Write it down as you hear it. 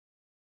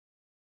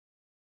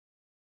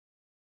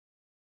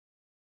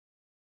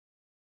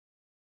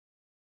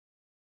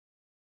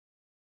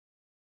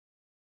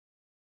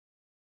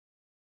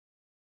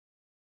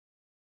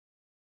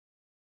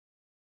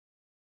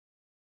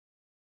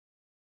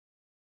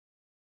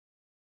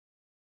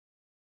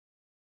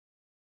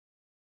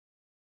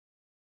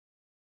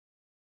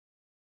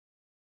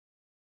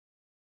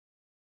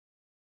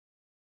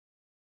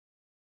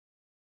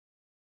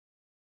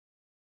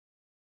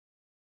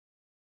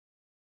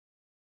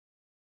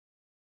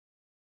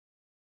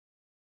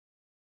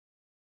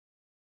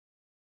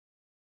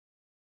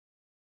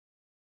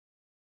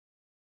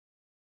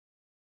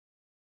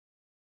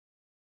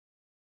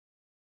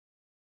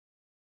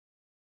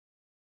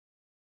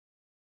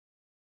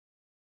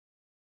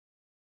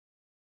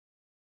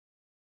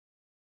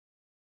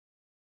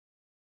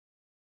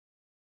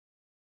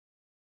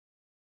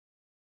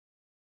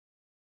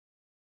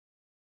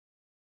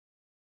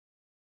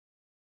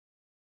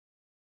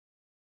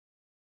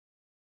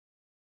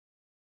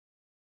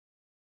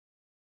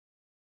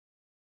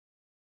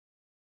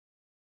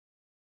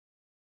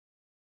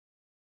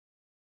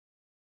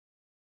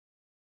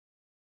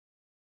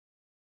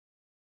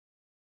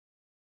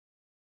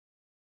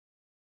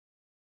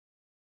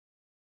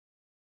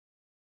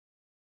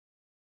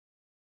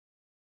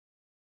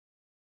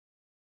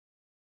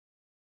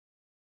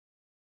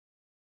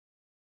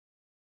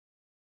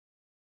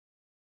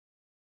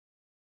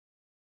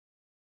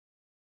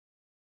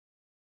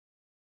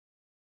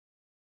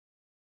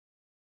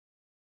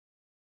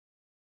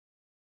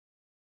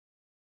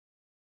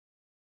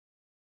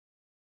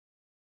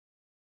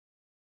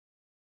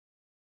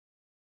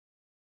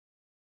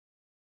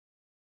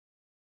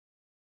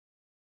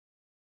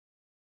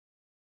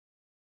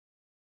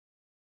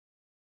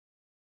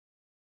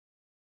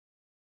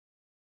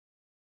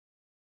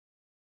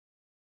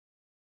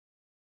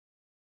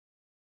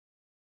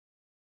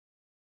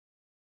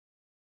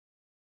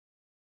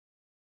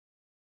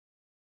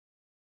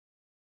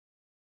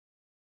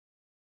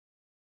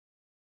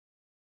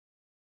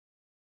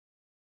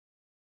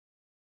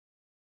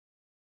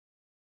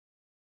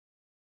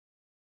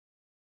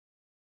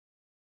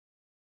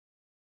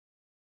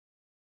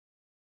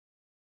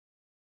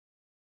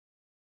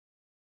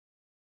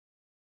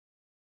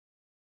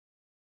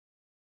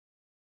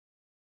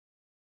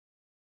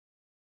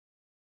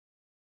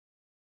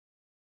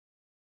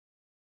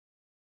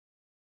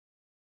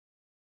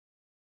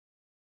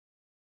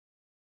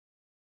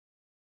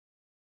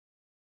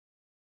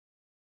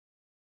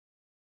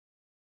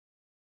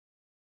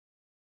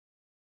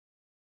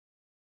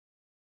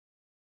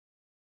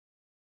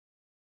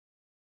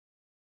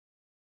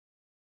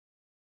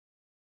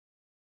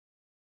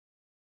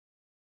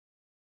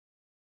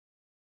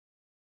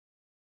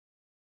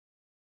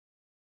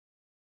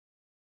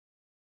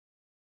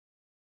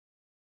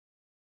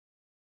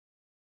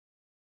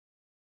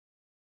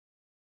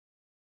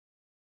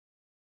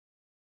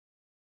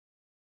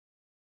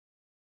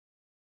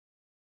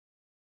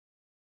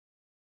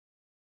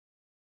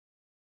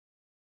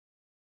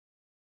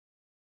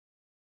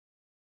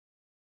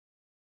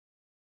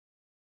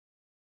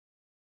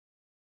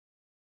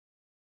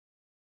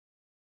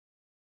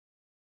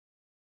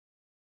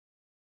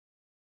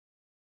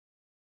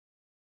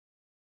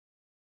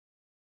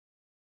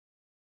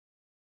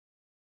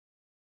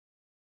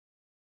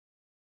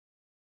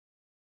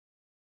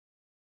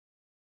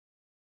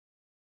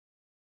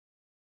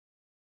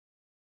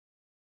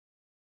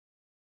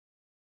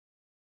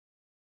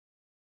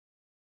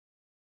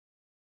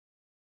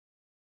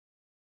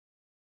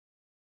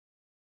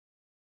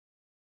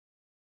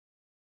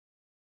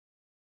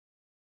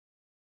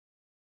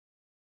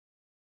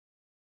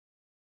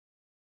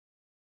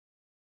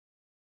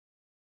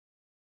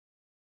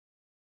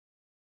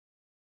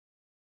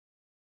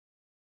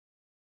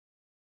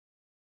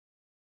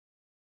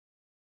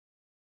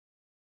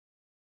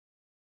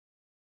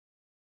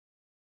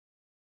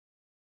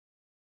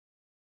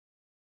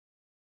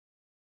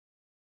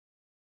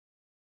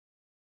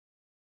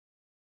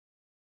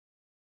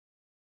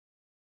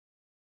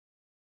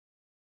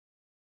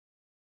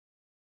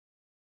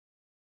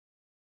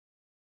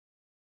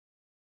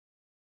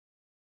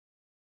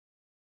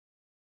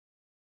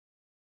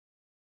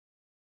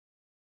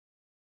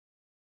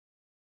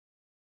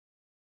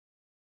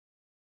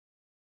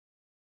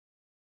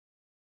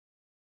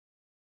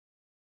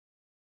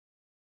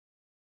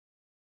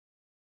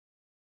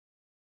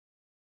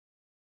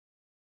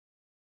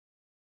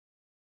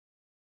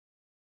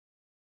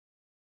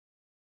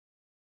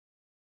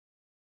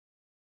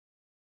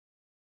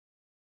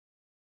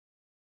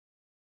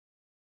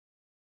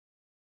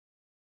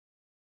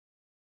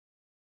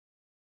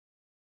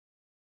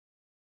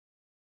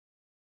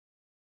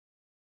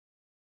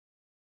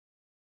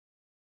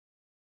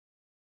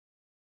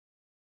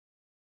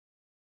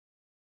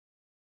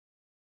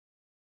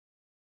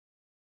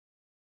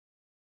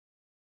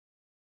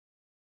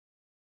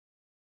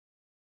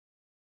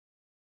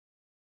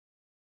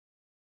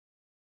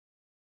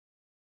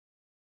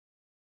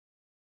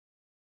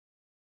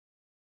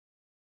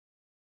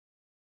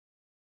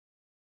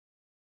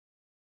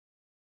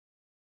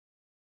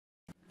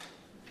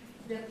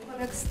Dear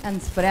colleagues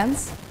and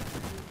friends,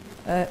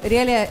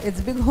 really it's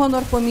a big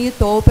honor for me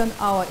to open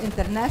our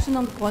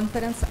international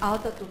conference,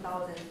 ALTA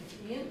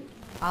 2015,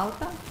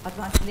 ALTA,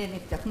 Advanced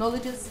Learning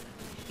Technologies.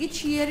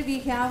 Each year we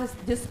have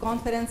this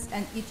conference,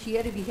 and each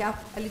year we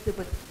have a little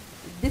bit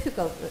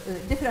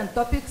different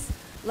topics.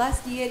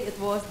 Last year it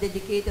was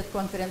dedicated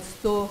conference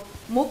to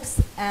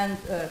MOOCs and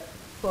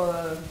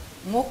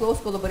more close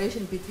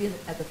collaboration between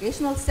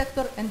educational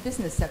sector and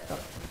business sector.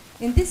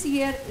 In this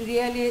year,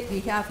 really, we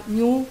have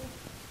new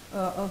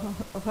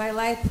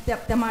highlight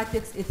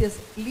thematics. It is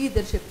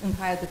leadership in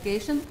higher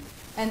education.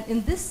 And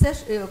in this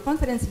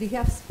conference, we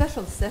have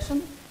special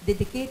session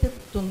dedicated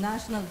to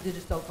National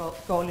Digital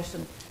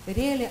Coalition.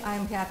 Really,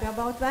 I'm happy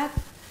about that.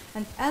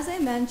 And as I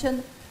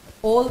mentioned,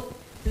 all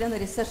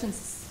plenary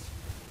sessions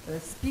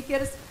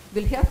speakers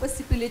will have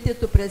possibility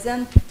to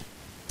present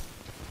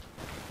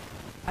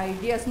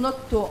ideas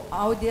not to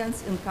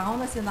audience in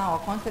Kaunas in our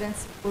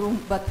conference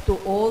room, but to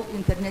all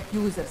internet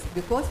users,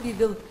 because we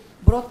will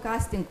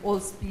broadcasting all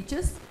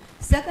speeches.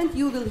 Second,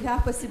 you will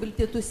have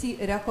possibility to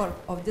see a record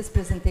of these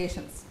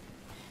presentations.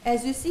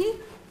 As you see,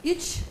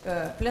 each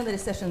plenary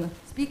session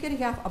speaker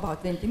have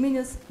about 20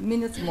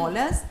 minutes more or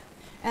less,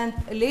 and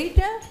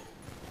later,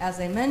 as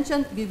I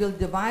mentioned, we will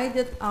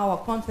divide our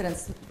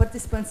conference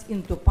participants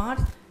into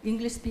parts,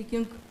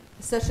 English-speaking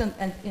session,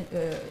 and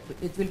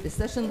it will be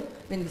session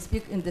when we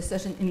speak in the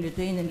session in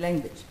Lithuanian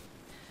language.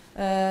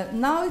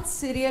 Now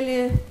it's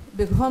really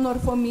big honor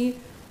for me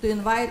to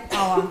invite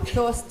our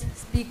first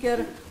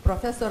speaker,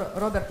 Professor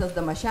Robertas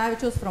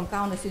Damaševičius from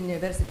Kaunas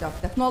University of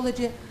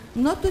Technology,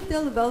 not to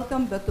tell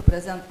welcome, but to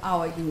present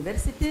our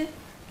university,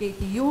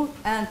 KTU,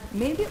 and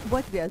maybe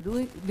what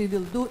we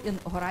will do in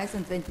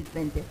Horizon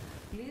 2020.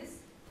 Please,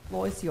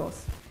 floor is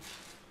yours.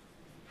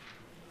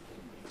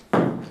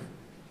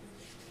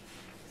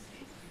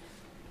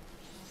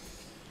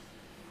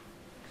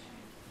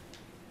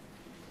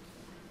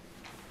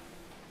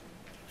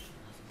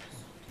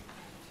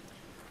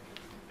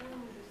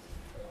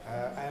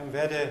 I am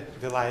very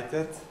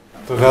delighted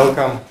to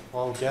welcome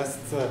all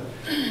guests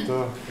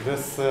to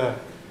this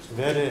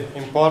very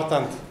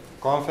important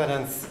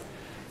conference,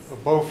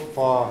 both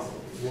for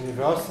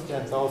university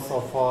and also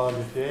for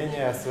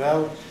Lithuania as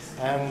well.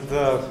 And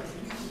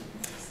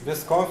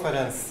this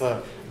conference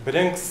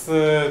brings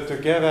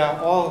together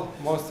all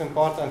most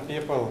important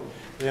people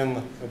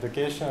in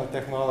educational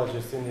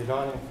technologies in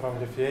e-learning from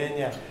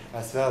Lithuania,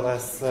 as well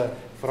as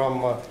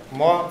from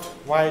more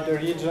wider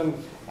region.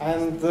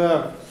 And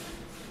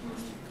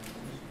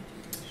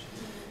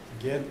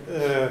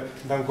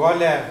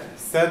Danguolė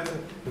said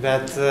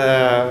that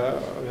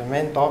the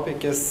main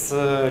topic is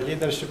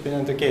leadership in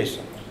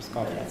education for this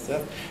conference.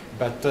 Yes?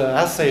 But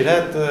as I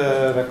read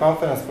the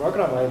conference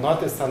program, I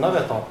noticed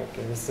another topic,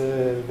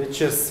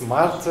 which is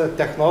smart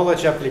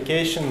technology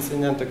applications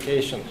in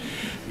education,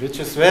 which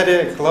is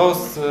very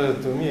close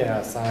to me,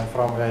 as I'm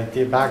from the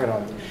IT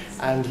background.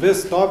 And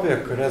this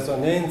topic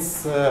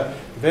resonates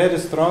very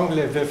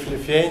strongly with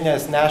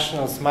Lithuania's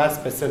national smart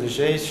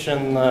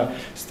specialization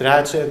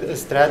strategy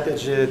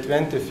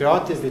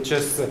 2030, which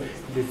is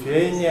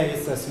Lithuania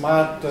is a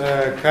smart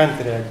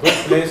country, a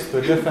good place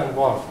to live and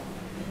work.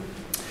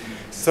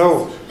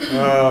 So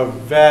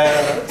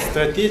the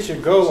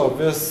strategic goal of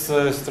this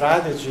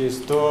strategy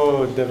is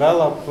to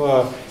develop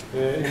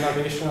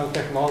innovational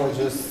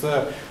technologies,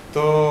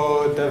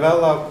 to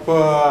develop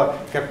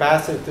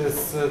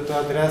capacities to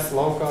address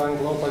local and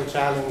global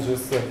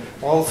challenges,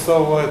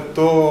 also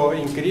to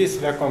increase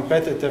the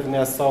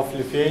competitiveness of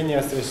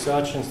Lithuania's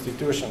research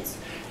institutions.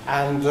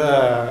 And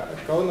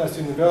Kaunas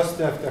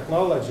University of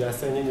Technology,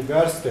 as a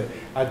university,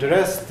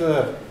 addressed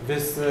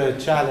these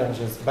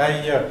challenges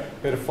by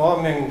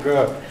performing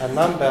a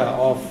number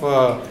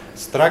of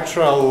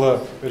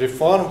structural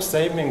reforms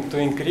aiming to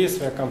increase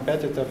the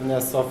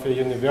competitiveness of a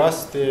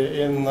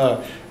university in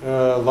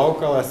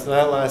local as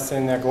well as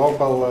in a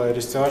global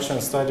research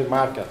and study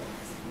market.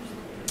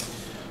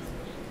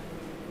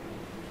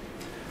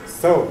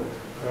 So,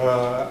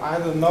 I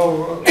don't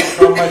know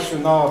how much you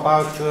know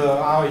about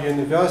our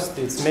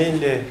university. It's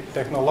mainly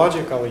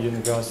technological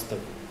university.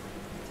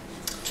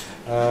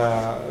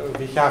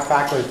 We have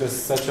faculties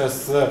such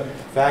as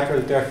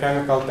Faculty of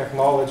Chemical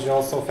Technology,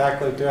 also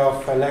Faculty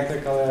of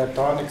Electrical and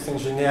Electronics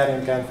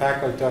Engineering, and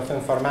Faculty of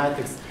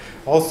Informatics.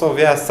 Also,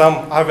 we have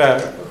some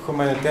other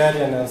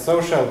humanitarian and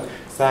social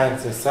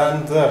sciences.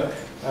 And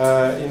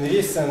in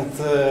recent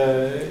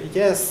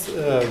years,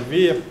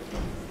 we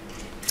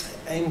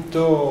aim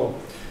to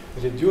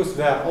reduce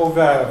the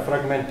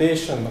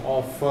over-fragmentation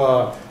of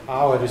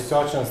our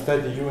research and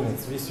study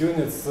units. These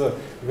units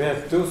were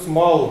too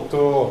small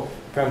to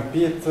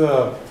compete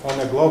on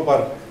a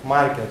global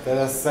market.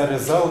 As a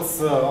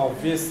result of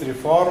these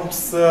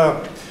reforms,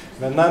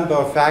 the number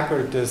of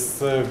faculties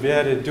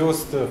were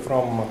reduced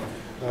from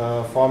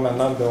a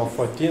number of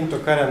 14 to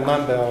current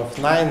number of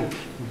 9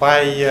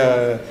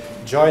 by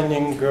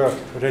joining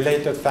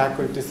related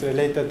faculties,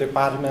 related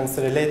departments,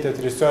 related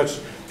research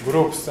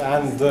groups,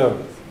 and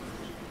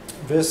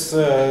this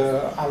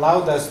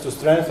allowed us to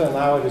strengthen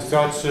our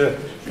research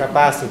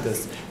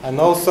capacities. And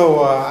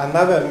also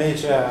another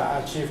major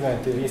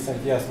achievement in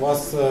recent years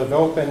was the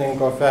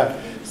opening of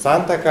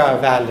Santaka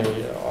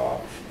Valley,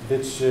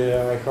 which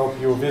I hope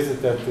you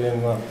visited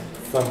in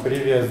some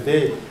previous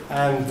day.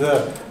 And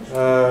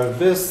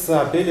this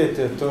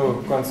ability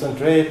to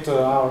concentrate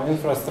our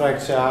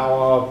infrastructure,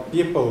 our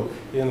people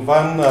in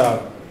one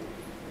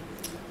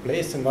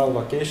place, in one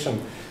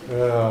location,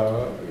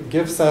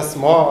 gives us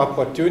more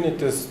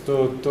opportunities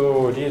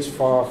to reach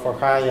for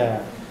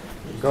higher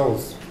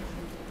goals.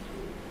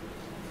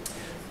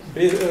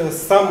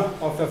 Some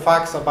of the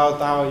facts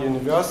about our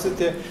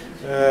university.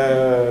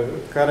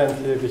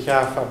 Currently we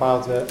have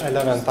about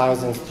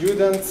 11,000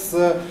 students,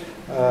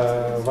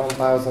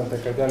 1,000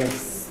 academic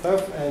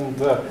staff, and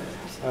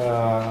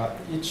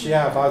each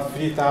year about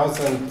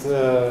 3,000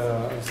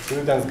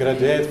 students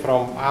graduate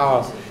from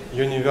our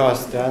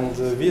university. And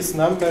these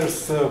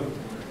numbers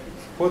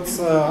puts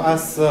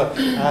us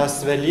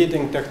as the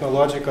leading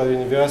technological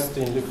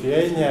university in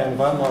Lithuania and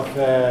one of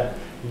the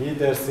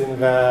leaders in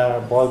the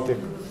Baltic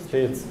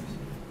states.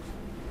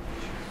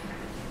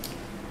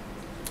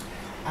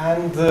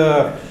 And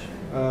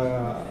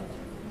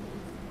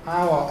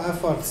our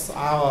efforts,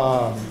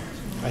 our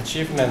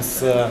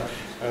achievements were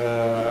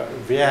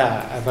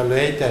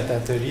evaluated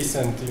at a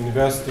recent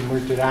university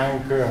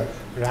multi-rank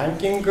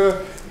ranking,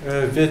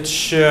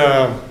 which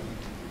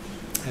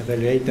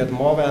evaluated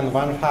more than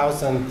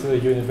 1,000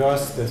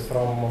 universities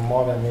from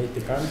more than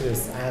 80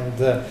 countries.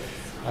 And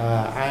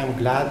I am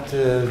glad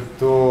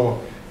to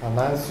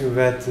announce you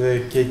that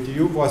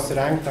KTU was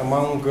ranked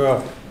among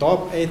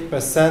top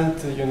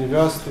 8%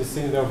 universities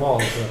in the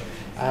world.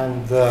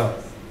 And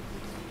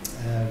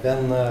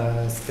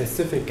when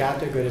specific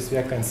categories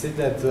were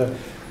considered,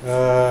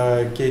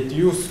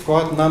 KTU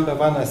scored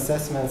 #1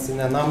 assessments in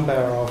a number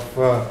of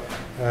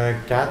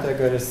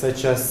categories,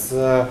 such as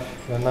the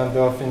number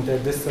of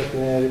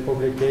interdisciplinary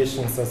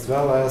publications, as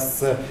well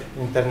as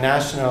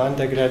international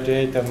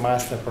undergraduate and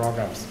master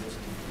programs.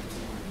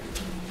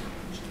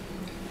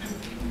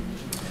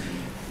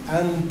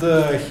 And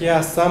here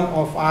are some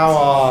of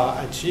our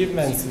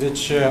achievements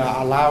which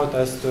allowed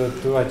us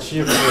to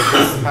achieve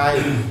this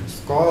high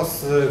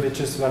scores, which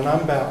is the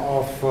number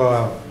of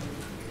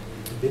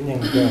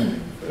winning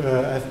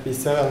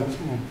FP7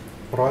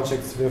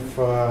 projects with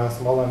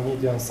small and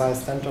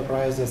medium-sized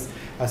enterprises,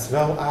 as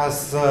well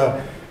as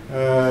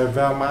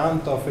the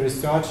amount of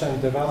research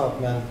and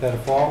development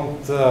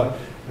performed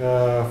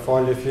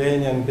for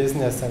Lithuanian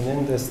business and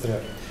industry,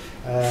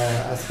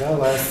 as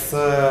well as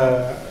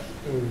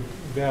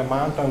the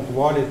amount and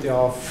quality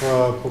of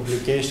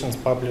publications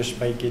published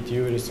by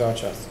KTU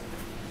researchers.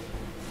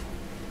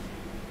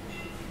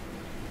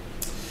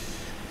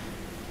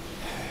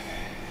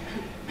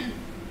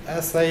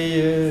 As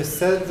I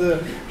said,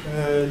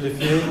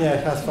 Lithuania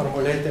has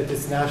formulated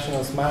its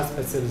national smart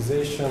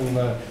specialization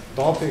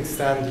topics,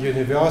 and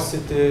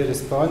university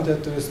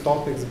responded to these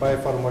topics by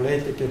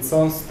formulating its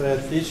own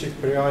strategic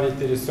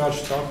priority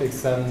research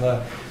topics. And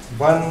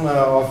one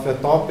of the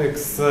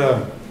topics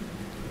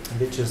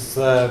which is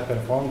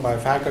performed by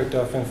Faculty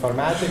of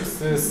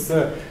Informatics is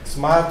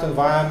smart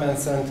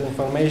environments and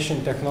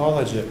information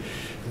technology,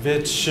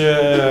 which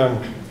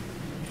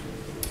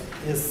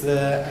is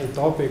a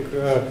topic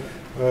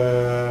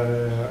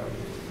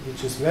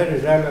which is very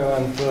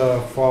relevant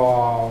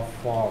for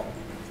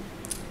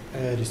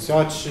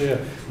research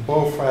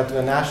both at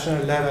the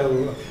national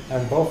level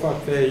and both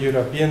at the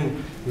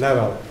European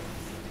level.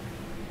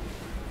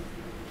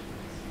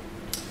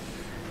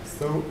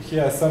 So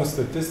here are some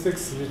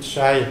statistics which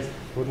I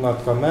would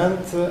not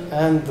comment,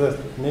 and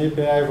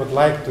maybe I would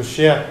like to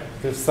share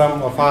with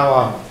some of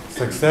our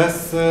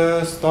success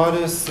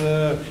stories.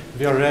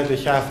 We already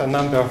have a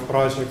number of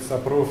projects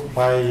approved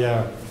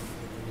by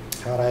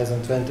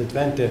Horizon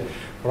 2020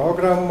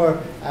 program,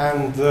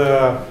 and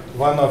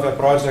one of the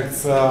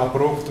projects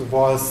approved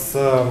was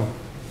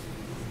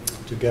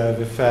together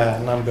with a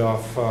number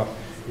of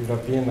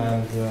European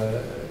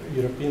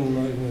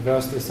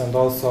universities and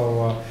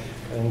also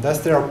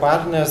industrial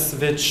partners,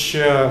 which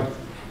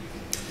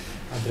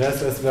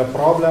addresses the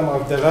problem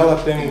of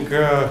developing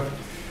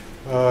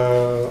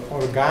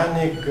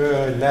organic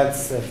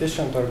LEDs,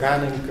 efficient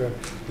organic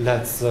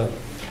LEDs.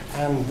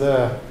 And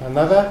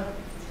another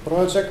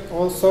project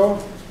also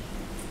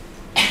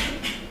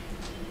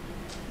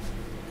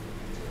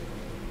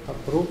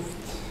approved,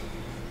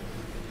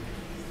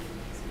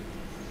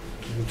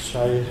 which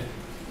I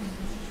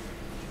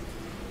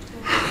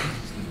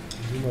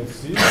do not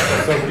see.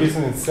 For some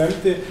reason it's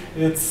empty.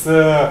 It's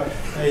a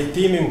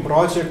teaming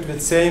project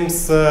which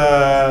aims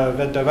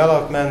the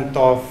development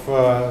of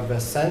the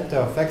Center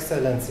of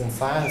Excellence in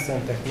Science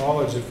and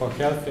Technology for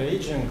Healthy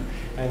Aging,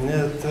 and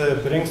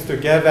it brings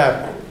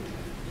together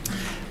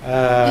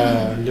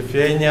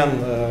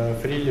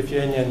three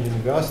Lithuanian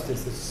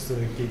universities. It's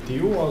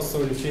KTU, also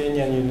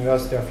Lithuanian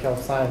University of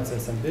Health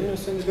Sciences and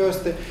Vilnius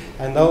University,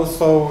 and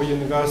also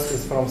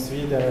universities from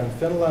Sweden and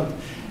Finland.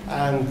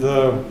 And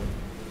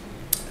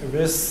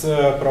this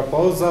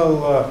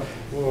proposal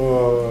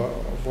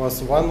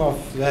was one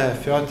of the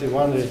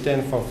 31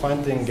 retained for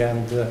funding,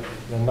 and the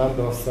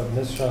number of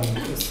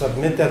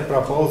submitted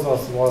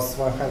proposals was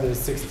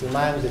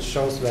 169, which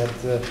shows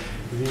that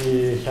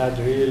we had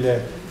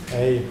really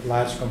a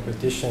large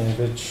competition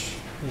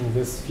in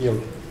this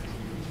field.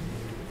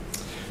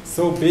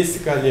 So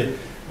basically,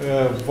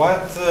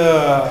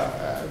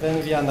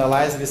 when we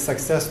analyze this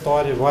success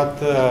story,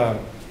 what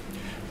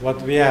were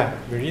the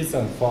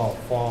reason for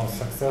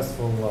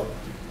successful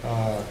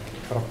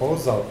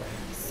proposal?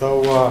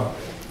 So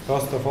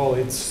first of all,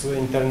 it's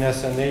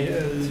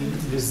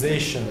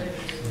internationalization.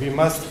 We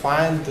must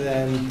find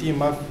and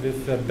team up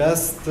with the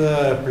best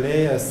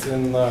players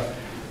in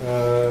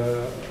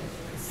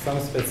some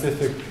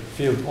specific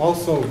field.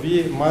 Also,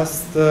 we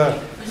must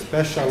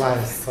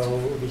specialize. So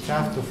we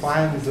have to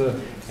find a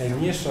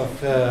niche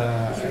of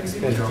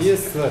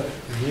expertise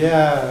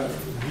where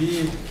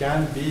we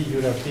can be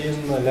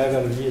European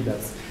level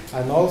leaders.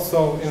 And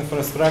also,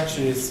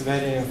 infrastructure is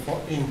very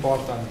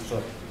important.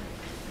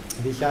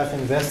 We have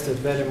invested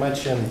very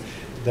much in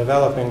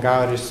developing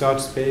our research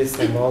space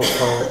and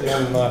also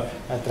in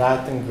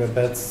attracting the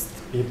best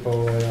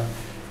people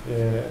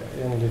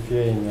in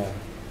Lithuania.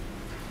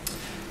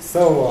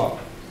 So,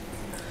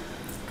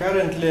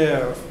 currently,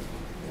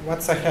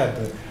 what's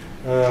ahead?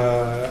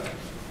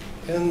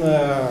 In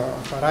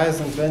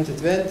Horizon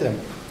 2020,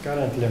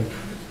 currently,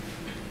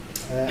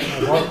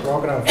 a work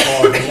program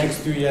for the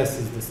next 2 years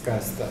is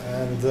discussed.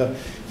 And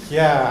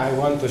here I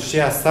want to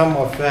share some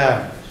of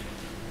the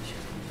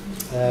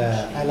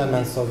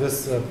elements of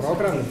this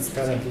program. It's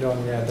currently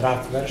only a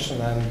draft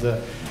version, and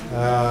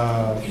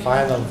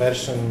final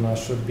version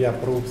should be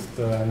approved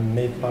and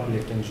made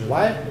public in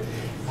July.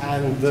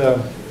 And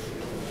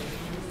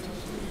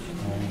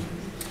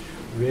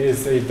there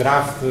is a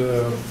draft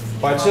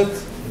budget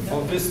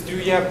of this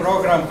 2-year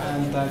program,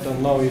 and I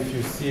don't know if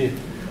you see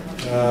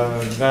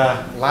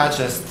the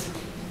largest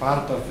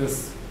part of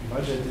this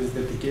budget is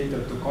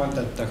dedicated to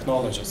content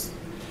technologies.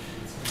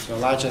 The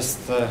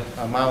largest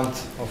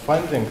amount of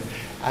funding,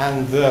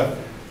 and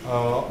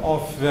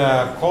of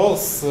the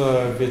calls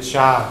which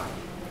are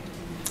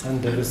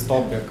under this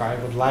topic, I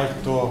would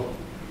like to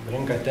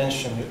bring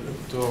attention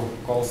to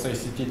calls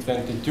ICT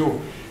 22,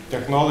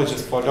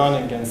 technologies for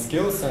learning and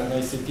skills, and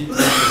ICT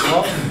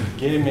 24,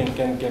 gaming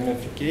and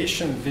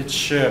gamification,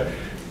 which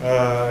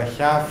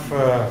have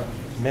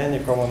many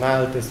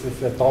commonalities with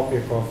the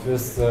topic of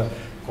this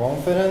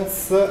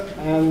conference.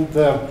 And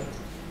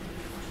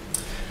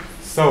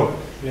so,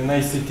 in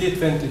ICT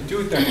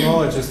 22,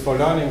 technologies for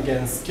learning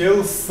and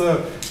skills,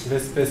 the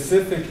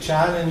specific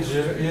challenge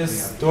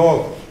is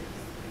to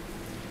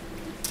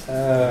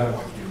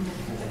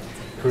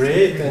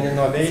create an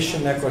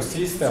innovation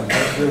ecosystem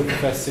that will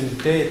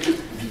facilitate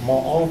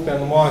more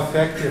open, more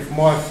effective,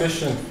 more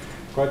efficient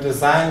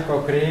co-design,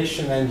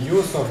 co-creation, and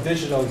use of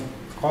digital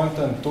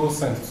content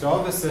tools and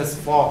services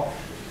for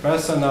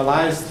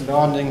personalized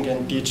learning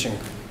and teaching.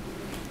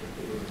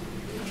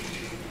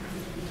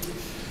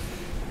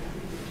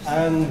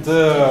 And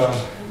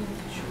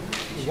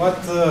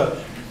what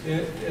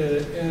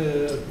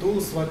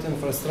tools, what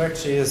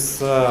infrastructure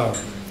is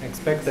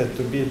expected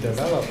to be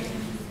developed?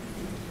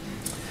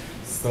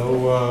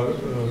 So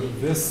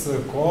this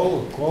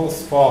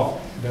calls for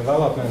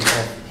development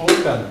of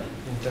open,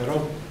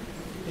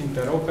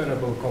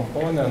 interoperable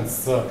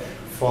components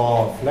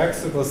for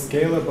flexible,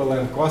 scalable,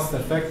 and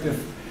cost-effective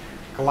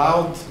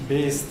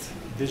cloud-based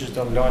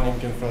digital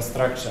learning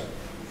infrastructure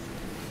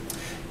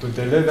to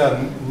deliver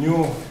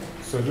new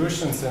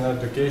solutions and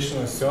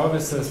educational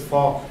services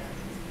for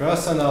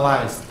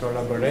personalized,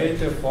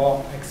 collaborative,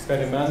 or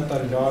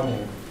experimental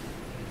learning.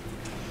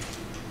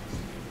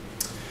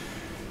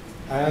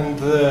 And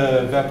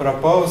the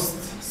proposed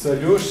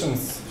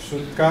solutions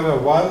should cover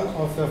one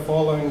of the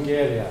following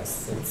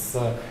areas. It's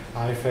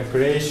either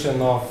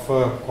creation of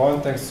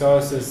content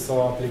services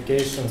or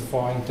applications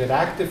for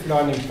interactive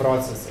learning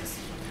processes.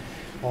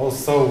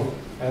 Also,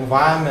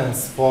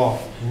 environments for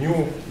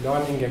new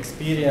learning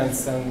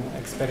experience and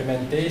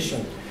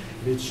experimentation,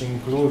 which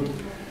include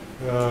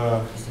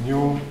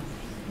new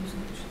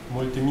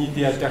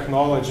multimedia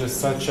technologies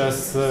such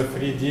as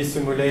 3D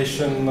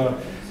simulation,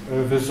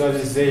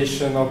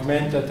 visualization,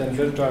 augmented and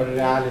virtual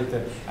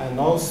reality, and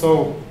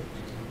also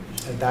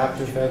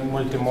adaptive and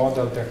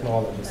multimodal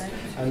technologies,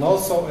 and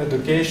also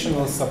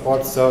educational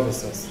support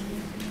services.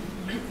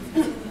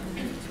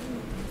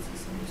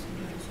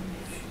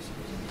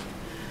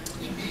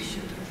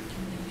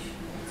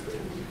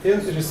 In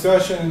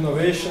research and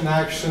innovation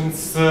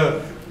actions,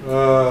 the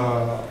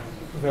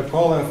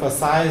call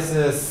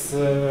emphasizes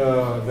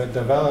the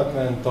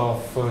development of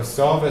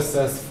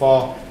services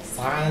for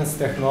science,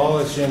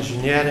 technology,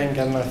 engineering,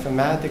 and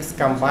mathematics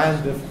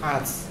combined with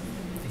arts,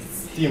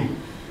 STEAM.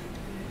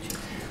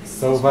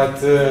 So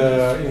that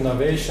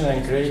innovation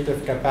and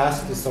creative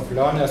capacities of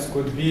learners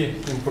could be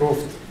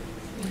improved.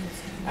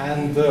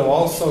 And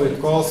also it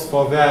calls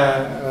for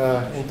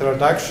the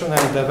introduction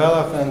and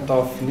development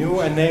of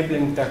new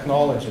enabling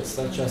technologies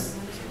such as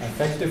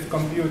effective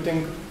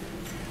computing,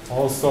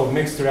 also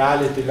mixed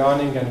reality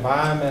learning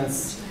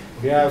environments,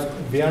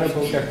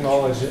 wearable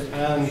technology,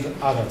 and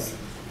others.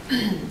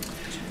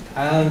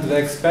 And the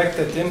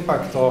expected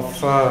impact of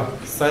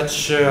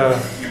such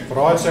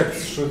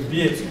projects should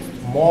be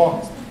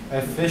more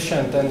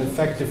efficient and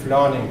effective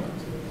learning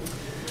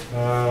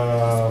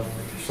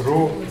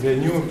through the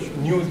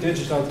new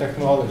digital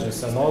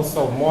technologies, and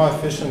also more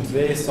efficient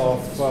ways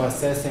of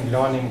assessing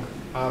learning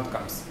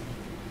outcomes.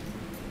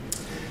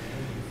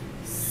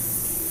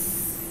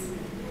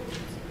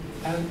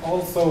 And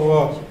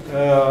also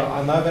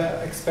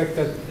another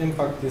expected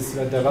impact is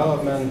the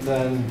development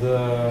and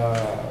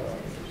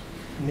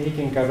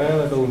making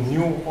available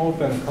new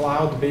open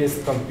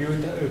cloud-based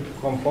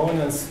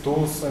components,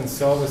 tools, and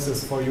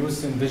services for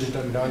use in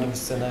digital learning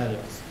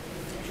scenarios.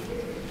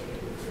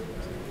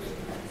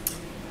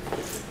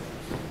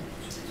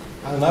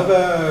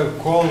 Another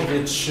call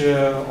which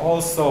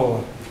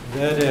also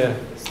very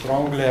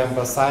strongly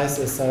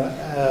emphasizes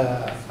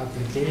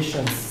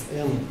applications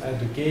in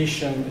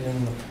education,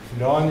 in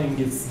learning,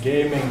 is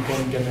gaming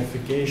and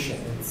gamification.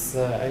 It's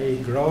a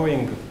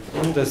growing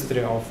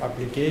industry of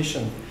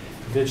application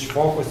which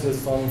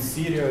focuses on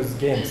serious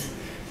games.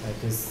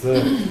 That is,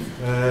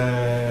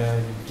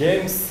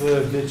 games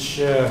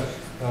which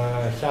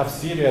have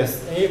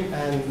serious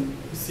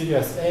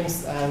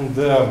aims and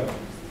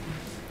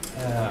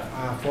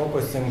are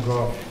focusing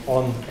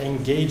on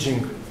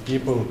engaging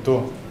people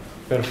to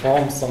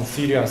perform some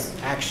serious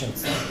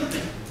actions.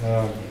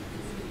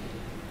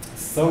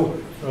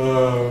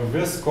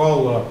 This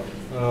call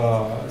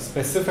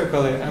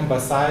specifically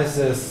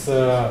emphasizes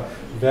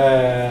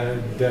the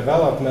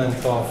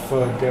development of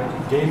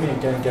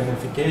gaming and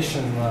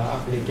gamification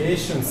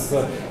applications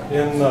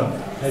in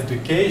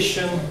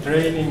education,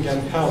 training,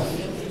 and health.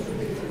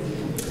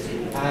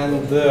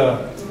 And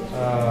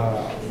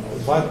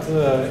what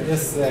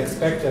is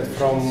expected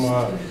from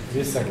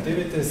these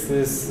activities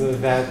is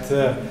that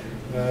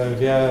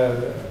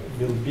there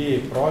will be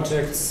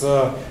projects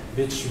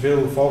which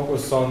will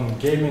focus on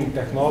gaming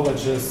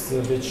technologies,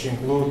 which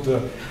include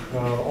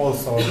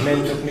also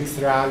augmented mixed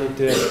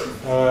reality,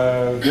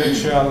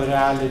 virtual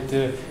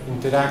reality,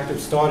 interactive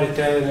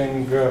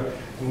storytelling,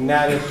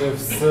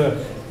 narratives,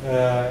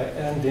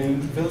 and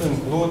will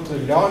include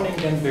learning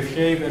and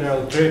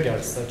behavioral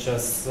triggers such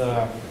as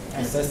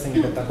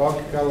assessing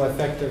pedagogical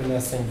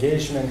effectiveness,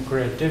 engagement,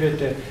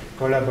 creativity,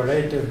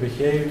 collaborative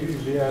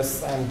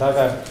behaviors, and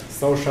other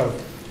social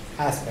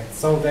aspects.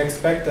 So the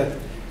expected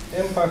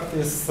impact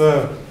is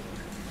the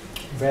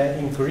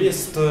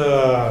increased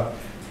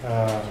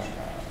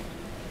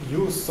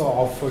use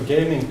of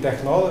gaming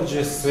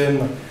technologies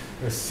in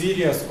a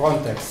serious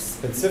context,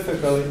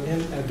 specifically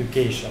in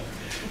education.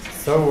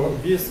 So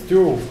these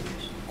two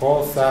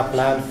calls are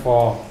planned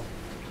for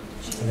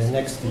the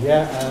next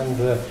year,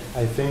 and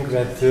I think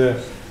that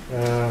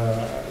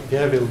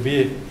there will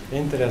be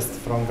interest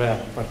from the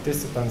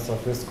participants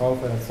of this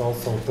conference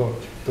also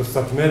to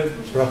submit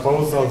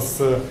proposals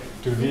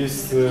to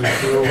these two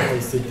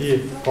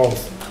ICT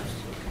calls.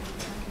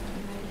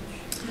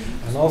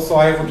 And also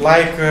I would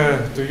like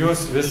to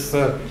use this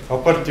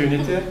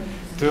opportunity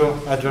to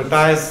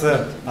advertise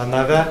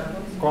another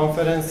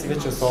conference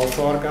which is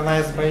also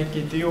organized by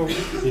KTU.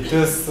 It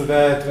is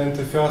the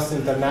 21st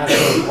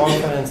International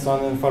Conference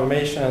on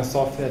Information and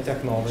Software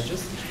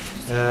Technologies.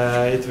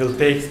 It will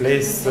take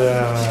place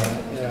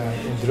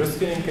in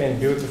Druskininkai, in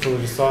beautiful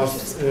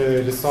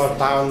resort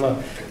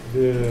town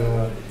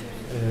in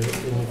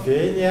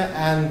Lithuania,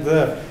 and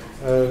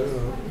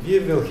we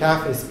will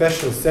have a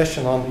special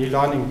session on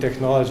e-learning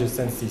technologies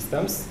and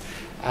systems,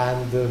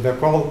 and the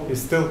call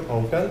is still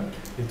open.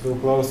 It will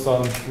close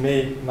on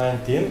May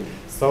 19.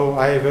 So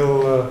I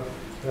will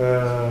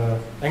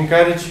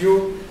encourage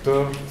you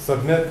to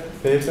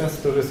submit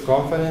papers to this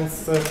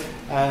conference,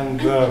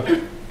 and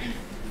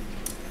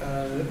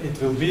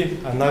it will be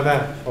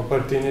another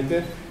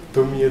opportunity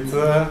to meet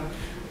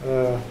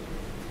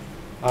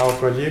our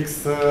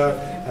colleagues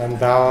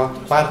and our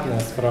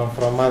partners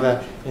from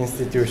other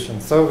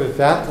institutions. So with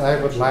that,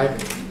 I would like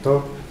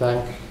to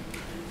thank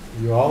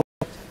you all.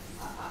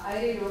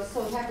 I really was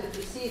so happy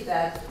to see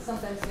that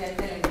sometimes we are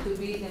telling to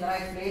be in the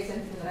right place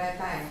and in the right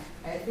time.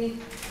 I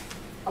think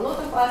a lot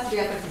of us, we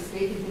are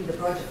participating in the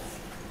projects.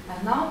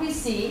 And now we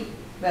see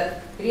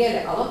that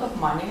really a lot of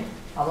money,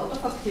 a lot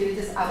of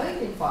activities are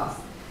waiting for us.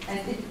 And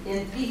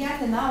we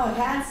have in our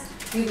hands,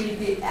 we will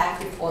be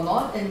active or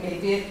not, and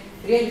maybe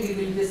really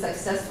we will be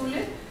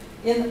successfully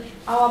in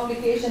our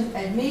application,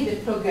 and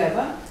maybe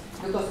together,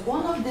 because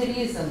one of the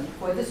reasons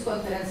for this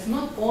conference,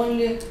 not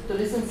only to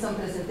listen to some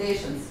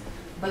presentations,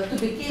 but to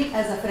become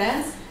as a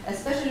friends,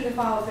 especially with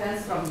our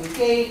friends from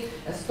UK,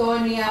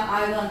 Estonia,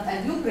 Ireland,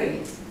 and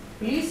Ukraine.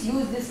 Please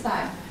use this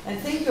time. And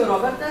thank you,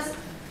 Robertas.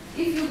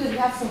 If you will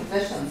have some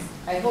questions,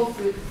 I hope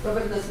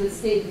Robertas will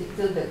stay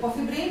till the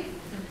coffee break.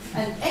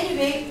 And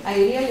anyway, I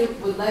really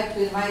would like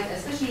to invite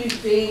especially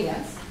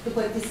Lithuanians to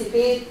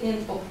participate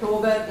in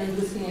October in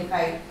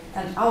Druskininkai,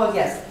 and our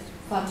guest.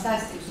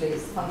 Fantastic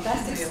place,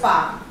 fantastic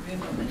spa.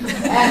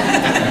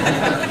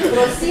 And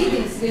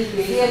proceedings will be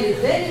really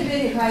very,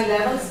 very high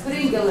level,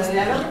 spring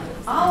level.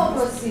 our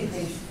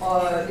proceedings,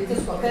 it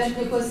is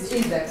Copernicus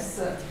index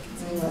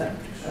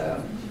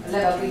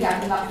level we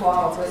have enough for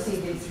our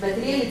proceedings. But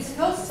really it's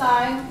first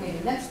time, maybe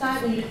next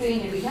time in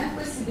Lithuania, we have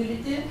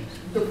possibility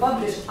to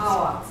publish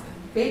our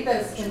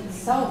papers in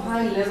so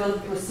high level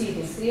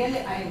proceedings. Really,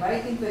 I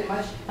invite you very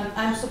much, and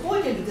I'm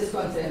supporting this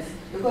conference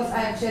because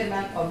I am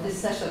chairman of this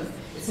session.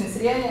 Since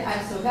really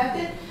I'm so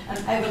happy, and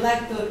I would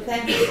like to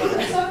thank the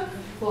professor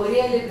for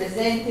really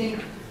presenting,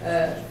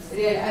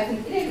 really, I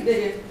think, really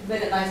very,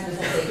 very nice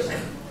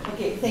presentation.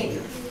 Okay, thank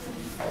you.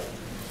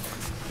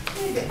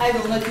 Maybe I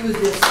will not use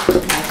this.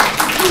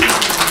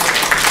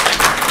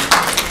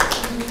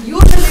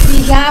 Usually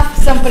we have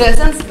some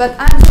presents, but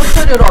I'm so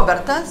sorry,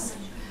 Robertas.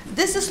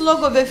 This is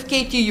logo with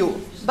KTU,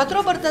 but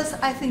Robertas,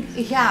 I think,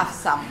 he have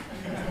some.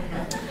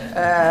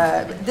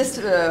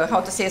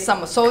 How to say,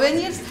 some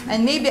souvenirs,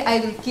 and maybe I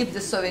will keep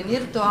the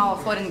souvenir to our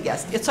foreign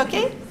guest. It's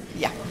okay?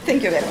 Yeah,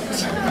 thank you very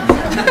much.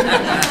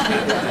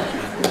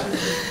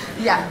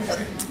 Yeah.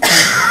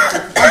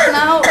 And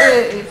now,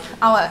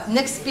 our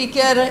next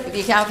speaker,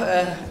 we have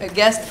a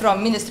guest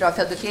from Ministry of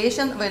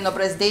Education, Vaino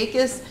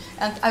Brasdeikis,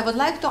 and I would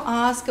like to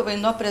ask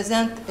Vaino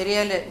present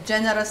really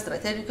general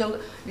strategical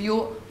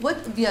view what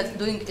we are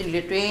doing in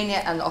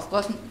Lithuania, and of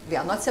course we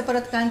are not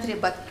separate country,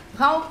 but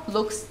how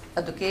looks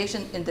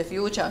education in the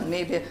future, and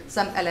maybe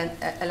some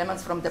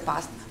elements from the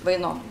past.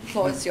 Vaino,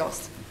 floor is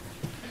yours.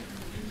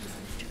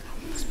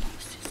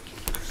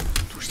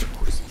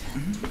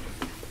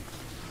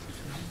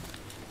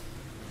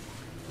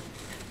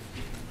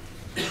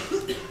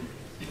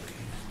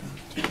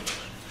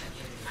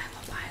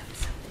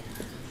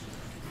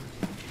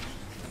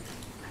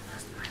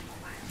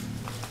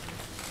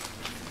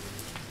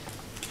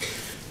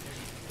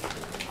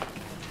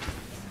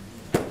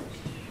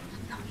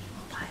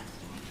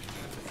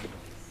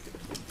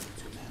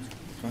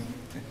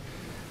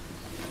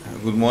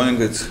 Good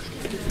morning. It's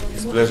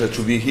a pleasure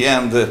to be here,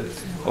 and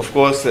of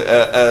course,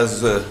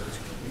 as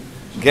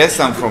guest,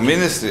 I'm from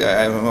ministry.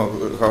 I don't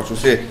know how to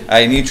say.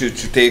 I need to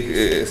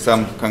take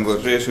some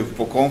congratulations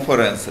for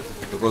conference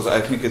because I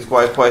think it's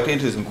quite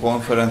interesting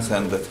conference,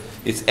 and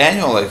it's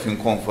annual, I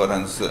think,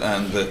 conference,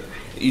 and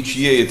each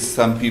year it's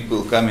some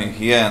people coming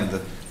here,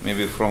 and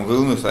maybe from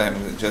Vilnius.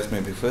 I'm just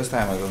maybe first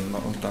time. I don't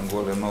know.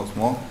 Dangola knows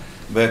more.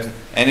 But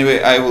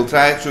anyway, I will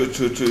try to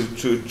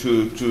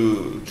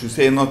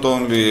say not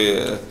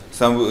only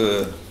some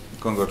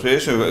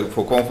congratulations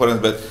for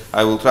conference, but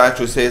I will try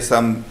to say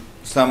some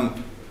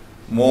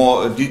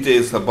more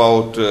details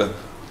about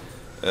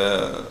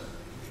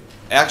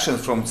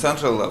actions from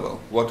central level,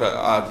 what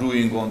are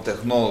doing on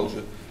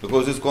technology,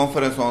 because this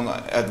conference on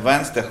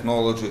advanced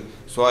technology.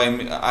 So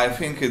I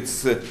think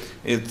it's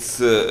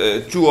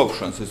two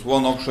options. It's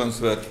one option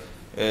that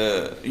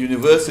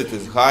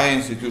universities, higher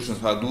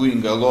institutions are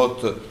doing a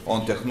lot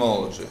on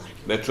technology.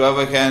 But on the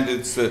other hand,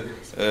 it's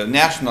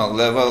national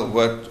level,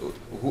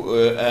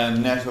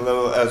 and national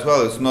level as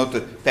well. It's not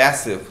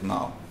passive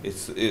now.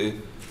 It's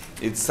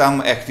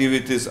some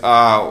activities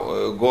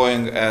are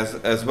going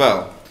as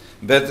well.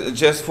 But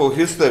just for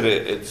history,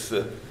 it's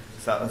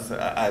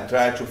I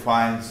tried to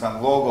find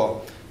some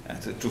logo.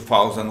 At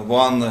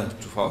 2001,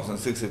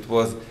 2006, it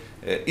was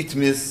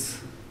ITMIS.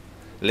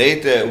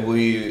 Later,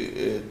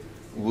 we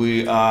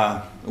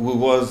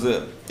was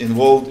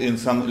involved in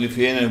some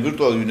Lithuanian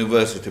virtual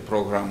university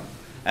program,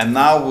 and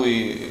now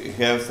we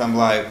have some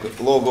like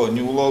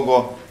new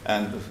logo,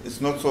 and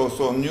it's not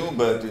so new,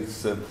 but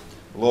it's a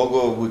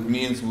logo which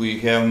means we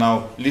have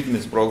now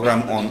LITMIS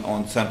program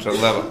on central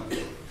level.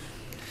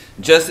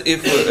 Just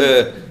if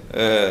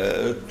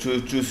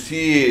to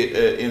see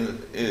in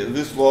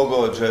this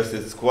logo, just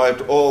it's quite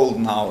old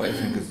now. I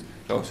think it's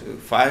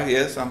 5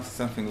 years,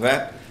 something like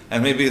that.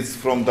 And maybe it's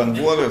from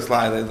Dangola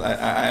slide,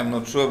 I am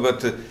not sure,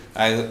 but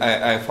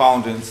I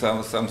found in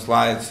some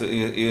slides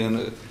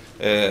in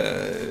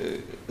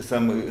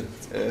some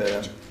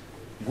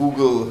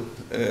Google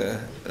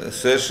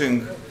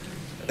searching.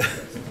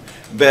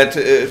 But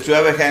to the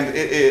other hand,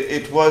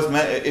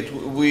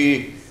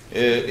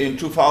 in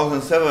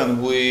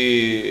 2007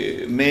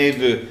 we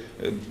made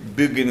a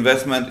big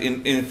investment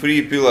in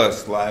 3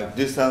 pillars like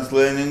distance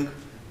learning,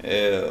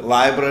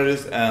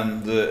 libraries,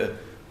 and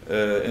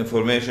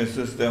information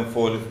system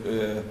for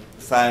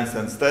science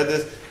and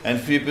studies, and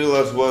 3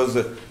 pillars was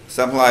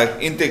something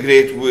like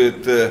integrate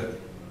with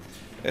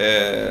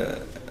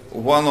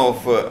one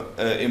of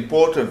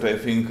important, I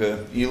think,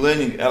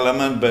 e-learning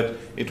element, but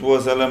it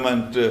was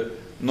element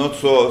not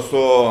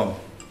so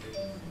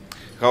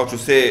how to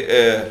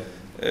say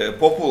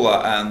popular,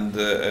 and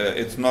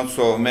it's not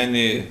so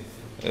many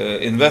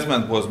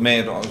investment was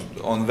made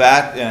on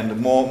that, and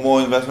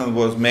more investment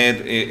was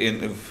made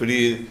in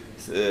 3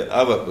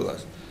 other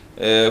pillars.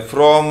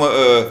 From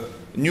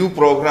new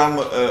program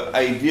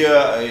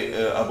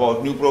idea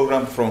about new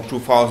program from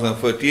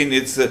 2013,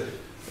 it's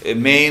a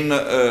main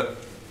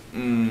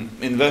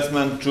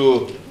investment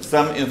to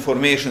some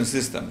information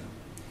system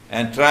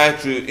and try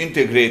to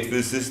integrate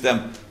this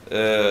system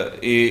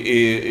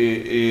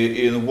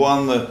in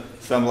one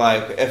some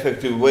like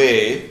effective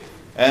way,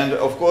 and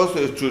of course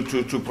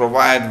to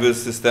provide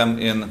this system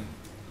in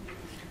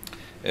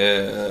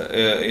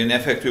in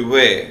effective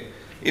way.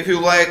 If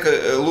you like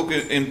look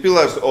in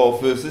pillars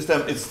of the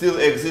system, it still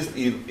exists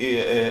in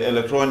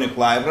electronic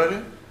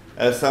library,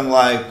 some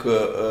like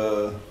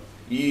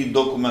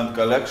e-document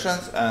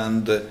collections,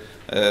 and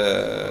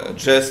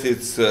just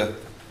it's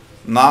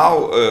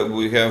now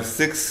we have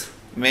 6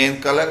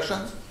 main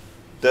collections: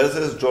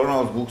 theses,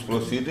 journals, books,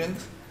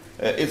 proceedings.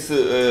 It's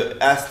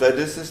a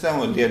study system,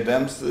 or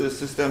DDM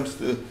systems,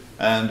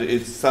 and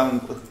it's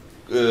some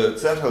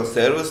central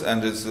service,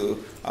 and it's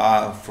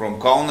from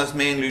Kaunas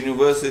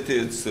University.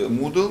 It's a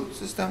Moodle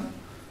system.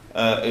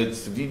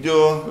 It's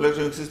video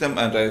lecturing system,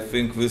 and I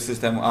think this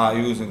system are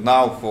using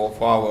now for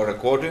our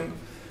recording.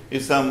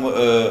 It's some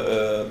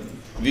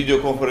video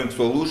conferencing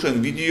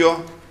solution,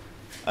 video,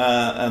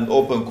 and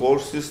open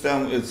course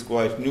system. It's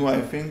quite new,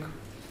 I think.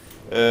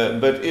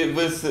 But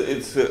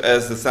it's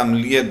as some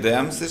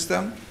LIEDM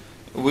system.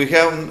 We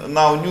have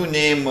now new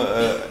name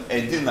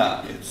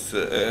Edina. It's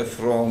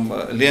from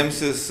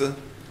Lems's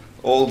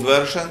old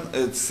version.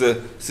 It's a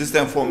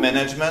system for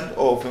management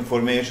of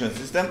information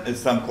system. It's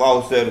some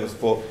cloud service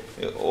for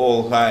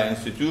all higher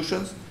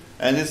institutions,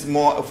 and it's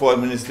more for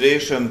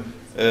administration,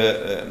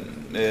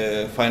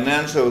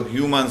 financial,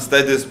 human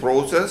studies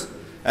process,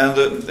 and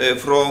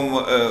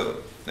from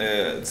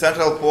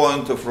central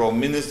point, from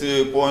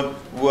ministry point,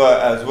 we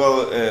are as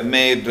well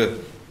made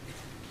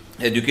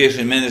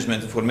education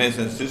management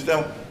information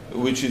system,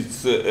 which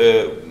is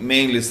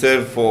mainly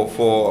served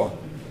for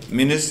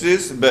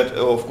ministries, but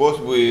of course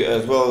we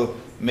as well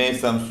made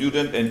some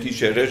student and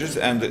teacher registers,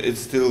 and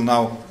it's still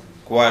now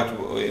quite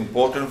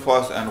important for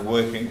us and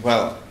working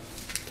well.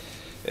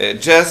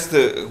 Just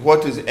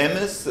what is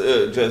MS,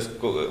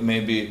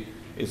 maybe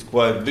it's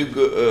quite big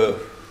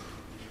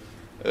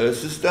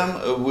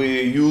system.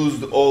 We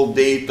used all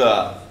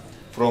data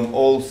from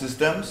all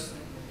systems,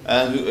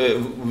 and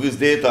this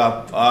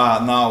data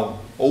are now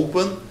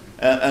open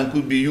and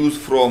could be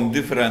used from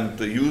different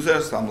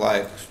users, some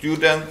like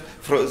student,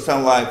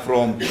 some like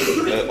from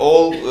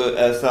all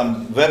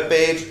some web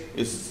page,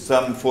 is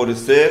some for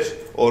research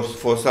or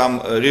for some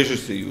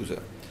register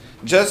user.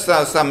 Just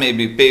some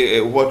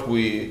maybe what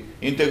we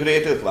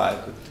integrated, like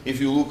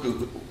if you look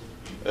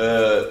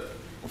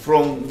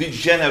from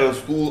which general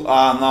school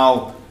are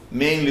now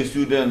mainly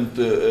students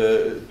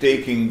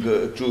taking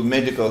to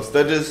medical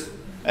studies,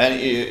 and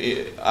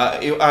if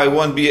I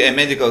want to be a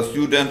medical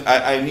student,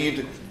 I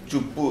need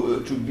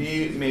to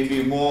be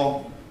maybe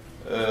more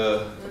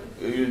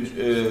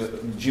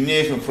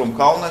gymnasium from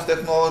Kaunas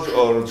Technology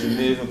or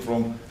gymnasium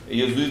from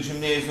Jesuit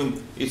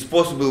Gymnasium. It's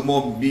possible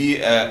more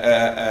be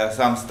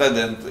some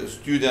student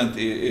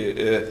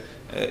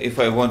if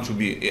I want to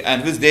be.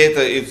 And this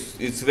data,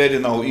 it's very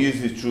now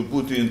easy to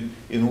put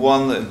in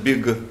one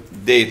big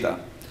data.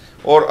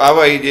 Or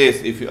our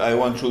ideas, if I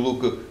want to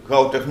look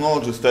how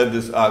technology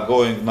studies are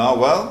going now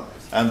well,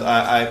 and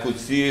I could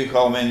see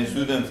how many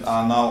students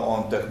are now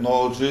on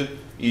technology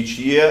each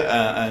year,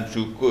 and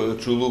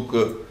to look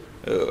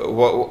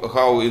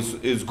how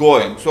it's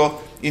going. So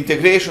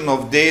integration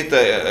of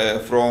data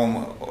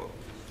from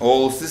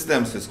all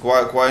systems is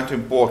quite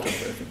important,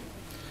 I think.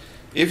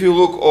 If you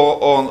look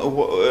on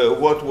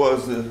what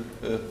was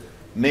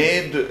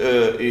made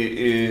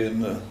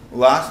in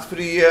last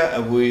 3 years,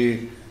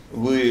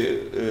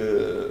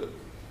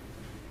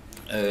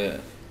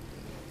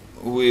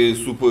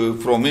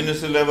 from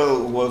ministry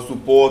level was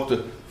support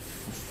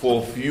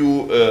for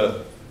few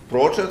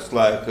projects,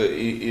 like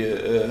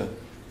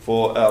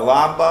for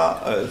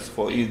LABA,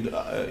 for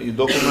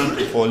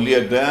e-document, for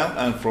LIEDM,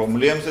 and from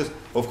LEMSIS.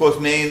 Of course,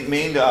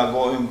 mainly are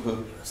going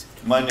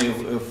money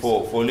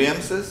for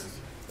LEMSIS,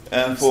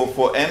 and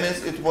for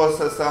MS it was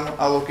some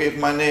allocate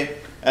money,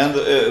 and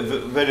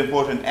very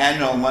important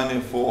annual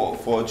money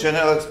for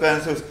general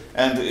expenses,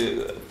 and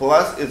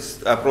plus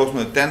it's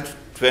approximately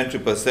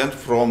 10–20%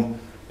 from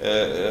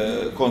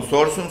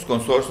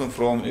consortium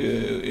from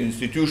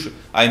institution.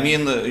 I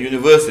mean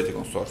university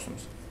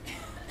consortiums.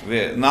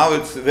 Now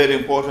it's very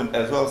important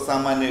as well,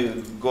 some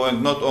money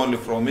going not only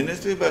from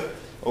ministry, but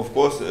of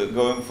course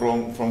going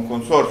from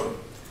consortium.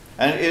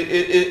 And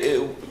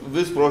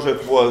this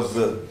project was,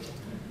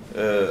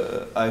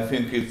 I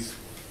think it's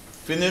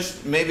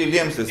finished. Maybe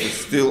LEMSIS is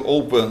still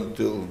open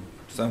till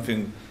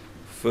something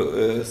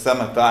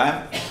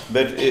summertime,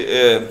 but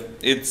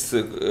it's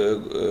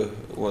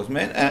was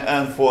made.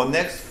 And for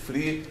next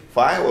 3,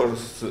 5, or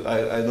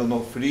I don't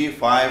know, 3,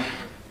 5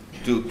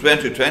 to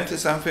 2020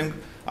 something,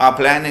 are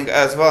planning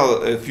as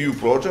well a few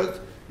projects,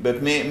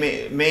 but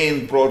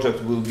main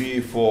project will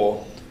be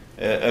for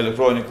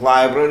electronic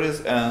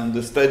libraries and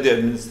the study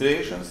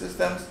administration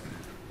systems.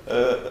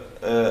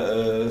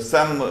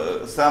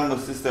 Some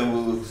system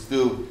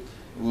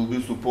will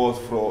be support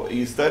for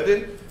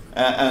e-study,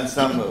 and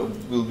some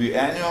will be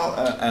annual,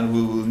 and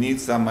we will need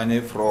some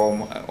money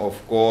from,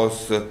 of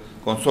course,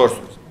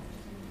 consortiums.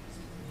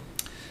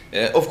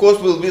 Of course,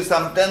 will be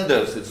some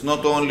tenders. It's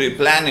not only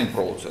planning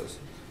process.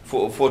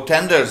 For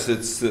tenders,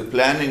 it's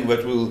planning,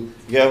 but we'll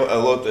have a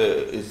lot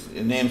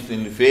names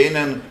in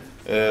Lithuanian,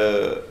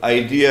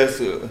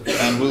 ideas,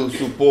 and will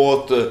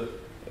support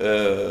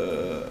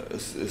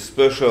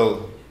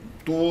special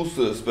tools,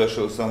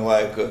 special some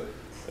like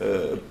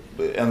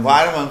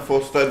environment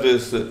for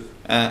studies,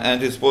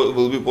 and it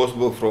will be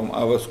possible from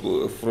our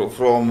school,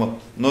 from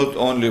not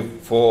only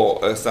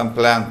for some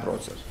planned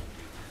process.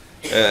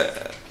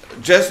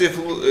 Just if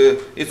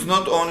it's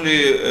not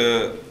only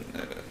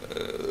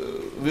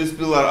this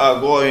pillar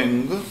are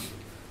going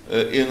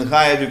in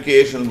higher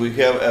education, we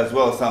have as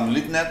well some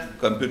LitNet,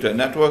 computer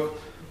network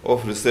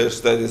of research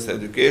studies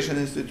education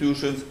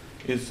institutions.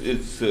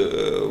 It's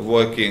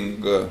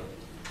working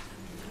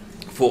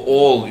for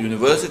all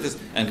universities,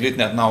 and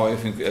LitNet now I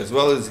think as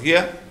well is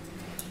here.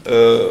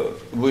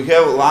 We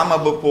have Llama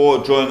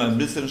Bpo joint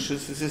admission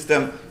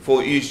system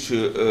for each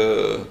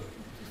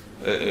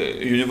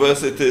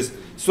universities.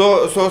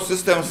 So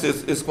systems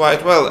is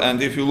quite well,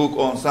 and if you look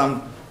on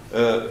some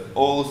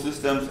all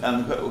systems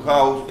and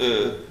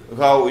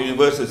how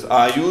universities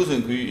are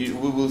using, we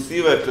will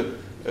see that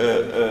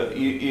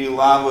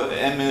Llama,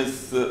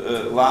 MS,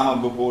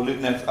 Llama Bpo,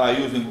 LitNet are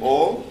using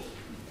all.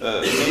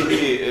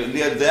 Maybe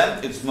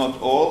LIADEM it's not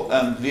all,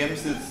 and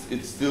LIEMS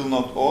it's still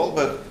not all,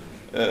 but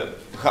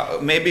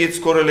maybe it's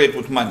correlated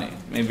with money.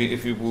 Maybe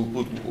if you will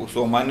put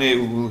some money,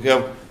 we will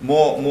have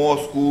more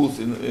schools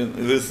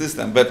in this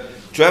system. But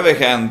to other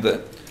hand,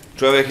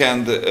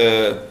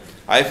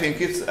 I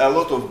think it's a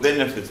lot of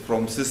benefits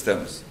from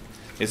systems.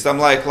 It's some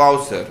like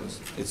cloud service.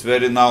 It's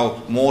very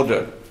now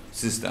modern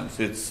systems.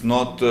 It's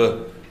not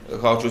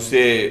how to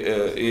say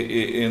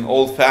in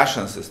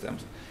old-fashioned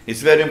systems.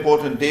 It's very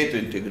important data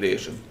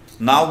integration.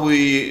 Now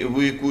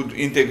we could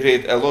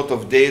integrate a lot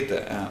of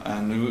data,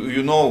 and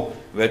you know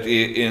that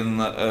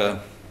in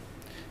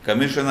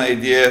commission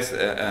ideas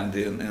and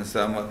in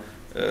some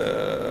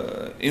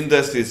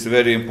industries,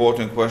 very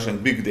important question,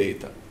 big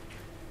data.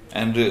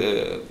 And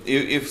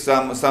if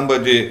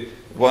somebody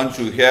wants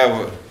to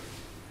have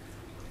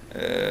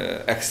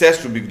access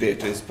to big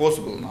data, it's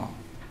possible now.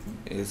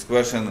 It's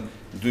question,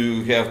 do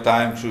you have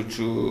time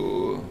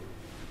to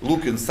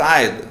look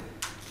inside?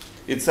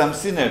 It's some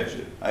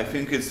synergy. I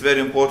think it's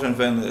very important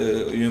when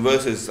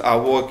universities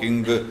are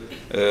working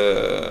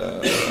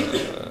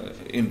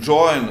in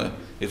joint.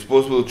 It's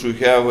possible to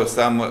have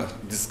some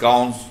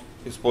discounts.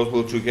 It's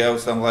possible to have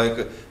some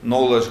like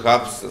knowledge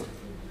hubs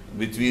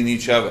between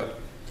each other.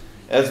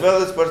 As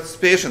well as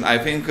participation, I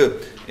think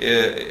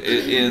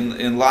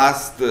in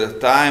last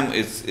time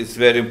it's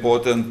very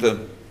important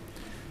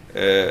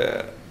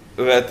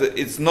that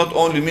it's not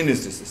only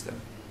ministry system.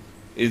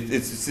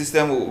 It's a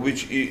system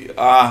which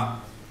are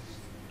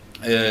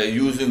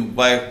using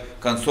by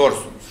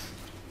consortiums.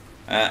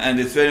 And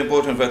it's very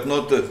important that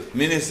not the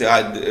ministry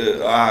are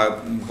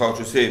how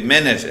to say,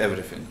 manage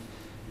everything.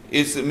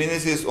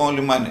 Ministry is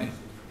only money,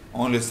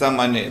 only some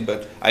money,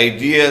 but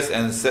ideas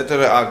and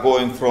etc. are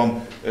going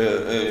from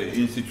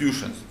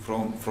institutions,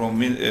 from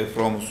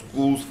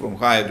schools, from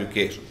higher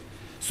education.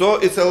 So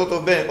it's a lot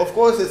of benefit. Of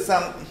course, it's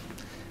some,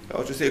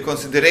 how to say,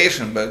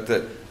 consideration, but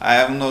I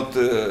am not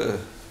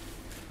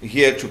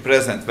here to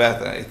present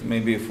that. It may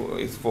be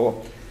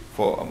for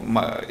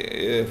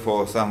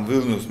some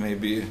Vilnius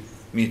maybe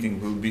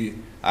meeting will be.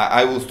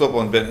 I will stop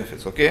on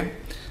benefits. Okay.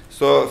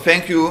 So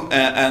thank you,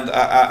 and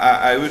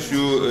I wish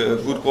you a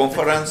good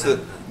conference,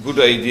 good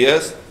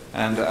ideas,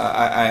 and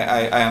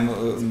I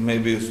am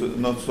maybe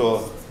not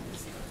so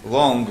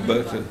long,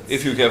 but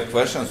if you have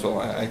questions, so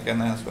I can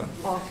answer.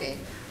 Okay.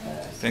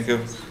 Thank you.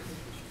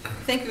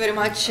 Thank you very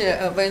much,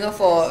 Vaino,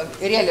 for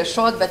really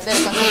short but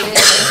very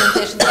comprehensive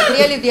presentation. But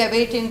really, we are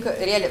waiting.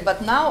 Really,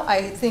 but now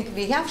I think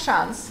we have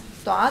chance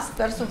to ask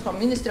person from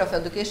Ministry of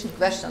Education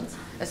questions.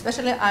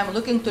 Especially, I'm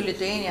looking to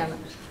Lithuanians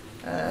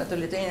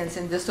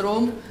in this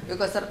room,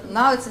 because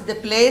now it's the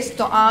place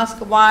to ask,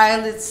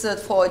 while it's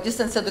for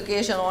distance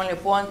education only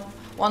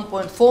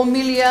 1.4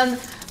 million,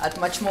 at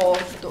much more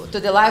to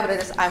the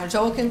libraries, I'm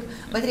joking,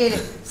 but really,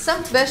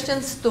 some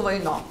questions to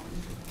Vaino.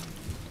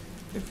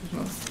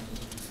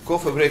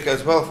 Coffee break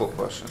as well for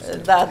questions.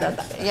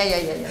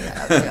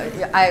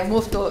 Yeah. I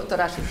move to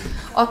Russian.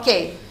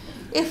 Okay,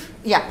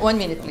 1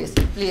 minute, please.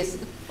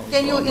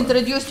 Can you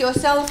introduce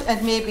yourself,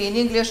 and maybe in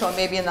English or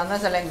maybe in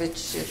another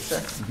language? It's, I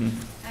am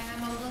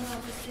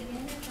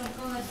from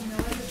Kaunas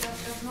University of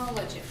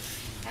Technology.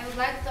 I would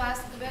like to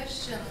ask a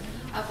question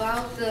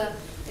about,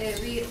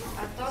 we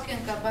are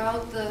talking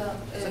about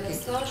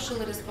social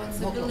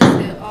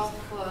responsibility of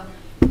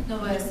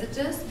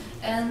universities,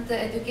 and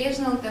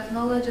educational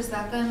technologies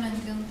are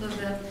coming into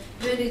the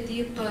very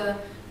deep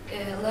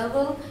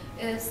level.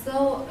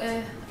 So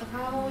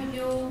how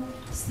you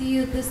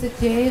see the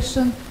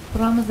situation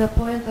from the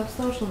point of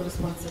social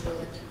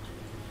responsibility?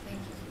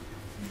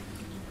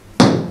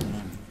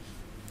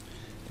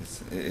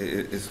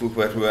 It's look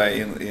like we are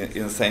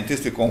in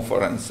scientific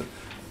conference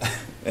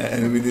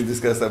and we did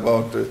discuss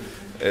about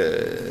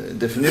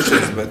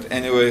definitions, but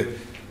anyway,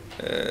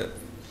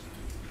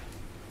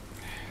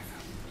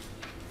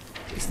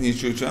 it's need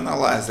to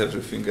analyze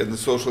everything, and the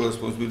social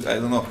responsibility, I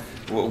don't know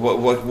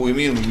what we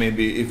mean.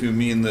 Maybe if you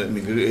mean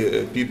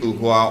people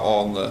who are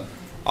on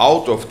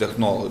out of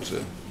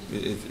technology,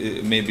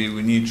 maybe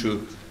we need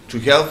to to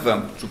help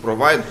them, to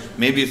provide.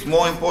 Maybe it's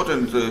more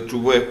important to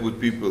work with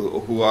people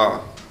who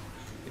are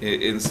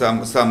in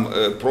some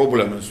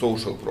problem,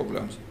 social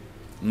problems,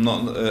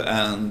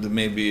 and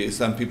maybe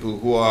some people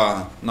who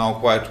are now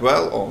quite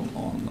well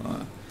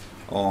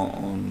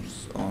on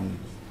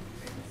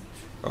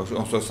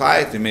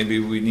society. Maybe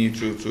we need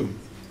to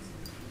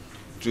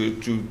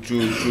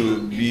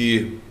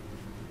be,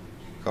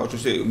 how to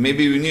say,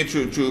 maybe we need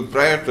to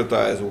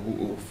prioritize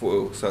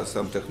for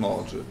some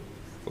technology,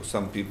 for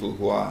some people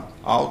who are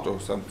out, or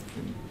some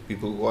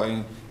people who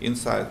are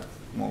inside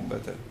more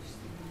better.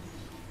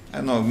 I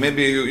don't know,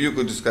 maybe you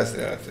could discuss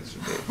that today.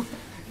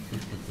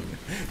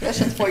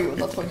 Questions for you,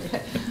 not for me.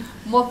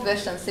 More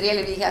questions.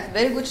 Really, we have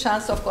very good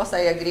chance. Of course, I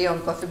agree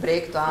on coffee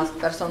break to ask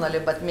personally,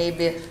 but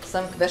maybe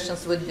some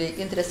questions would be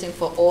interesting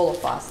for all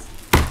of us.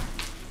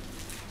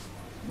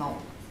 No?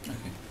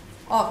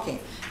 Okay.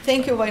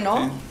 Thank you,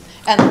 Vaino. Okay.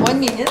 And 1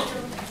 minute.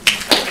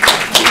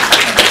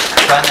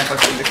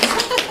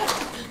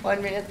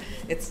 1 minute.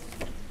 It's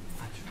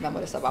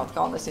memories about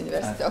Kaunas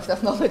University of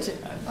Technology.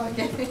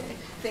 Okay.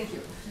 Thank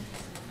you.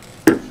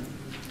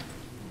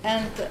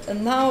 And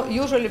now,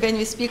 usually when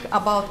we speak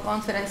about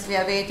conference, we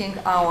are waiting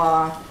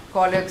our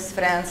colleagues,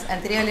 friends,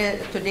 and really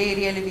today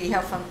we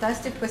have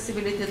fantastic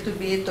possibility to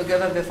be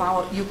together with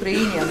our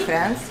Ukrainian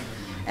friends.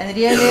 And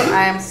really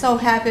I am so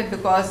happy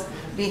because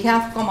we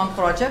have common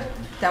project,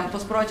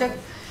 Tempus project,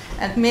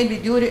 and maybe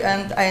during,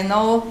 and I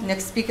know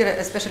next speaker,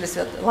 especially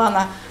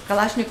Svetlana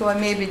Kalashnikova,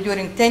 maybe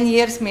during 10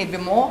 years, maybe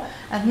more.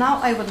 And now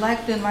I would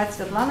like to invite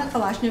Svetlana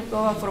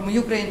Kalashnikova from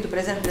Ukraine to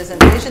present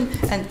presentation.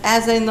 And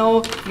as I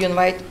know, you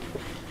invite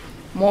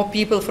more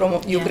people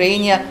from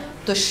Ukraine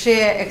to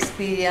share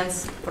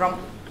experience from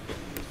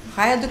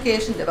higher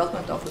education,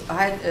 development of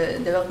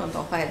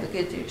higher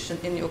education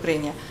in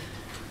Ukraine.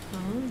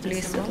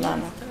 Please,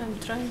 Svetlana. I'm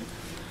trying.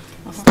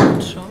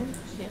 Start showing.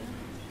 Yeah.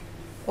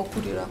 Oh,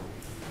 could you?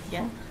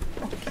 Yeah.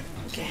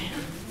 Okay.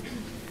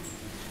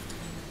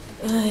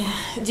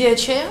 Dear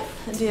Chair,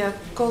 dear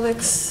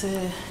colleagues,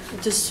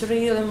 it is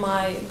really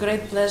my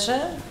great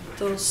pleasure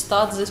to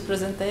start this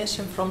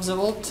presentation from the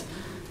word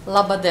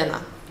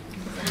Labadena.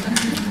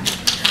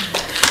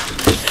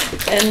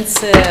 And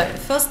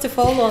first of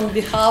all, on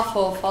behalf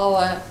of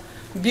our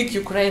big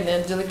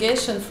Ukrainian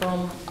delegation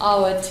from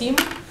our team,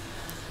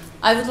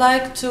 I would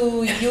like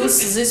to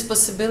use this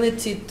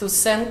possibility to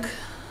thank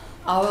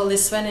our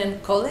Lithuanian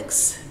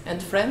colleagues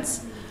and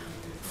friends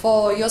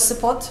for your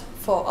support,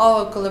 for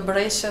our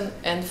collaboration,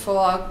 and for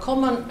our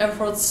common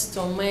efforts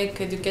to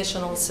make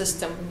educational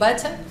system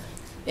better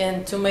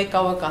and to make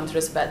our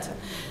countries better.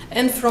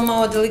 And from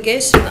our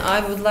delegation, I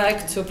would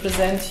like to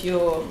present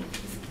you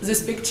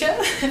this picture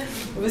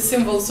with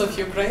symbols of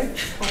Ukraine.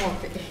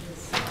 Okay.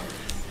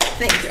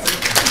 Thank you.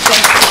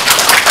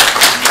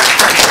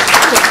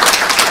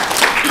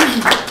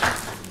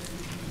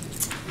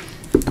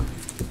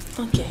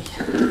 Okay.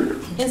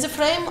 In the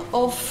frame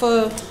of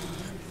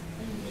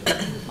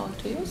how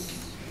to use?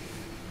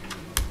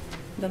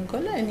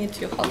 Dankola, I need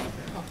your help.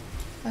 Oh,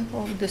 I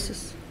hope this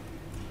is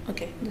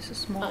okay. This is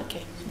small.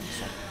 Okay.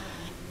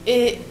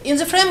 In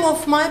the frame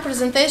of my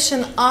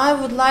presentation, I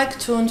would like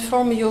to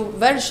inform you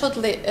very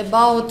shortly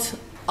about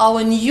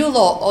our new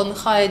law on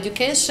higher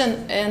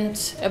education and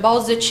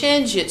about the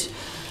changes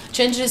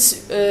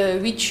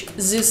which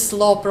this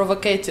law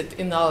provoked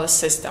in our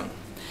system.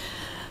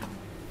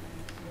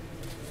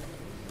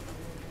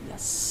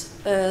 Yes.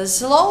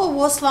 The law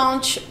was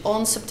launched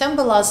on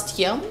September last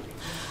year,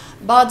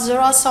 but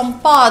there are some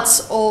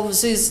parts of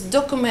this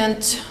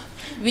document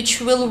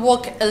which will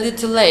work a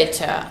little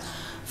later.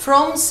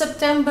 From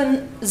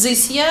September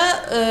this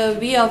year,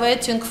 we are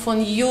waiting for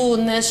new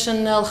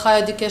National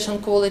Higher Education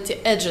Quality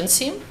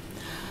Agency.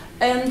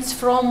 And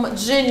from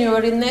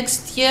January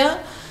next year,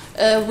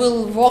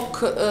 we'll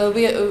work,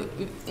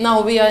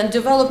 now we are in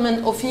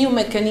development of new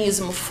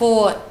mechanism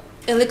for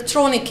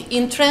electronic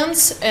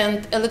entrance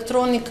and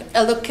electronic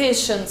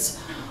allocations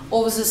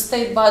of the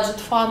state budget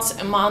funds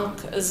among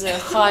the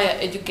higher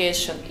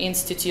education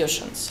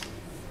institutions.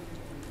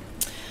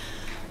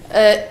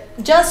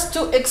 Just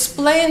to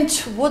explain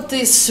what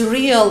is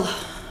real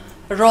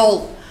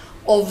role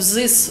of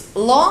this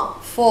law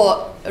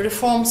for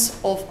reforms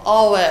of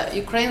our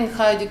Ukrainian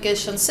higher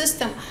education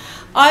system,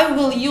 I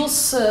will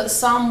use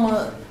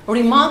some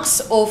remarks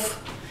of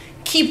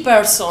key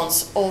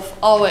persons of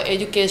our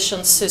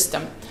education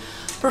system.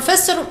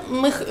 Professor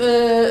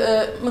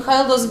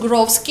Mikhail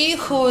Zgrovsky,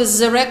 who is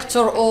the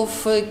rector of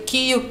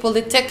Kyiv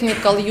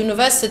Polytechnical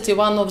University,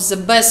 one of the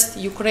best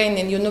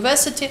Ukrainian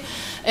university,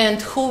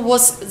 and who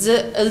was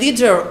the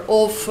leader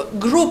of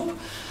group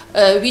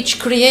which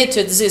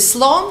created this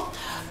law,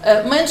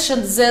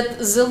 mentioned that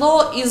the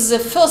law is the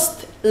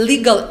first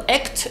legal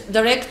act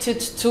directed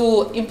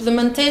to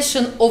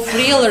implementation of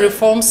real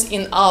reforms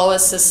in our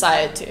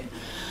society.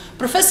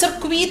 Professor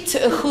Kvit,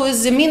 who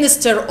is the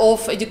Minister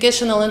of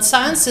Educational and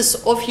Sciences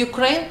of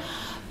Ukraine,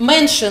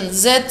 mentioned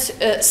that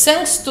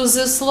thanks to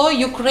this law,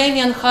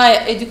 Ukrainian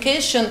higher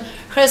education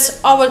has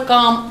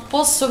overcome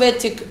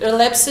post-Soviet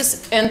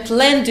relapses and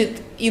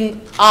landed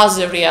in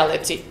other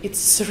reality.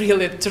 It's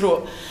really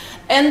true.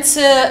 And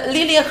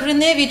Lilia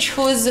Hrinevich,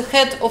 who is the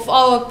head of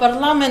our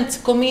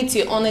Parliament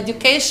Committee on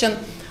Education,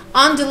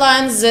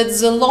 underlines that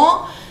the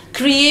law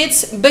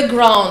creates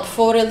background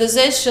for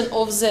realization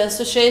of the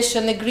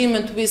association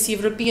agreement with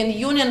European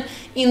Union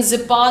in the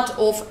part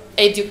of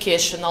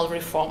educational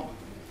reform.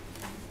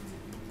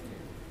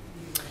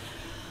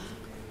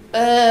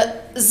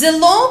 The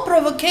law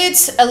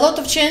provocates a lot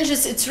of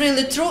changes. It's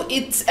really true.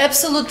 It's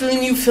absolutely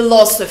new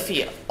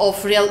philosophy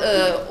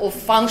of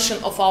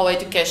function of our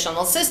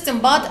educational system.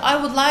 But I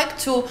would like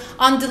to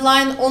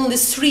underline only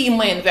three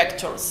main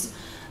vectors.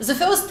 The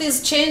first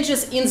is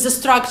changes in the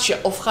structure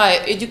of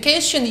higher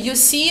education. You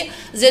see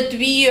that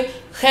we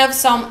have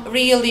some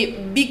really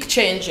big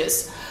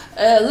changes.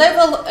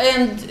 Level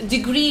and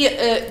degree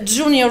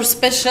junior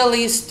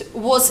specialist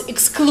was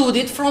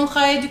excluded from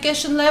higher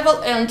education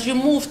level and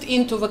removed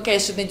into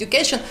vocational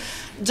education.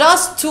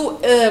 Just to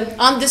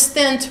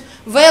understand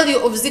value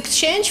of the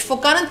exchange, for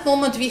current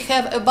moment we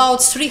have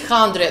about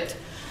 300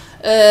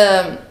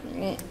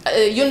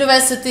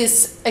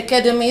 universities,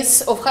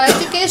 academies of higher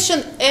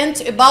education,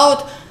 and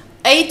about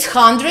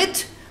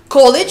 800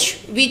 college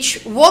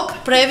which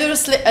work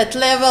previously at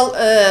level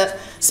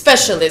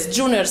specialist,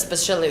 junior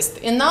specialist.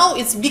 And now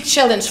it's a big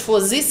challenge for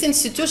this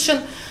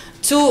institution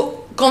to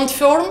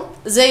confirm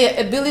their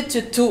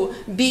ability to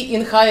be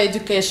in higher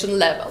education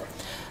level.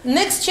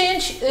 Next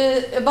change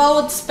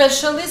about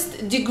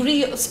specialist,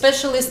 degree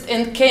specialist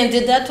and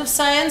candidate of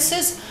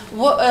sciences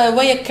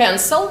were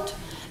cancelled.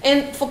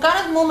 And for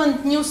current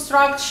moment, new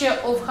structure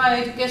of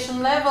higher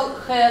education level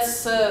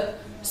has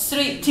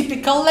three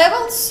typical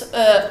levels: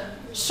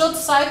 short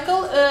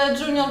cycle,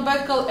 junior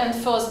bachelor and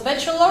first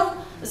bachelor,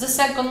 the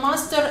second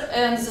master,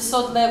 and the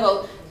third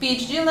level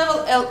PhD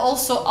level, and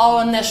also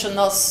our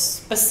national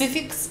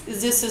specifics.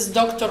 This is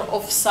Doctor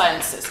of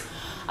Sciences.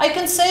 I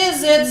can say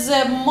that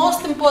the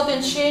most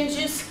important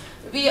changes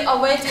we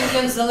are waiting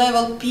at the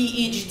level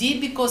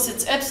PhD, because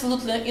it's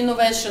absolutely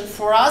innovation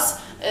for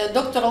us,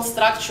 doctoral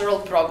structural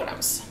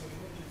programs.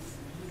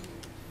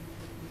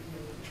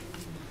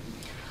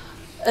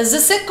 The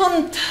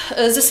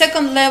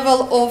second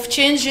level of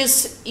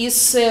changes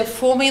is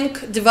forming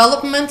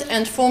development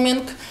and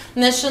forming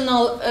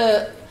national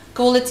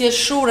quality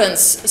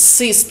assurance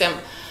system.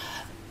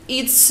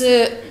 It's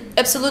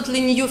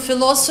absolutely new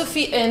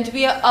philosophy, and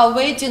we are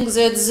waiting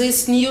that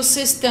this new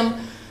system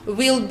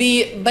will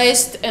be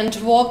based and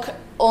work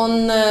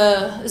on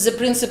the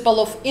principle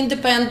of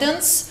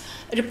independence,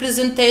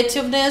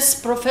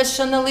 representativeness,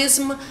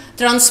 professionalism,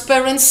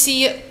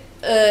 transparency,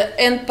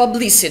 and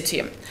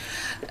publicity.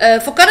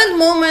 For current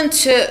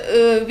moment,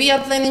 we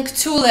are planning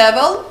two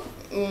level,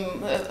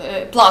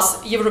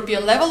 plus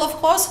European level, of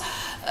course,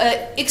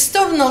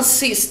 external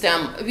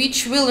system,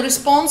 which will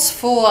respond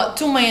for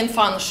two main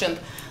functions: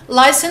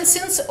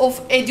 licensing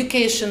of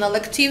educational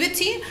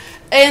activity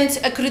and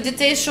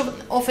accreditation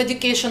of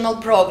educational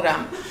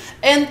program.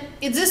 And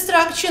in this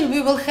structure,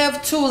 we will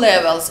have two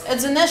levels. At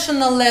the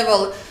national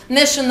level,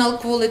 National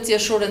Quality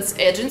Assurance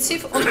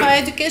Agency on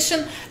higher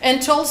education,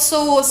 and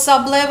also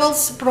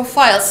sub-levels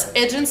profiles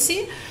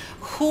agency,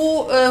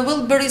 who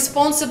will be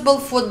responsible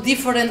for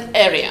different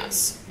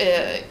areas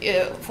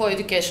for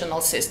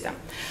educational system.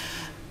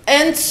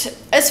 And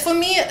as for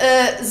me,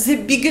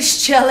 the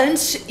biggest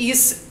challenge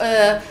is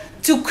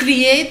to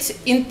create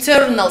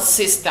internal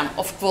system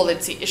of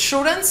quality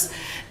assurance,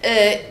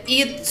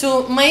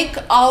 to make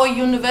our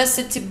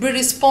university be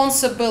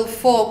responsible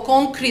for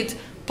concrete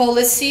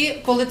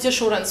policy, quality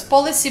assurance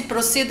policy,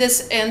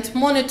 procedures and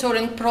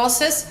monitoring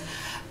process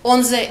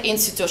on the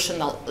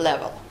institutional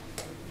level.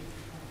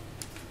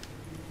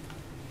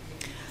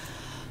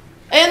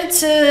 And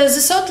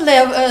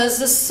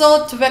the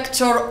third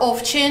vector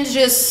of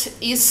changes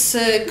is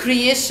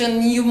creation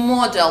new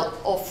model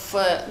of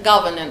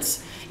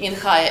governance in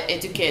higher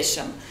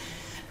education.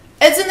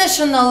 At the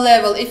national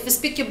level, if we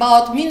speak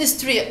about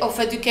Ministry of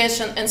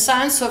Education and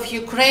Science of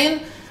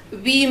Ukraine,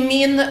 we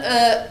mean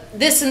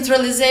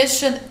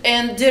decentralization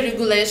and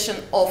deregulation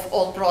of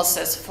all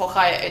process for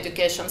higher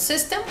education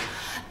system.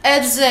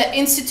 At the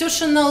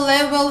institutional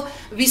level,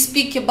 we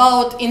speak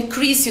about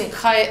increasing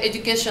higher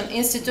education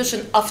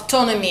institution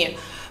autonomy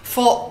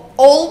for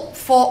all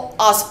four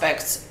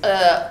aspects: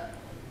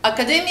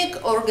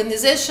 academic,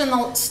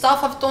 organizational,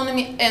 staff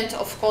autonomy, and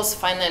of course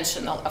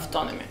financial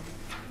autonomy.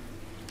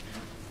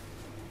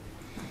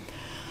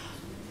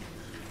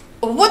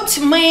 What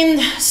main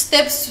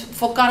steps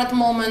for current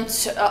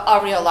moment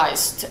are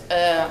realized?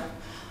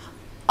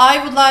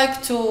 I would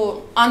like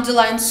to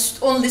underline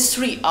only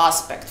three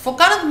aspects. For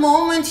current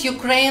moment,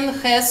 Ukraine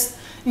has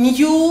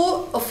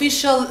new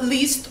official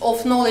list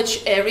of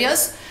knowledge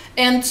areas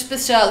and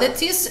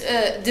specialities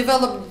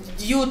developed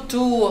due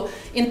to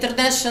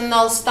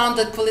international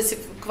standard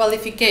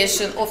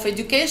qualification of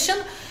education,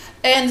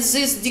 and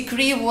this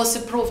decree was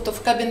approved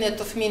of Cabinet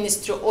of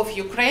Ministry of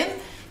Ukraine,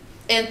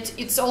 and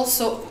it's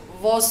also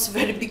was a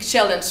very big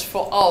challenge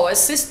for our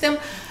system.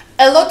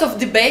 A lot of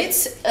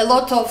debates, a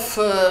lot of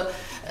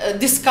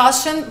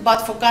discussion,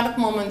 but for current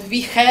moment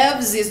we have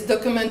this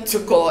document to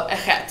go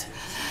ahead.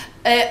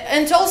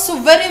 And also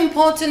very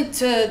important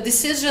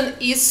decision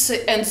is,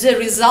 and the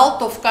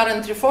result of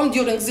current reform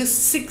during these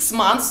 6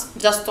 months,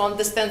 just to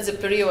understand the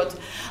period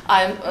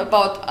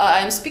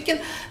I'm speaking,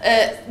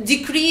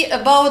 decree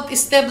about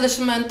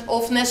establishment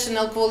of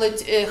National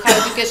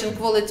Higher Education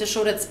Quality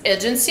Assurance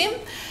Agency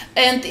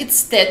and its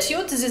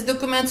statute. These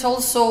documents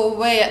also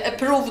were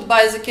approved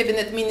by the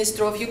Cabinet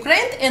Minister of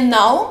Ukraine, and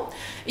now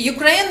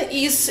Ukraine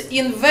is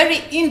in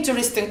very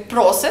interesting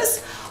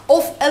process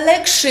of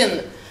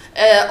election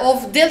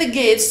of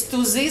delegates to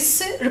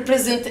this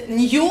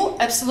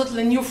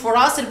absolutely new for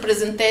us,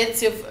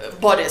 representative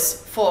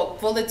bodies for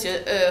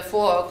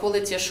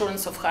quality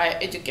assurance of higher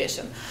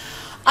education.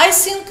 I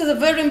think the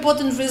very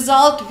important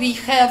result we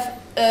have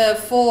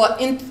for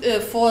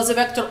the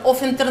vector of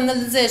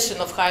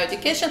internalization of higher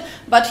education,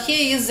 but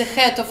here is the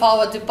head of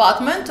our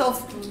department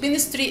of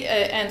ministry,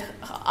 and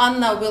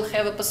Anna will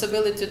have a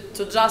possibility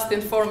to just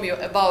inform you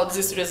about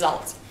this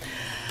result.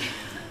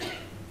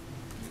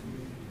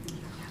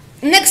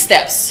 Next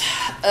steps.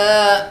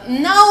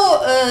 Now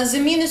the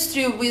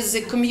ministry with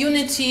the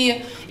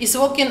community is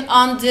working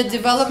on the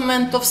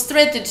development of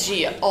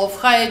strategy of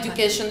higher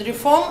education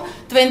reform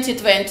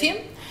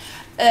 2020,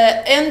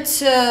 and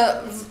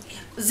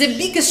the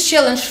biggest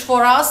challenge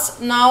for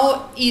us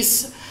now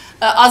is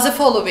as the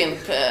following: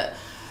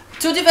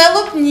 to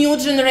develop new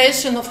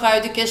generation of higher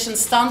education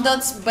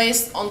standards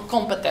based on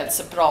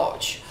competence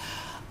approach.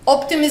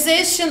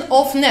 Optimization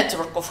of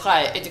network of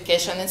higher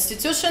education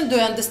institutions. Do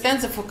you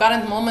understand that for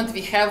current moment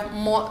we have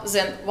more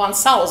than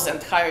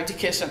 1,000 higher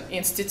education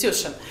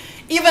institutions?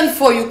 Even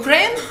for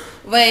Ukraine,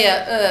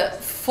 where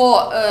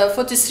for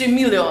 43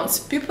 million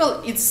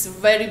people, it's a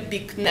very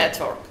big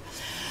network.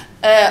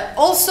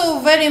 Also,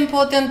 very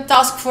important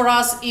task for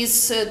us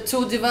is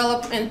to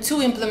develop and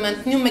to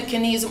implement new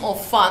mechanism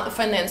of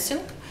financing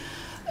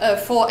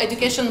for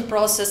education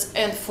process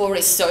and for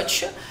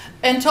research.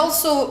 And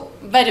also,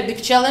 very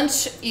big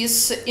challenge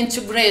is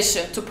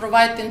integration, to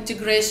provide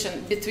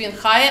integration between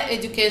higher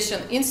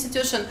education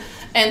institutions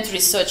and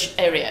research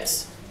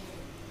areas.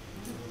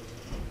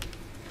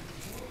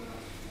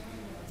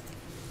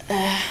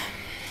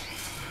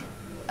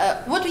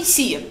 What we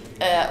see,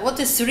 what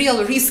is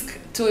real risk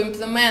to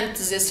implement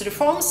these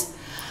reforms?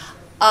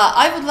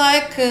 I would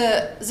like,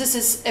 this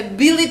is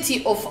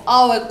ability of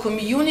our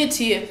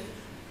community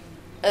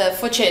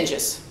for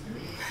changes.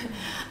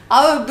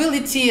 Our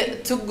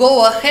ability to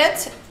go ahead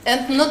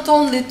and not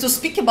only to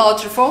speak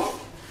about reform,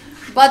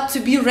 but to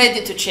be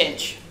ready to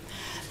change.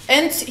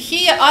 And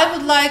here I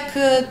would like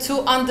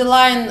to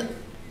underline,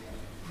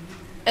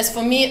 as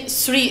for me,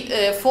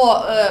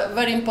 four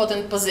very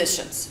important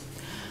positions.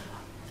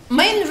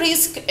 Main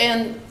risk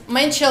and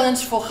main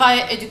challenge for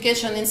higher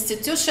education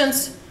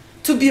institutions: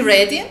 to be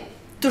ready,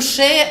 to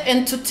share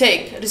and to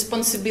take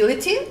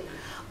responsibility,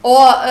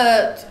 or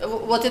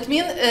what it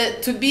means,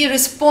 to be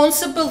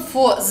responsible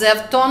for the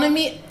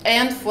autonomy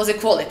and for the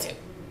quality.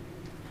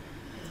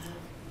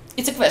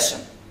 It's a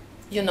question,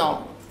 you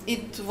know.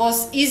 It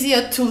was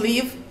easier to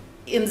live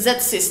in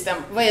that system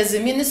where the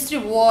ministry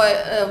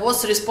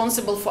was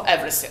responsible for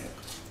everything.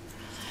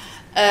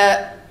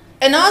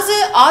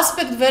 Another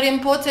aspect, very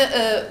important,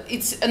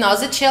 it's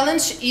another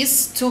challenge,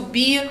 is to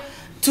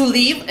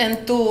live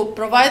and to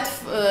provide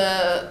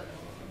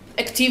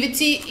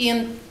activity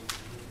in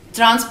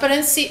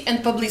transparency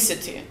and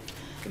publicity.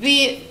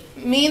 We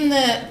mean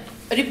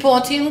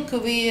reporting,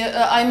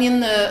 I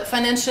mean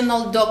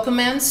financial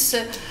documents,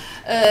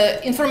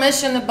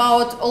 information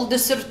about all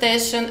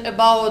dissertation,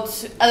 about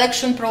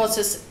election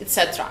process,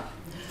 etc.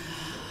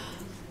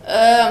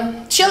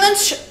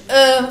 Challenge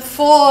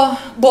for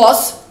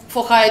both,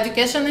 for higher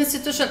education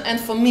institution and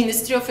for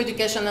Ministry of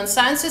Education and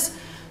Sciences,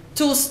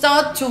 to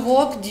start to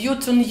work due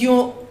to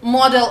new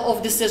model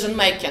of decision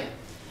making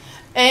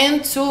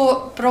and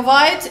to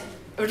provide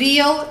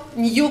real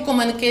new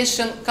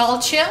communication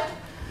culture,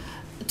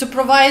 to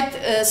provide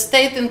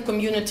state and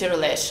community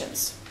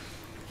relations.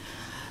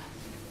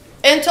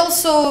 And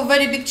also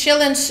very big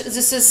challenge,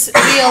 this is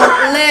real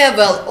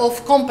level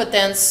of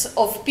competence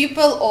of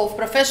people, of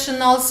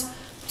professionals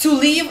to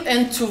live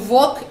and to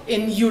work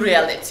in new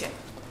reality.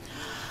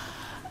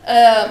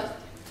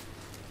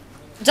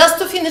 Just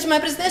to finish my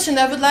presentation,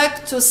 I would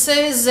like to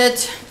say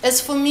that, as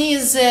for me,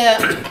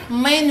 the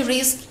main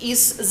risk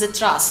is the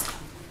trust.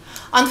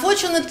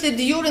 Unfortunately,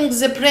 during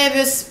the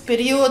previous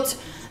period,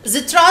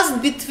 the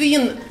trust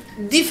between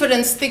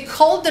different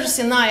stakeholders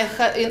in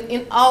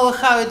our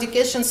higher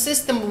education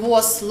system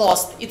was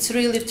lost. It's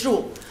really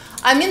true.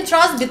 I mean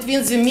trust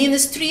between the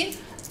ministry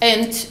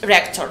and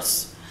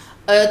rectors,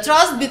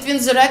 trust between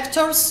the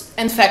rectors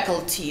and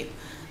faculty,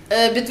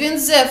 between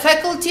the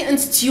faculty and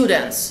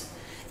students.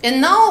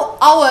 And now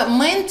our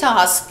main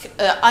task,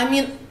 I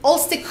mean all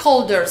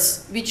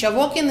stakeholders which are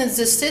working in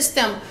this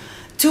system,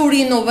 to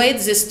renovate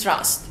this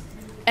trust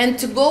and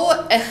to go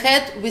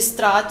ahead with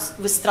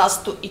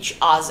trust to each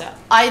other.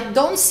 I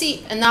don't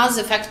see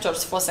another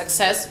factors for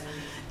success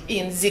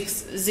in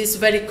this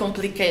very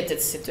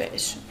complicated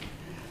situation.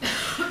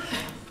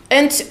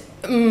 And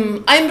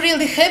I'm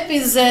really happy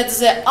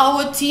that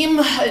our team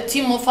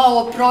of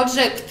our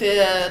project,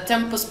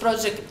 Tempus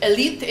project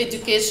Elite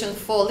Education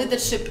for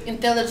Leadership,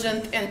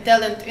 Intelligent and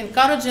Talent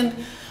Encouraging,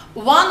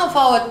 one of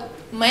our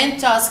main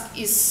tasks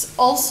is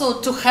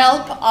also to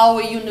help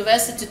our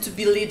university to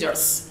be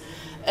leaders,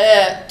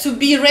 to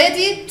be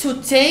ready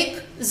to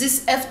take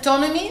this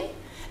autonomy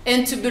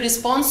and to be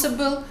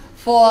responsible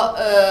for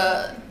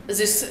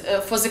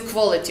for the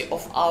quality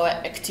of our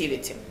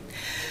activity.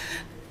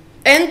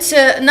 And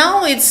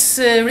now it's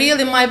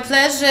really my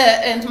pleasure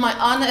and my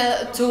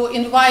honor to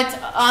invite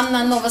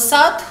Anna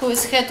Novosad, who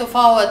is head of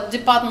our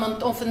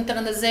Department of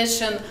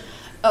Internationalization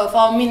of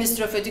our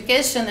Ministry of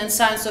Education and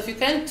Science of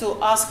Ukraine,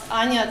 to ask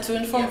Anya to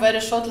inform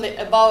very shortly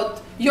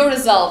about your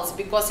results,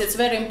 because it's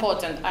very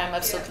important, I'm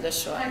absolutely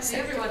sure. Thanks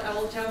everyone. I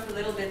will jump a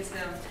little bit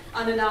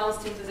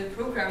unannounced into the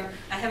program.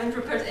 I haven't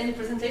prepared any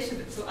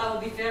presentation, so I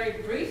will be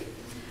very brief.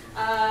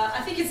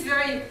 I think it's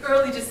very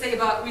early to say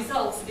about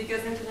results,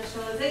 because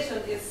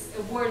internationalization is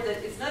a word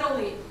that is not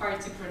only hard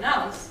to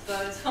pronounce,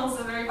 but it's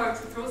also very hard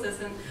to process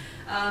and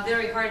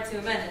very hard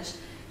to manage.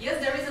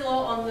 Yes, there is a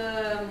law on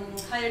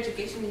higher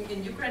education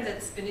in Ukraine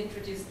that's been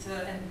introduced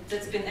and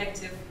that's been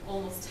active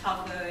almost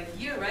half a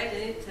year, right?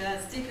 And it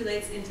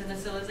stipulates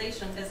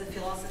internationalization as a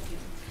philosophy.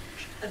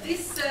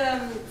 This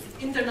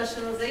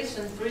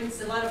internationalization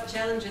brings a lot of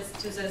challenges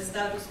to the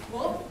status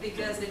quo,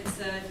 because it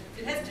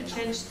has to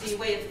change the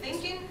way of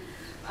thinking,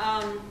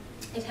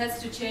 it has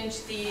to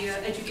change the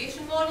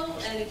education model,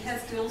 and it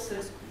has to also,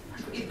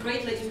 it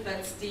greatly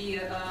impacts the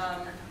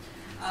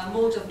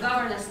mode of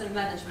governance and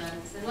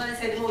management. And when I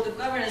say the mode of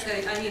governance,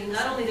 I mean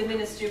not only the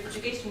Ministry of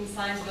Education and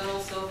Science, but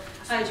also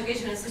higher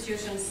education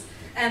institutions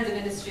and the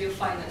Ministry of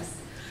Finance.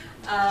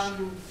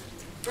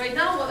 Right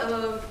now,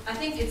 I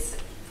think it's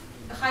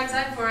a high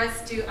time for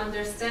us to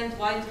understand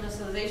why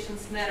internationalization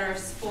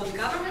matters for the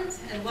government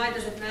and why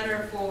does it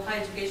matter for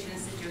higher education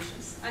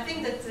institutions. I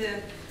think that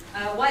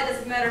why does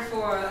it matter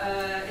for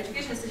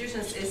education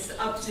institutions is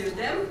up to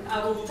them. I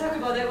will talk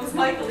about that with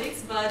my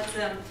colleagues, but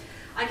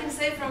I can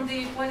say from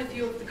the point of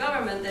view of the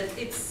government that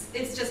it's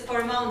just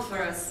paramount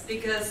for us,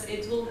 because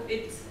it will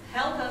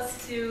help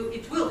us to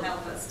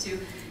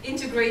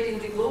integrate in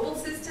the global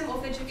system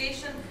of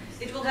education.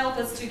 It will help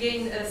us to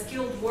gain a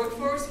skilled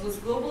workforce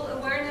with global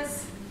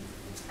awareness,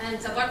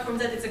 and apart from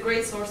that, it's a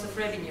great source of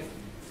revenue.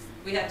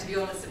 We have to be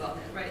honest about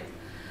that, right?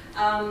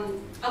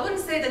 I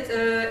wouldn't say that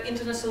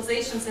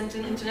internationalizations and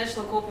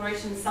international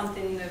cooperation is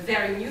something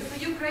very new for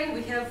Ukraine.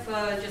 We have,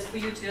 just for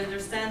you to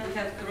understand, we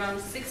have around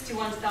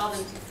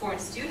 61,000 foreign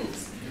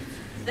students.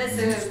 That's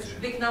a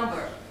big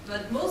number,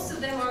 but most of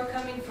them are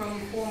coming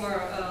from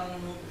former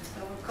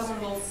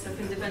Commonwealth of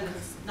Independent,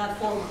 not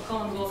former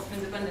Commonwealth of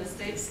Independent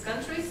States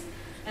countries,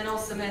 and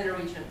also MENA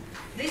region.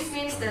 This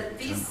means that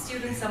these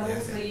students are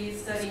mostly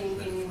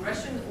studying in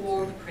Russian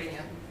or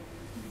Ukrainian.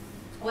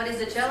 What is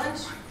the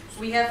challenge?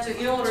 We have to,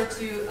 in order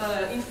to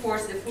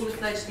enforce the fully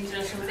fledged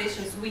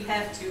internationalizations, we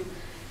have to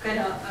kind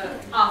of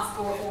ask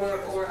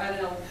or I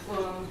don't know,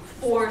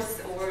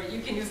 force, or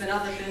you can use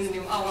another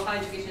term, our higher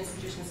education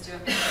institutions to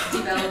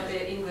develop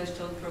English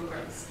taught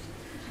programs.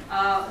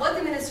 What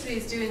the ministry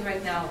is doing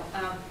right now,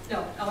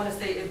 no, I want to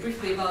say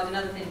briefly about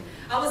another thing.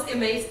 I was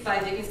amazed by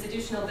the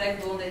institutional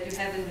backbone that you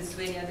have in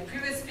Lithuania. The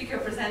previous speaker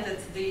presented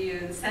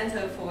the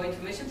Center for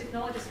Information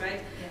Technologies,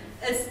 right?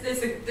 Yeah.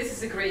 This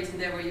is a great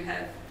endeavor you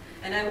have.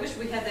 And I wish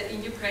we had that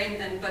in Ukraine,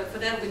 but for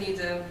that we need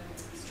a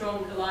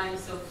strong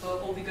alliance of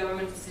all the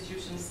government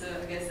institutions,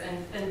 I guess,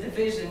 and the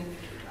vision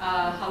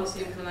how to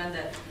implement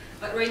that.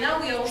 But right now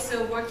we are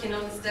also working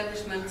on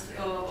establishment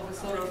of a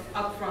sort of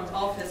upfront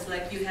office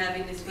like you have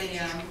in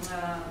Lithuania,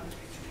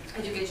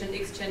 Education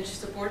Exchange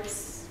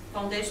Supports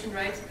Foundation,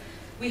 right?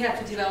 We have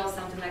to develop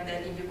something like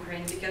that in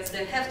Ukraine, because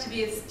there have to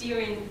be a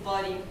steering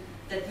body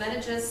that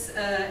manages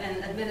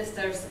and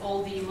administers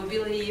all the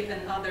mobility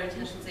and other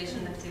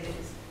internationalization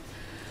activities.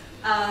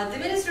 The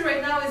ministry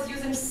right now is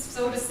using,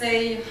 so to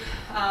say,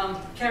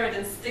 carrot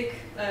and stick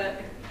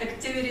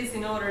activities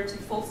in order to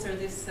foster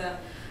this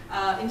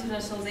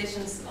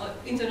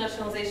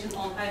internationalization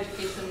on higher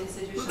education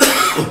institutions.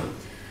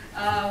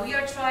 We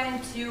are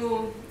trying to,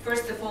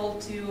 first of all,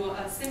 to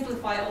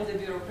simplify all the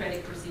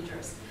bureaucratic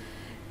procedures.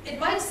 It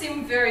might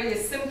seem very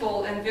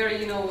simple and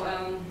very,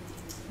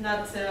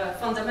 not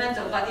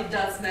fundamental, but it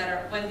does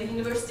matter. When the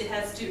university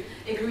has to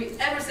agree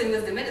everything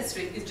with the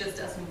ministry, it just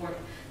doesn't work.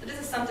 So this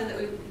is something that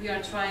we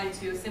are trying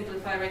to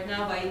simplify right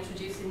now by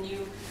introducing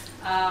new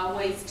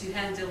ways to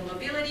handle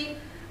mobility,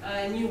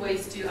 new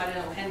ways to, I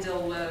don't know,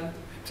 handle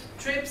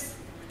trips,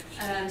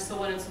 and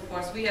so on and so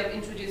forth. We have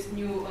introduced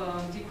new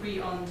decree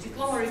on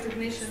diploma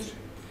recognition.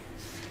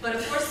 But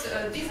of course,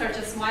 these are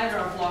just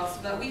minor blocks,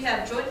 but we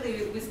have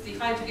jointly with the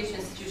higher education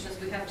institutions,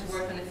 we have to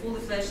work on a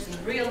fully fledged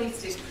and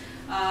realistic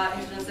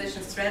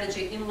internationalization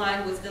strategy in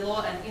line with the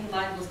law and in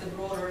line with the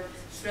broader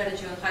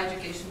strategy on higher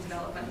education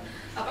development.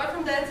 Apart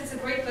from that, it's a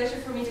great pleasure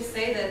for me to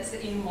say that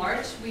in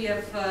March we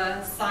have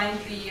signed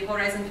the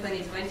Horizon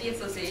 2020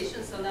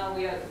 Association, so now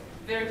we are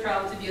very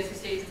proud to be an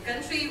associated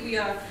country. We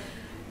are,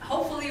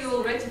 hopefully we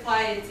will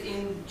ratify it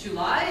in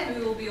July, and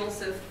we will be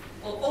also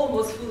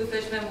almost fully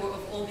fledged member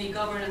of all the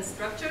governance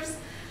structures.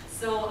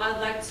 So I'd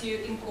like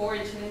to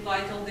encourage and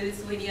invite all the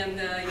Lithuanian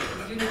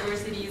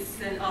universities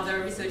and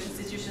other research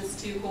institutions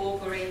to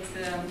cooperate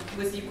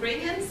with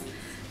Ukrainians,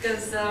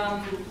 because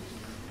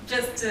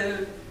just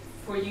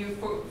for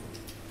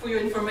your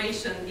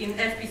information, in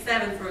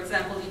FP7, for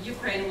example,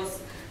 Ukraine was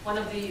one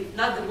of the,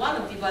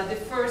 but the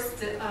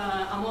first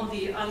among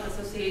the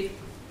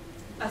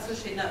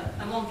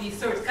among the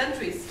third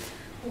countries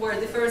who were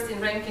the first in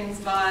rankings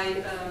by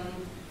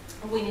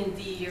winning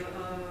the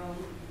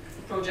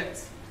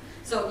projects.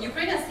 So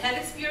Ukrainians have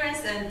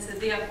experience and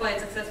they are quite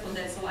successful in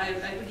that, so I'm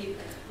really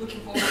looking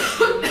forward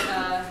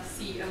to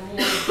see a more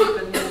deep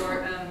and more,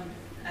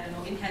 I don't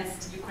know,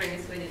 enhanced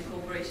Ukrainian-Lithuanian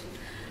cooperation.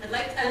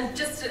 And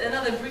just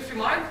another brief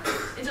remark,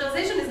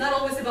 internationalization is not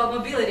always about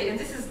mobility, and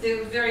this is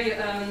the very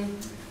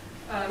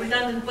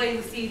redundant way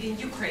we see it in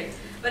Ukraine.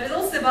 But it's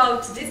also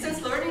about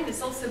distance learning,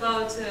 it's also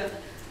about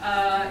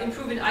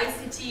improving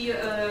ICT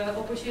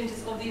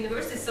opportunities of the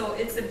university, so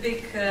it's a big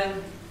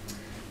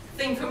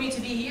thing for me to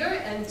be here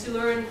and to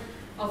learn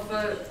of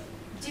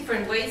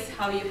different ways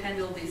how you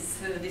handle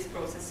this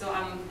process. So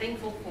I'm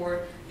thankful for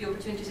the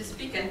opportunity to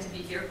speak and to be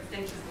here.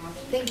 Thank you so much.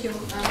 Thank you.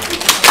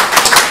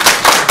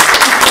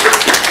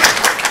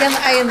 Can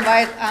I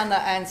invite Anna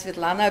and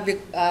Svetlana?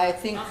 I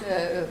think,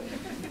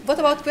 what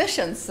about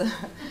questions?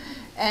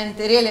 And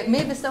really,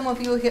 maybe some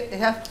of you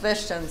have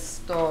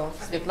questions to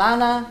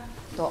Svetlana,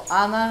 to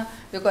Anna,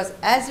 because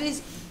as we,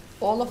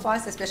 all of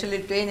us, especially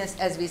Lithuanians,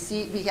 as we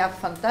see, we have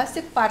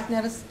fantastic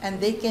partners, and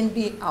they can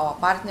be our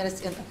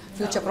partners in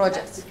future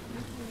projects.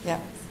 Yeah.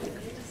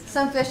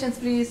 Some questions,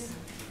 please.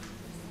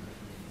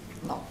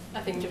 No.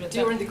 I think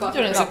during the coffee.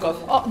 During the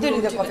coffee. Oh,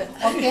 during the coffee.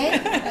 Okay.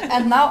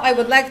 And now I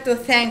would like to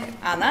thank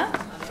Anna.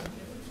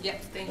 Yeah,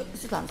 thank you.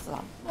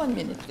 Svetlana, 1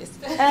 minute, please.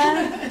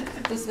 And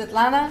to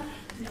Svetlana.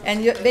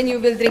 And when you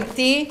will drink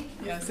tea,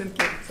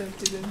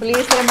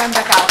 please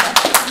remember Kaunas.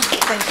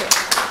 Thank you.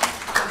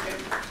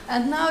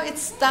 And now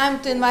it's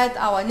time to invite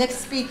our next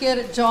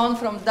speaker, John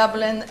from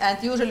Dublin.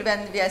 And usually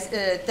when we are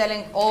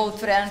telling old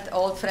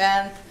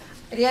friend,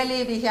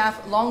 really we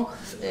have long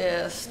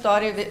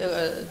story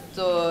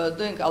to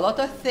doing a lot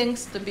of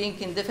things, to being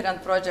in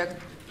different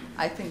projects,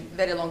 I think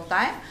very long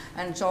time.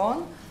 And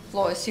John,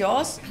 floor is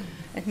yours.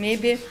 And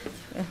maybe...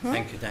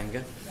 Thank you,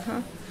 Danga.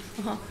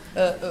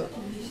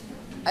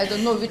 I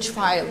don't know which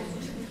file.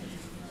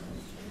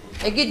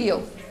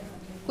 Egidio,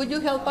 could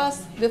you help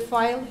us with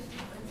file?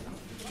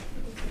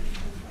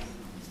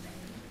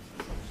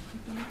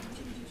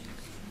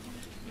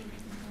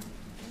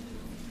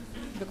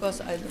 Because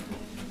I don't.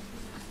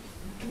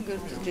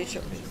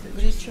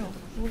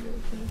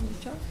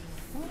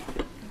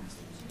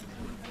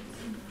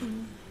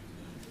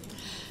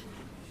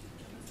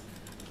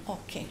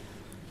 Okay.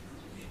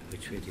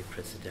 Which way do you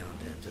press it down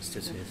then? Just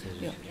this way?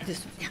 Yeah,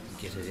 this one. Yeah.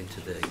 Get it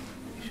into the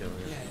show.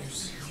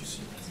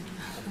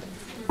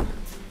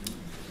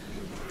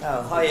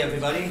 Hi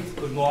everybody,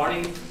 good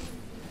morning.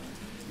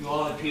 You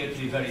all appear to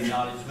be very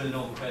knowledgeable,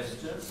 no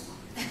questions.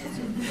 So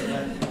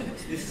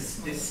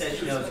this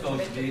session now is going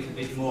to be a little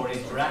bit more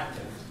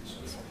interactive.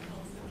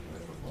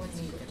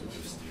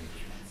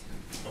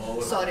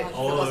 Sorry,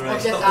 oh,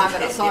 right.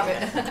 sorry.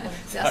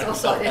 So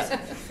sorry.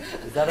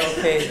 Is that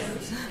okay?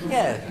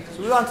 Yeah.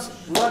 So we want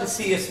to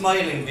see you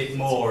smiling a bit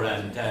more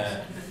and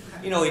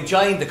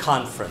enjoying the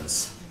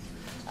conference.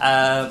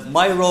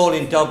 My role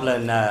in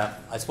Dublin,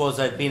 I suppose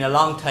I've been a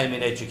long time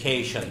in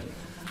education.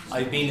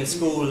 I've been a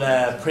school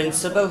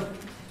principal,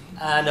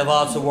 and I've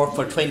also worked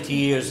for 20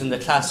 years in the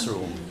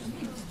classroom.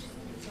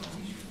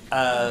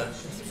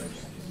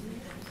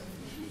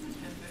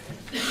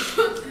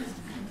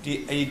 Do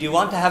you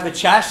want to have a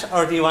chat,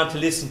 or do you want to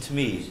listen to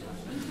me?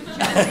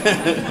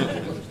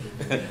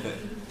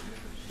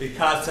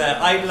 Because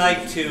I'd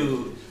like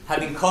to,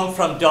 having come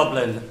from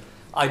Dublin,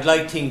 I'd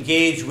like to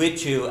engage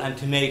with you and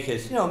to make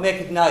it,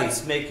 make it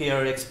nice, make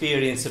your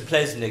experience a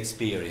pleasant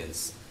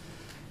experience.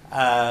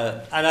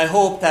 And I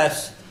hope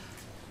that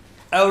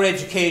our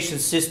education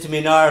system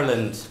in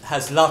Ireland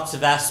has lots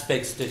of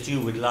aspects that you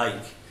would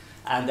like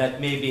and that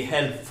may be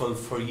helpful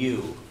for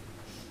you.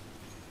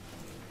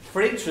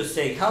 For interest's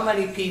sake, how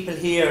many people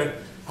here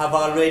have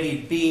already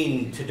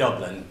been to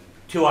Dublin,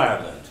 to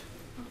Ireland?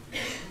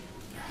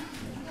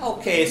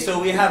 Okay, so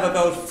we have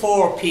about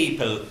 4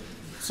 people.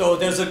 So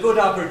there's a good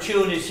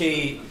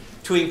opportunity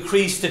to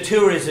increase the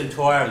tourism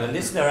to Ireland,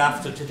 isn't there,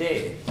 after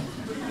today?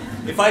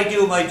 If I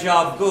do my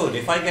job good,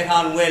 if I get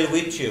on well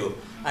with you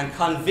and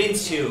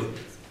convince you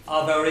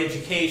of our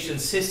education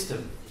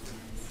system,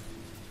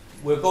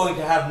 we're going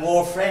to have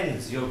more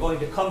friends. You're going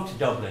to come to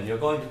Dublin, you're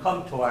going to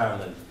come to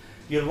Ireland.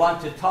 You'll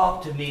want to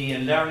talk to me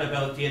and learn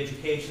about the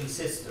education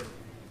system.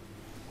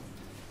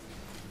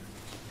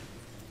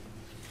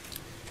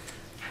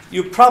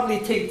 You probably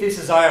think this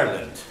is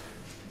Ireland.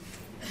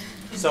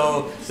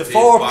 So the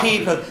 4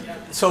 people,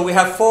 so we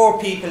have 4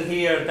 people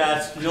here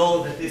that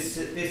know that this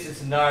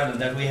is in Ireland,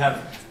 that we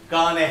have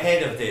gone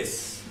ahead of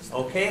this,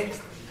 okay?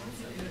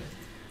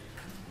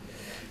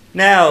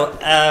 Now,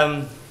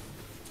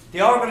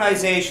 the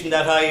organisation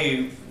that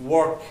I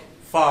work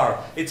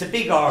it's a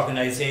big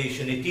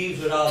organisation. It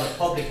deals with all the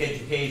public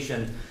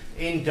education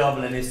in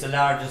Dublin. It's the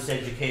largest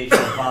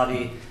educational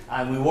body,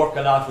 and we work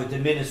a lot with the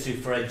Ministry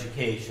for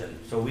Education.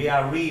 So we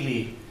are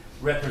really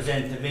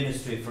represent the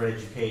Ministry for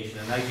Education,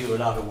 and I do a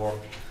lot of work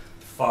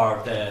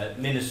for the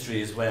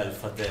ministry as well,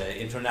 for the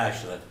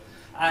international.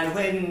 And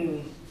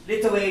when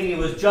Lithuania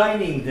was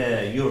joining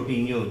the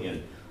European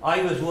Union,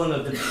 I was one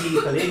of the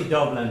people in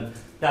Dublin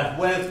that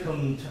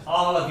welcomed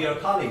all of your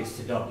colleagues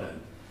to Dublin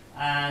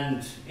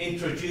and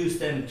introduced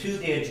them to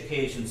the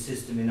education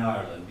system in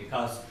Ireland,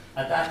 because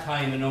at that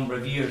time, a number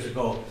of years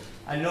ago,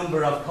 a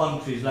number of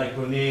countries like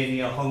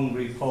Romania,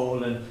 Hungary,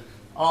 Poland,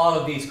 all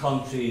of these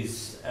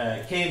countries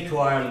came to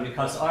Ireland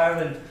because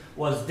Ireland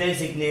was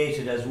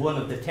designated as one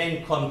of the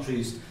 10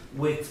 countries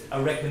with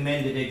a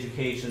recommended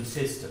education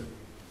system.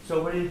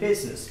 So we're in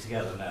business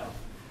together now.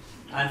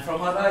 And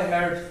from what I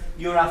heard,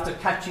 you're after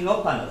catching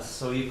up on us,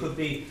 so you could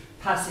be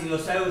passing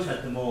us out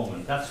at the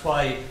moment. That's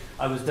why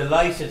I was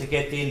delighted to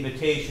get the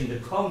invitation to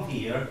come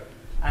here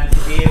and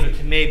to be able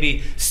to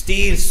maybe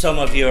steal some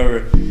of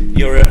your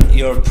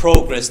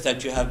progress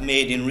that you have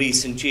made in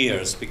recent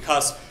years.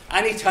 Because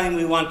anytime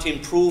we want to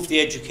improve the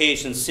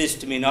education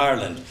system in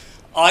Ireland,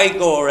 I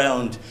go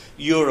around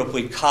Europe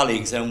with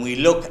colleagues and we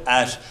look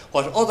at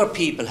what other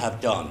people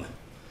have done,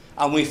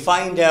 and we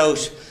find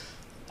out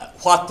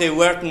what they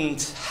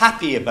weren't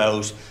happy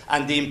about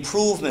and the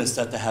improvements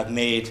that they have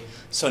made.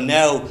 So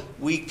now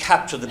we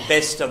capture the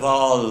best of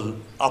all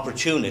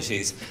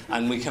opportunities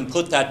and we can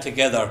put that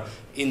together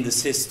in the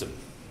system.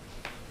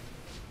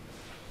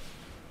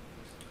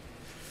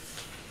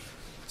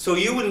 So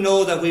you will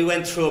know that we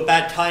went through a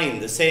bad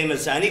time, the same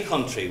as any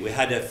country. We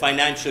had a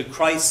financial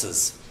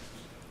crisis.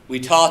 We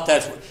thought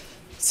that,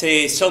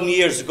 say, some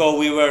years ago,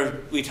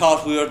 we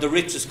thought we were the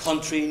richest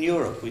country in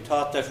Europe. We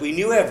thought that we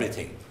knew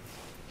everything.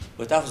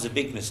 But that was a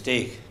big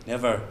mistake.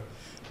 Never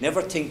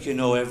think you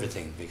know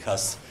everything,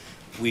 because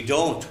we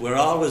don't. We're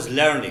always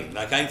learning.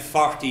 Like, I'm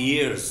 40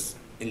 years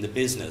in the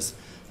business,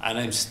 and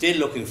I'm still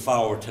looking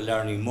forward to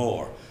learning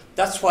more.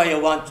 That's why I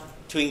want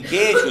to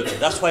engage with you.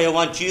 That's why I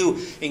want you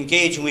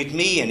engaging with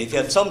me. And if you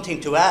have something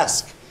to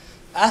ask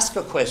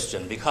a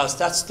question, because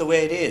that's the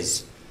way it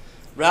is.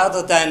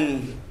 Rather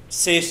than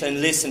sit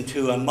and listen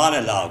to a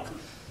monologue,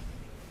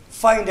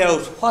 find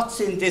out what's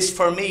in this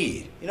for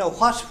me. You know,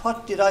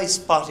 what did I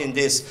spot in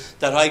this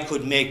that I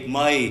could make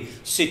my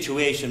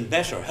situation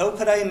better? How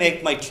could I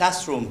make my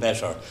classroom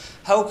better?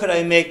 How could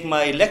I make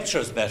my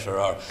lectures better?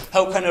 Or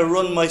how can I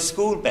run my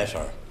school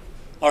better?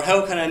 Or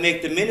how can I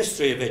make the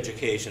Ministry of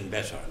Education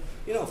better?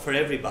 You know, for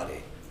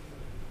everybody.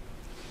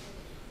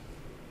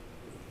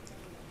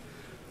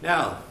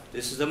 Now,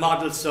 this is the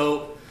model,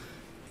 so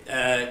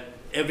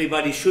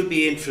everybody should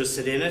be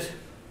interested in it.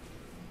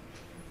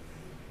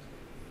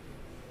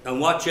 And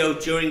watch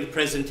out during the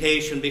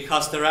presentation,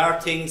 because there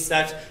are things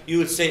that you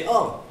will say,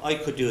 oh, I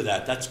could do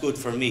that. That's good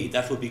for me.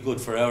 That would be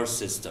good for our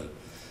system.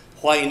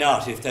 Why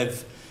not? If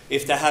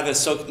they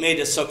have made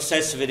a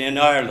success of it in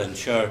Ireland,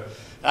 sure,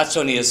 that's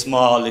only a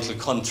small little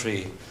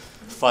country,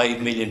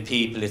 5 million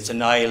people. It's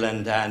an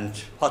island, and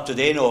what do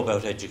they know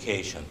about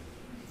education?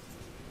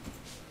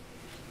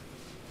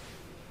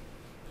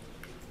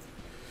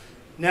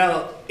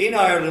 Now, in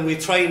Ireland, we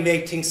try and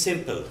make things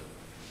simple.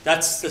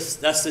 That's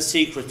the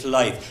secret to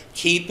life.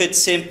 Keep it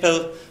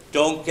simple,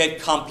 don't get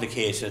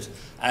complicated,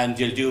 and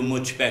you'll do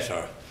much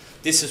better.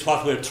 This is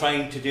what we're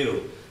trying to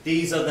do.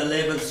 These are the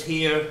levels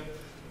here.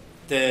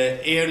 The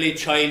early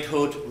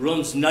childhood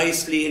runs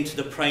nicely into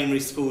the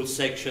primary school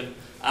section.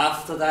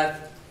 After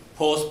that,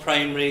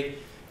 post-primary,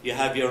 you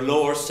have your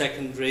lower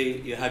secondary,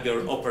 you have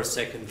your upper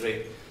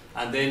secondary,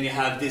 and then you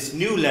have this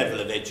new level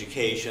of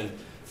education.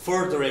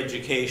 Further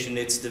education,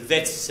 it's the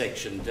VET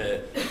section,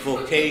 the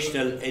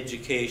vocational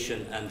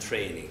education and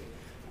training.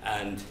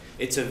 And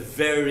it's a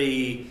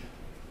very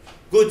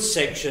good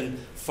section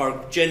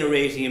for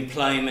generating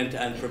employment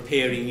and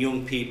preparing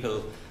young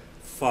people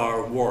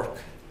for work.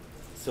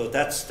 So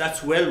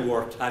that's well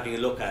worth having a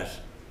look at.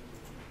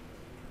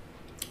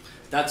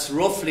 That's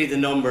roughly the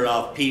number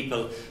of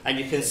people, and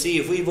you can see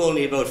if we've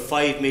only about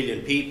 5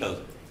 million people,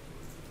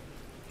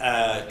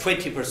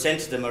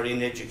 20% of them are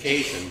in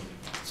education.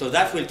 So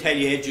that will tell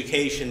you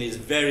education is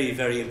very,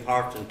 very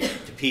important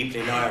to people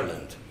in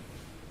Ireland.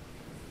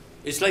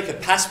 It's like a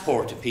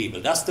passport to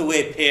people. That's the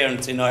way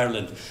parents in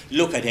Ireland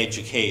look at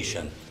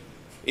education.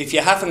 If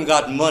you haven't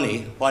got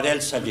money, what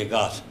else have you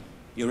got?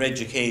 Your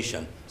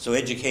education. So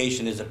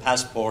education is a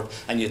passport,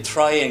 and you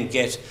try and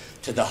get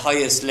to the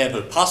highest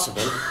level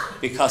possible,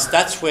 because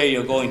that's where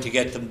you're going to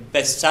get the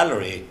best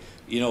salary,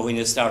 you know, when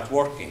you start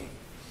working.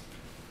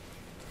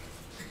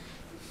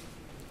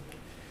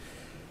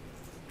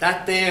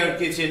 That there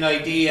gives you an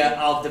idea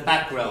of the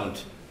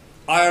background.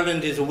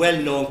 Ireland is a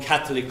well-known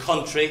Catholic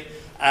country,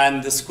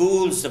 and the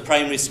schools, the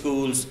primary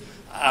schools,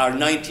 are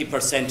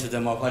 90% of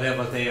them, or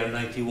whatever they are,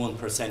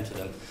 91% of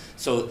them.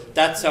 So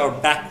that's our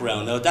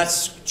background. Now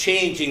that's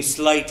changing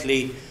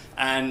slightly,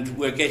 and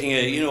we're getting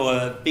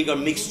a bigger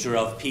mixture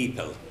of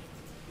people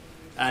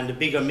and a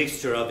bigger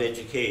mixture of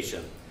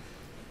education.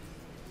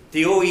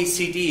 the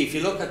OECD, if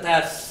you look at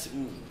that,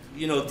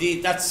 you know,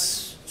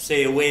 that's,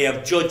 say, a way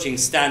of judging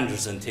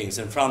standards and things.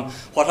 And from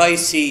what I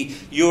see,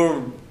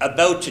 you're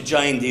about to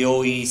join the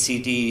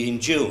OECD in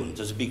June.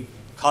 There's a big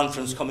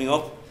conference coming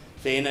up.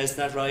 Lena, isn't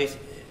that right?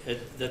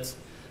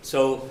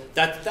 So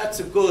that's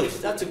a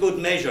good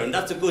measure, and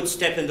that's a good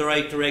step in the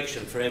right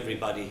direction for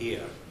everybody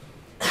here.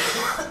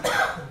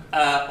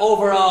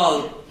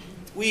 Overall,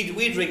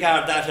 we'd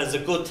regard that as a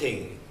good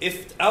thing.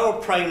 If our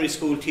primary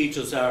school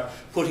teachers are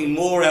putting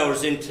more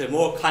hours into,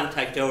 more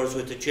contact hours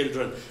with the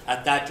children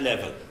at that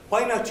level,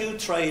 why not you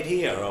try it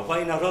here, or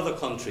why not other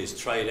countries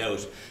try it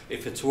out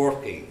if it's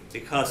working?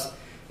 Because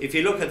if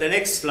you look at the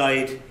next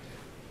slide,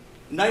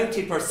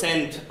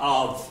 90%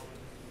 of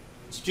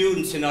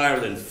students in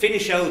Ireland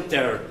finish out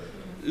their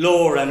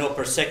lower and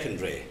upper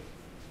secondary.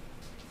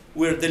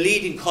 We're the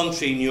leading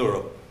country in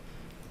Europe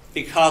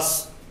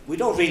because we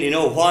don't really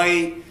know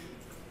why.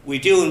 We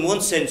do, in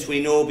one sense,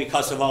 we know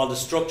because of all the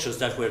structures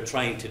that we're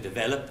trying to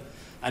develop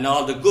and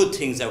all the good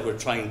things that we're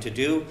trying to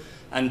do,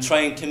 and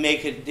trying to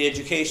make the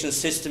education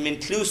system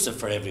inclusive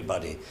for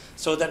everybody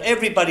so that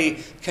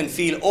everybody can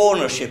feel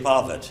ownership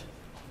of it.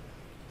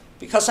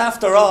 Because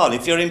after all,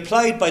 if you're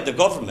employed by the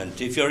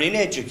government, if you're in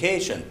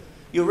education,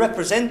 you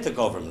represent the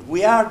government.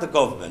 We are the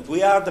government.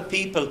 We are the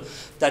people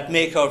that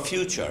make our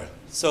future.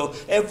 So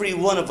every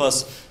one of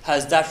us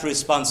has that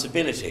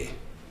responsibility.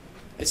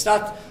 It's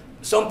not,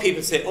 some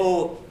people say,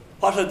 oh,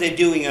 what are they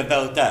doing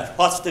about that?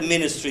 What's the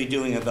ministry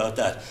doing about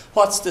that?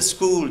 What's the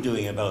school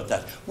doing about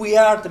that? We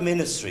are the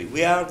ministry.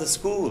 We are the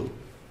school.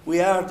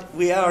 We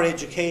are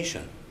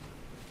education.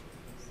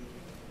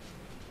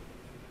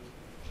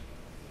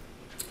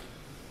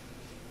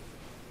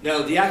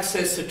 Now, the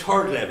access to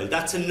third level,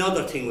 that's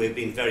another thing we've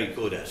been very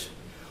good at.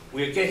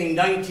 We're getting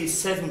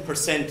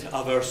 97%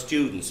 of our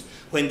students,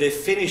 when they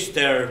finish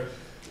their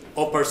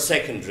upper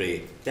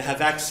secondary, they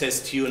have access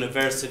to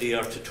university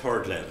or to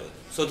third level.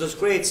 So there's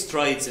great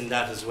strides in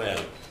that as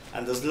well.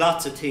 And there's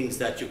lots of things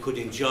that you could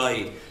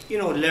enjoy, you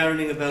know,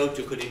 learning about.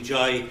 You could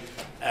enjoy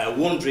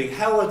wondering,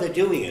 how are they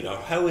doing it, or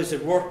how is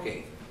it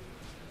working?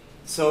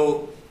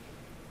 So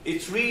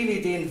it's really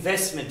the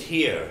investment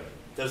here.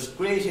 There's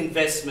great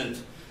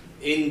investment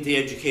in the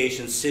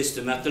education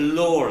system at the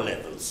lower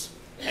levels,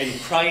 in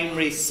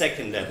primary,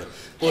 second level.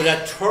 But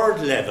at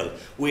third level,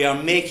 we are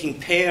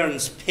making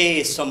parents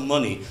pay some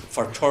money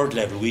for third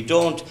level. We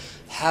don't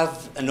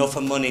have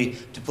enough money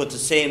to put the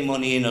same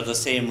money in or the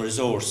same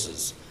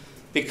resources.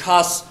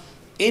 Because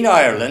in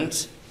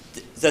Ireland,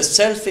 the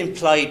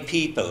self-employed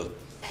people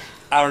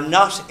are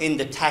not in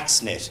the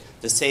tax net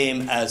the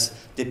same as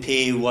the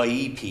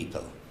PAYE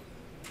people.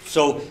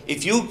 So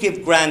if you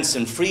give grants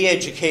and free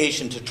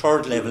education to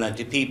third level and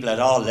to people at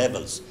all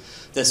levels,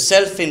 the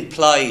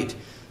self-employed,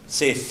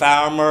 say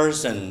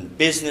farmers and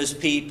business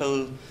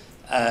people,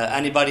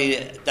 anybody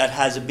that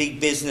has a big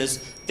business,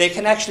 they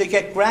can actually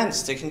get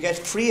grants, they can get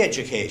free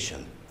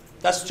education.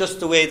 That's just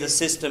the way the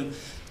system,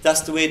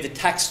 that's the way the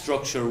tax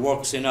structure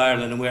works in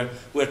Ireland, and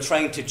we're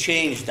trying to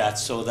change that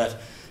so that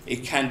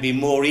it can be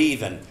more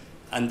even.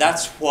 And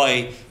that's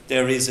why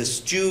there is a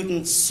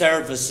student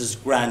services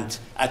grant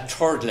at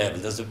third level.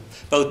 There's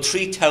about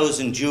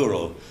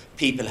 €3,000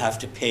 people have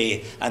to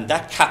pay, and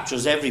that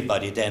captures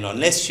everybody then,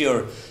 unless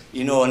you're,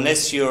 you know,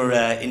 unless you're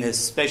in a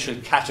special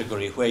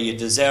category where you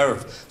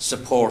deserve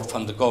support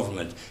from the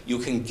government. You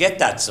can get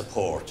that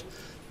support.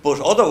 But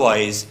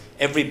otherwise,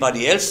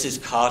 everybody else is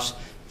caught,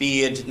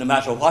 be it no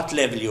matter what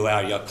level you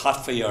are, you're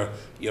caught for your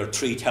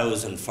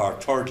 3,000 for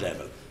third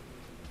level.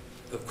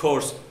 Of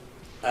course,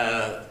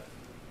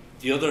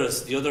 the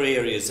other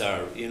areas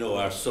are, you know,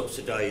 are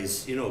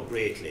subsidised, you know,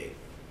 greatly.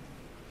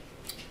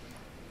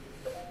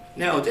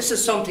 Now, this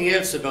is something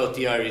else about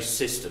the Irish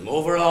system.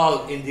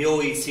 Overall, in the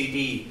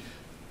OECD,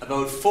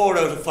 about 4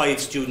 out of 5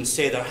 students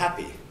say they're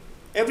happy.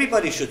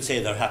 Everybody should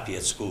say they're happy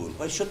at school.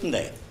 Why shouldn't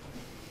they?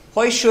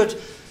 Why should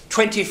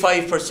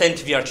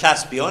 25% of your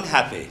class be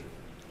unhappy?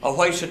 Or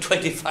why should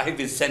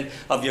 25%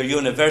 of your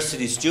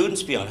university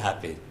students be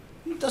unhappy?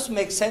 It doesn't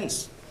make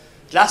sense.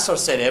 Glasser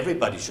said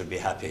everybody should be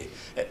happy.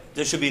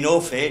 There should be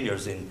no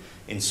failures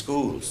in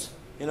schools.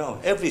 You know,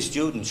 every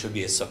student should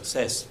be a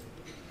success.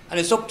 And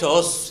it's up to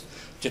us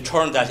to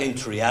turn that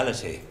into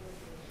reality.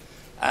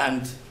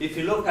 And if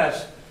you look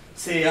at,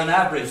 say, on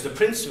average, the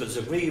principals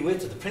agree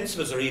with it. The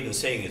principals are even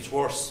saying it's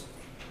worse.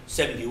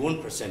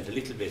 71%, a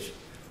little bit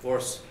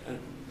worse. And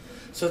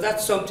so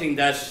that's something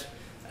that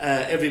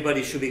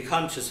everybody should be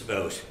conscious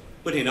about.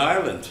 But in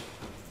Ireland,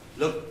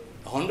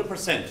 look,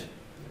 100%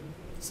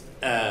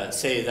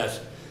 say that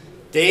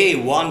they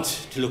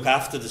want to look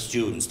after the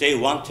students. They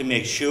want to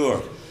make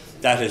sure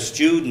that a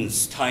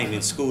student's time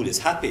in school is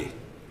happy.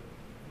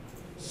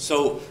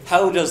 So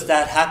how does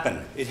that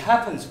happen? It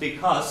happens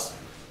because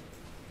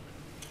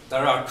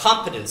there are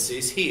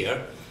competencies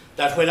here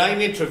that when I'm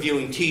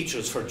interviewing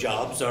teachers for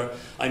jobs or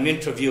I'm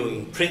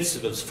interviewing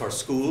principals for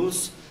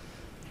schools,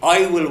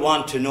 I will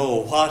want to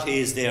know what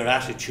is their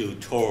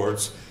attitude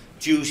towards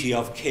duty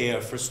of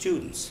care for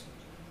students.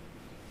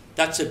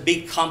 That's a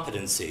big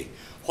competency.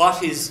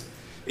 What is,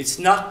 It's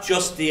not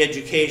just the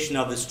education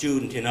of a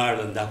student in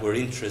Ireland that we're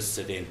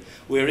interested in.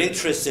 We're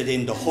interested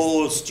in the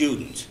whole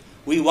student.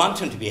 We want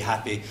him to be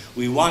happy,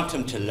 we want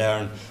him to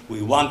learn,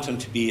 we want him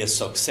to be a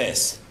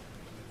success.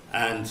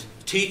 And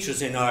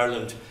teachers in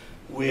Ireland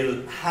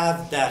will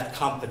have that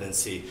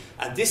competency.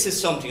 And this is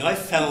something I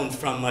found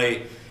from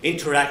my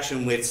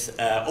interaction with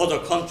other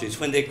countries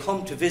when they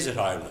come to visit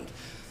Ireland.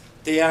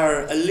 They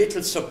are a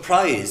little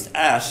surprised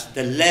at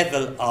the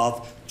level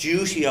of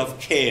duty of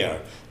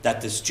care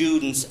that the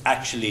students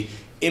actually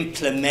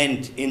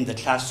implement in the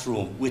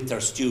classroom with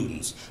their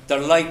students. They're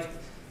like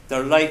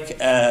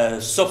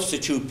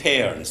substitute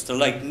parents. They're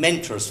like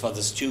mentors for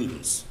the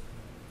students.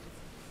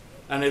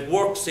 And it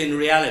works in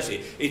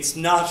reality. It's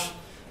not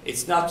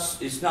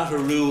a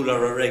rule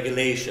or a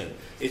regulation.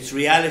 It's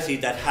reality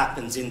that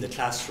happens in the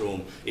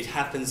classroom. It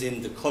happens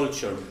in the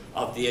culture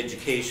of the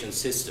education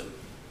system.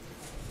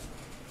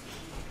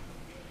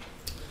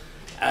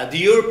 As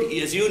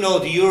you know,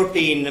 the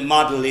European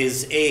model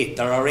is 8.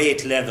 There are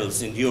 8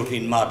 levels in the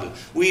European model.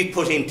 We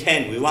put in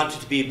 10. We want it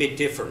to be a bit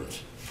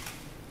different.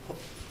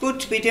 Good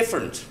to be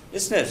different,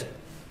 isn't it?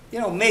 You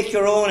know, make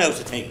your own out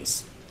of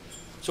things.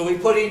 So we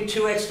put in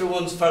 2 extra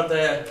ones for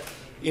the,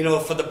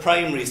 for the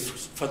primary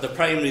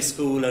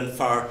school and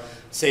for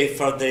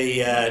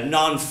the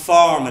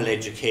non-formal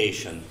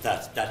education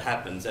that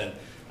happens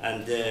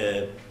and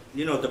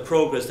the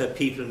progress that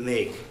people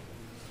make.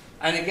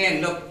 And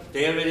again, look,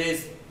 there it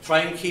is.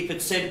 Try and keep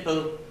it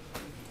simple.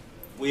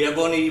 We have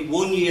only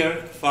 1 year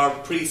for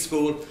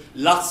preschool.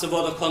 Lots of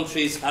other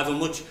countries have a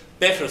much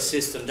better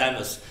system than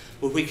us,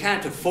 but we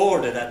can't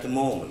afford it at the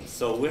moment.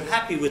 So we're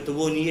happy with the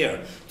 1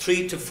 year.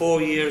 3 to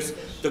 4 years,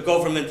 the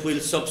government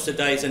will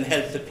subsidise and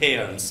help the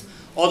parents.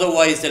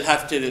 Otherwise, they'll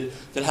have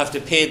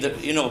to pay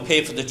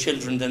for the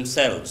children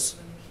themselves.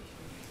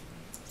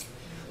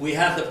 We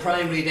have the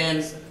primary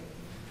then,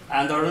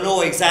 and there are no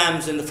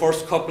exams in the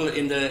first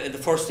in the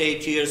first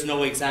 8 years.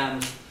 No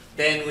exams.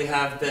 Then we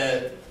have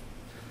the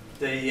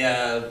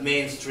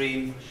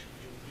mainstream.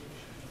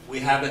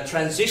 We have a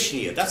transition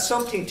year. That's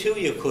something too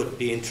you could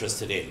be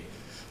interested in.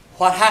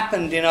 What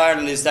happened in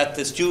Ireland is that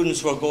the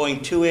students were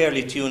going too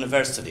early to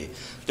university.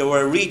 They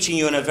were reaching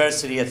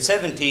university at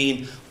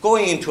 17,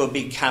 going into a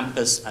big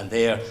campus, and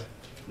they're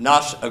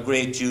not a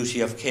great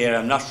duty of care.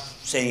 I'm not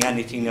saying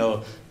anything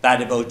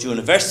bad about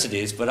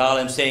universities, but all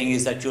I'm saying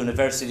is that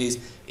universities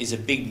is a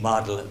big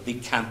model, a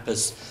big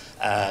campus.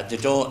 They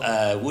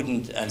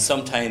wouldn't, and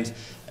sometimes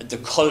the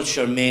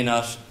culture may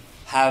not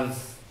have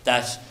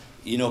that,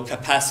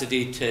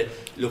 capacity to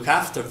look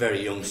after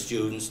very young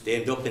students. They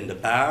end up in the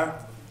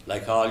bar,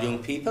 like all young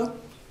people,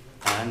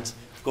 and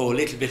go a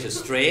little bit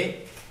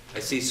astray. I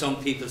see some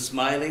people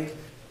smiling.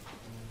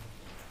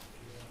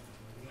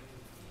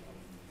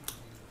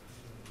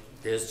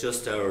 There's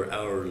just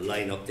our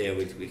line up there.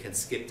 We can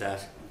skip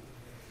that.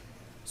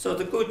 So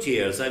the good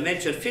years, I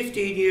mentioned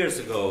 15 years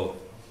ago,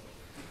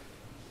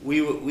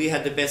 we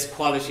had the best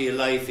quality of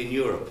life in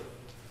Europe.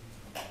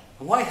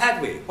 And why had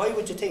we? Why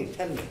would you think?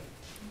 Tell me.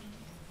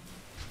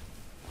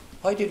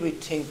 Why did we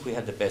think we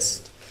had the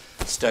best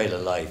style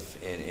of life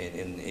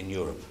in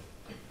Europe?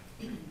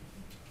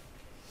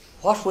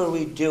 What were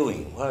we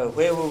doing?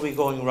 Where were we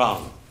going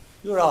wrong?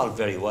 You're all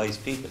very wise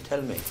people,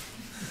 tell me.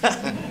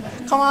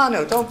 Come on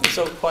now, don't be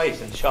so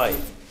quiet and shy.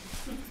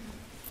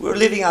 We were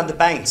living on the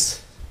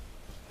banks.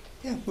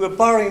 Yeah, we were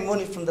borrowing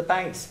money from the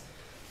banks.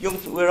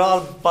 We're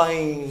all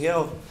buying,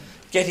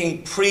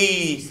 getting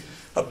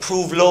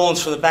pre-approved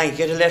loans from the bank.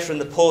 Get a letter in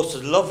the post,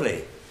 it's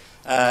lovely.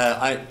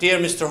 Dear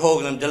Mr.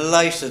 Hogan, I'm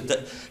delighted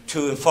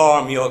to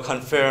inform you or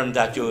confirm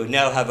that you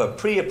now have a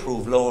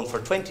pre-approved loan for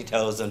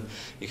 20,000.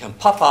 You can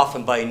pop off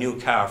and buy a new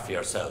car for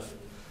yourself.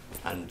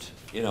 And,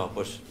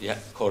 but yeah,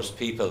 of course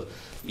people,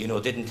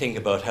 didn't think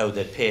about how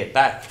they'd pay it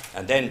back.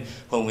 And then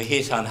when we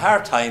hit on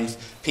hard times,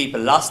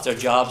 people lost their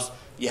jobs.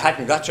 You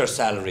hadn't got your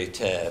salary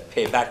to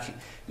pay back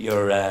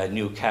your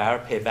new car,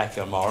 pay back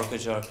your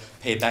mortgage, or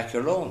pay back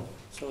your loan.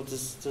 So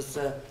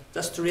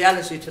that's the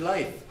reality to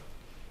life.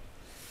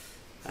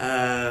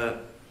 The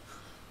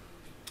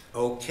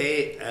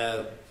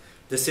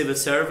civil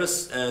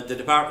service, the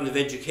Department of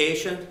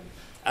Education.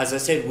 As I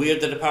said, we're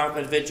the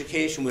Department of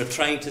Education. We're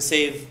trying to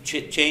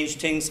change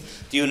things.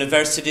 The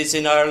universities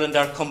in Ireland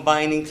are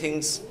combining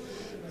things.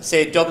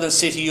 Say Dublin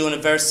City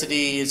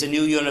University is a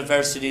new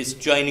university, is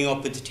joining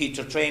up with the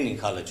teacher training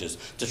colleges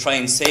to try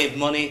and save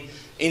money.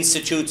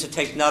 Institutes of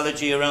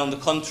technology around the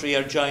country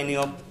are joining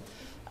up.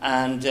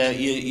 And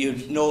you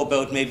know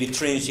about maybe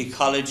Trinity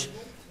College,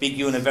 big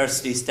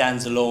university,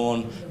 stands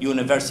alone.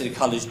 University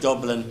College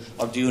Dublin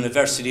or the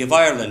University of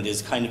Ireland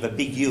is kind of a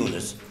big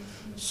unit.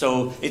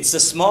 So it's the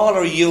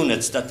smaller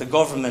units that the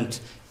government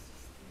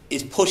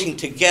is putting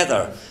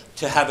together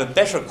to have a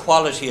better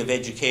quality of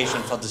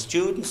education for the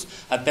students,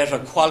 a better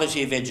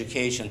quality of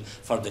education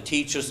for the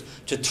teachers,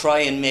 to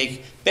try and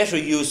make better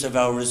use of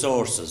our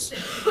resources.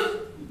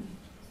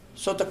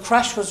 So the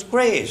crash was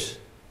great.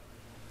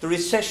 The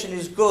recession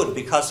is good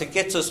because it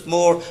gets us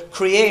more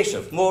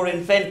creative, more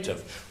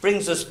inventive,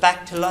 brings us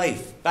back to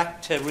life,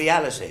 back to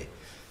reality.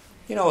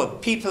 You know,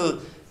 people,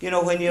 you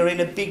know, when you're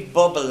in a big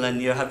bubble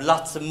and you have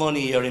lots of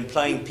money, you're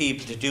employing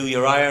people to do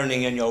your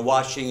ironing and your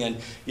washing and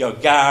your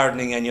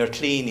gardening and your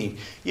cleaning.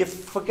 You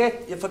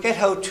forget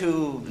how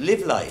to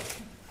live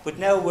life. But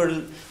now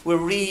we're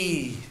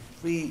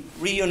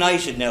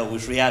reunited now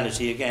with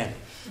reality again.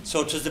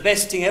 So it was the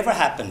best thing ever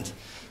happened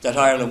that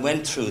Ireland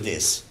went through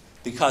this,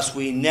 because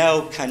we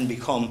now can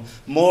become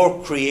more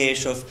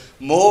creative,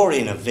 more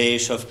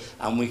innovative,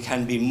 and we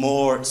can be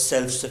more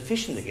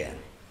self-sufficient again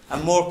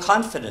and more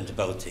confident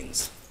about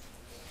things.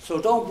 So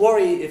don't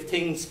worry if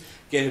things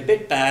get a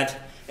bit bad.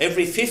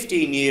 Every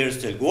 15 years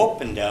they'll go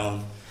up and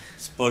down,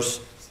 but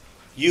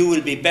you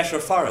will be better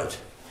for it.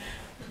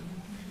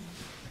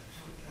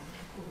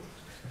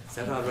 Is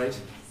that all right?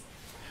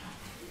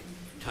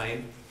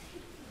 Time?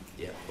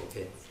 Yeah,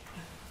 okay.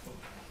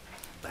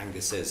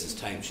 Banga says it's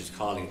time. She's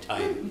calling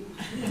time.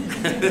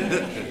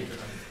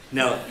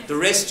 Now, the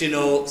rest you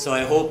know, so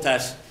I hope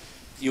that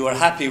you are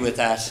happy with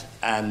that,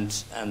 and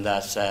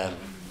that,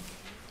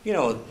 you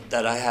know,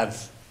 that I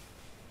have,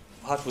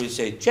 what would you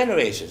say,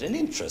 generated an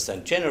interest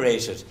and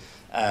generated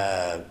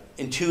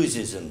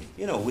enthusiasm,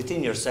 you know,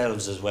 within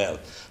yourselves as well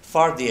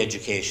for the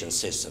education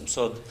system.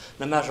 So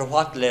no matter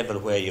what level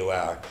where you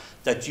are,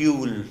 that you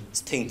will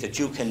think that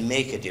you can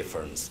make a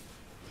difference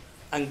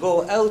and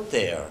go out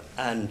there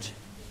and,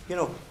 you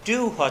know,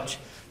 do what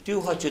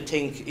you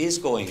think is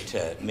going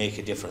to make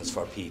a difference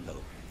for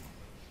people.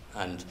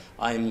 And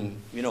I'm,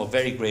 you know,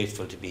 very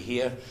grateful to be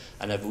here,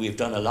 and we've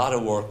done a lot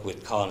of work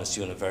with Kaunas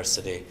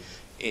University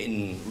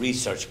in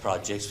research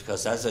projects,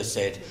 because as I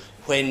said,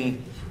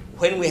 when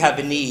we have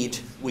a need,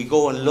 we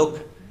go and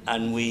look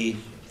and we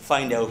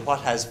find out what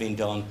has been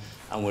done,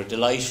 and we're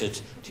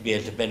delighted to be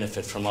able to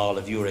benefit from all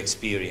of your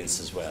experience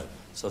as well.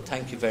 So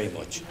thank you very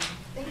much.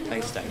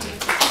 Thanks, thank you.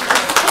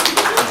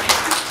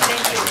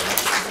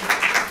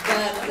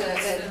 But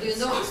you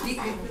know,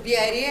 we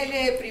are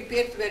really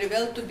prepared very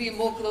well to be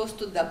more close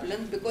to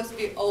Dublin, because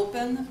we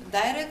open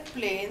direct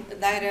flights,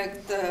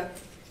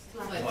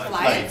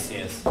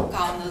 Yes.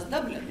 Kaunas,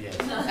 Dublin. Yes.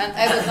 And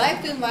I would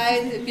like to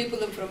invite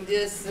people from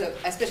this,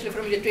 especially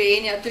from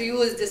Lithuania, to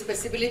use this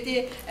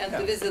possibility and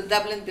to visit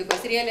Dublin,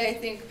 because really I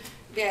think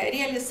we are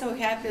really so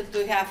happy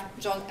to have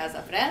John as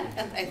a friend,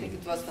 and I think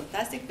it was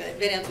fantastic,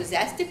 very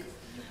enthusiastic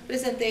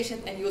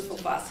presentation and useful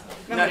for us.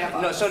 No,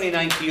 it's only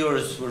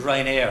 €90 with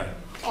Ryanair.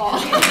 Oh.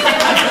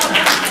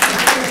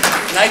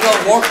 And I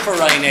don't work for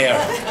Ryanair.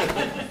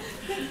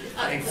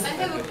 I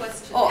have a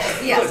question. Oh,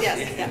 yes, Good. yes.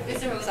 Yeah.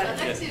 Mr. Rose, I'd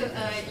like to,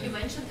 you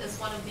mentioned as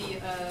one of the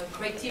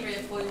criteria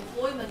for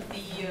employment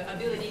the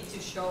ability to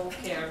show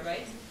care,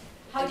 right?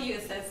 How do you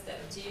assess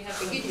that? Do you have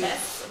some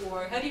tests,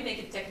 or how do you make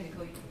it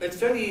technical? It's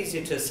very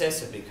easy to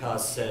assess it,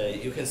 because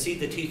you can see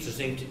the teachers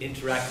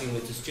interacting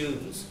with the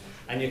students,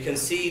 and you can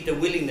see the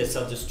willingness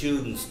of the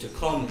students to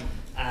come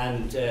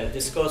and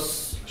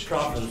discuss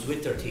problems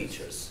with their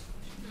teachers.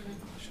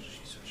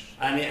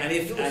 And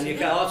you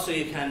can also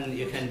you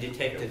can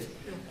detect it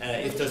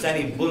if there's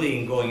any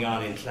bullying going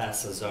on in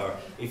classes, or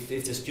if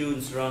the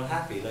students are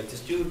unhappy. Like, the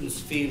students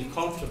feel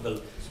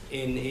comfortable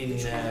in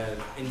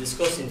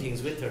discussing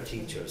things with their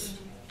teachers.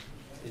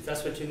 Is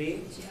that what you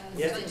mean?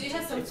 Yeah. So do you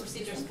have some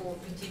procedures for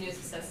continuous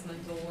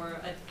assessment,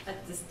 or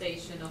at the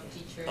station of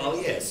teachers?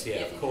 Oh yes,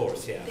 yeah, of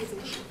course, yeah.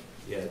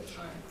 Yeah.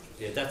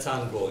 Yeah, that's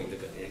ongoing, the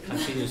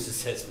continuous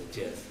assessment,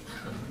 yes.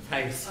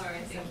 Thanks. All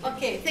right, thank you.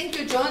 Okay, thank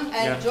you, John.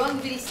 And John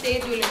will stay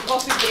during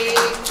coffee break.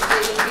 He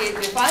will be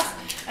with us.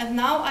 And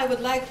now I would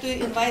like to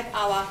invite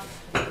our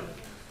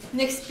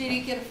next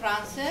speaker,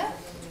 Francia.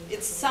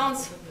 It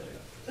sounds,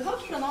 how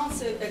to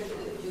pronounce it in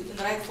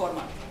the right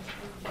format?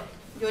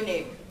 Your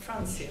name?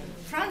 Francia.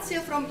 Francia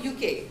from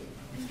UK.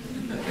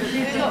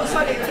 No,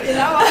 sorry,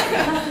 now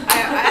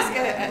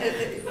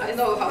I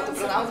know how to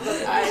pronounce,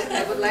 but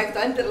I would like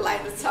to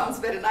underline, it sounds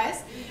very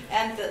nice.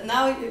 And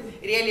now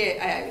really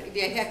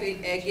we are happy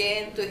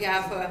again to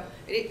have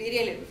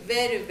really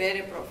very,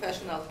 very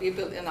professional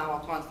people in our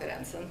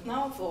conference. And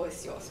now the floor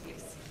is yours,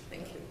 please.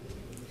 Thank you.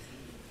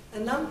 A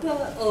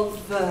number of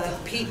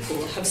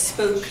people have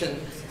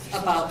spoken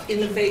about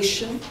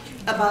innovation,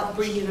 about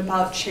bringing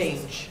about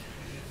change.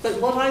 But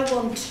what I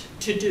want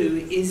to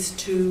do is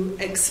to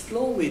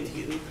explore with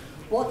you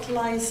what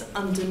lies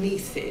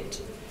underneath it.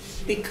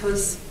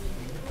 Because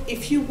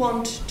if you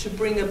want to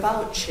bring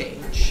about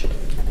change,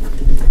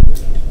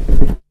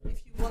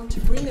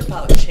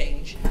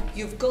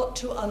 you've got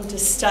to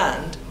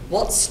understand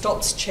what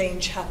stops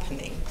change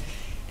happening.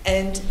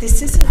 And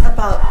this isn't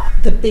about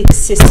the big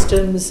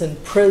systems and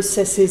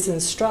processes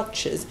and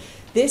structures.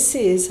 This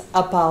is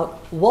about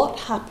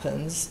what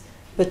happens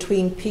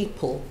between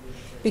people.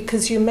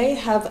 Because you may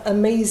have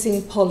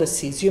amazing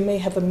policies, you may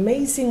have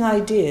amazing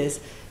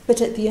ideas,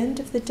 but at the end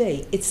of the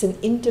day, it's an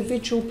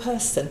individual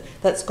person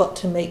that's got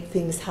to make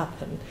things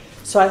happen.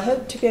 So I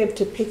hope to be able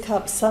to pick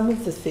up some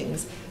of the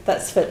things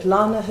that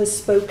Svetlana has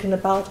spoken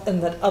about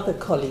and that other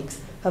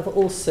colleagues have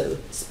also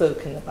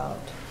spoken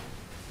about.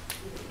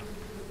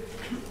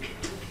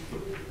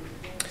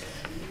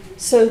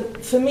 So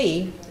for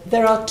me,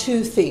 there are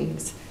two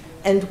things.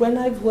 And when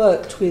I've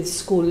worked with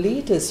school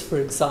leaders, for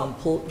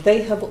example,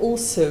 they have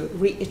also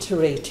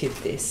reiterated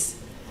this.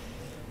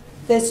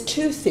 There's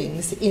two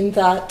things in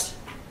that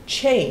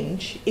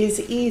change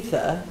is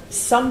either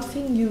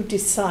something you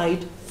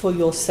decide for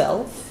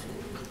yourself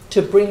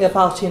to bring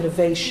about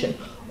innovation,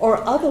 or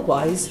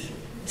otherwise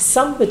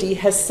somebody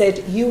has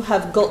said you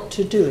have got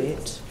to do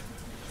it.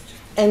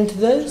 And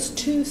those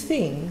two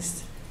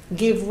things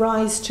give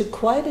rise to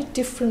quite a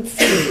different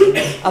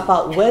feeling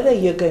about whether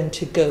you're going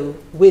to go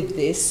with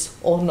this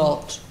or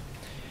not.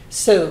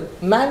 So,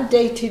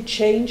 mandated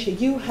change,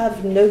 you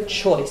have no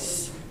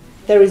choice.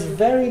 There is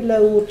very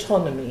low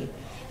autonomy.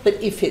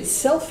 But if it's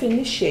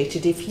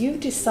self-initiated, if you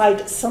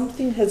decide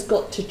something has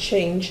got to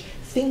change,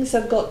 things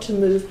have got to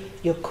move,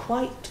 you're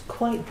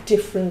quite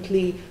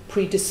differently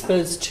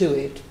predisposed to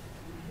it.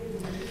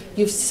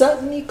 You've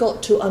certainly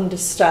got to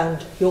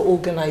understand your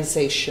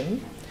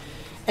organization.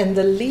 And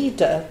the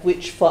leader,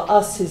 which for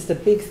us is the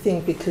big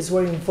thing because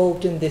we're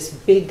involved in this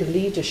big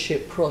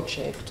leadership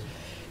project,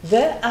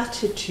 their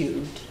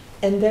attitude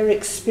and their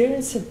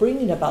experience of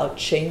bringing about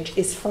change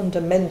is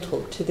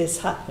fundamental to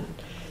this happen.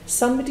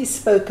 Somebody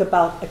spoke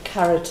about a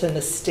carrot and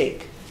a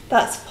stick.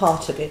 That's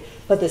part of it,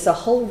 but there's a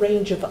whole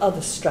range of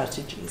other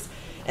strategies.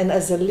 And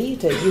as a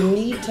leader, you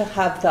need to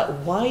have that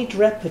wide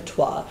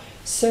repertoire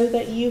so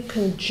that you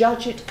can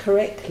judge it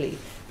correctly,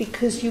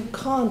 because you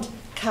can't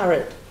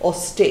carrot or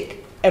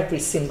stick every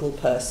single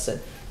person.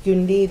 You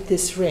need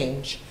this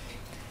range.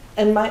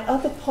 And my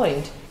other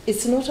point,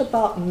 it's not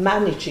about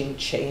managing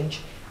change,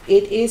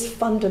 it is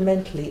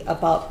fundamentally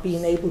about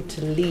being able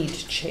to lead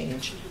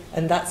change,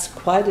 and that's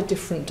quite a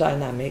different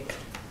dynamic.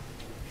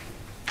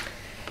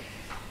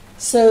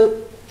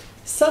 So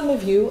some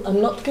of you,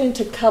 I'm not going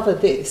to cover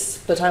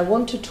this, but I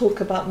want to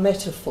talk about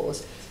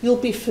metaphors. You'll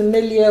be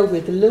familiar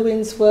with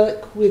Lewin's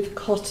work, with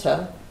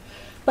Kotter,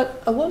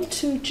 but I want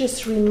to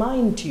just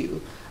remind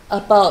you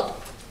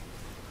about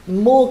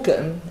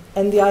Morgan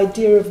and the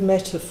idea of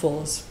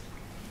metaphors.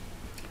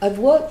 I've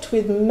worked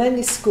with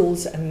many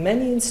schools and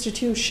many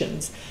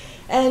institutions,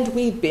 and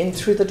we've been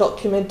through the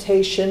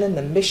documentation and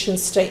the mission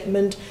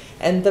statement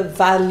and the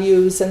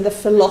values and the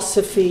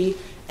philosophy,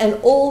 and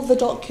all the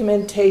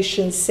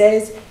documentation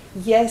says,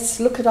 yes,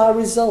 look at our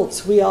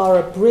results. We are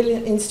a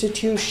brilliant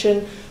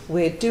institution.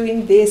 We're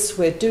doing this,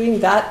 we're doing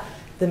that.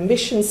 The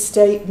mission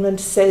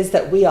statement says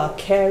that we are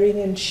caring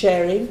and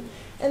sharing.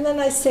 And then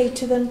I say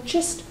to them,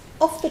 just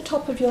off the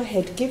top of your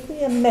head, give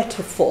me a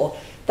metaphor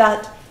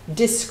that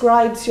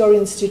describes your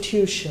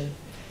institution.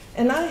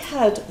 And I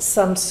had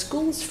some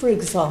schools, for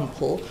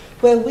example,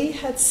 where we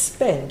had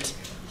spent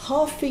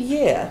half a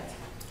year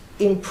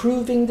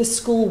improving the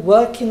school,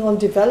 working on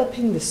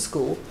developing the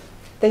school.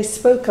 They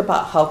spoke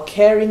about how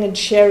caring and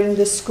sharing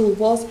the school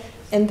was,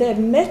 and their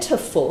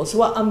metaphors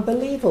were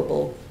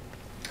unbelievable.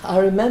 I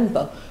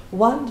remember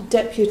one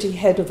deputy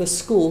head of a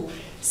school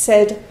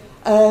said,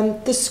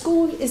 the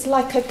school is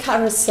like a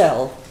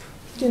carousel.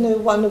 You know,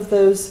 one of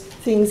those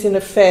things in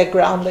a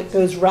fairground that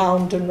goes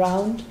round and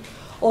round.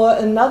 Or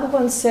another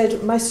one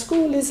said, my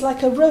school is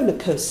like a roller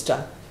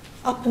coaster,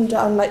 up and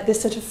down like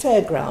this at a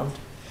fairground.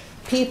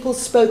 People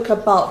spoke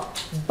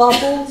about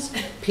bubbles,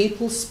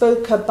 people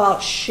spoke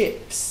about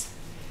ships.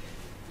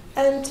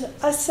 And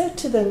I said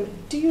to them,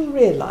 do you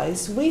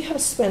realize we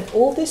have spent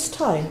all this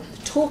time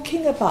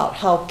talking about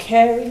how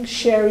caring,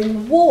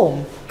 sharing,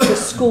 warm the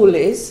school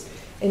is,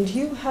 and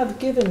you have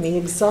given me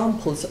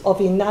examples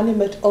of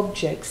inanimate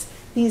objects.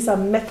 These are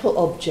metal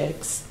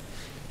objects.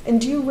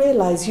 And do you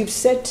realize you've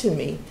said to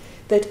me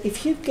that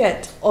if you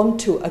get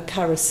onto a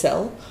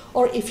carousel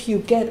or if you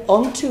get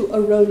onto a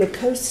roller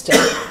coaster,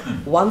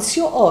 once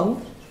you're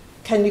on,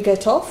 can you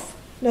get off?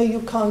 No,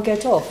 you can't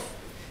get off.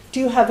 Do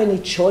you have any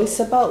choice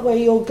about where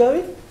you're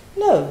going?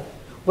 No.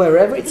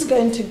 Wherever it's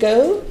going to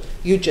go,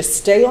 you just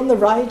stay on the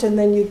ride and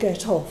then you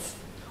get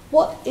off.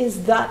 What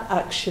is that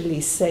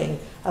actually saying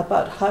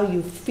about how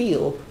you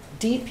feel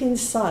deep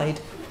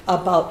inside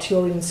about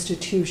your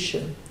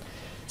institution?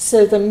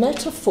 So the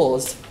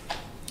metaphors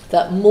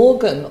that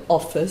Morgan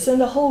offers,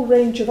 and a whole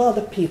range of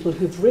other people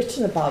who've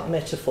written about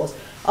metaphors,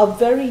 are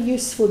very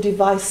useful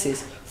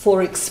devices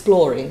for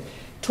exploring.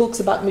 Talks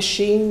about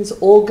machines,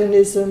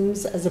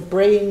 organisms, as a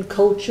brain,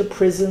 culture,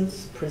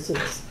 prisons.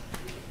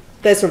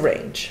 There's a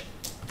range.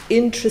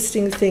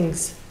 Interesting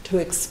things to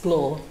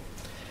explore.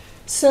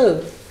 So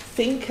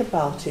think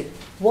about it.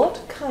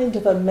 What kind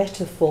of a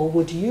metaphor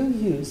would you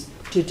use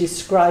to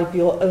describe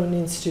your own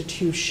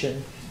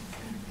institution?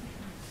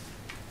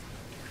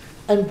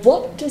 And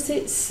what does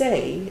it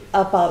say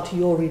about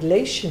your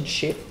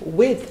relationship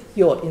with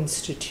your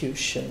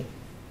institution?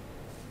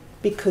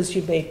 Because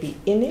you may be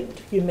in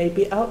it, you may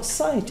be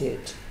outside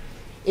it.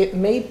 It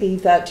may be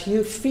that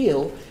you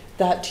feel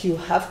that you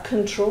have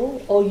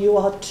control or you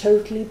are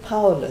totally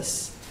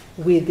powerless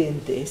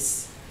within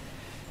this.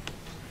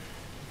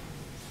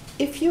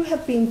 If you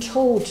have been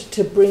told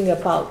to bring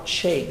about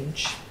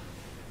change,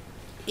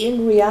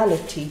 in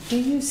reality, do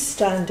you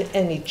stand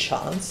any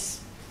chance?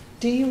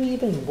 Do you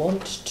even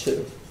want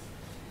to?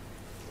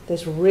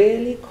 There's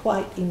really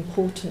quite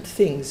important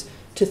things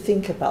to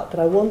think about that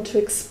I want to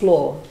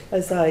explore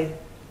as I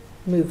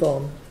move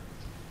on.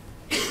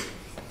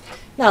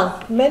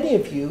 Now, many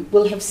of you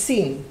will have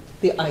seen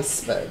the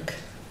iceberg,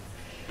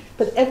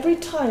 but every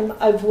time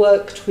I've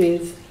worked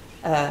with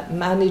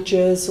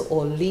managers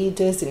or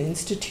leaders in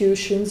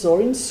institutions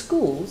or in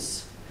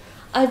schools,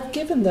 I've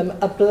given them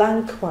a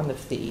blank one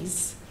of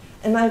these,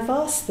 and I've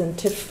asked them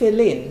to fill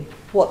in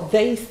what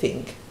they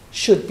think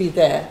should be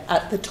there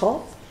at the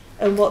top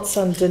and what's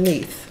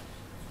underneath.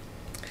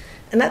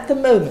 And at the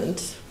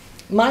moment,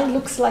 mine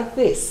looks like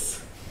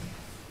this.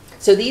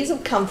 So these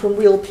have come from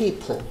real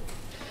people.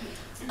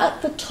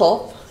 At the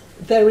top,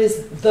 there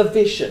is the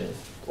vision,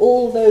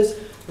 all those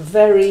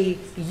very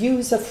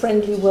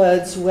user-friendly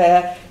words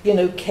where, you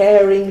know,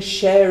 caring,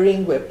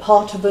 sharing, we're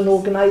part of an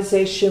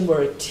organization,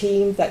 we're a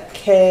team that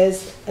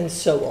cares, and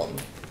so on.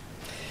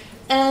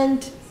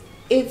 And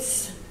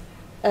it's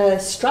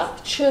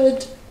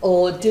structured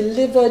or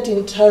delivered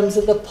in terms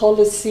of the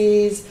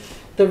policies,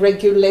 the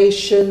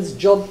regulations,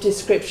 job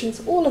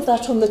descriptions, all of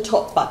that on the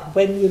top, but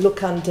when you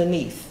look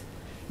underneath,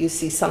 you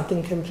see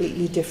something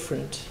completely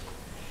different.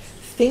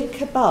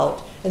 Think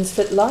about, and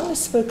Svetlana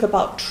spoke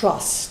about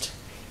trust.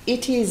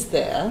 It is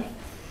there.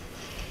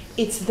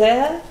 It's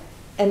there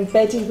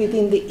embedded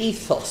within the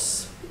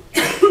ethos.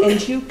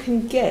 And you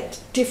can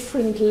get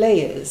different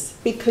layers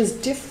because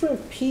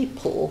different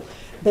people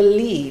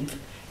believe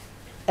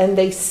and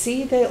they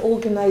see their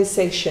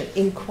organization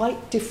in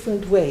quite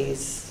different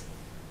ways.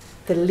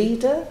 The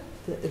leader,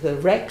 the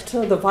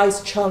rector, the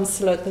vice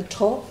chancellor at the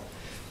top,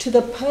 to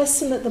the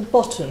person at the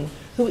bottom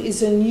who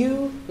is a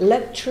new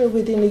lecturer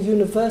within a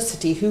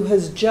university who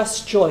has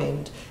just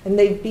joined and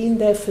they've been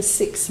there for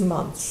 6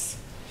 months.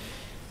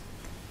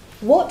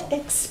 What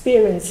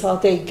experience are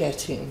they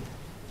getting?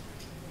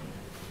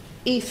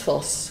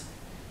 Ethos,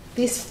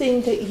 this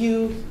thing that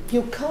you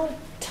can't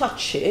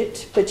touch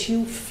it, but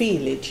you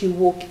feel it. You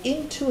walk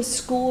into a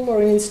school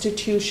or an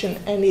institution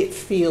and it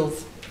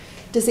feels,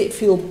 does it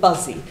feel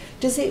buzzy?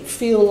 Does it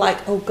feel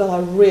like, oh God, I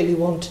really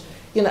want,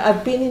 you know,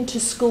 I've been into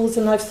schools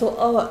and I've thought,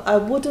 oh, I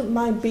wouldn't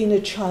mind being a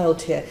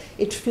child here.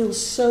 It feels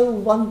so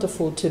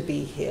wonderful to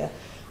be here.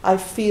 I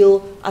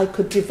feel I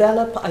could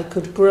develop, I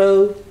could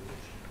grow.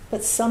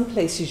 But some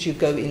places you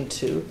go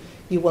into,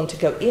 you want to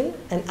go in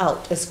and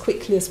out as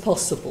quickly as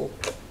possible.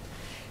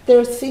 There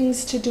are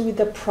things to do with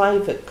the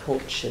private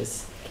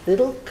cultures,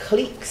 little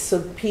cliques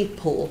of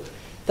people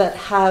that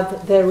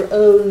have their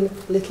own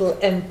little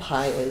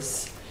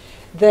empires.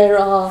 There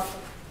are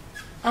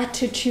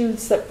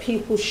attitudes that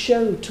people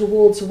show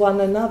towards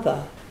one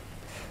another.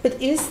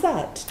 But is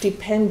that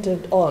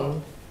dependent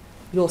on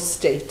your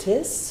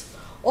status,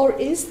 or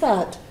is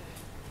that,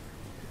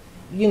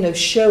 you know,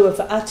 show of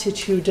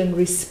attitude and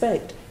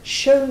respect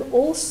shown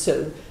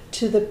also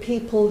to the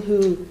people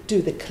who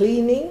do the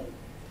cleaning,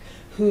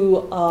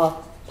 who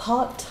are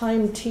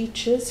part-time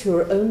teachers who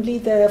are only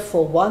there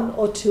for 1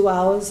 or 2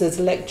 hours as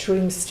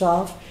lecturing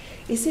staff?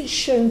 Is it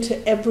shown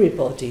to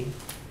everybody,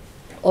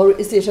 or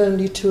is it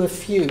only to a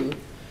few?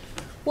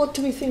 What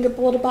do we think of,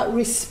 what about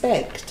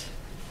respect?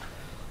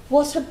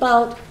 What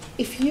about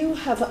if you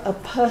have a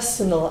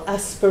personal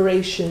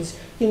aspirations,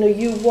 you know,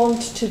 you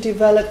want to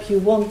develop, you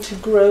want to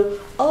grow,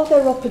 are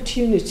there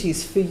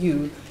opportunities for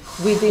you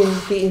within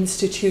the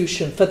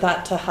institution for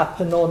that to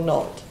happen or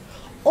not?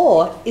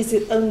 Or is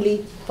it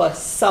only for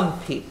some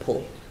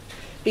people?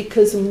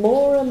 Because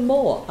more and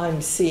more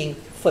I'm seeing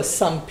for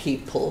some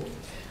people.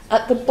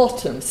 At the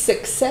bottom,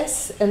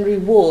 success and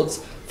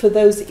rewards for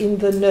those in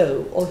the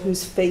know or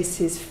whose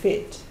faces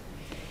fit.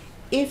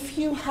 If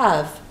you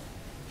have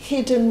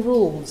hidden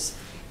rules,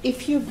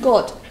 if you've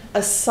got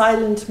a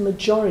silent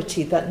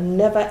majority that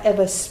never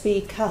ever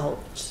speak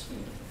out,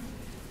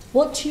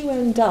 what you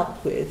end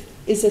up with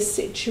is a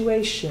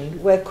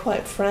situation where,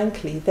 quite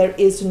frankly, there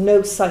is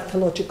no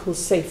psychological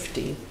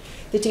safety.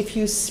 That if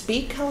you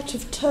speak out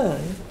of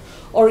turn,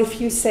 or if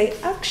you say,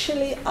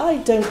 actually, I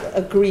don't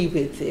agree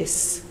with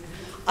this,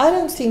 I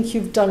don't think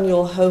you've done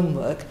your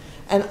homework,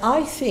 and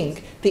I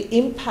think the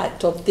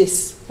impact of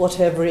this,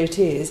 whatever it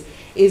is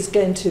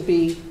going to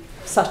be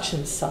such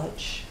and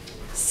such.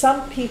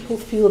 Some people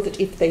feel that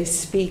if they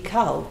speak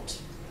out,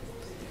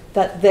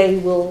 that there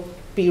will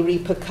be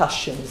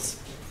repercussions.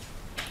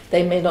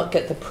 They may not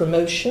get the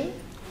promotion,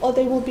 or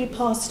they will be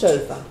passed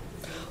over.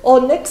 Or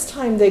next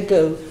time they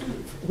go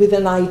with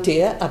an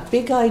idea, a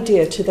big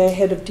idea, to their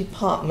head of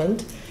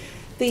department,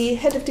 the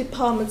head of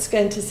department's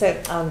going to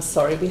say, I'm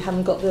sorry, we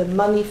haven't got the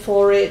money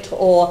for it,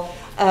 or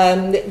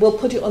we'll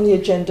put it on the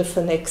agenda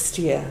for next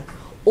year.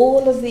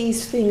 All of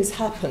these things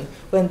happen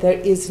when there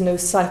is no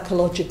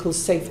psychological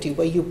safety,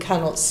 where you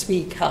cannot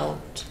speak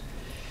out.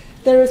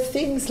 There are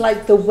things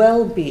like the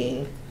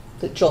well-being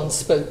that John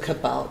spoke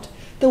about.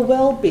 The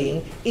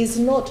well-being is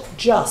not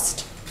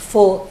just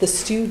for the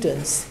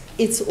students,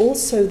 it's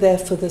also there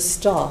for the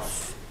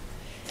staff.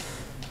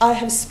 I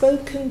have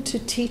spoken to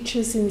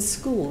teachers in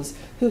schools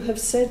who have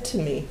said to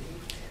me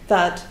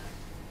that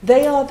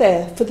they are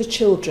there for the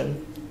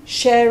children,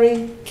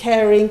 sharing,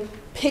 caring,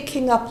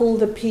 picking up all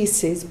the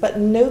pieces, but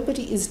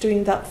nobody is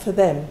doing that for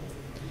them.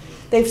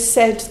 They've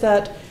said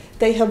that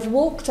they have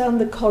walked down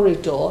the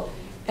corridor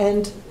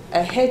and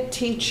a head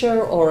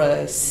teacher or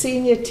a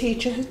senior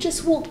teacher has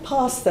just walked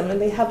past them and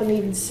they haven't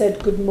even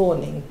said good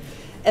morning.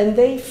 And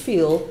they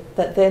feel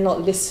that they're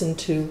not listened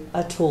to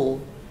at all.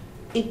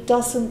 It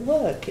doesn't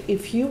work.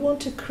 If you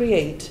want to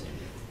create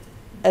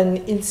an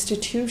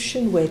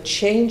institution where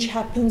change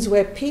happens,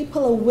 where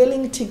people are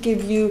willing to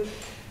give you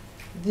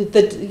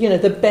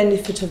the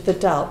benefit of the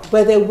doubt,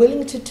 where they're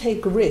willing to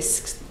take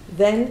risks,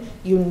 then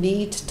you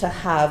need to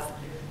have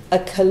a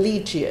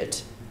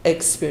collegiate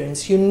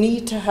experience. You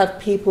need to have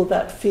people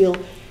that feel,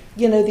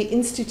 the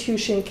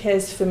institution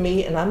cares for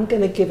me and I'm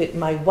going to give it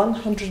my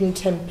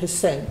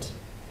 110%.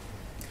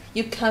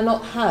 You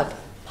cannot have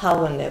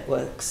power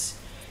networks.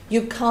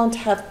 You can't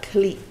have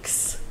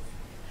cliques.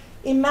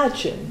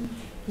 Imagine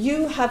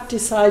you have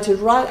decided,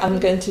 right, I'm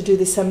going to do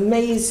this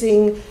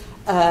amazing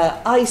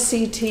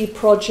ICT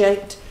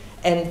project,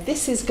 and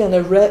this is going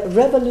to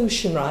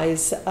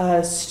revolutionize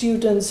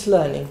students'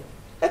 learning.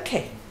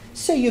 Okay,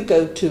 so you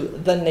go to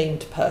the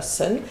named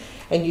person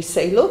and you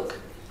say, look,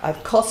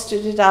 I've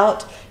costed it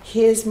out,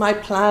 here's my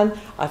plan,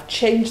 I've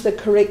changed the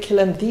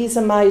curriculum, these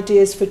are my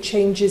ideas for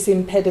changes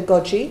in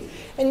pedagogy,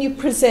 and you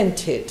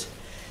present it.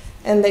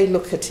 And they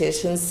look at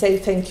it and say,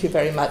 thank you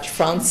very much,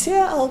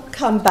 Francia, I'll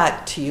come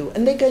back to you.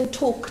 And they go and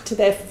talk to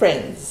their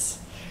friends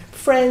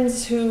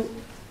who,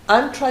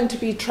 I'm trying to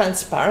be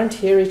transparent,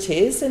 here it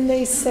is, and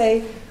they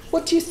say,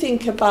 what do you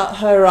think about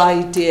her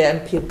idea?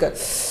 And people go,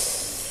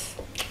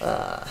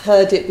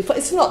 heard it before,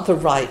 it's not the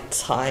right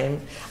time.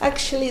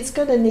 Actually, it's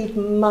going to need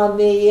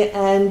money,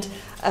 and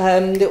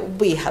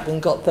we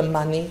haven't got the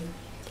money.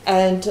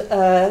 And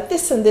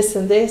this and this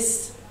and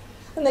this.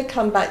 And they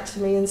come back to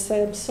me and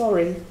say, I'm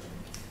sorry.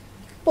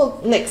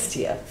 Well, next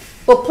year.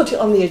 We'll put it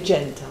on the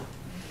agenda.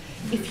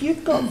 If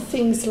you've got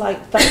things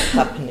like that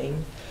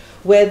happening,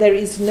 where there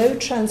is no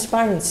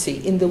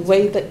transparency in the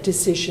way that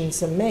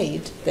decisions are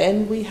made,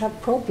 then we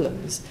have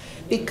problems.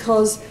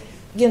 Because,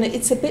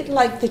 it's a bit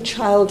like the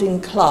child in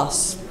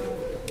class.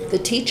 The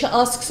teacher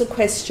asks a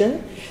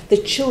question, the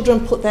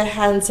children put their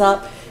hands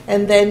up,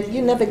 and then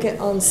you never get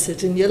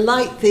answered. And you're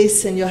like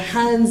this, and your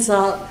hands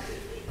up.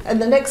 And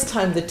the next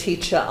time the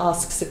teacher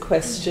asks a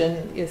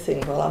question, you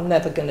think, well, I'm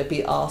never going to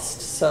be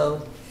asked,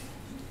 so.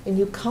 And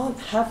you can't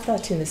have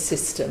that in a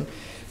system,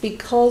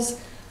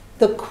 because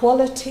the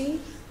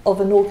quality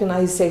of an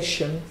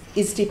organization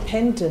is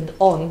dependent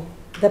on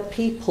the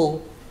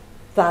people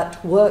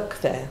that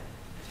work there,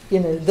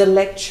 the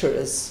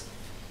lecturers.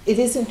 It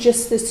isn't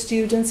just the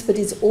students, but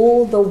it's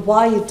all the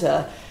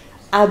wider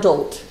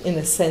adult, in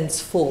a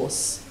sense,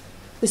 force.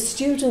 The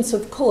students,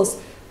 of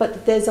course,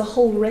 but there's a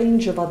whole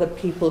range of other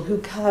people who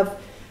have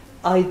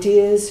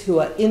ideas, who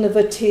are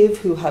innovative,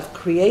 who have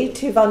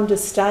creative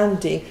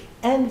understanding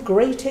and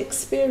great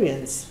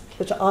experience.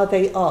 But are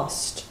they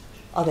asked?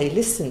 Are they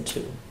listened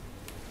to?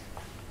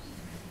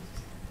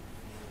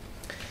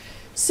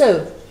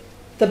 So,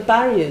 the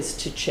barriers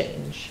to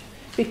change,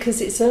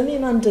 because it's only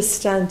in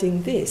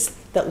understanding this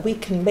that we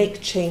can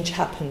make change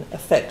happen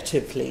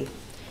effectively.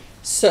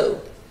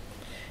 So,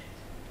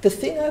 the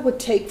thing I would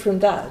take from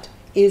that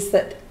is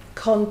that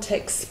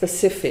context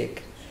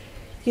specific.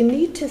 You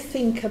need to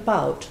think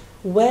about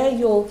where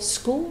your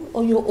school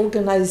or your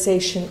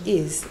organization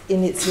is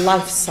in its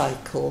life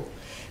cycle,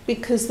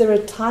 because there are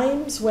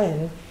times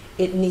when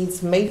it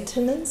needs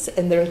maintenance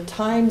and there are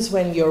times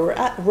when you're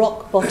at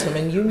rock bottom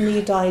and you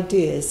need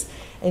ideas,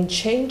 and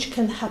change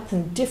can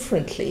happen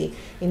differently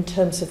in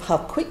terms of how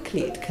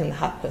quickly it can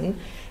happen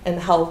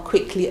and how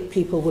quickly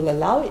people will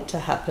allow it to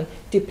happen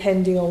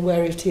depending on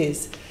where it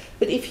is.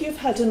 But if you've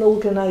had an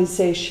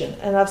organization,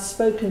 and I've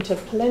spoken to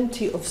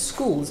plenty of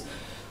schools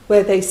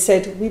where they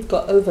said, we've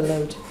got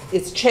overload.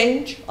 It's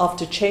change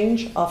after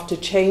change after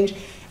change,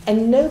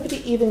 and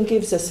nobody even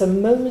gives us a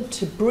moment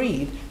to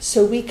breathe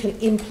so we can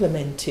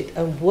implement it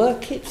and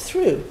work it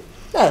through.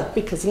 No,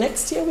 because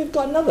next year we've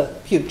got another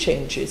few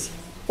changes,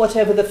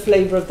 whatever the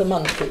flavor of the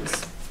month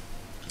is.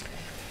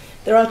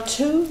 There are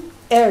two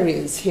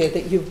areas here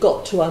that you've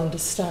got to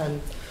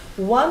understand.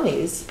 One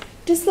is,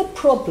 does the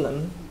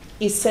problem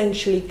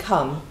essentially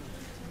come,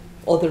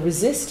 or the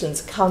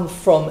resistance come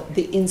from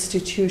the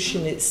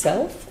institution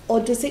itself, or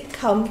does it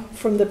come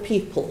from the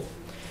people?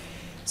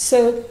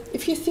 So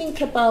if you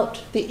think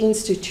about the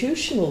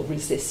institutional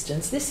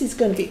resistance, this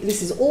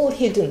is all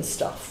hidden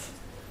stuff.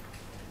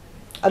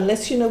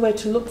 Unless you know where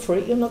to look for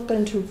it, you're not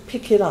going to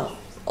pick it up,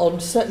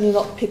 or certainly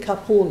not pick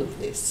up all of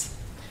this.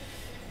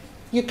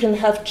 You can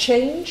have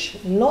change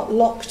not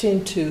locked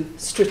into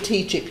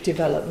strategic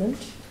development.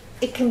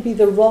 It can be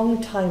the wrong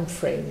time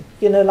frame.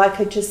 Like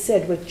I just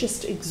said, we're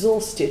just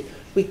exhausted.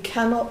 We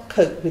cannot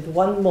cope with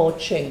one more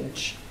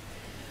change.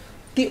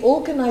 The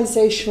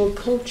organizational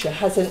culture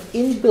has an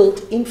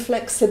inbuilt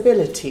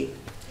inflexibility.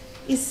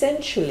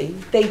 Essentially,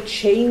 they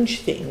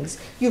change things.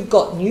 You've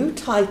got new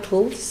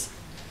titles,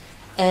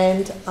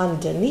 and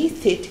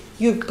underneath it,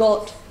 you've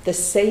got the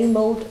same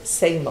old,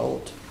 same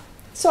old.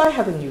 So I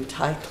have a new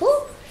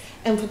title,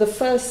 and for the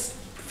first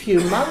few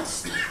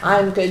months,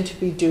 I'm going to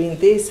be doing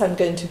this, I'm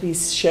going to be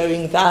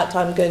showing that,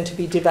 I'm going to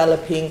be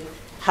developing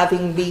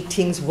having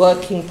meetings,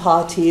 working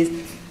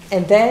parties,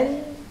 and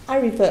then I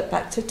revert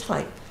back to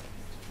type.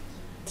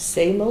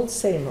 Same old,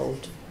 same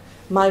old.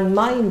 My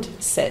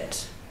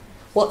mindset,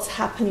 what's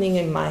happening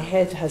in my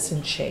head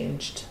hasn't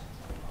changed.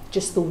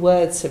 Just the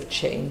words have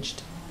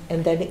changed.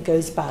 And then it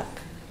goes back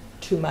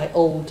to my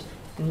old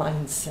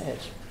mindset.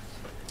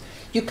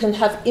 You can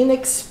have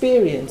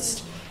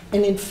inexperienced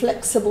and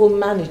inflexible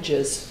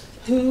managers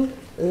who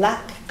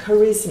lack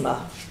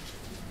charisma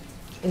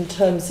in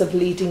terms of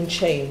leading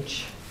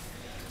change.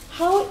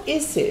 How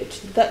is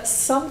it that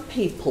some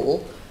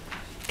people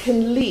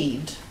can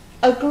lead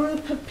a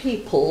group of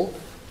people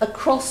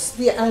across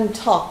the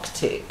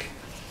Antarctic,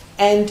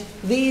 and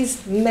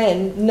these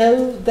men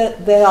know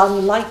that they are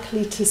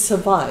unlikely to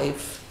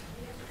survive,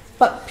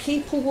 but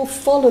people will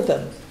follow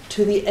them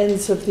to the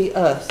ends of the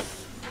earth?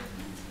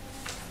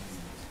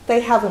 They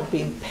haven't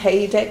been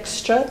paid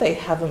extra, they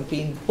haven't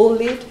been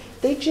bullied,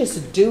 they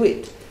just do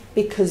it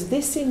because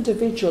this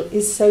individual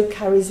is so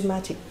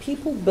charismatic.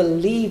 People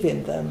believe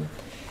in them.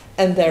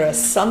 And there are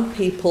some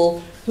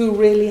people who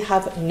really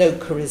have no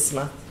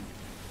charisma.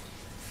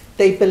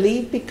 They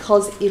believe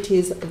because it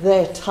is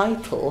their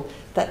title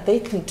that they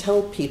can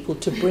tell people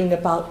to bring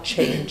about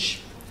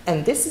change.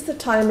 And this is the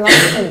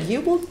timeline, and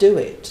you will do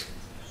it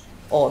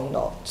or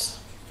not.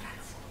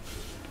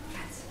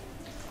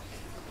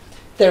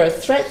 There are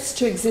threats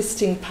to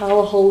existing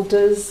power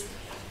holders,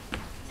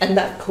 and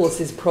that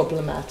causes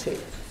problematic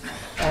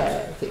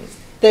things.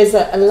 There's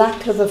a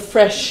lack of a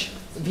fresh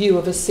view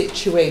of a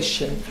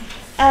situation.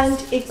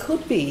 And it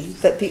could be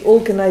that the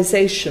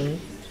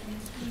organization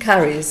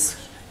carries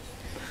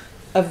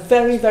a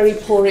very, very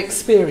poor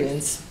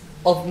experience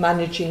of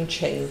managing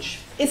change.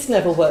 It's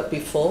never worked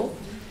before,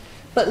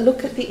 but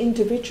look at the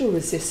individual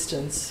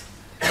resistance.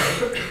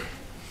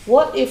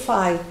 What if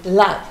I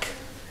lack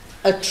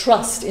a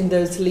trust in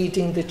those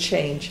leading the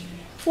change?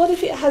 What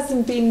if it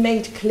hasn't been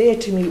made clear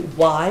to me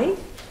why,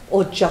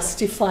 or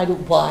justified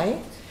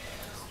why?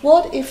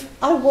 What if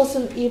I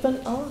wasn't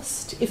even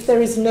asked, if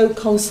there is no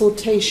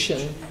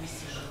consultation?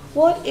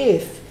 What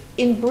if,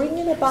 in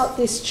bringing about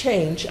this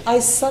change, I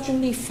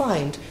suddenly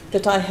find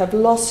that I have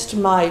lost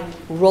my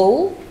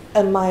role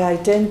and my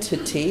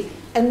identity,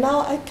 and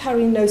now I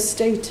carry no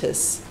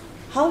status?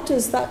 How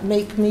does that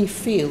make me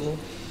feel?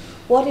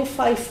 What if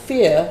I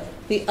fear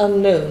the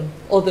unknown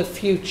or the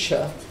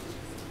future?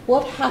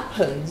 What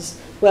happens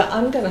where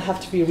I'm going to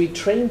have to be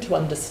retrained to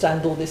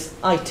understand all this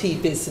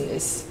IT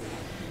business?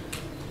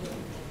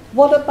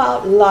 What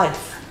about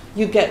life?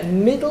 You get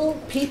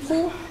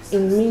people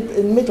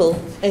in middle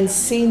and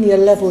senior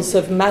levels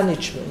of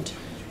management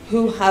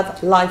who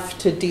have life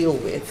to deal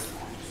with.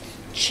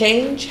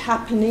 Change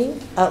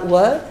happening at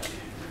work,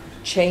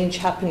 change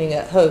happening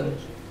at home.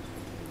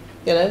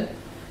 You know,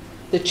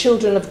 the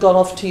children have gone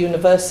off to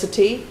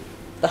university,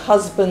 the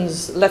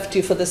husband's left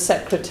you for the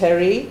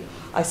secretary,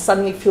 I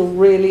suddenly feel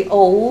really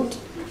old,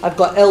 I've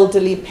got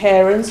elderly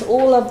parents,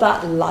 all of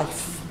that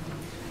life.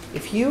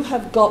 If you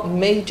have got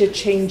major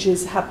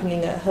changes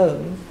happening at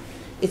home,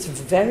 it's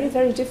very,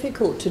 very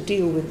difficult to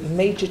deal with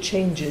major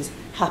changes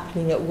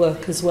happening at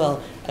work as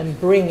well and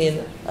bring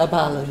in a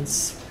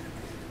balance.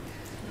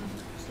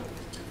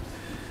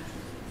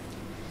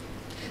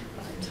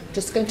 Right. I'm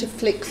just going to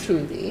flick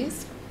through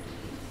these.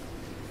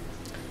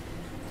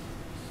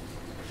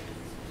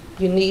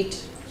 You need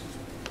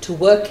to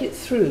work it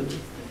through.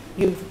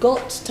 You've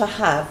got to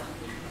have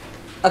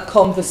a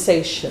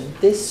conversation.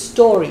 This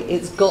story,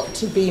 it's got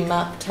to be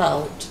mapped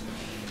out,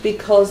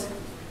 because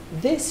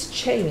this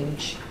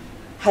change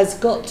has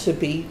got to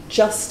be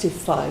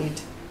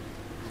justified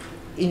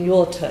in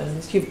your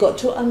terms. You've got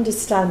to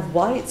understand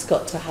why it's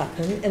got to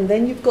happen, and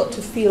then you've got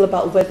to feel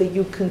about whether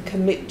you can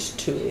commit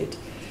to it.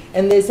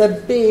 And there's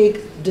a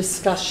big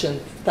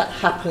discussion that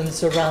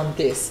happens around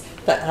this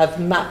that I've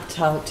mapped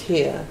out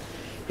here,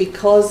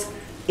 because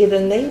it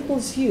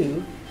enables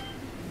you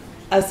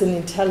as an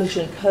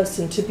intelligent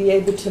person to be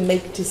able to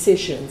make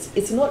decisions.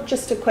 It's not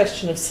just a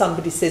question of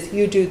somebody says,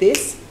 you do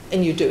this,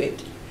 and you do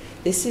it.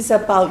 This is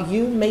about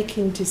you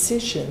making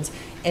decisions,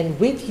 and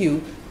with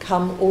you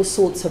come all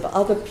sorts of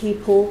other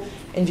people,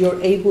 and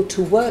you're able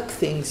to work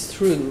things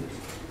through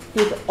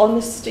with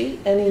honesty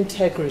and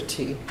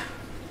integrity.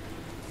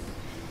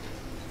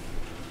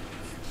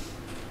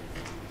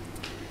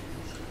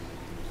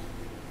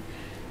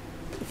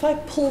 If I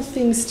pull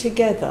things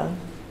together,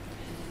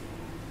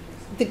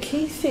 the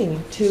key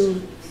thing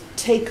to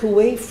take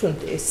away from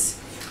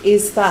this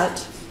is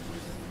that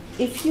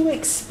if you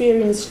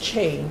experience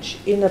change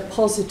in a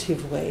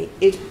positive way,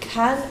 it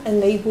can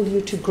enable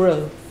you to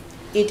grow.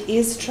 It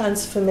is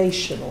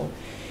transformational.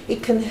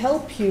 It can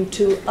help you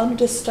to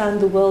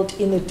understand the world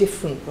in a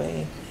different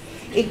way.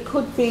 It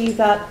could be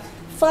that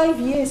 5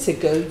 years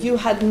ago you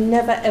had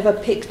never ever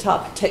picked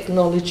up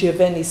technology of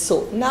any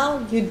sort.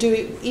 Now you do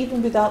it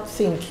even without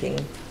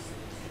thinking.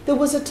 There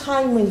was a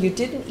time when you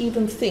didn't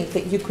even think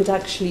that you could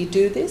actually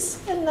do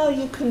this, and now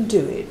you can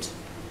do it.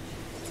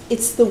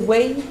 It's the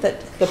way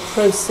that the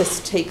process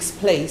takes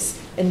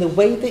place and the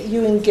way that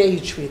you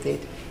engage with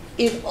it.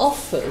 It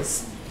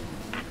offers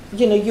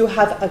you know, you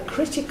have a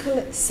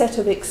critical set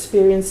of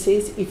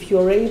experiences. If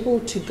you're able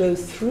to go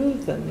through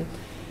them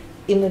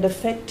in an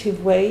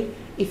effective way,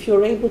 if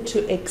you're able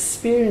to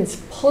experience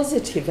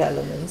positive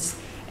elements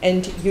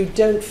and you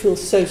don't feel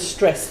so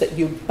stressed that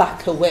you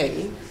back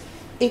away,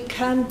 it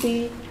can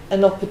be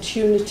an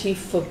opportunity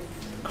for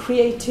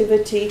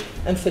creativity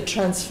and for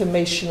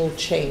transformational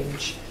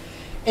change.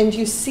 And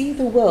you see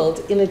the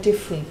world in a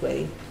different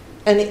way,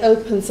 and it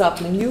opens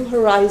up new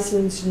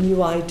horizons,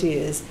 new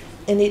ideas,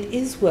 and it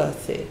is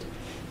worth it.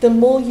 The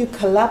more you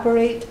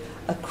collaborate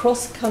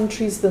across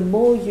countries, the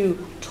more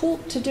you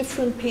talk to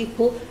different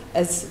people,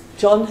 as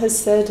John has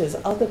said, as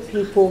other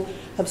people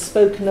have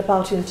spoken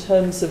about in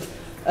terms of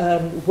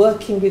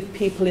working with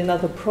people in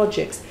other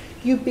projects,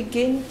 you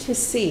begin to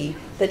see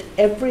that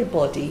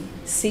everybody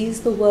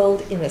sees the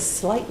world in a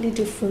slightly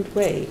different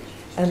way,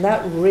 and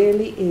that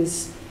really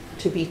is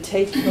to be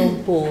taken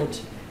on board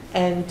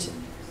and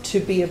to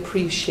be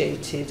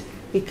appreciated,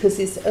 because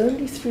it's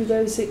only through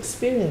those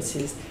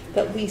experiences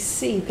that we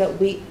see that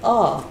we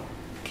are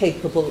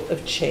capable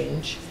of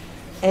change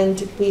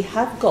and we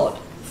have got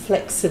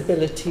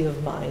flexibility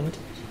of mind.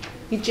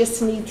 You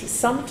just need,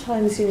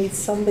 sometimes you need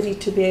somebody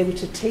to be able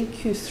to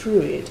take you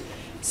through it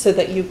so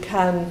that you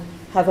can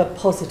have a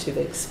positive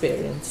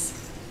experience.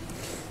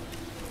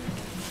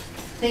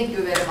 Thank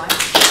you very much.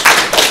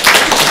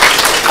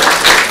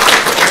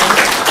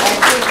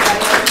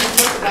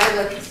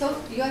 So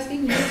you are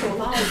speaking so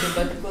loudly,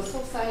 but it was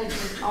so silent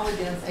in the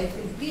audience. I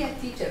think we are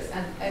teachers,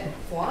 and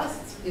for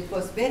us it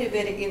was very,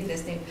 very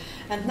interesting.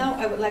 And now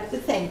I would like to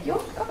thank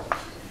you.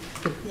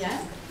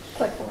 Yeah,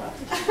 quite for us.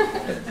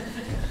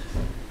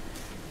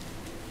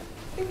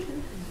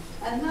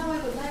 And now I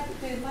would like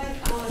to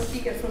invite our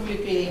speaker from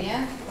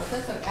Lithuania,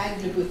 Professor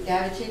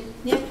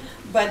Kaunas.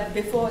 But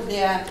before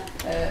they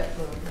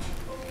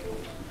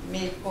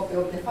make copy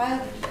of the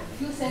file, a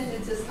few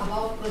sentences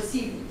about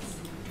proceedings.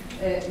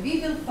 We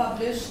will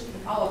publish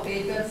our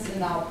papers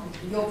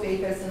your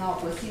papers in our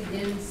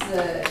proceedings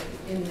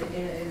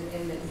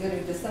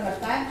during the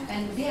summertime,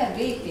 and we are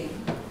waiting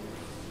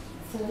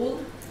full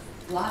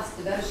last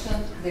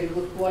version, very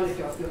good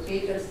quality of your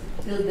papers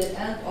till the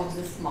end of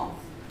this month.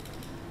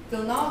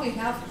 Till now we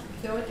have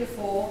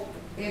 34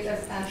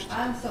 papers, and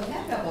I'm so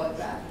happy about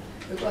that,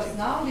 because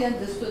now we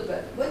understood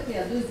that what we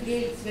are doing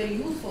really is very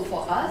useful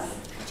for us,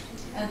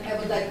 and I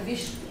would like to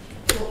wish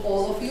to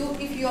all of you,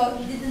 if you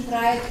didn't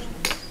write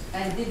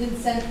and didn't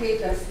send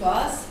papers to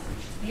us,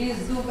 please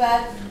do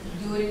that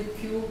during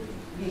few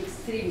weeks,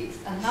 3 weeks.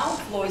 And now,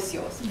 the floor is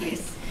yours,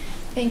 please.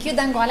 Thank you,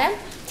 Danguolė.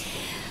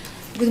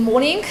 Good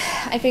morning.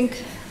 I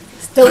think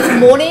still good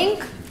morning,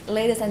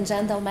 ladies and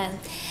gentlemen.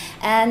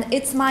 And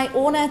it's my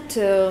honor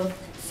to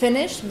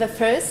finish the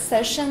first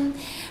session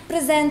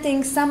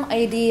presenting some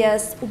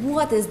ideas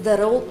what is the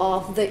role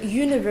of the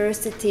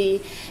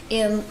university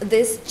in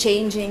this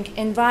changing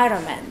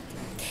environment.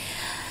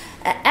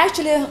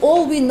 Actually,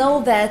 all we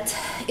know that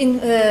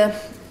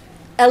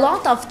a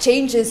lot of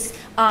changes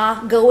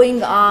are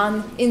going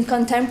on in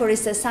contemporary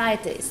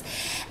societies,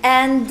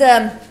 and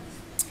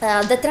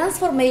the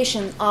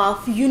transformation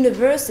of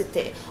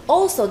university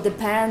also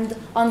depends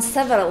on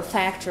several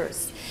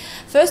factors.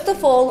 First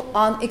of all,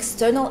 on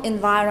external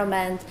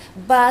environment,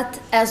 but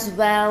as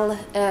well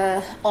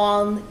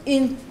on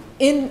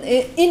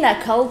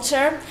inner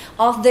culture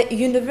of the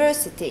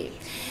university.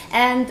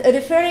 And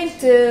referring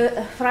to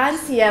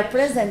Francia's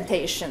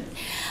presentation,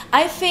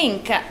 I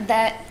think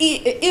that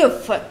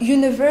if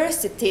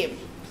university,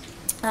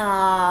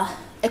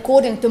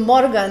 according to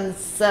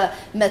Morgan's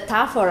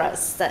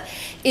metaphors,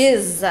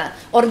 is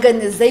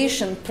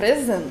organization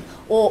prison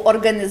or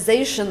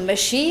organization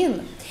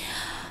machine,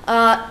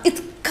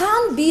 it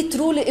can't be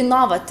truly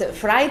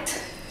innovative, right?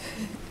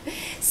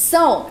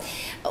 So,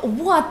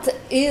 what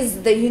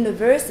is the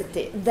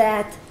university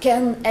that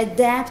can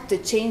adapt to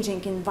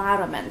changing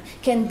environment,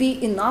 can be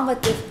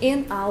innovative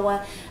in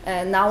our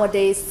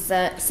nowadays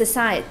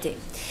society?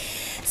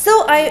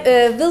 So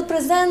I will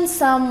present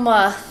some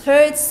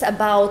thoughts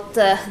about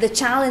the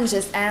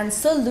challenges and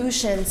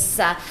solutions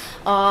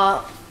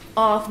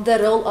of the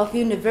role of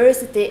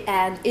university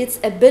and its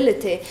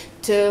ability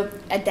to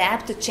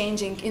adapt to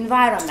changing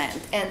environment,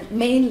 and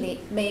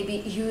mainly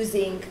maybe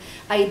using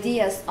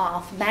ideas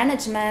of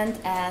management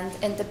and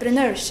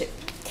entrepreneurship.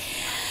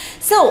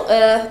 So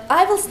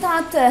I will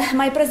start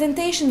my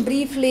presentation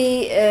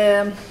briefly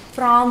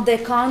from the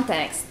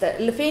context, the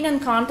Lithuanian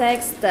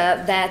context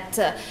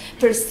that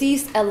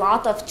perceives a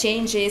lot of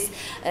changes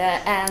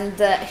and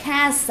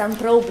has some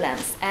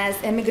problems as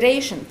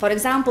immigration. For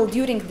example,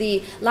 during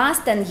the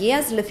last 10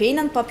 years,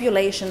 Lithuanian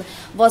population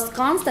was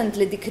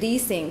constantly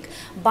decreasing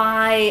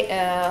by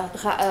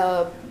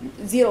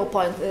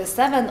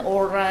 0.7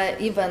 or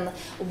even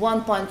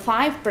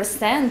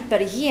 1.5% per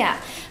year,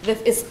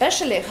 with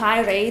especially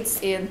high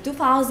rates in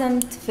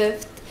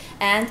 2005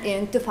 and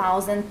in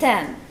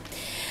 2010.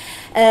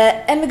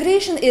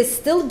 Immigration is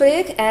still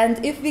big,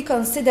 and if we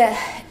consider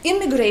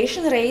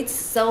immigration rates,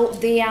 so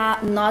they are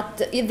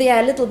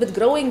a little bit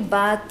growing,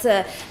 but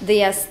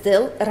they are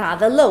still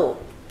rather low.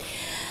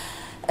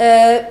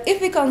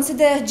 If we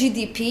consider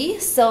GDP,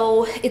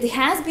 so it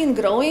has been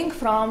growing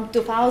from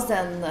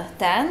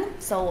 2010,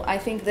 so I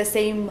think the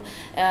same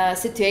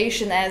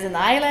situation as in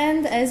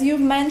Ireland, as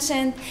you've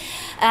mentioned,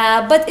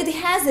 but it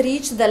has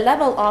reached the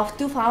level of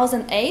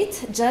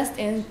 2008 just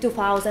in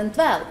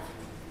 2012.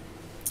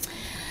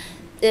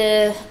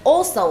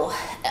 Also,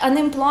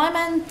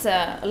 unemployment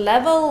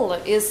level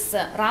is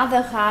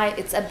rather high,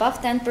 it's above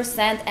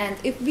 10%, and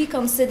if we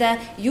consider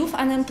youth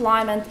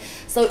unemployment,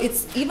 so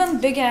it's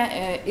even bigger,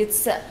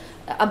 it's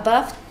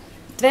above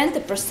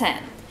 20%.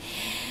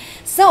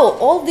 So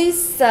all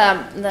these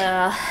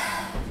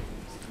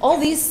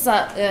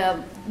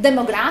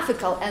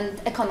demographical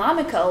and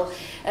economical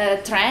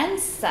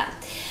trends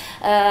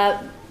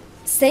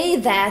say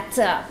that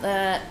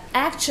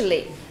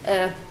actually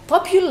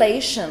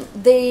population,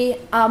 they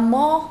are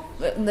more,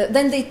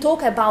 when they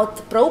talk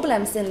about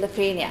problems in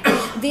Lithuania,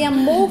 they are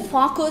more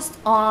focused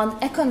on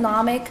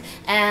economic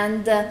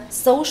and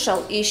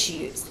social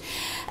issues.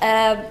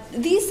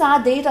 These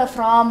are data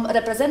from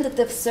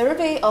representative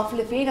survey of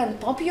Lithuanian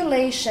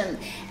population,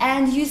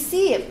 and you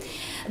see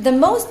the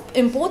most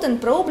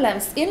important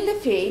problems in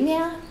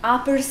Lithuania are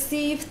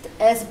perceived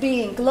as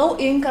being low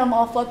income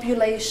of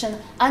population,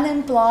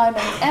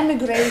 unemployment,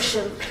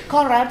 emigration,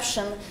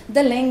 corruption,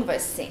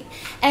 delinquency.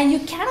 And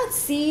you cannot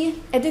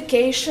see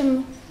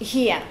education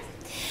here.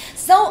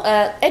 So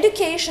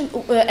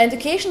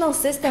educational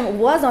system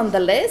was on the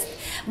list,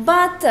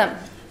 but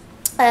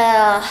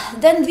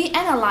then we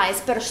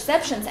analyze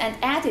perceptions and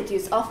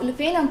attitudes of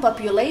Lithuanian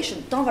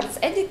population towards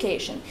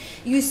education.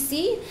 You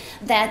see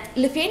that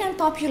Lithuanian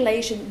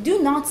population do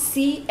not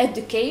see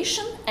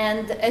education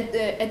and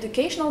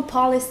educational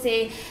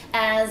policy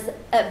as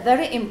a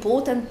very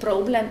important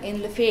problem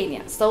in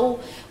Lithuania. So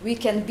we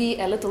can be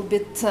a little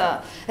bit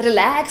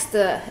relaxed.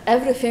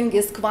 Everything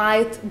is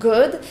quite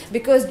good,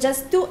 because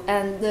just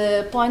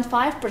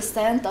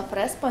 2.5% of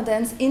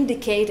respondents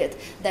indicated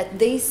that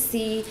they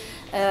see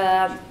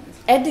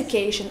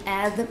education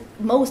as the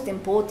most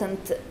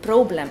important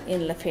problem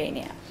in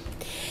Lithuania.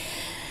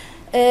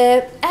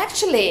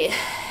 Actually,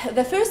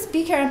 the first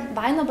speaker,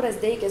 Vaino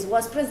Brasdeikis,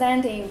 was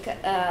presenting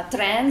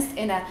trends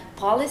in a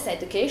policy,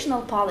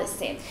 educational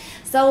policy.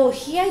 So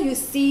here you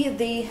see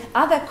the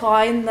other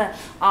coin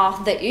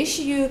of the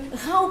issue,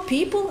 how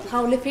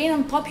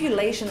Lithuanian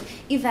population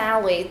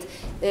evaluate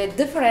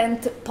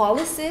different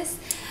policies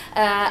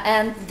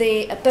and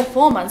the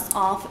performance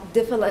of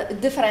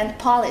different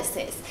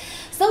policies.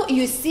 So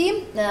you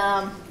see,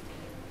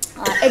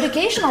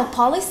 educational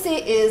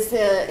policy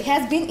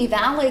has been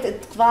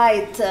evaluated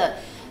quite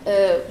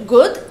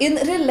good in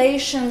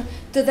relation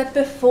to the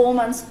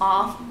performance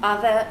of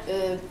other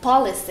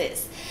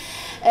policies.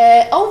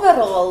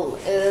 Overall,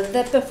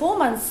 the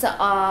performance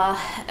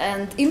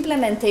and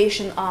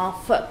implementation of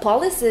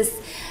policies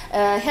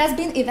has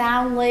been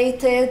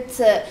evaluated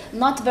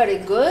not very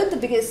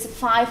good, because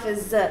 5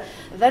 is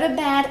very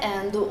bad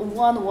and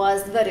 1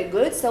 was very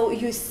good. So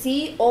you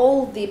see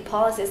all the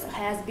policies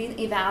has been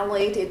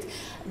evaluated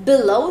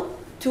below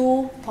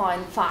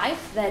 2.5.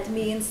 That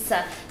means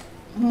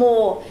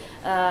more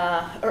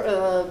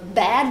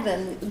bad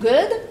than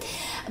good.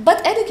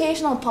 But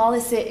educational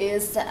policy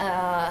is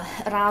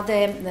rather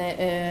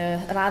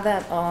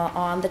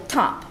on the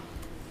top.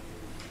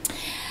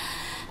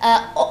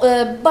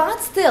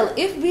 But still,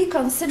 if we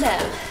consider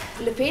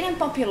Lithuanian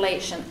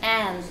population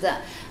and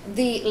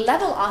the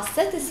level of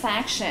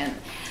satisfaction,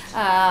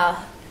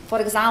 for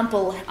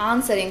example,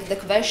 answering the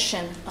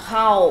question,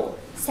 how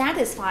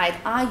satisfied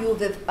are you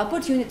with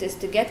opportunities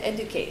to get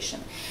education?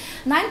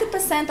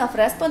 90% of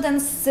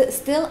respondents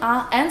still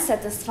are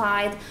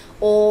unsatisfied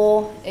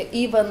or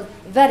even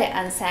very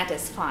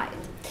unsatisfied.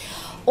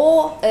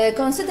 Or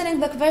considering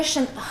the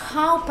question,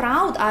 how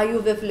proud are you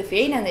with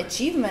Lithuanian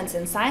achievements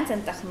in science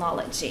and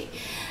technology?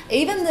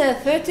 Even the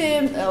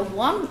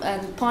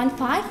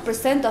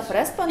 31.5% of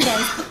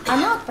respondents are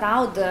not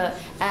proud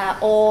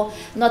or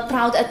not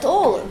proud at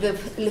all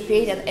with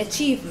Lithuanian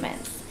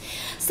achievements.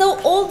 So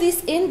all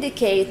these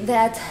indicate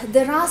that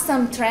there are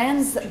some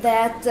trends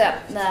that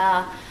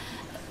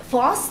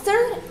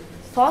foster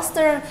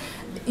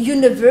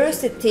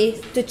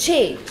university to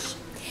change.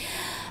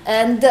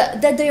 And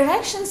the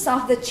directions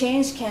of the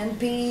change can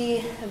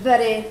be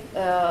very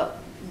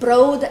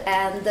broad,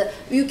 and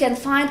you can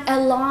find a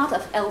lot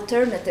of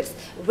alternatives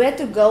where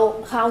to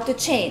go, how to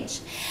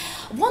change.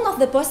 One of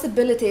the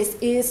possibilities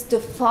is to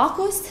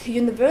focus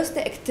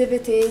university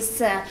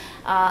activities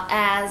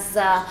as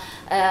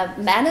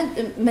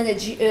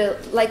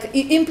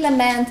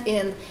implement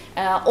in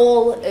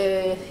all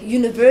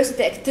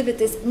university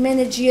activities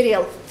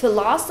managerial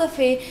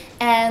philosophy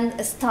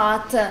and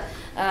start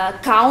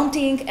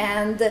counting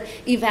and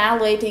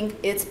evaluating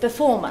its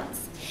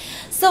performance.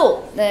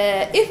 So,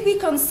 if we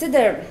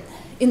consider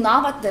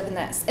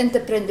innovativeness,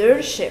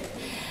 entrepreneurship,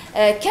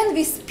 can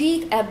we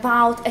speak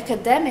about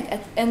academic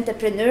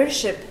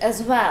entrepreneurship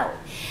as well?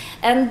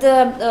 And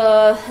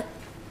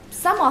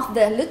some of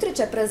the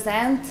literature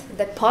present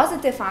the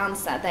positive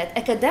answer that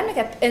academic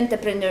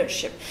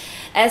entrepreneurship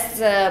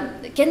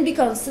can be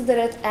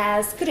considered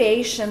as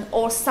creation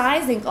or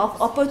sizing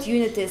of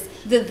opportunities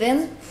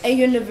within a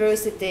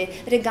university,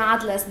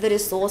 regardless the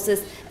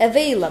resources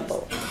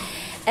available.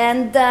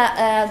 And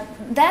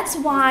that's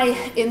why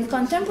in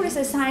contemporary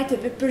society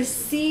we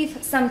perceive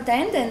some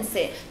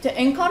tendency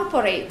to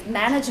incorporate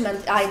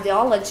management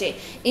ideology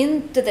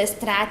into the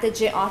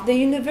strategy of the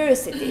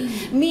university,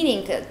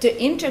 meaning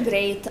to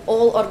integrate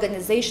all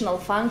organizational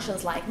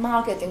functions like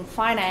marketing,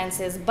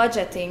 finances,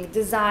 budgeting,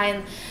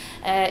 design,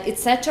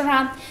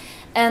 etc.,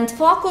 and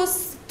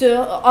focus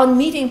on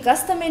meeting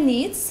customer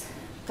needs,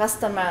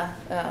 customer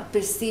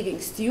perceiving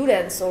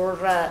students or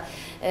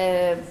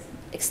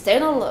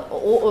external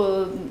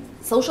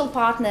social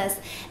partners,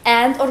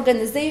 and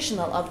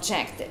organizational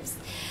objectives.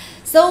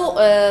 So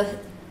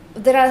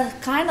there are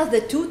kind of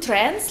the two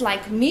trends,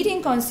 like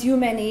meeting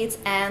consumer needs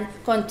and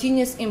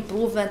continuous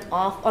improvement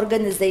of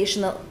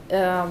organizational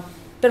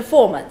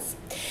performance.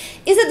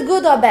 Is it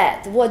good or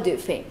bad? What do you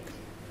think?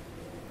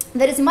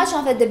 There is much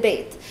of a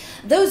debate.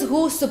 Those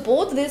who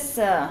support this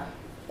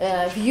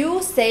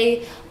view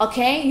say,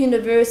 okay,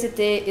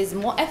 university is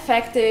more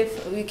effective,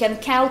 we can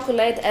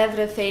calculate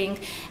everything,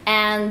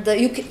 and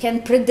you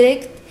can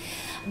predict.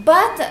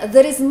 But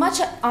there is much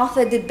of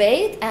a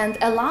debate and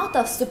a lot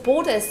of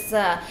supporters,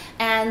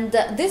 and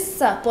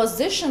this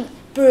position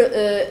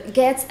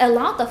gets a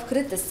lot of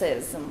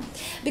criticism.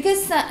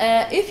 Because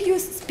if you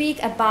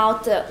speak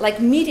about like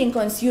meeting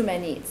consumer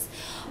needs,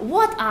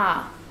 what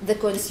are the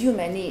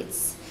consumer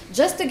needs?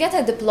 Just to get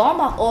a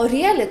diploma or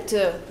really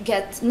to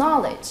get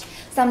knowledge?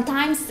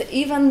 Sometimes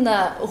even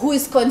who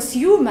is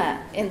consumer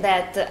in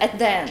that at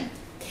the end.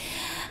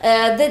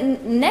 The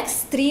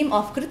next stream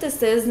of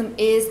criticism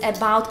is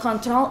about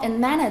control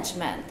and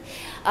management.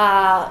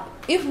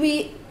 If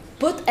we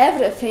put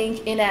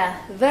everything in a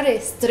very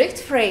strict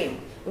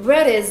frame,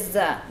 where is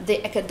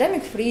the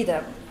academic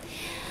freedom?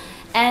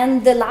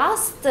 And the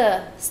last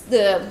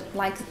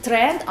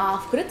trend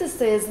of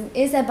criticism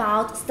is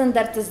about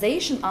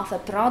standardization of a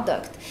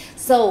product.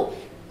 So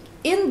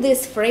in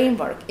this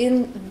framework,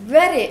 in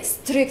very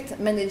strict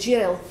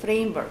managerial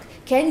framework,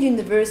 can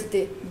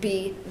university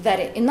be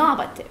very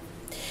innovative?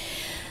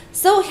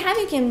 So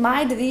having in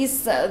mind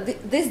this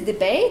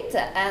debate,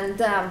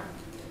 and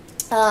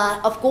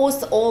of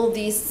course all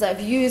these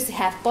views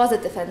have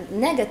positive and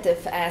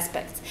negative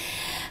aspects,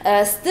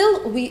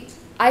 still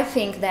I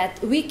think that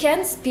we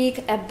can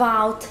speak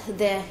about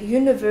the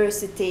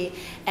university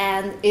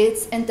and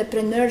its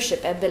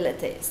entrepreneurship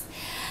abilities.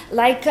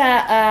 Like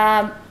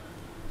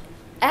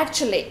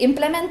actually,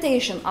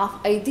 implementation of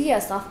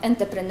ideas of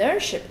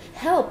entrepreneurship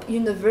help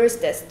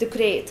universities to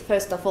create,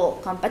 first of all,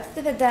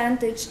 competitive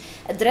advantage,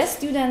 address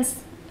students'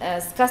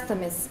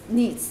 customers'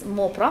 needs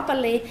more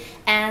properly,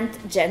 and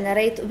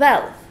generate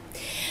wealth.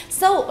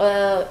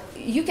 So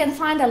you can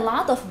find a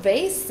lot of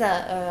ways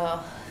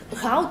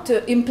how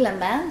to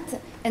implement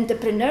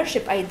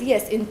entrepreneurship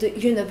ideas into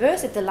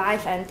university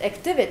life and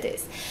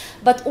activities.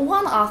 But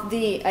one of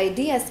the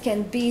ideas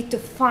can be to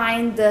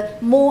find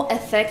more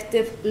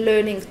effective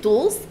learning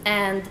tools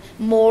and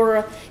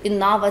more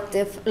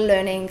innovative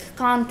learning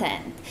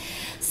content.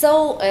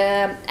 So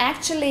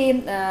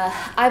actually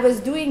I was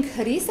doing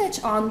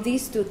research on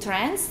these two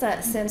trends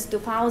since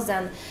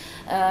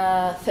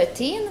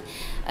 2013.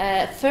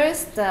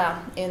 First,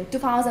 in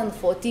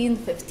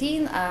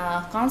 2014-15,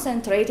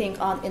 concentrating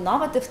on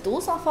innovative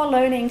tools for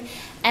learning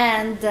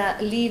and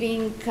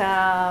leaving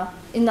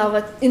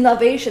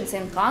innovations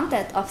in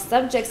content of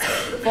subjects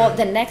for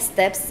the next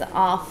steps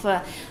of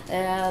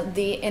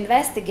the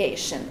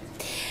investigation.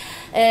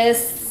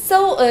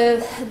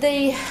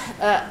 The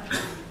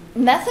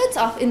methods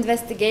of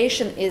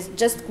investigation is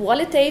just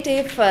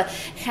qualitative,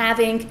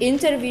 having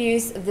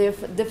interviews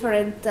with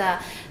different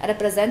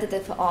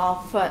representatives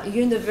of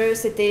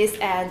universities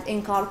and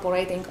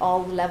incorporating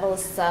all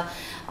levels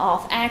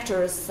of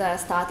actors,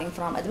 starting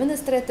from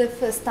administrative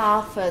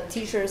staff,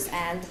 teachers,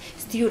 and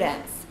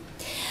students.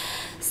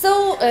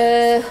 So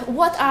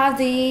what are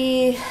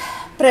the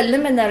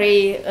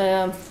preliminary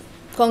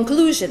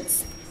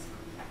conclusions?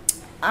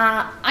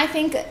 I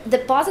think the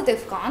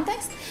positive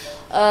context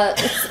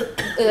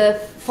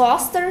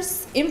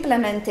fosters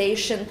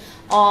implementation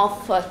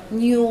of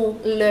new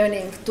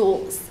learning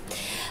tools.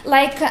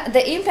 Like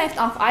the impact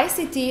of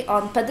ICT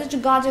on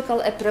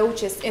pedagogical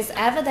approaches is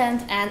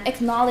evident and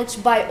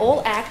acknowledged by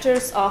all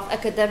actors of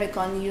academic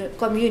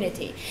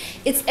community.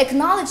 It's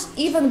acknowledged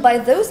even by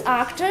those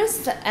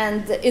actors,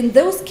 and in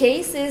those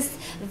cases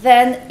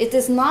when it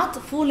is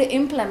not fully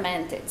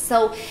implemented.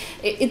 So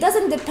it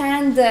doesn't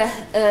depend,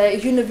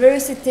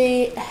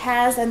 university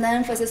has an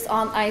emphasis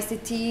on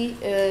ICT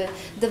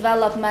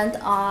development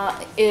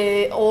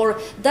or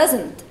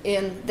doesn't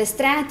in the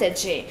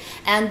strategy,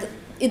 and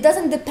it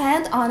doesn't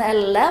depend on a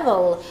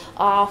level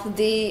of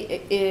the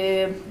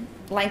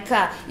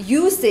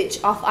usage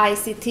of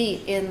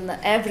ICT in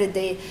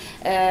everyday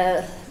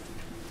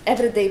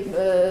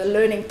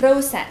learning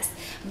process.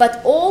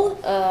 But all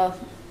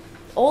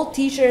all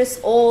teachers,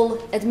 all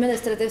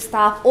administrative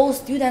staff, all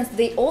students,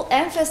 they all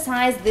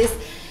emphasize this,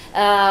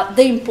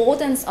 the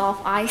importance of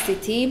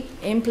ICT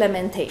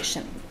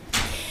implementation.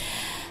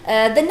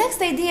 The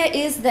next idea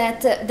is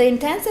that the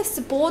intensive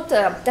support,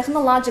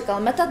 technological,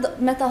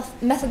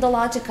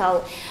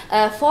 methodological,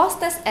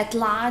 fosters at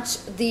large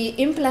the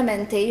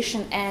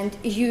implementation and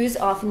use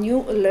of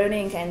new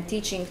learning and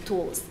teaching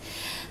tools.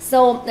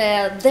 So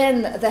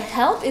then the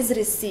help is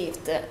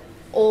received.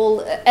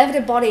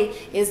 Everybody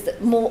is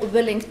more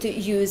willing to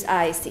use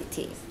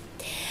ICT.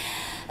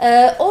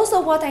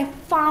 Also, what I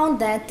found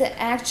that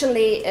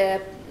actually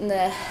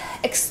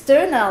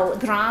external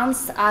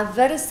grants are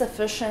very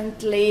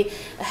sufficiently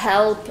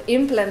help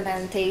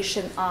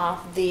implementation of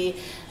the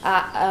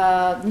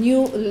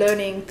new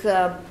learning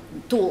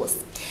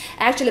tools.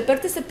 Actually,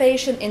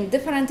 participation in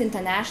different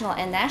international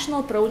and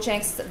national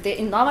projects, the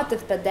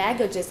innovative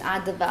pedagogies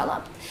are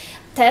developed,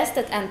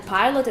 tested and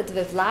piloted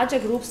with larger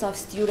groups of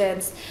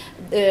students.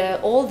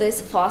 All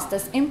this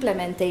fosters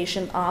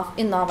implementation of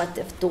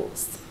innovative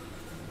tools.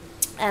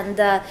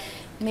 And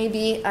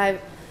maybe I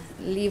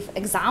leave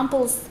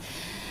examples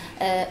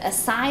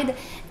aside,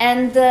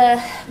 and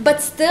but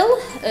still,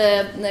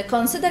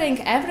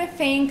 considering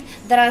everything,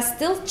 there are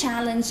still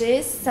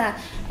challenges that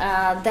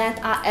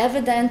are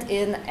evident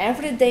in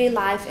everyday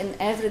life, in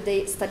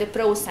everyday study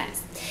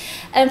process.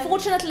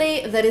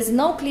 Unfortunately, there is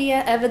no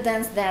clear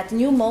evidence that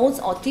new modes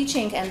of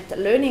teaching and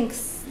learning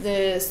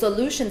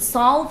solutions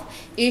solve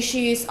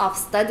issues of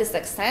study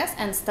success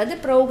and study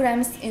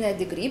programs in a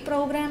degree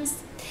programs.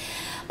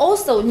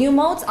 Also, new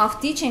modes of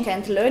teaching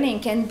and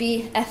learning can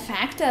be a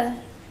factor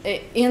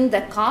in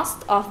the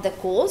cost of the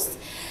course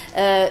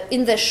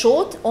in the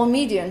short or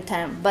medium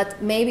term,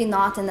 but maybe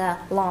not in the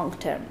long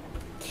term.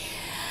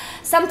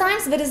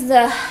 Sometimes there is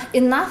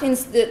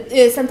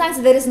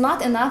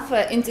not enough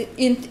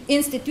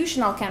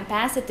institutional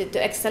capacity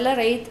to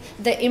accelerate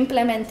the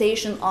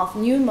implementation of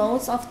new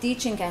modes of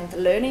teaching and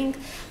learning,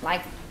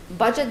 like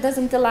budget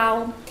doesn't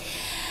allow.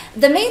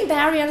 The main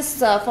barriers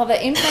for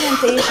the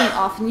implementation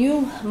of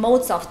new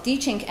modes of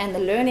teaching and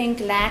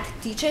learning lack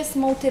teachers'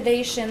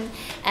 motivation,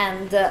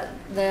 and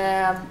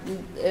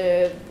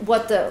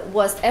what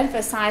was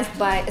emphasized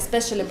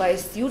especially by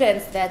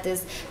students, that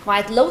is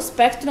quite low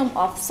spectrum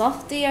of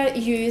software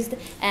used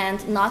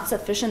and not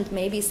sufficient,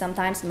 maybe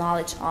sometimes,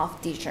 knowledge of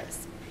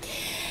teachers.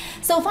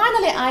 So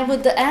finally, I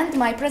would end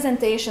my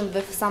presentation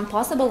with some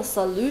possible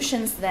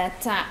solutions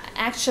that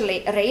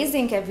actually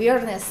raising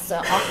awareness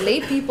of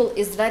lay people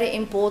is very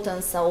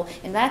important. So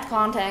in that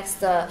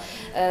context,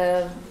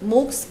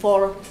 MOOCs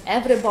for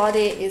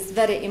everybody is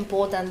very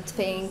important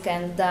thing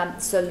and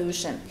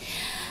solution.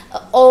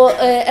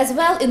 As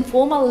well,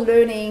 informal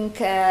learning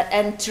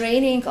and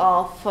training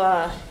of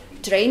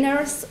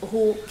trainers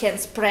who can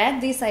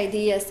spread these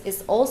ideas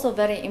is also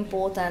very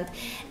important,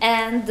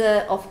 and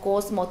of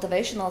course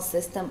motivational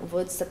system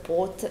would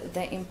support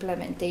the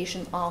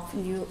implementation of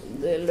new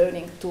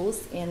learning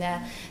tools in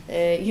a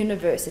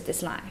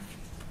university's life.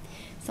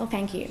 So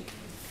thank you.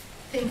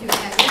 Thank you,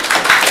 Maggie.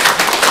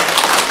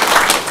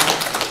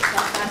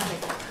 Fantastic.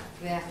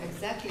 We are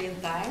exactly in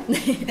time.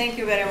 Thank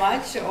you very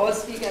much. All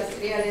speakers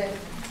really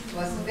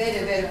was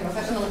very, very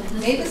professional.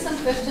 Maybe some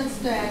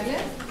questions to Agli?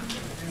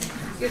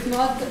 If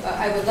not,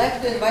 I would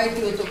like to invite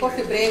you to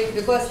coffee break,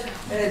 because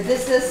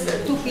this is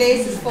 2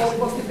 places for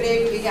coffee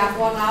break. We have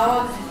 1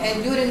 hour,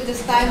 and during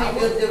this time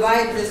we will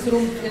divide this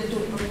room into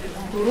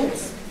 2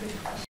 rooms.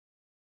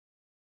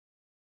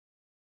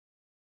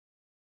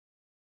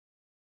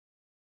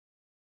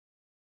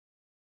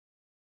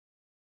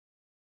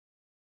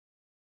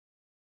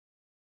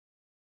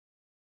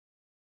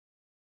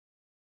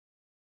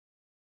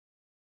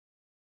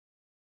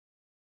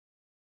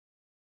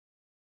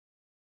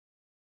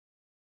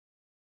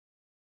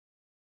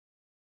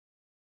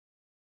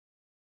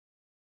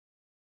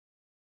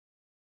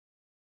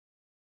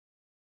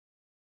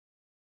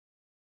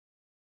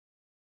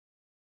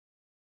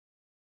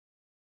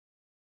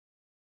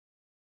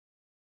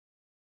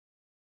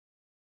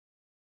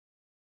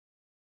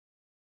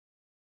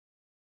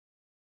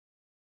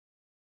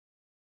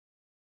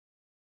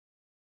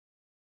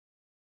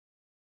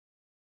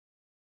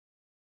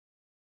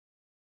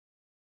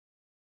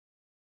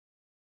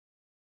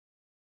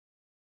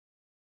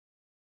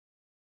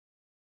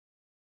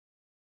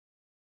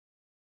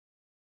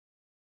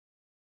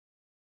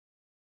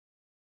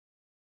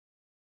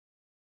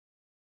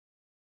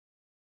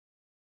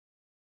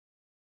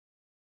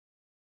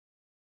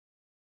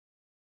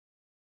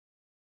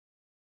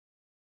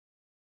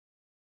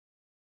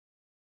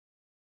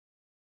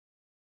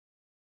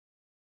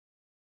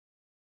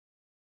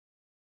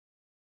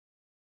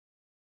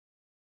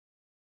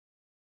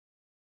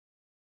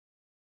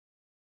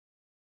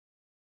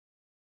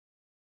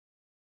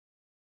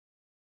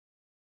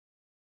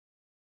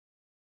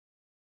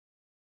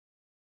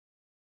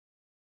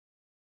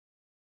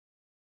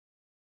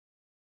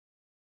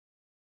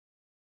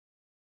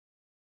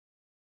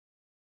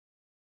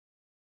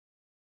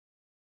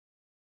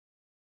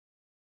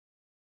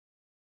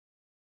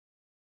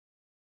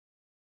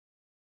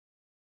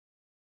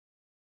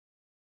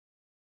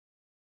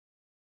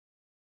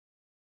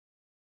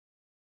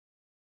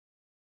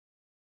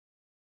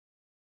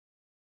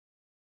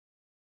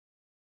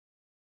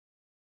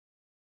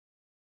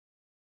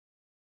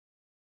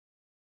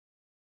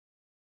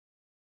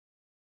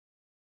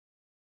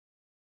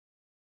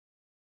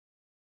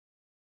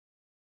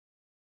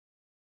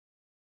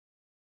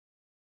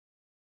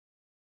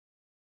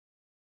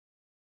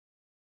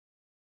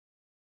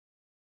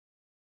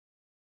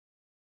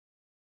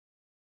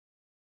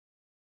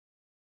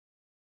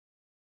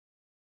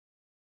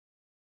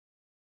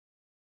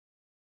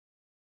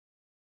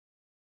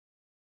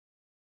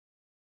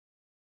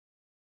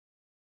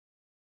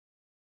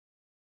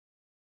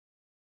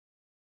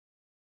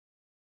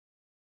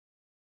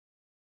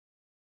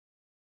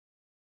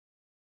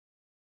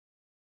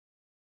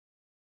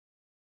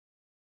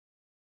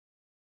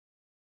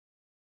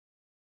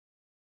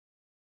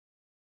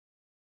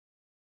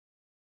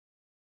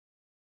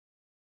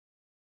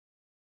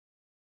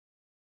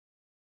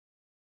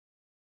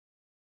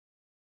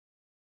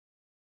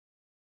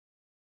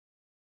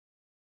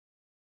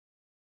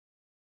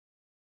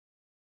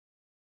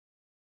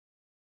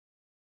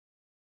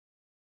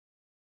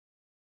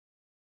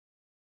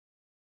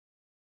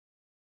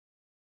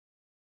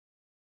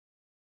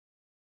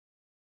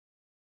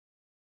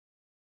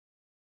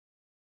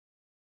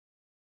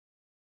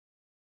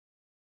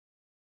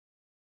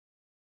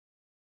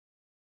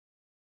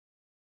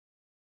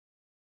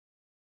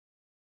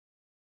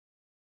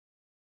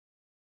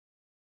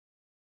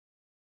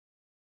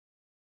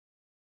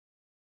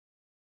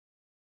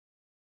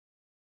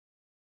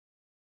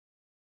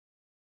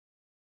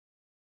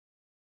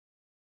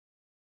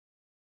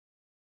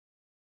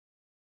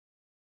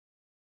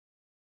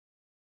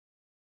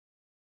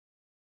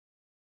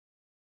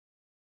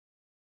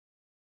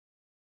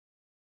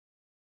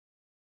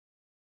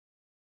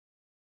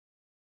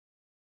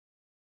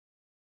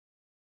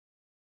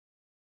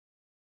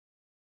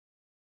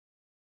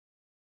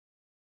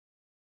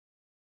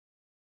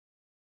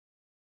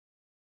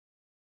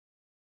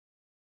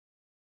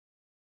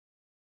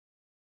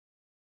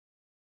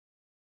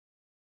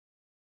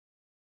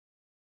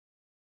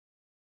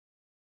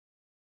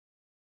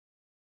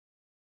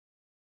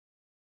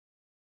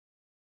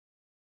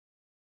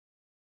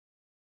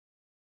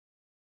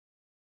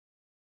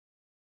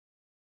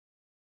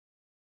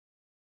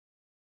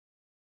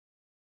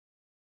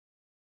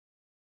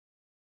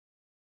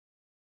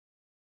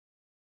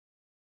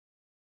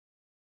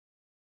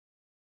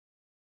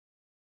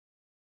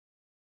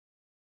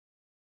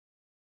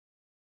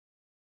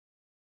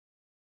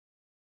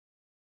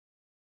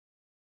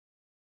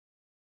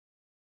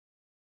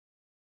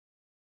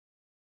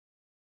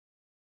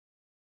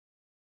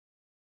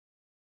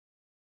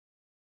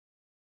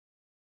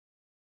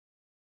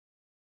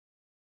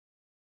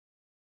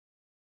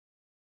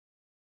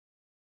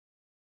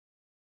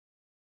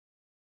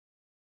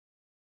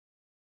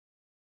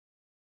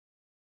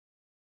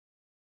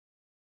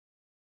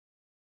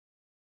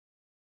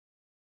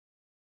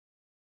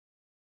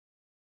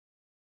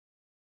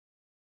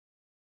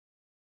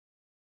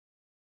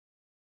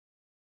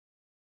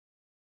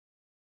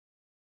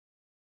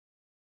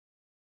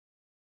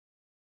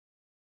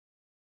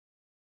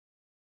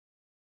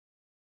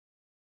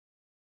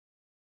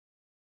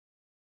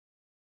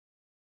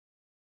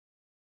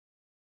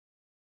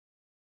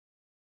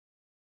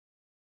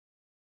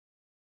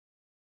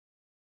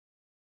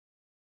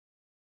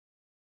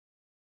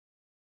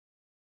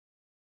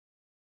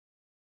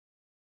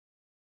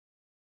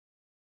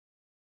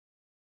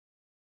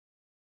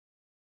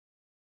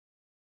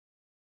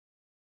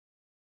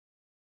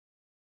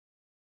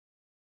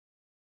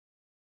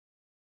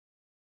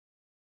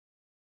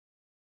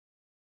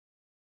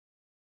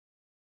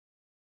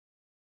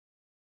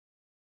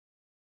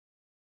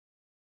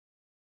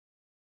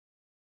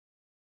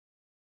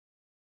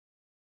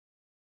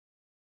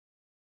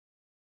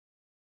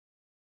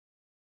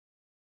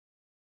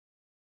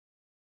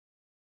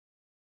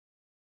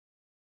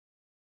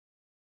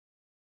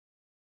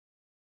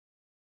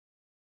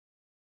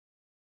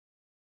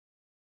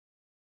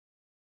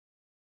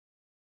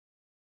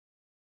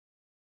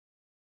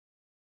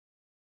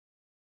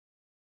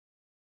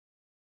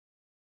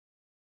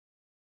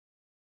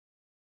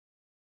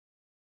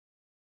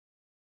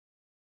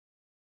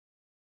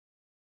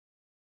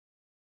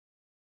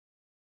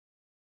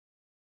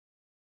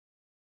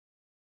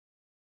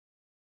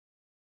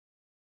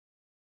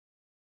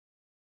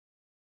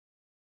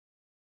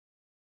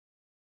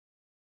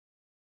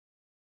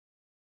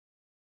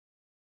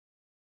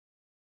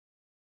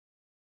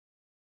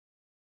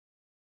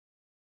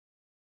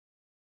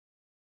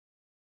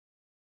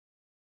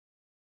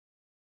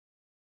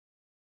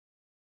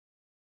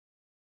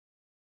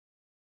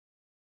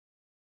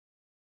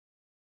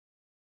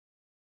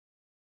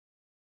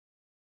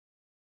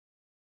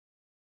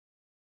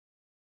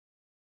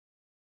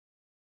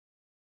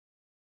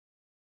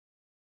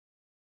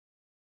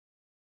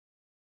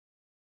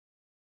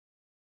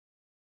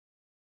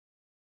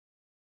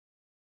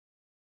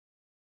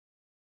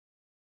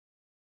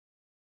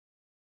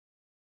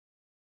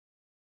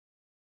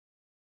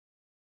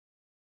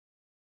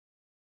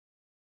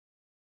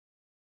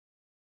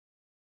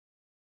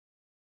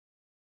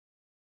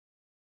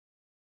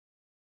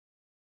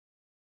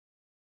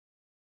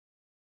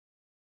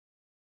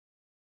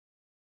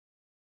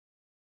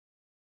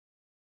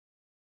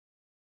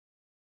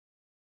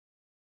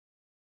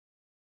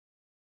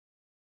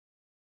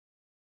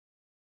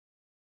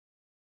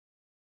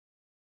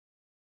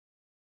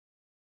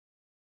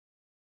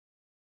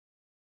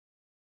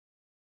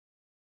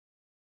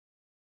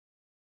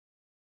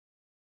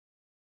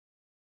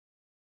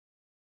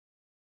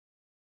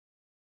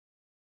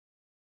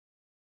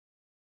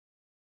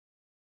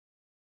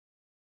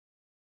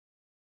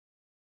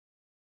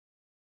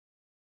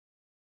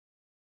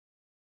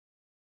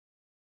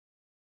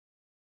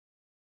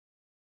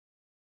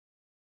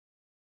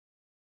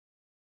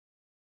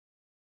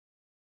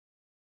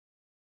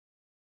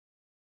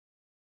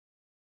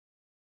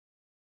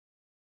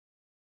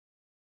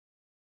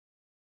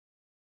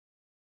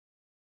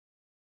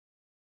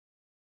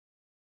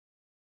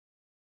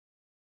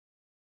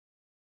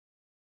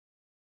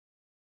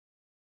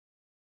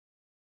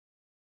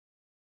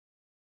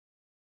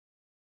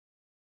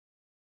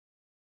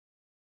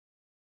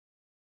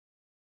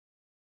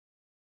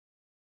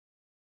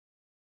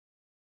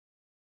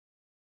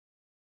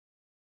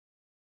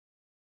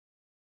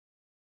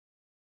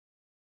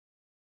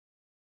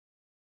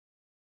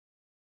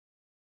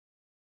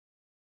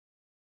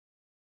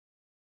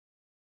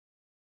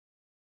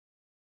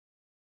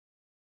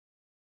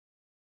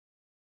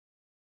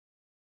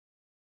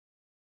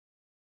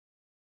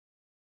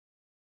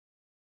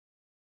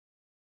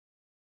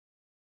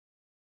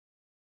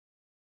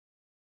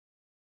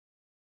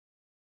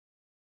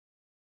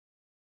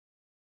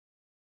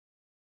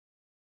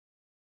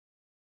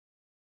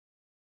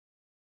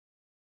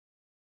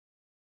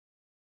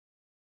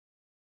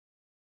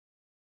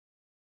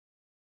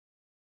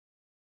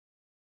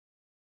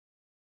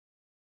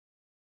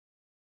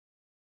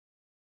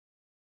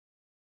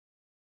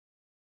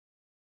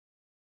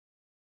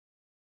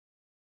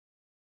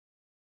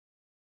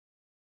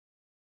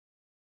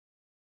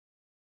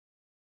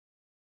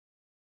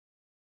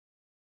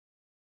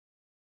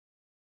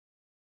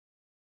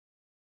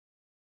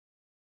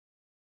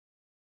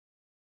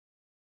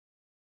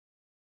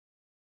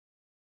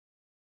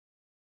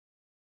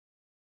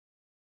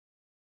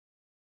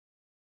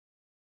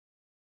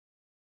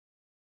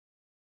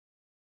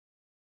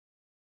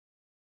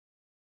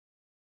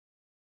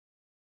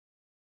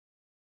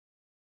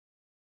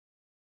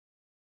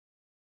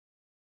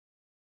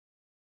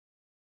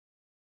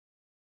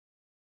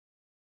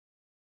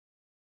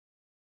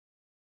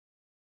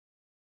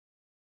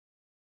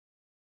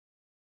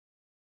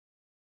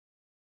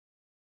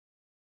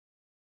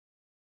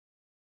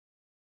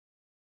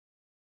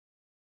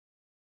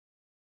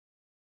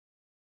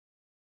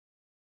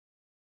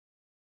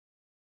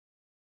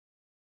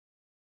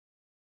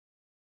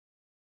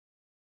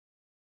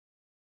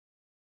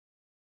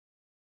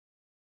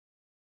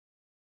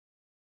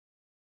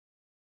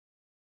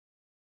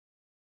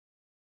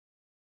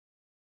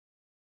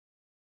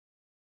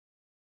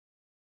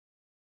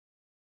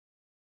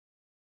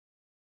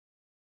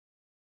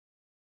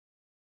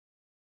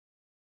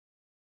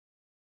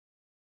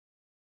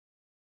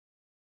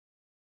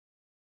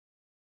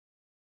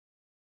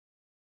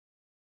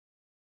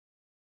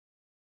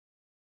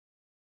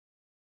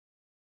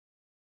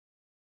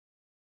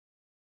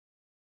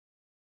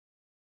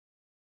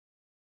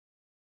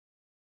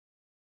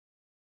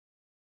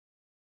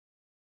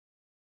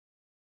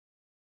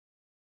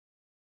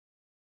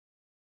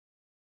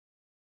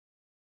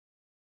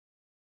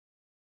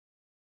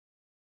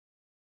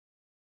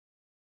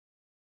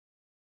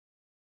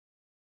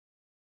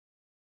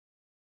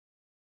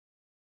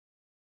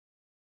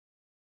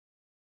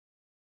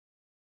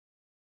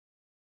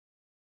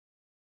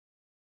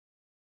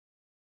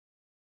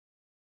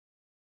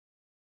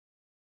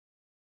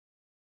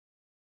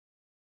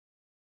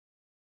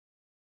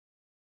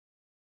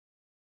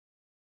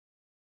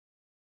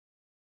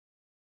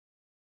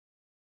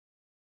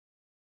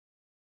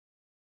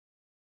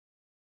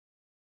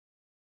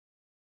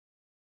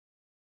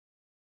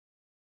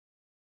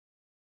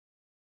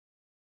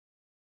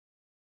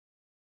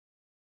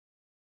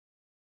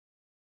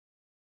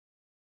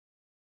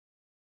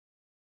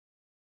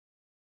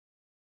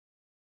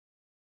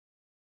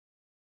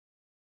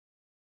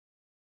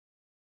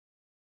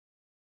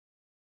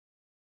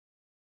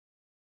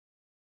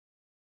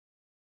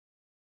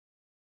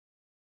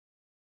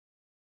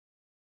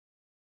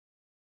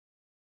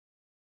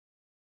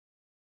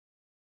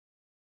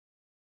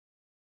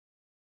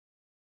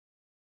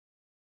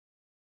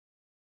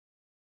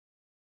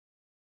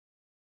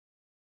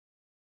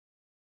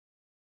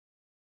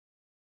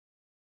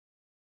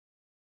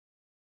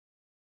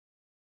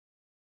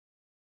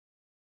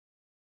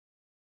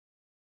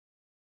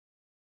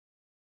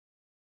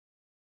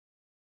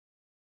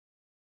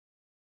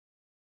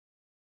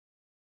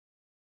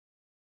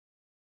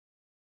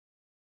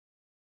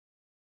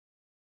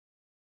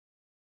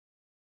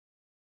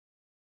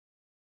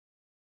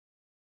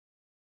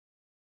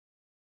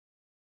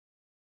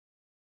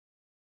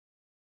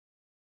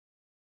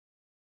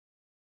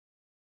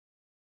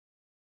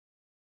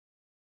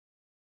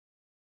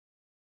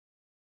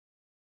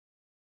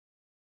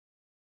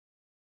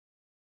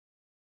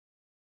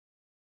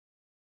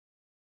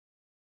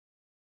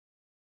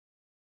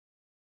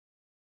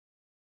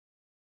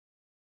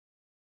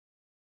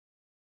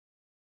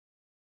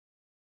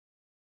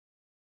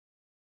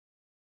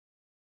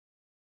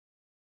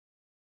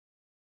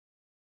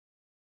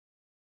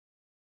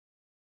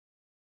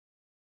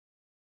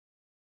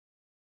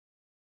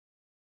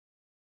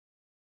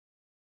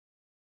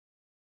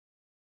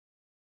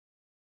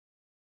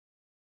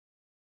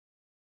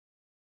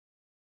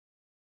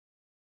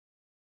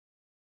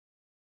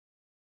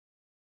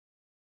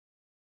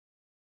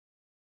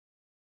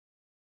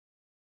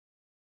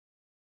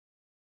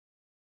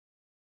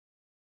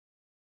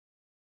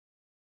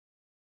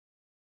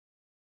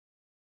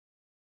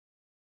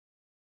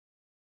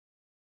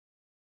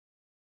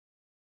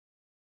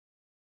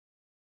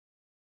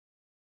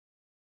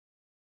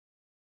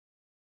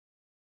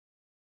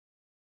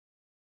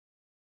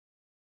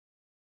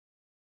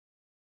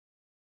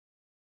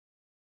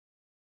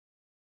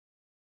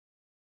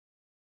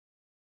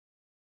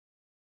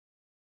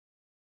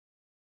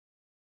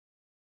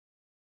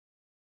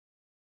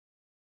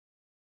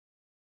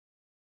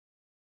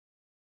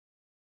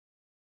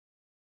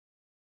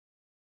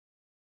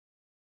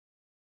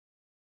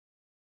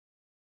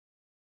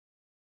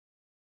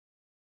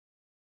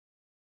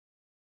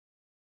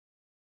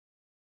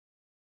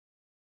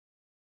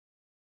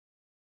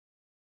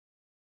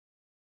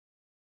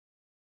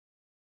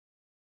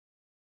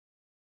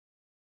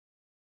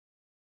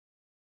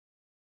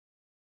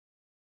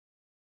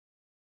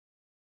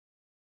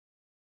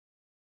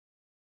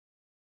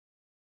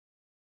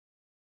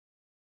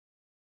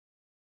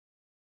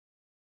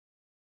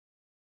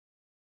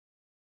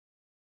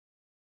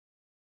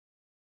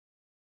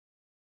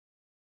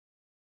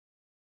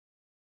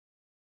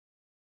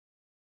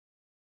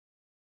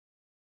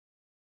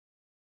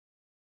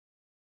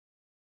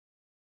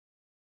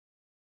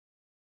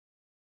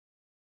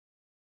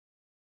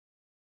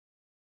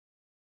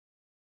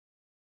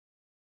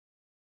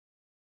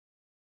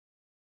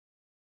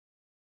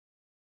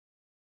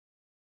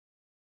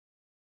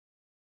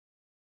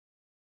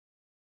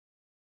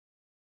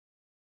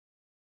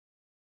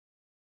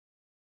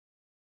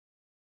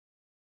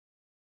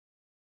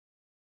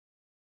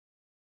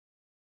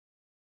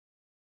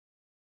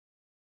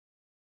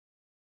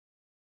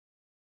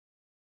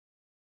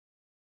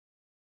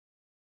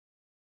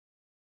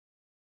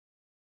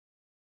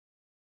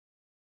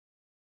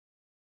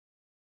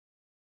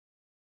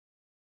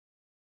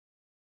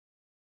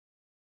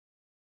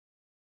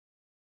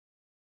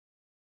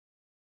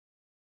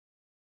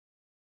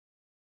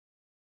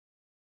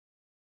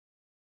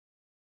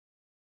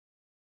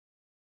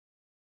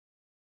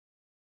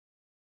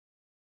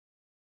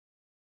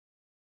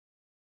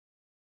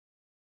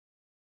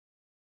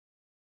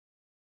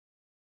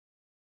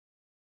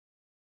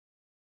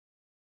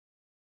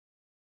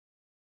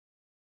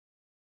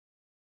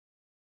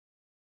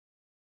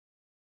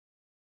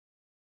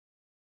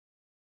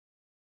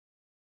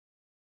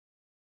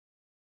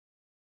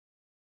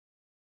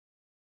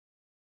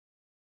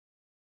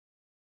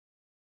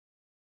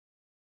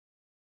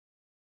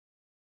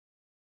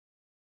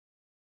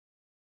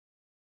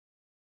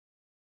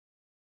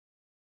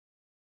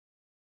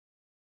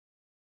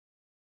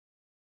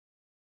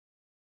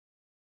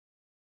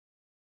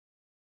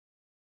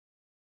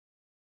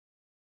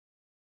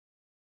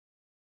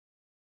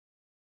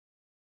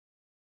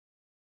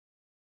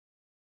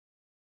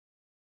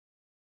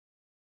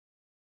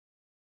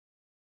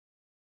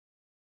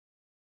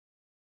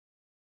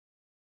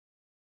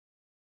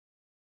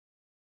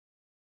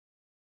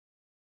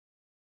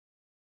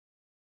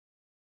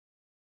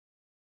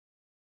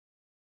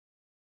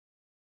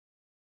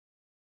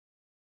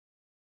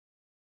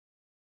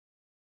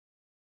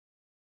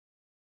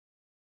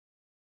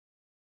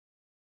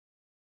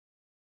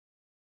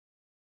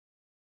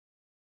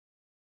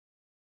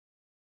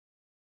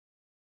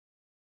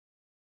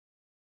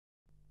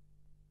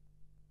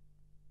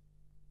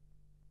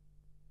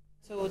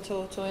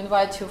 To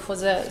invite you for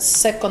the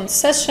second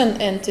session,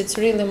 and it's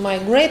really my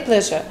great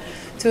pleasure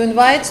to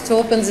invite to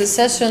open the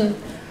session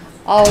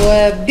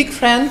our big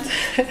friend,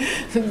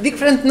 big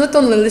friend not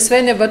only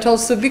Lithuania but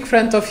also big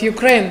friend of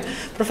Ukraine,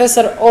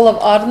 Professor Olav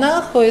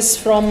Arna, who is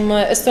from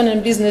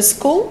Estonian Business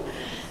School,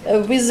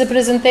 with the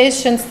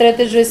presentation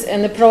strategies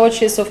and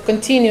approaches of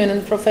continuing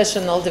and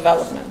professional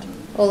development.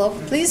 Olav,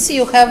 please,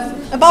 you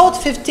have about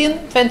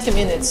 15-20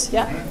 minutes.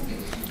 Yeah.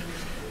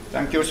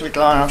 Thank you,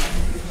 Svetlana.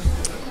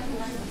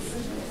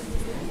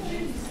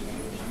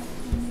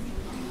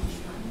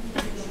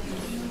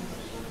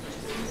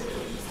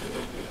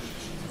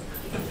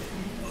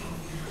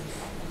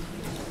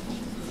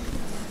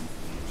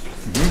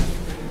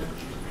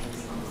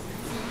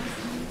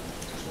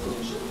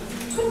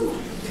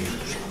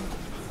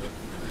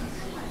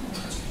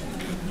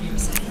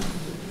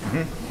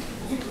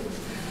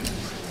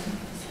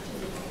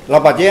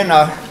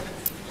 Labadiena,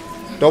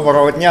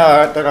 доброго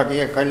дня,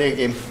 дорогие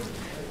коллеги.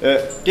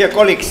 Dear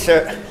colleagues,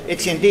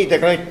 it's indeed a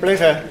great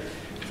pleasure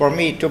for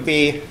me to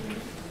be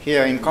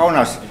here in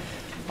Kaunas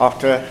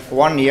after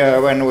 1 year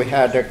when we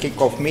had a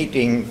kick-off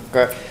meeting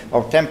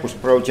of Tempus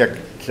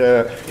project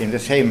in the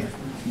same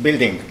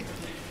building.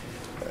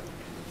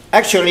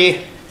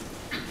 Actually,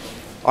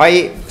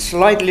 I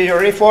slightly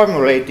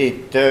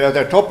reformulated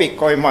the topic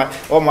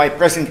of my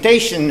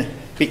presentation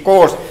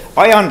because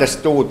I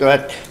understood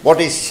that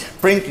what is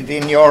printed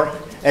in your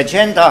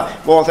agenda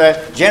was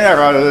a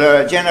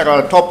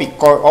general topic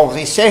of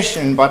this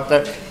session,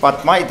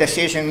 but my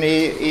decision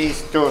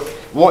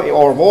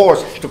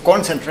was to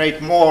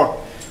concentrate more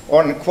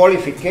on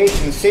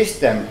qualification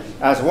system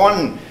as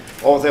one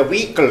of the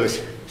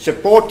vehicles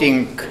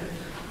supporting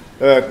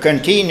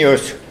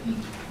continuous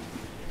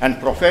and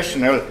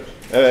professional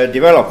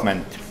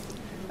development.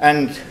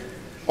 And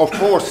of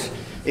course,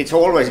 it's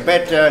always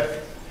better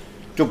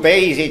to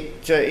base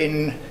it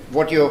in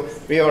what you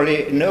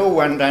really know,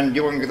 and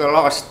during the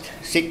last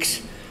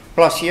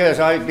 6+ years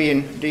I've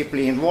been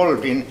deeply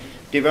involved in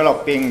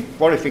developing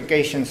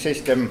qualification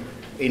system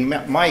in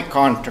my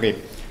country.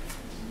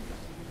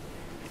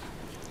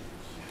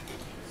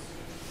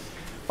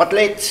 But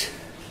let's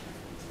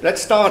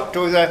start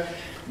with a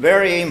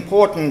very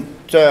important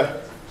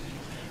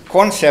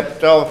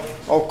concept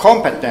of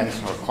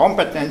competence or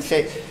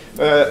competency,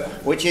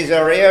 which is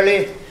a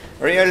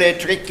really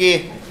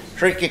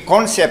tricky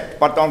concept,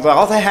 but on the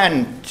other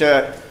hand,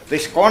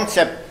 this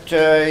concept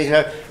is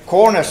a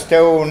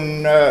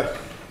cornerstone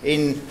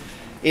in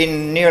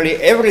nearly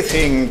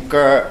everything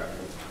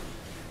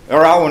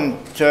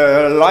around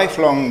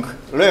lifelong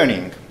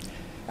learning.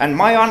 And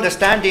my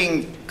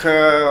understanding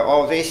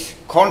of this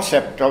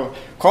concept of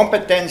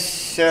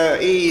competence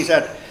is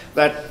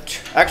that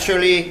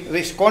actually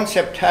this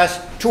concept has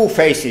two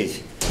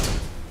phases.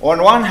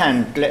 On one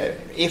hand,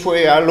 if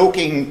we are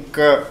looking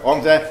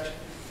on the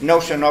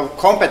notion of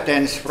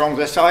competence from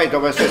the side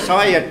of a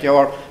society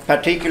or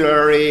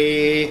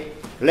particularly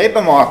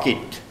labor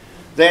market,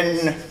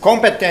 then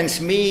competence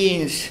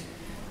means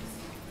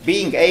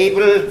being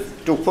able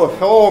to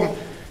perform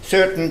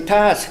certain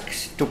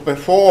tasks, to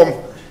perform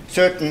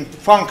certain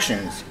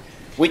functions,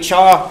 which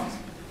are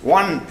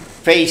one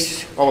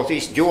phase of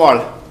this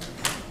dual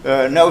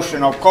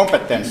notion of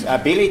competence,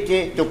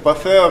 ability to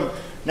perform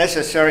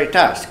necessary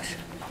tasks.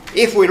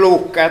 If we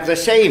look at the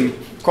same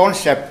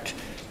concept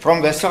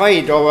from the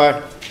side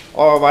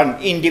of an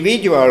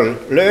individual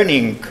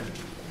learning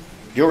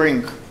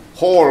during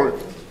whole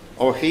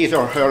of his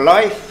or her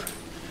life,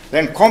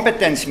 then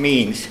competence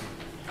means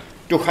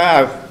to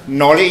have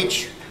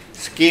knowledge,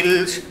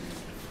 skills,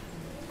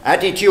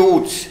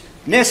 attitudes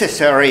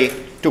necessary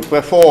to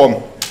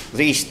perform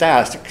these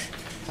tasks.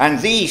 And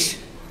these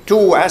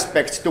two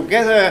aspects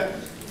together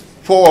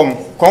form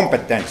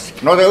competence.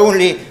 Not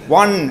only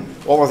one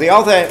or the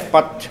other,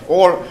 but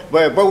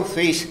both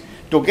these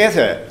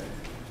together.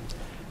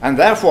 And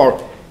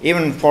therefore,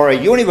 even for a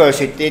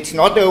university, it's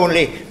not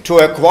only to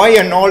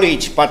acquire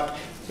knowledge, but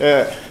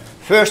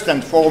first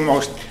and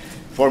foremost,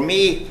 for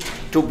me,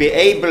 to be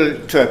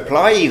able to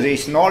apply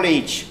this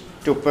knowledge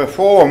to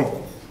perform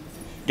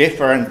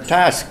different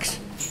tasks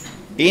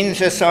in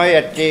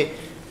society,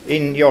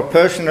 in your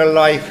personal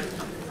life,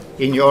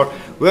 in your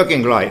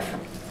working life.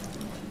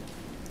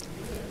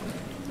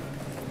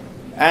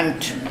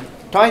 And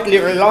tightly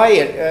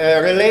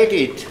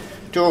related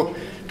to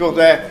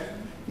the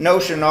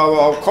notion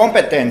of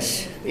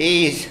competence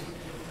is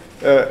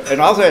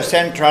another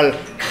central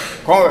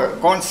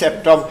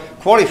concept of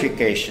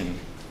qualification.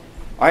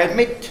 I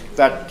admit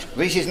that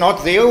this is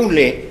not the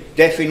only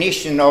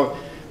definition of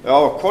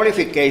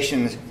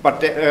qualifications,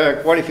 but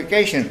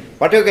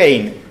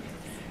again,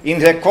 in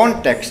the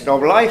context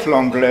of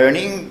lifelong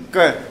learning,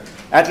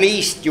 at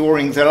least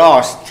during the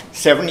last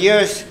 7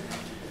 years,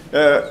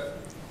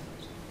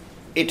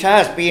 it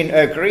has been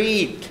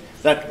agreed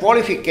that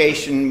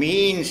qualification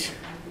means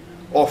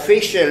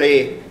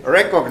officially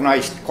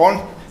recognized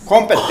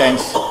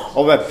competence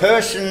of a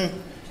person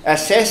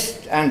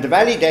assessed and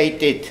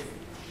validated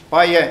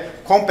by a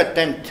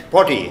competent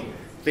body.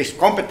 This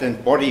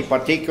competent body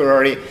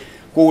particularly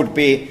could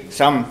be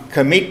some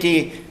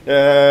committee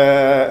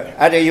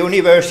at a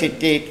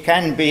university, it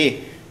can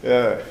be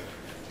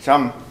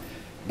some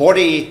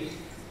body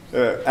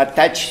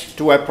attached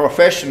to a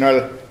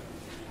professional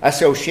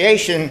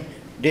association,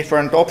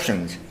 different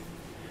options.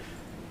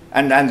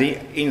 And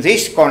in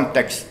this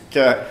context,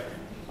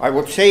 I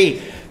would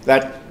say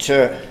that,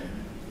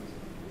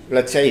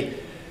 let's say,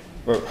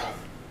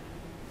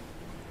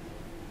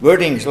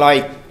 wordings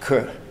like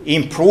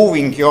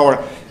improving your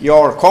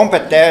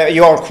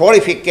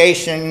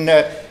qualification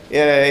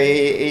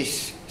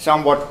is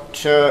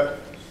somewhat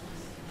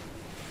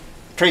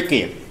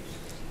tricky.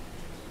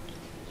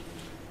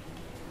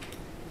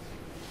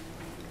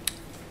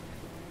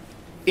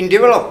 In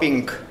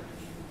developing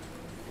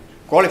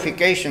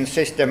qualification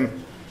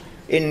system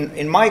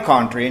in my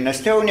country, in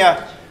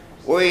Estonia,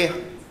 we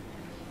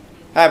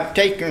have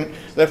taken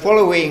the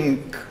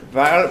following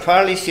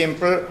fairly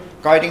simple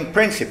guiding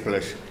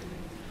principles.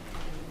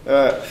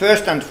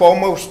 First and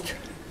foremost,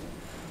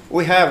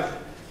 we have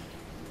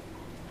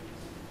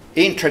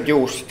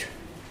introduced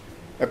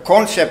a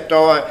concept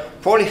of a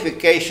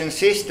qualification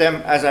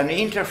system as an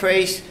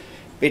interface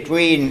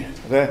between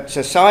the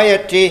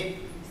society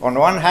on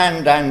one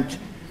hand and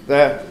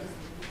the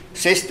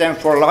system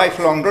for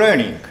lifelong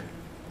learning,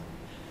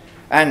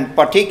 and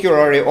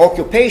particularly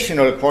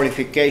occupational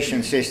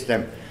qualification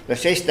system, the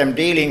system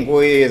dealing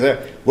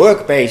with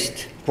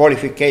work-based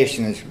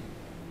qualifications,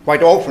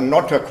 quite often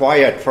not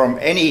required from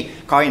any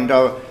kind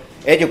of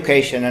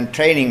education and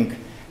training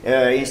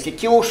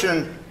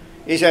institution,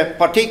 is a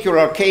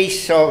particular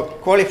case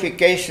of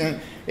qualification.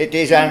 It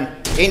is an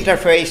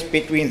interface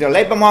between the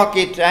labor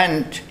market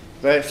and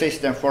the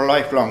system for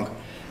lifelong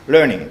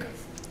learning.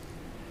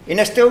 In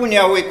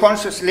Estonia, we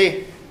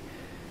consciously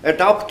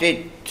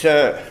adopted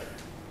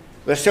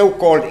the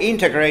so-called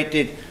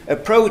integrated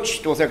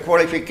approach to the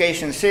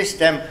qualification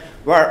system,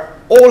 where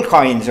all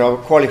kinds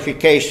of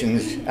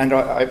qualifications, and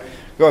I'm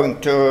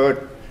going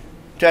to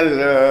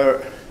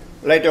tell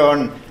later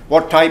on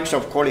what types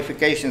of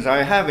qualifications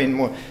I have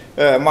in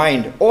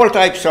mind, all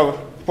types of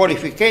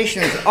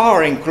qualifications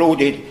are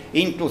included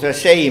into the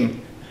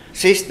same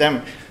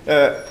system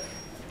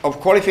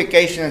of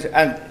qualifications,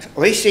 and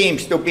this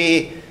seems to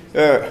be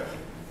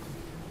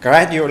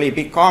gradually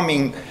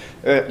becoming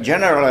a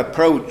general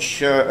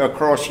approach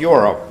across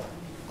Europe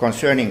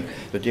concerning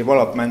the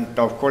development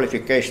of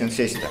qualification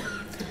system.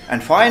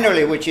 And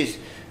finally, which is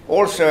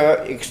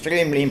also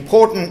extremely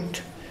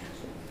important,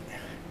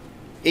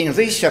 in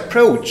this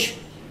approach,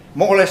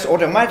 more or less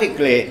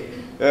automatically,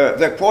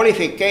 the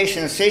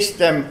qualification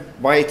system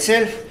by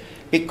itself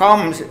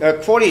becomes a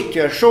quality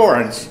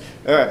assurance,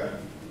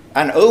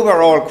 an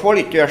overall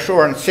quality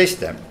assurance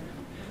system.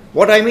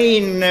 What I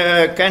mean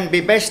can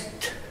be best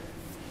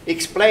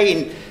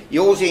explained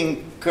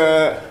using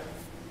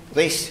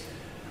this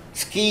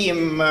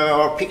scheme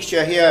or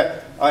picture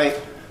here I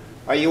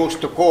used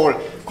to call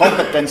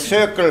competence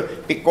circle,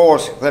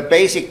 because the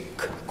basic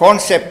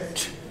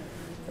concept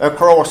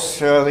across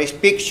this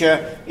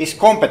picture is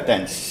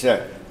competence.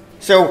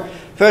 So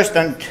first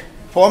and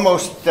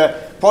foremost,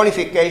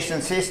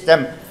 qualification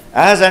system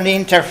as an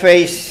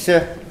interface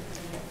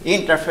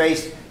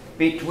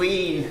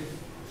between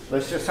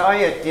the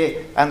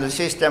society and the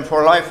system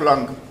for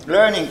lifelong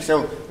learning.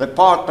 So the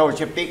part of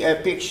the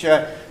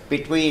picture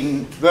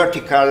between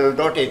vertical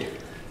dotted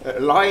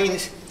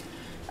lines,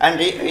 and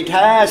it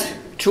has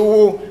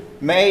two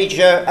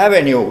major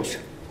avenues.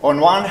 On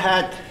one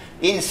hand,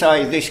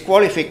 inside this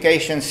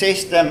qualification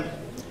system,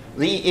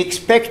 the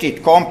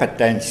expected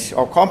competence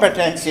or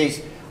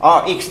competencies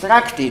are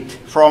extracted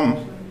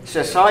from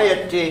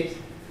society.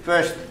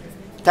 First,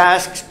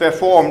 tasks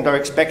performed or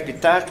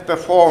expected tasks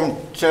performed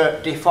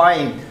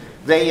defined.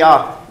 They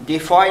are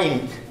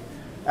defined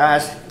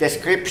as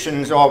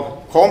descriptions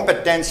of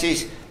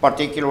competencies,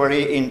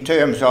 particularly in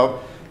terms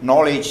of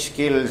knowledge,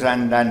 skills,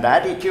 and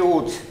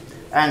attitudes.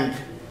 And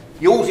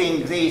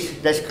using these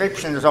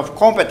descriptions of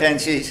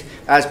competencies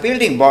as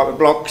building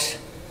blocks,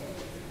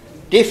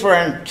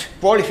 different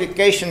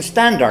qualification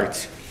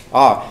standards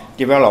are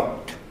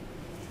developed,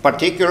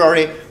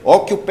 particularly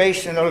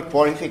occupational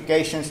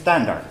qualification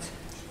standards.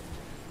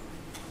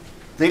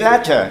 The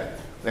latter,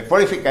 the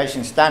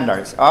qualification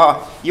standards,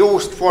 are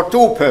used for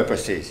two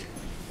purposes.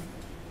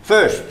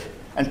 First,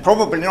 and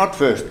probably not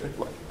first,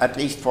 at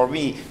least for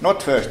me,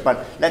 not first,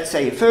 but let's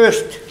say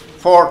first,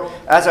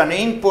 as an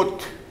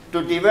input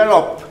to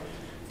develop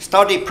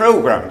study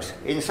programs.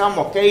 In some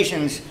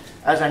occasions,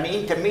 as an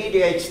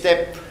intermediate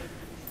step,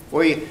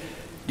 we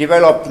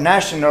develop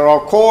national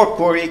or core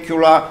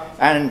curricula,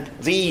 and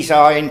these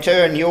are in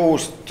turn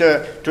used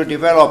to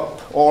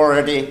develop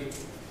already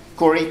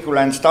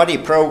curricula and study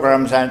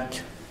programs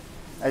at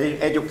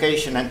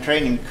education and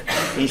training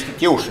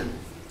institutions.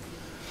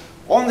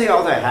 On the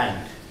other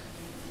hand,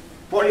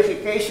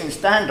 qualification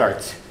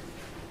standards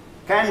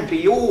can be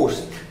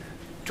used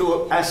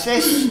to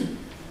assess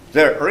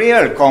the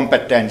real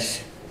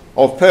competence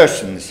of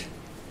persons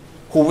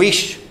who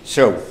wish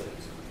so.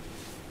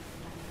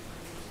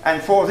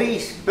 And for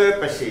these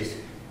purposes,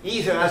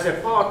 either as a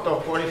part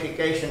of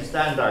qualification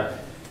standard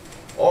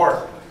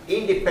or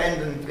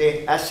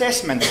independently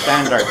assessment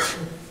standards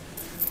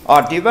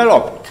are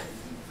developed.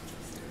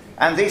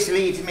 And this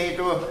leads me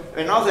to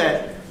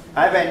another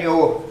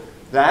avenue,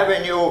 the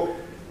avenue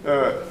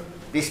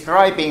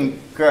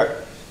describing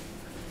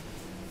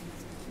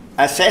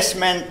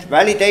assessment,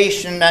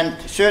 validation and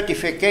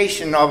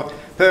certification of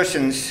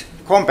persons'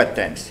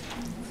 competence.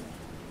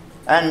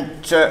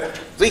 And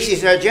this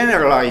is a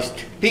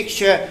generalized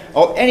picture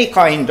of any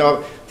kind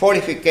of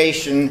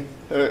qualification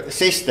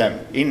system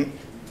in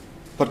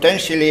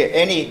potentially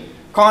any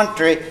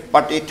country,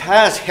 but it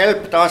has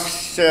helped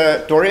us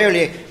to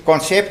really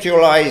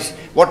conceptualize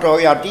what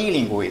we are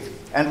dealing with.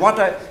 And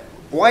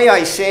why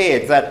I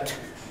say that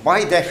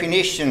by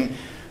definition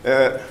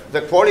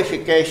the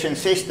qualification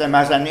system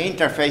as an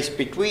interface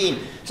between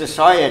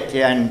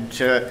society and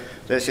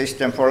the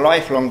system for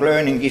lifelong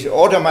learning is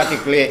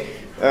automatically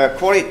a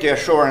quality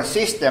assurance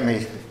system,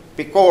 is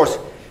because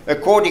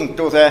according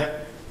to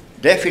the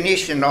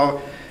definition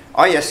of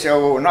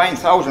ISO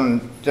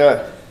 9000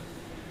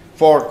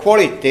 for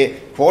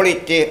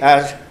quality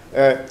as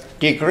a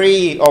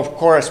degree of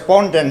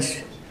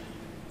correspondence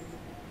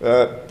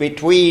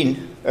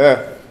between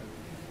a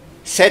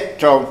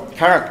set of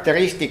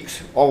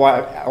characteristics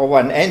of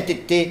an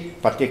entity,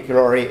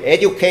 particularly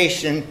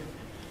education,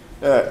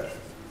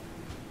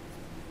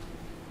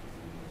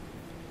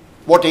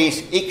 what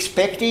is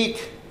expected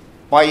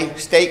by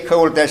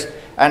stakeholders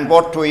and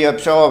what we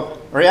observe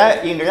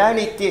in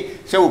reality.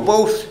 So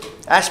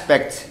both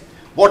aspects,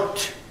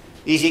 what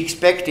is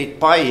expected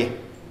by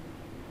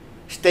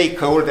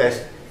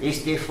stakeholders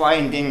is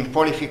defined in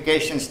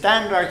qualification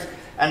standards,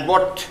 and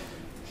what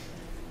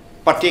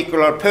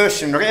particular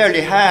person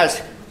really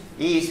has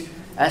is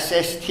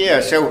assessed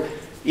here. So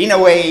in a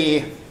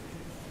way,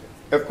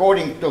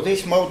 according to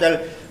this model,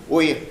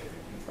 we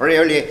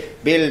really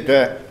build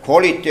a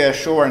quality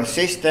assurance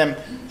system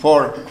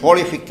for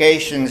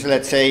qualifications,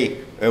 let's say,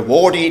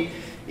 awarded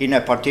in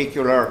a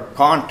particular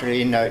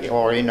country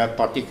or in a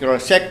particular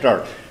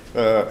sector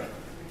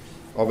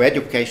of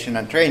education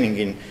and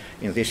training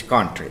in this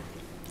country.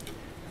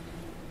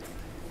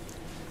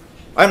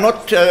 I'm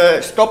not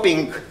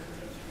stopping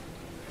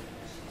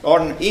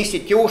on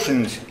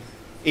institutions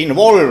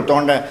involved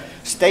on a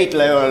state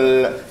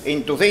level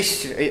into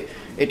this.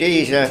 It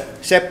is a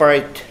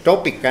separate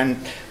topic, and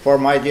for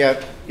my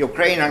dear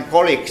Ukrainian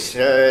colleagues,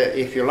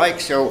 if you like,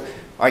 so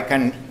I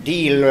can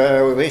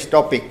deal with this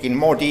topic in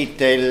more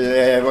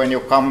detail when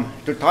you come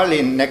to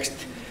Tallinn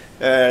next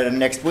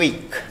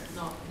week.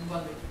 No, in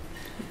 1 week.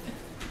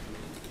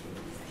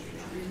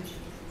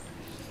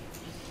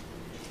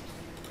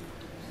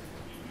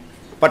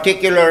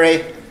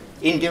 Particularly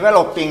in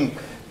developing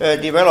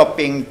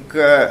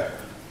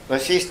the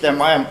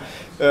system I am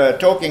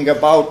talking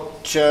about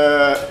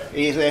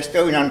is the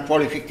Estonian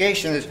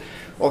Qualifications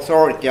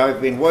Authority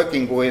I've been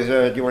working with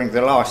during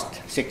the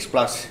last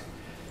 6+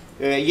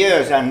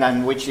 years,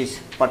 and which is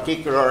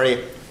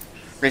particularly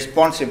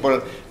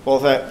responsible for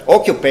the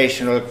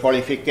occupational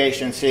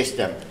qualification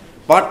system.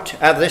 But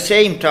at the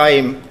same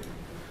time,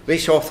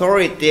 this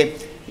authority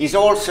is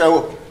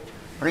also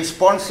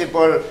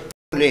responsible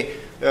only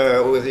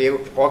with the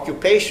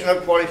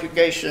occupational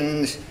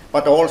qualifications,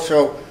 but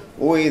also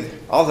with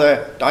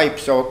other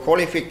types of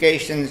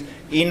qualifications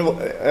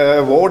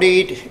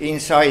awarded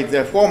inside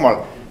the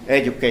formal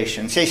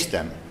education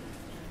system.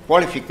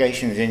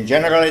 Qualifications in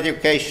general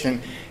education,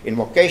 in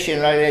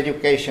vocational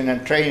education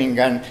and training,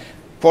 and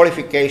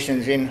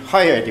qualifications in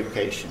higher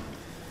education.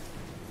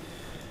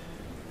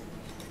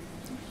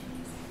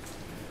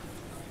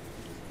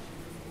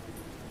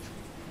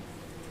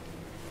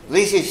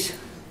 This is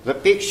the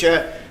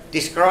picture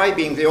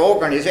describing the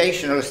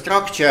organizational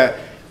structure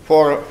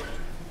for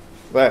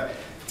the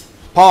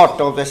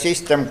part of the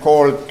system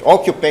called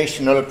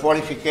occupational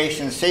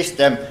qualification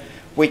system,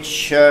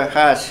 which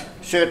has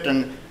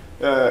certain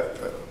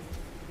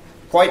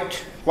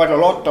quite a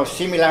lot of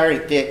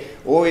similarity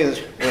with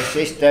the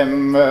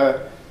system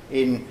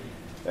in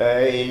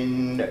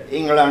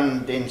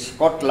England, in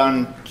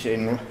Scotland,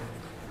 in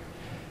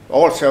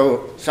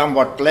also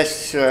somewhat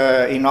less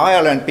in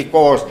Ireland,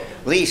 because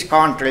these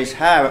countries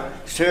have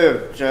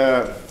served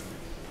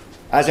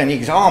as an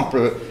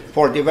example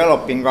for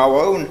developing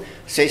our own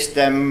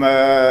system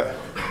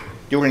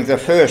during the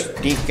first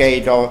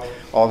decade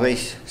of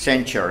this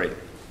century.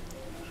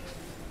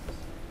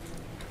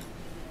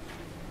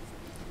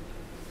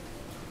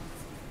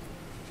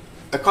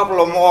 A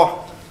couple of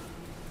more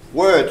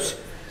words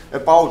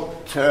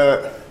about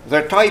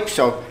the types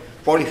of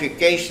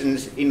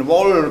qualifications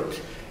involved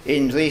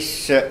in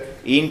this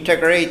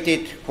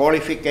integrated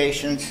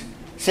qualifications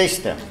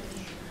system.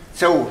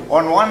 So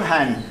on one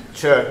hand,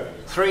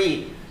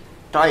 3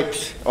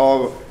 types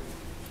of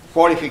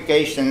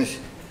qualifications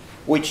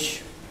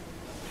which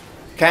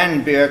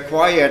can be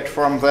acquired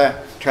from the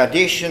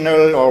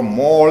traditional or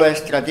more or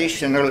less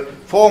traditional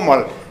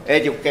formal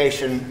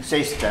education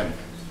system.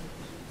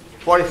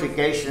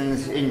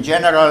 Qualifications in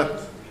general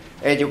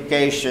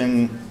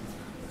education,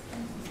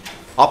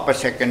 upper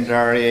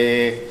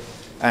secondary,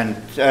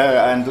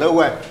 and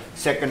lower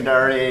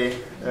secondary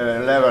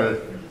level.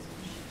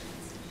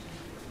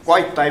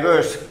 Quite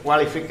diverse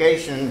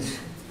qualifications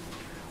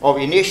of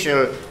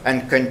initial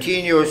and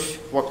continuous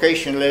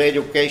vocational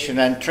education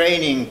and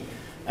training,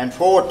 and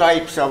 4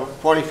 types of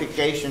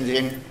qualifications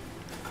in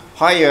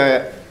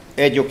higher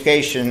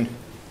education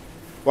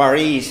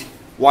varies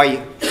why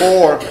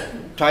 4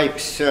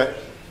 types.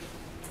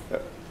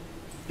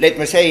 Let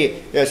me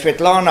say,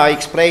 Svetlana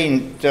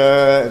explained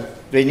the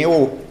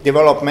new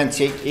developments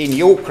in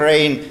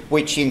Ukraine,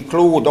 which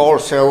include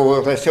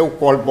also the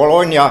so-called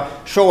Bologna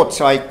short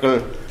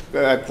cycle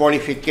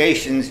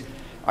qualifications.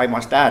 I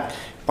must add,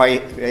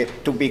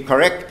 to be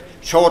correct,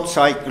 short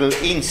cycle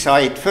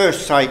inside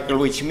first cycle,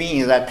 which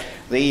means that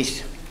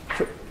these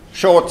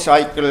short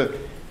cycle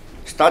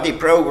study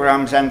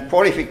programs and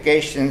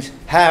qualifications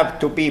have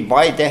to be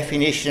by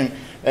definition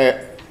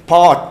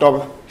part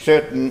of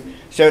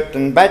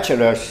certain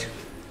bachelor's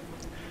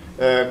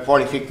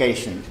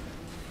qualifications.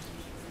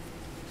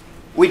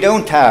 We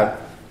don't have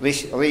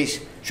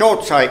these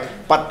short cycle,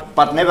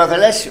 but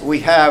nevertheless we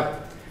have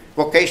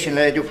vocational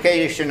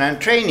education and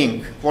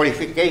training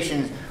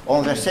qualifications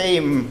on the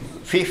same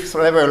 5th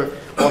level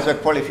of the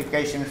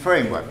qualification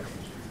framework.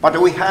 But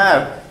we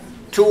have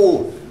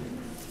 2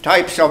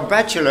 types of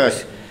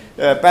bachelor's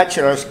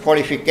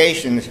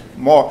qualifications,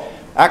 more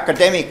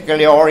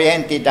academically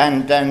oriented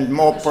and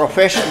more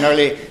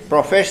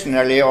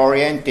professionally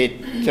oriented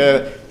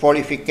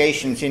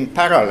qualifications in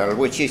parallel,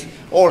 which is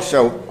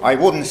also, I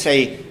wouldn't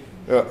say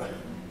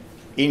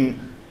in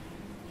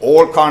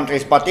all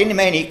countries, but in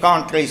many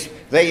countries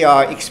they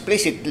are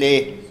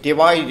explicitly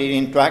divided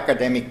into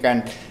academic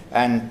and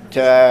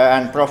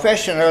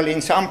professional.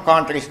 In some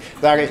countries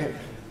there is,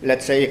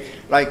 let's say,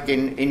 like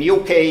in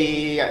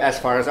UK, as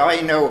far as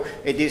I know,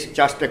 it is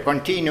just a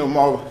continuum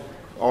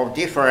of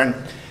different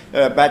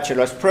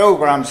bachelor's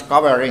programs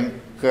covering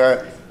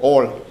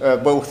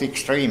both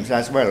extremes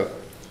as well.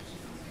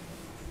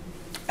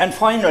 And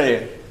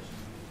finally,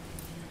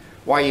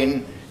 why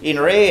in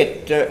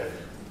red,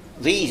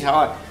 these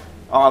are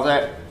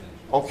the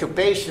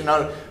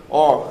occupational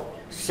or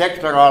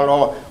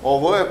sectoral or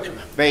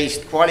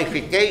work-based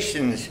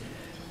qualifications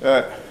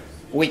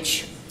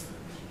which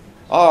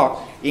are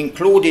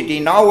included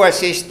in our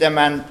system,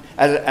 and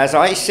as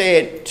I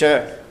said,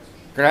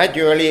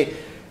 gradually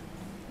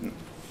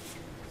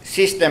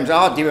systems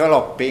are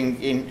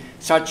developing in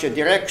such a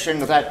direction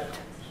that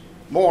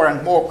more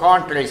and more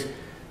countries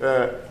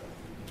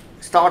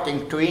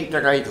starting to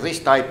integrate this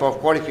type of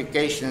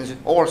qualifications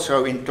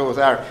also into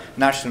their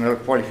national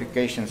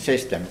qualification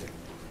systems.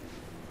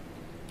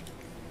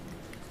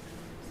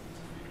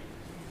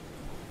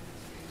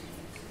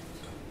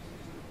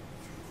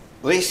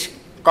 This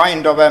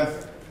kind of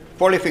a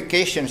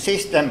qualification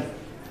system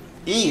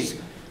is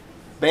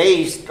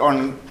based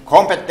on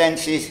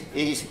competencies,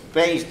 is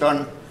based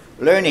on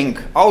learning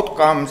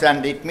outcomes,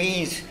 and it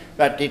means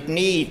that it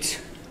needs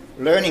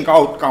learning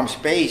outcomes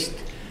based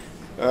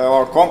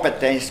or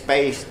competence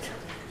based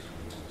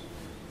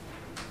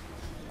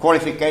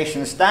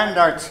qualification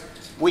standards,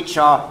 which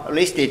are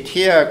listed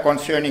here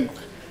concerning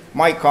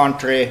my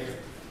country,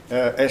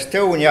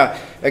 Estonia.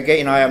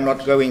 Again, I am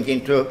not going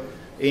into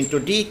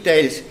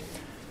details.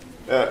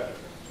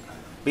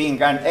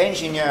 Being an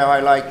engineer, I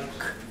like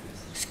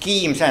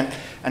schemes and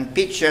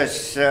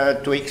pictures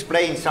to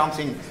explain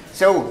something.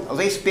 So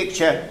this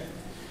picture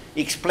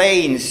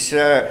explains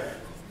the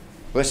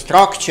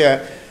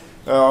structure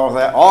or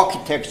the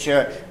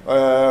architecture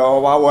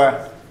of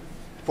our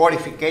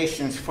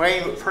qualifications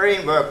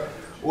framework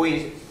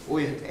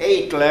with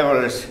 8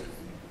 levels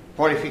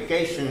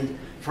qualification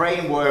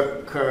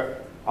framework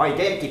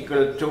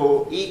identical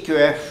to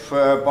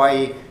EQF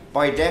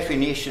by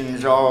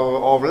definitions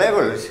of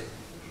levels,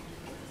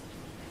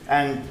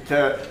 and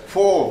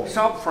 4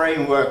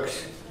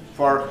 sub-frameworks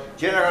for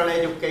general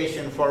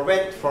education, for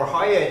VET, for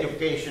higher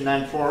education,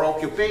 and for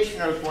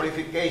occupational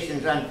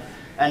qualifications,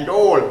 and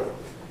all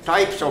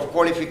types of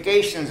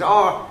qualifications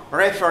are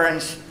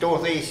referenced to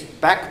this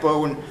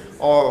backbone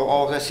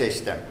of the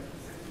system.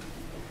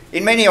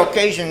 In many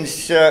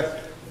occasions, it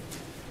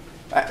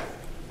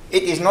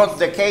is not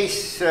the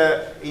case.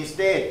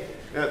 Instead,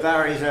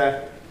 there is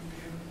a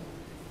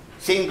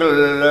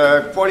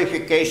single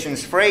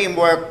qualifications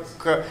framework,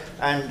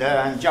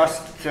 and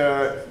just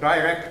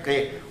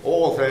directly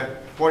all the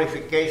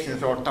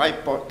qualifications or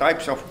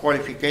types of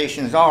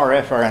qualifications are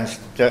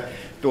referenced to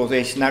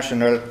this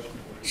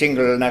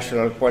single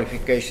national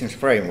qualifications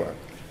framework.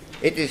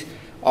 It is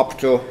up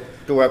to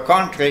a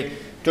country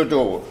to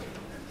do.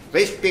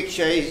 This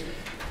picture is,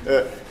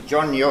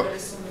 John, you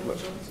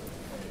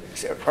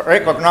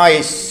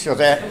recognize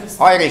the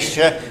Irish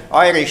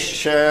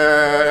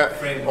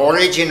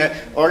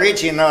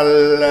original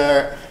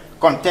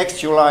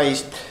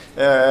contextualized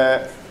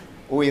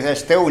with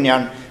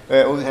Estonian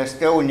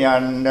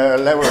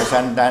levels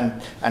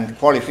and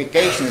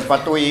qualifications,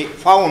 but we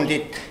found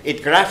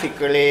it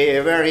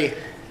graphically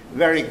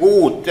very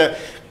good,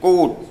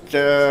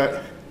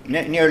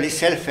 nearly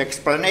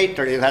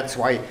self-explanatory. That's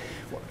why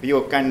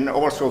you can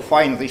also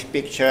find this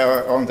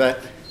picture on the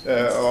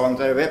on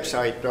the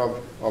website of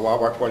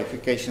our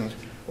qualifications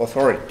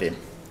authority.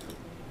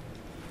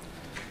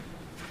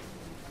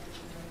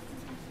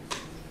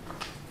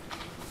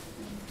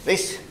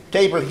 This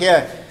table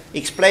here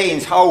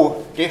explains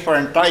how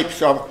different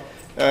types of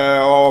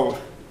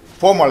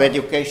formal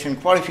education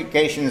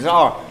qualifications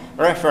are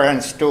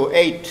referenced to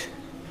eight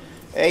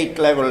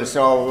levels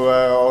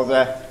of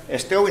the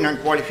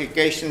Estonian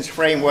qualifications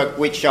framework,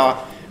 which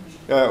are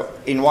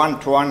in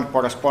one-to-one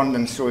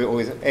correspondence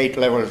with 8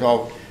 levels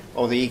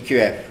of the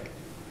EQF.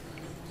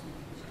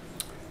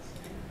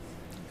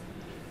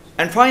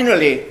 And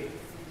finally,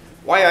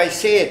 why I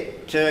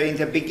said in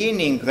the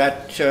beginning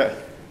that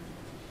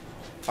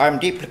I'm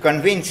deeply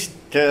convinced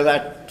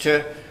that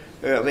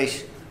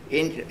this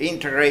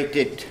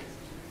integrated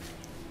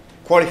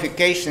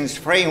qualifications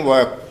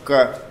framework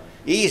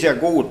is a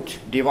good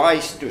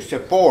device to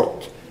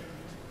support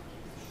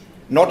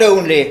not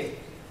only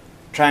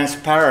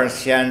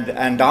transparency and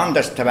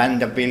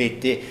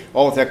understandability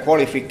of the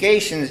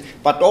qualifications,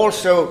 but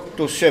also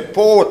to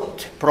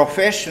support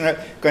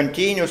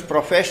continuous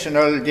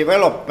professional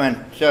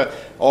development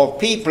of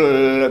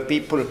people,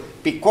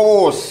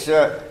 because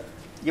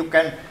you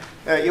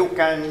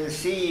can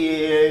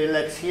see,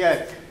 let's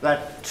hear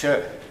that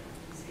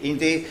in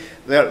the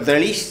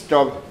list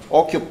of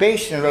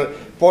occupational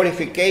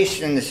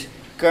qualifications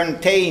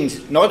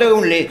contains not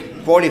only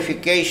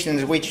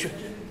qualifications which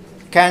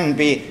can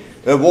be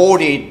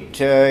awarded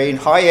in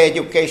higher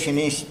education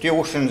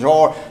institutions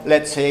or,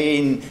 let's say,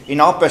 in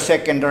upper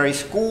secondary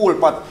school,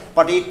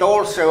 but it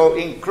also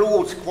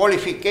includes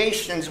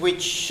qualifications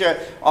which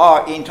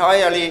are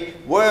entirely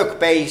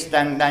work-based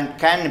and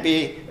can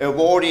be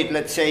awarded,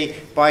 let's say,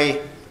 by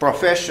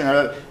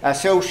professional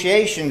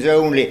associations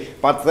only,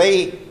 but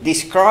they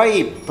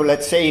describe,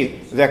 let's say,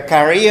 the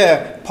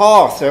career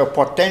path or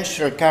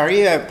potential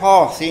career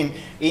path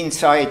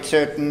inside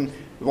certain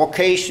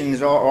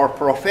vocations or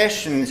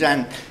professions,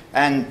 and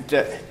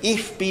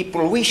if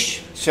people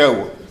wish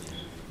so,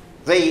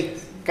 they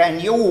can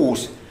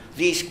use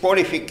these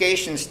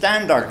qualification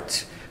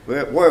standards,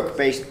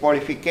 work-based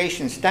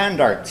qualification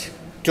standards,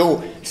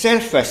 to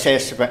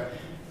self-assess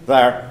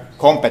their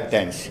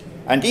competence.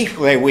 And if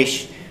they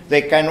wish,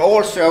 they can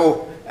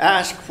also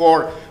ask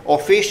for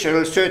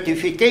official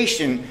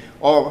certification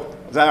of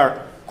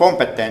their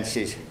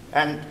competencies.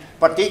 And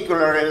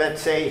particularly,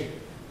 let's say,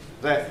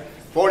 the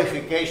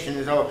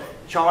qualifications of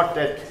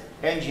chartered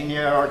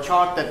engineer or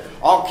chartered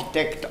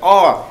architect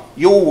are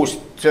used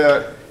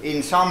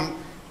in some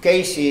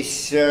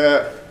cases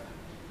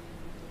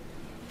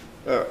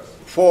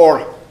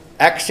for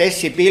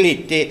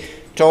accessibility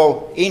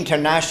to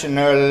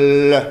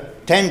international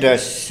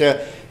tenders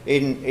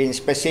in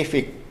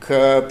specific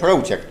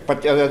project.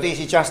 But this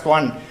is just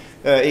one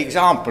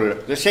example.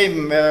 The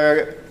same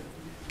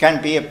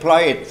can be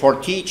applied for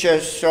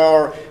teachers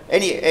or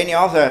any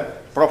other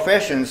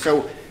profession.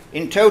 So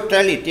in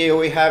totality,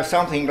 we have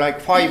something like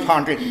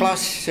 500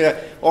 plus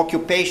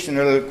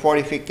occupational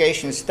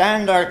qualification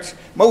standards.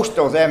 Most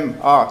of them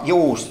are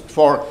used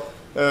for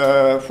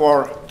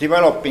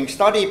developing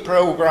study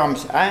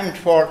programs and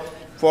for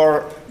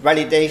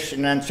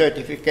validation and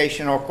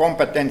certification of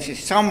competencies.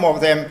 Some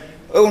of them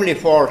only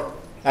for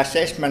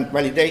assessment,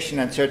 validation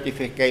and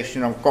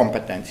certification of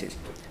competencies.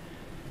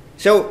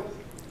 So,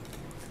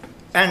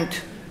 and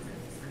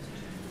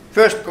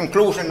first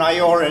conclusion I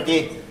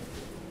already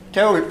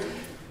told,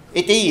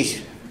 it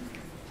is,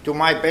 to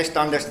my best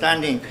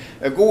understanding,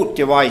 a good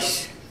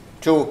device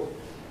to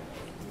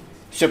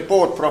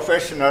support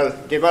professional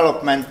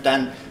development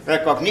and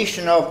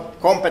recognition of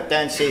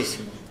competencies.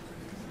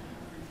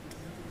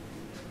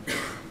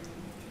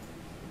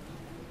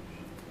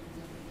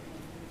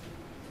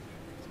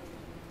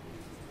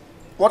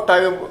 What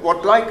I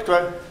would like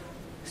to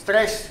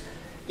stress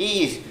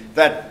is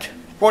that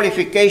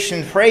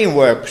qualification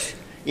frameworks,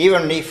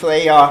 even if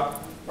they are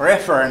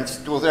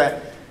referenced to the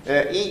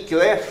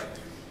EQF,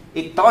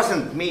 it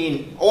doesn't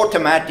mean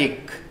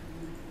automatic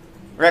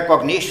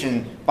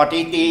recognition, but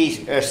it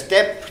is a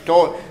step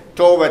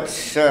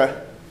towards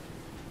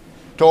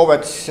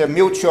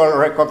mutual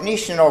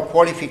recognition of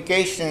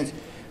qualifications,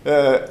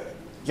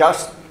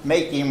 just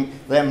making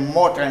them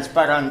more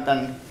transparent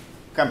and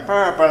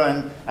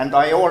comparable. And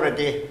I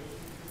already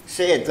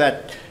said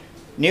that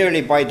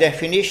nearly by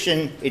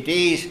definition it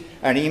is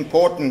an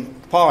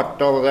important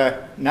part of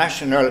the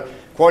national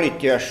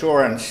quality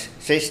assurance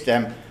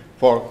system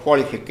for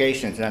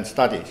qualifications and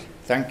studies.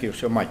 Thank you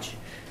so much.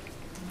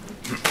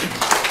 Do you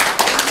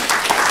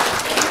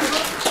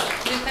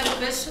have a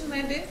question,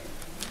 maybe?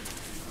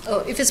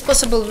 Oh, if it's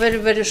possible, very,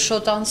 very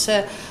short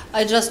answer.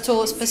 I just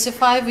to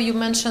specify, you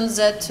mentioned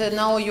that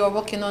now you are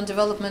working on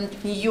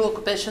development new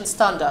occupation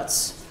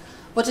standards.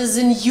 What is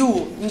the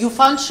new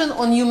function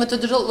or new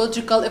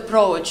methodological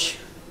approach?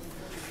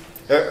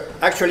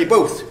 Actually,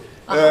 both.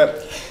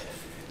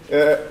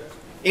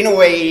 In a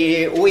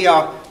way, we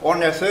are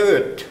on a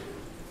third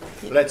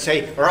let's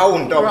say,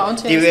 round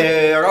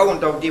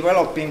of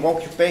developing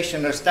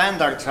occupational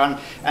standards,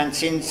 and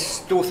since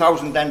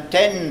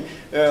 2010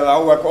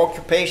 our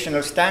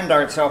occupational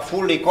standards are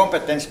fully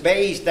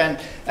competence-based,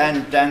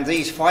 and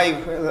these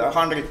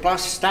 500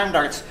 plus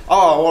standards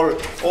are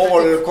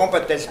all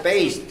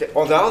competence-based.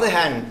 On the other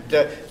hand,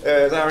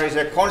 there is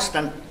a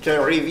constant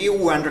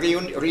review and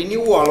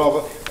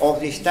renewal of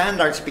the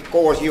standards,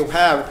 because you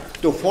have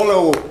to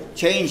follow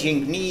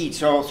changing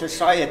needs of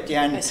society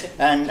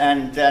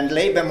and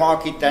labor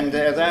market, and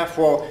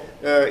therefore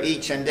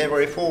each and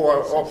every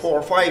 4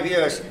 or 5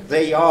 years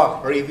they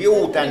are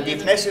reviewed, and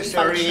if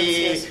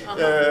necessary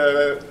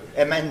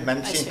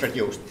amendments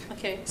introduced.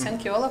 Okay,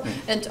 thank you, Ola.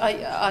 And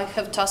I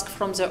have task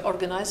from the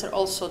organizer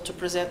also to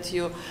present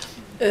you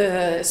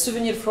a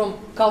souvenir from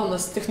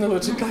Kaunas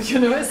Technological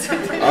University.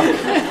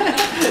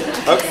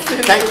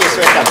 Okay, thank you,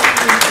 Sveta.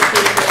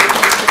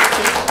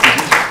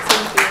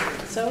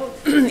 So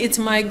it's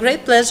my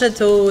great pleasure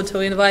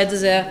to invite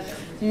the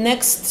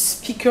next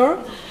speaker.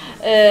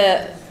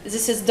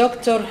 This is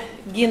Dr.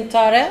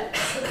 Gintare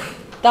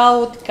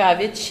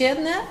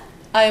Tautkavičienė.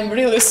 I'm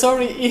really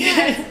sorry.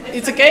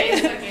 It's okay?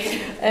 It's okay.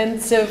 And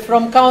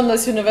from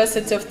Kaunas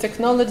University of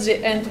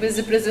Technology, and with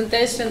the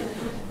presentation,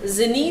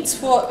 the needs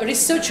for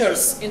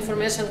researchers,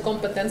 information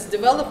competence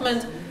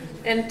development.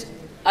 And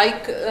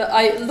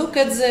I look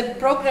at the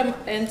program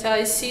and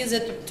I see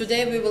that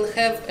today we will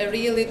have a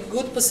really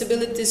good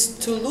possibilities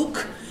to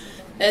look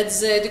at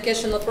the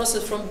educational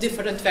process from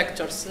different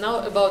factors. Now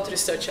about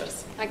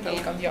researchers. Okay.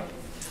 Welcome, yeah.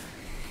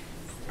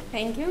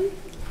 Thank you.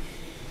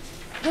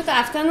 Good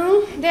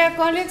afternoon, dear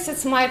colleagues.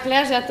 It's my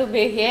pleasure to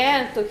be here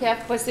and to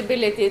have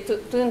possibility to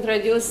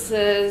introduce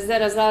the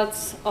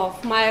results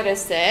of my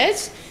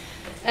research.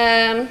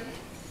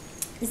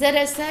 The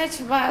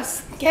research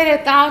was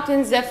carried out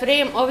in the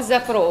frame of the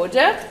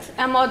project,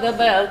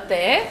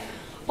 MODBLT,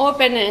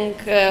 opening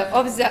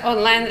of the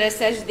online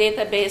research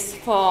database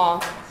for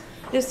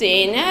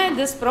Lithuania.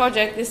 This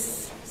project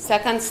is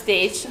second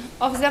stage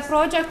of the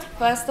project.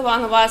 First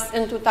one was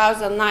in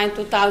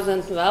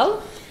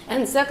 2009-2012,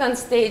 and second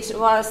stage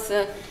was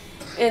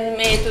in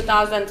May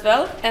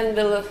 2012 and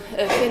will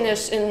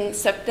finish in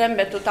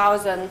September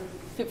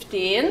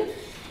 2015.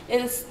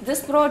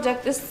 This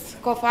project is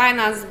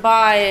co-financed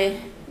by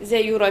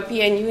the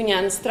European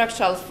Union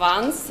structural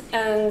funds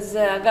and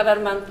the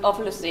government of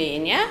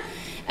Lithuania.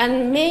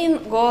 And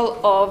main goal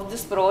of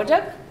this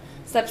project,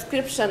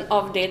 subscription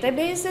of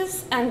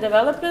databases and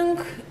developing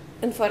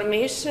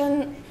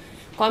information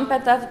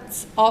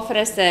competence of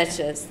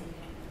researchers.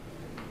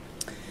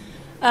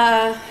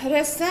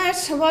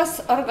 Research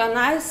was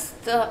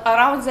organized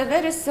around the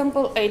very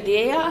simple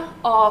idea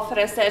of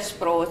research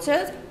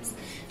process,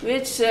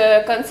 which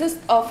consists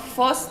of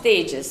 4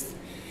 stages: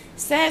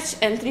 search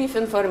and retrieve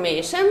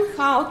information,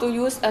 how to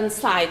use and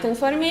cite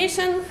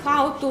information,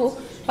 how to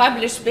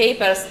publish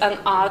papers and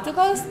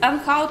articles,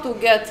 and how to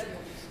get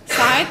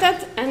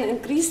cited and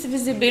increase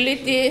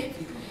visibility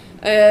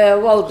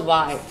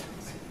worldwide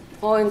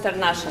or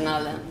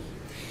internationally.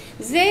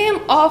 The aim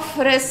of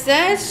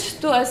research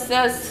to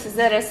assess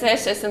the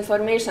researcher's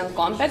information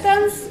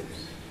competence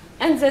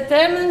and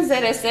determine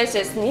the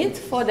researcher's need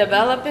for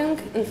developing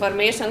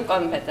information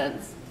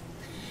competence.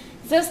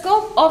 The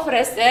scope of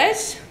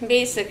research: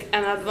 basic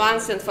and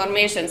advanced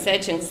information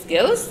searching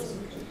skills,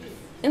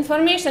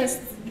 information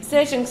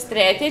searching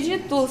strategy,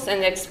 tools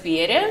and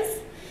experience,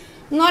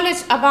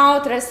 knowledge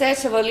about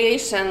research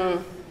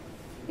evaluation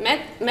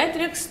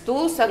metrics,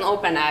 tools and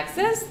open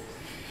access,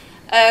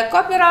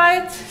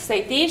 copyright,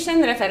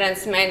 citation,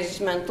 reference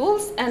management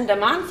tools, and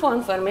demand for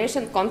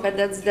information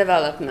competence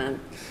development.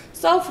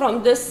 So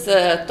from these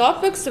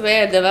topics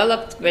were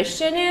developed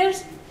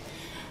questionnaires,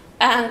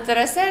 and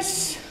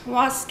research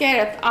was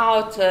carried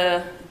out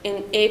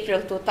in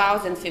April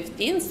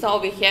 2015, so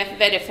we have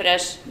very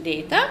fresh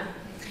data.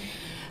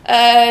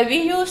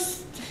 We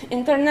used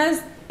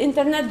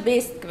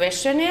internet-based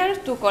questionnaire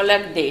to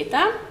collect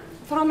data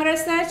from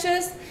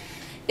researchers.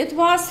 It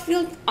was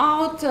filled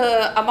out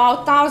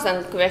about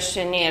 1,000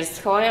 questionnaires.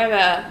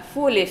 However,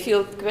 fully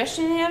filled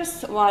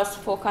questionnaires was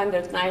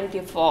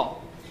 494.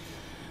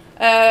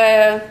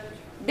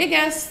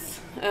 Biggest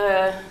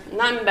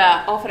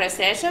number of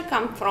researchers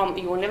come from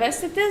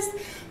universities,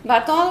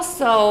 but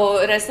also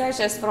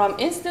researchers from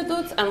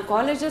institutes and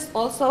colleges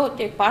also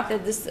take part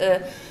in this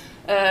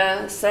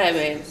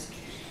survey.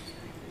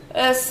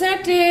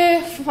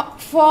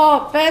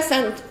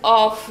 34%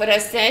 of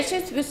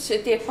researchers which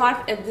take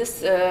part in this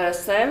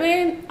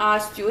survey are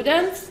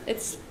students.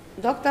 It's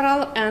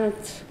doctoral and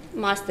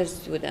master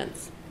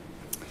students.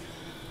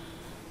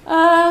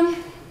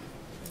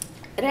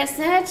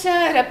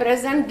 Researchers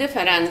represent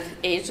different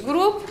age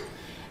group.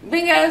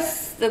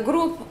 Biggest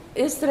group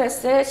is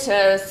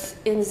researchers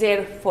in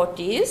their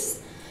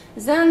 40s.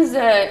 Then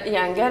the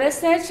younger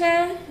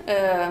researcher,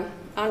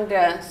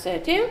 under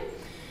 30,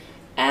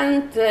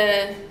 and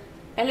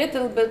a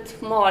little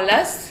bit more or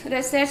less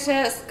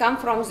researchers come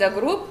from the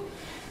group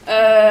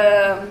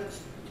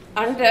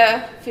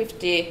under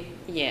 50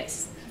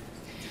 years.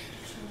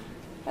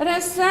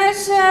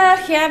 Researchers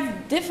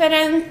have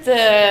different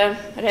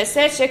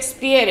research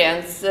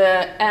experience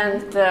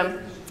and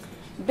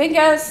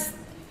biggest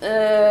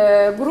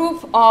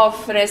group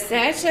of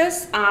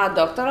researchers are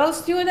doctoral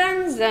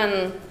students,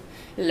 then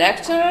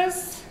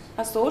lecturers,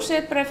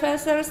 associate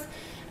professors,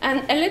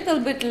 and a little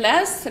bit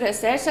less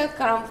researcher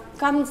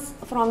comes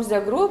from the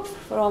group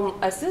from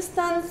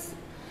assistants,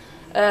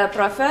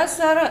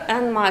 professor,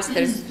 and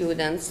master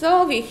students.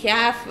 So we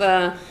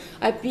have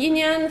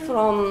opinion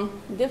from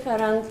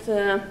different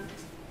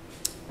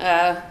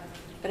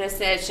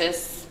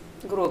researchers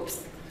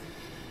groups.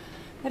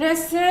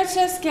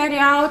 Researchers carry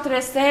out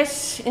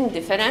research in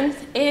different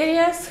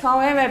areas.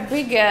 However,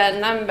 bigger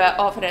number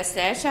of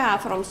researchers are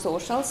from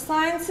social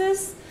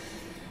sciences.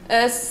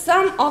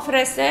 Some of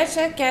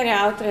researchers carry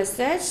out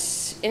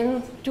research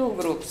in two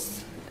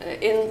groups,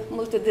 in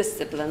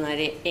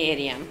multidisciplinary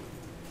area.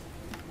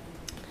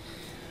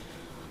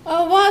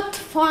 What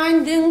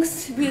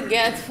findings we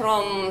get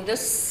from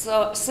this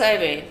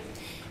survey?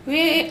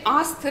 We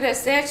asked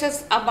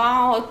researchers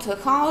about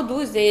how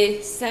do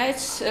they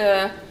search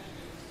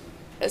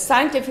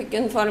scientific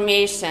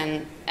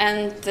information,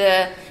 and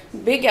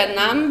bigger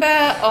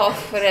number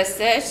of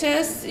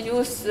researchers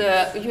use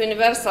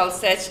universal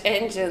search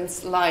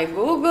engines like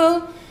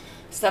Google,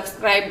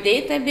 subscribed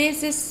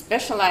databases,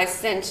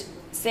 specialized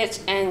search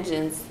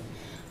engines.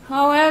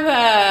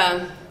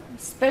 However,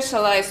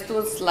 specialized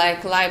tools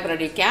like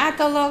library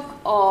catalog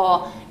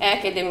or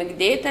academic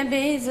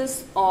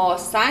databases or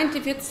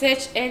scientific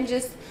search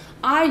engines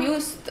are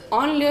used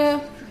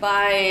only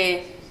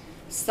by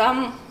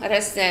some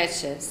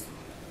researchers.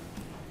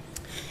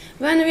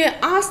 When we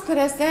ask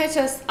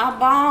researchers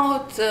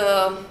about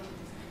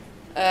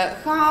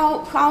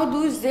how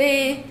do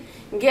they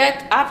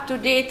get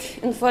up-to-date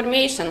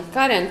information,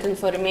 current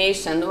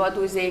information, what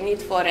do they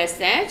need for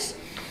research,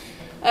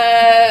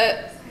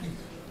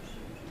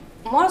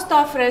 most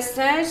of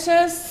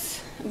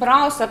researchers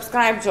browse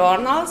subscribed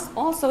journals.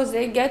 Also,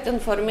 they get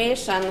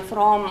information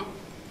from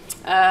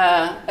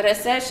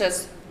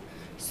researchers'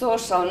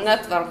 social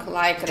network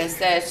like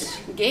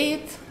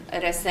ResearchGate,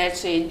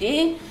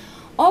 ResearchID,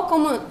 or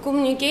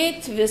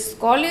communicate with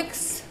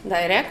colleagues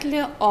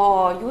directly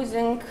or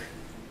using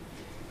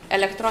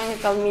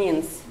electronic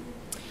means.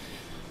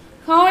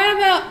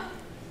 However,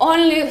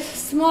 only a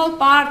small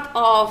part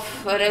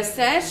of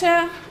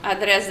researchers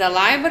address the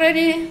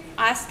library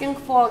asking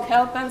for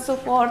help and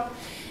support,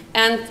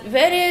 and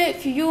very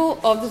few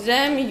of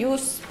them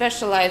use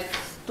specialized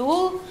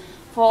tools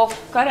for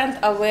current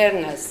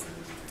awareness.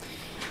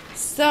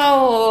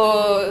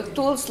 So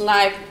tools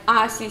like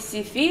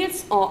RCC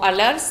feeds or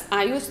alerts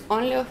are used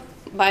only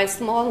by a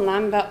small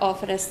number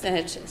of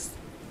researchers.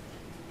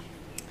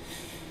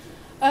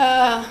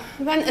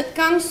 When it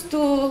comes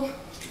to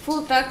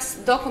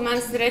full-text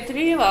documents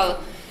retrieval,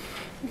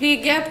 we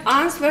get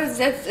answers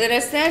that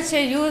researchers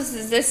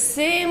use the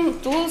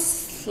same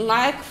tools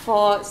like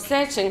for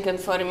searching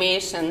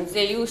information.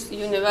 They use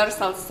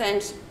universal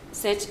search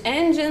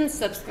engines,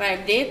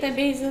 subscribed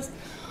databases,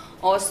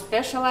 or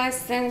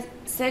specialized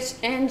search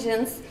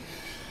engines.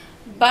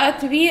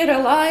 But we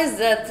realize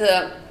that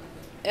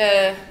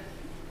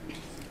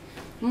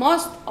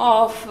most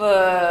of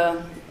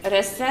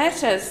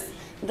researchers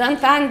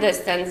don't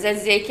understand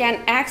that they can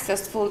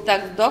access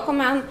full-text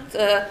document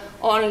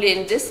only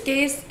in this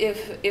case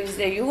if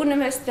the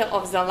university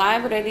or the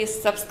library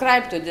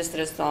subscribe to these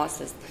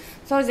resources.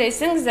 So they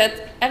think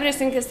that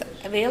everything is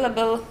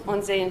available on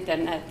the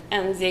internet,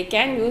 and they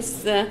can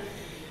use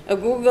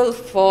Google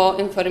for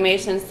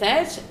information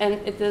search,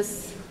 and it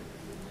is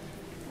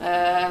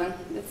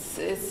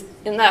it's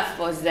enough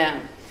for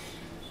them.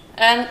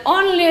 And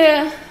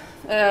only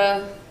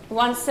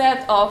one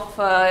set of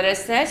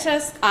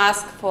researchers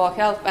ask for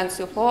help and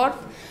support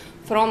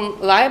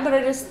from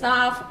library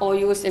staff or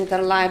use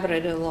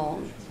interlibrary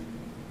loan.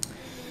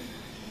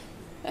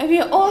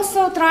 We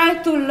also try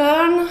to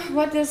learn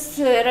what is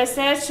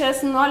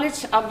researchers'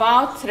 knowledge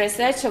about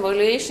research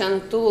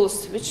evaluation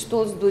tools, which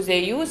tools do they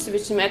use,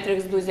 which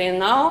metrics do they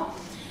know.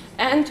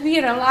 And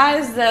we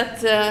realized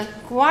that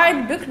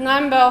quite big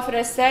number of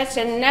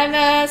researchers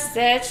never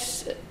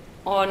searched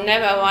or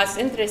never was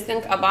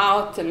interested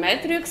about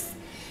metrics.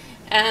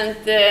 And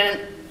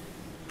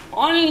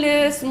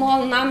only a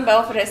small number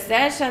of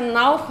researchers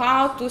know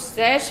how to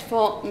search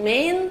for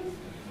main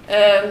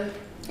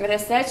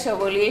research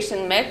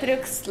evaluation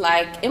metrics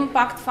like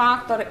impact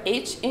factor,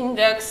 age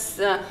index,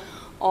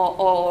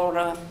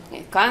 or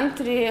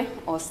country,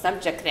 or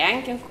subject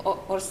ranking,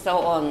 or so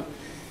on.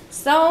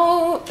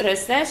 So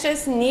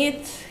researchers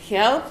need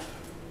help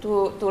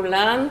to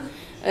learn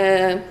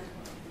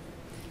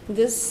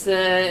this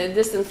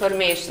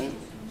information.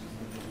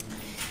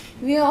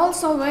 We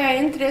also were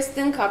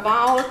interested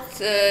about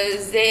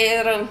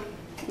their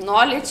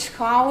knowledge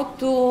how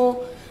to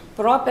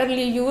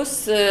properly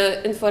use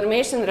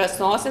information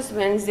resources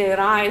when they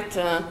write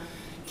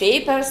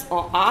papers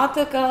or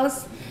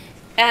articles.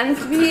 And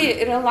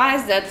we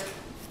realized that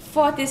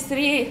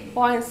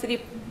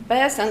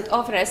 43.3%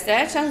 of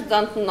researchers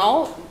don't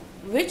know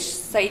which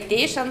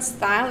citation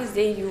style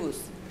they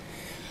use.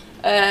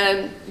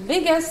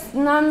 Biggest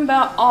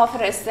number of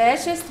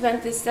researchers,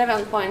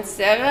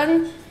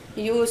 27.7,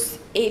 use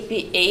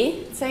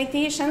APA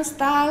citation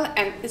style,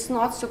 and it's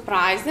not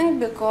surprising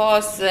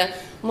because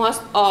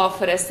most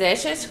of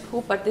researchers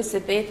who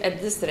participate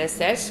at this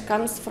research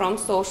comes from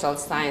social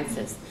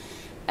sciences.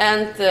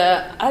 And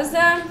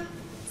other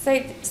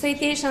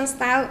citation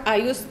style are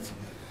used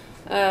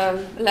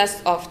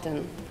less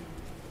often.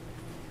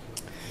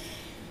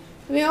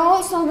 We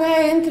also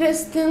were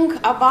interested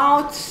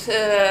about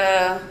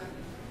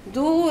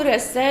do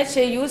researchers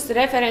use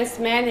reference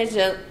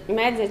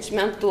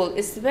management tool.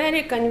 It's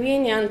very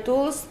convenient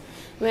tools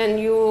when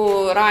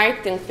you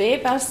writing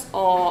papers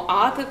or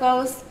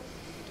articles.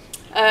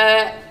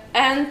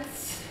 And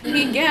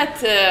we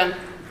get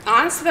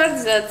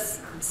answers that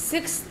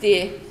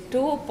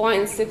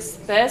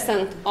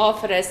 62.6%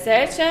 of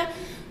researchers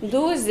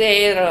do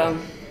their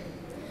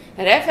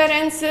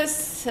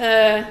references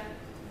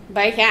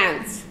by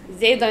hand.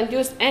 They don't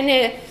use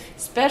any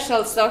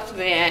special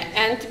software,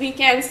 and we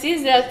can see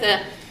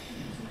that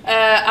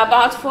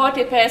about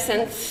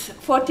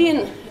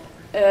 14%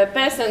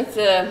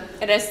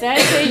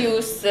 researchers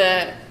use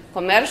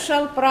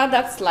commercial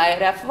products like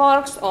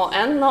RefWorks or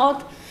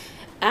EndNote,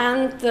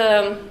 and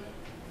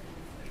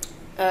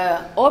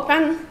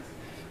open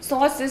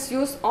sources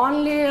use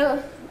only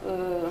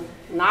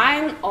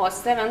 9 or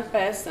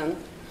 7%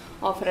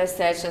 of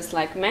researchers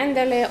like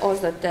Mendeley or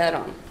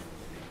Zotero.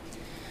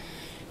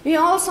 We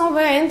also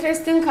were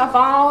interested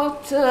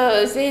about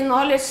their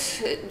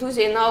knowledge, do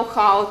they know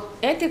how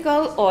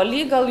ethical or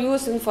legal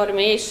use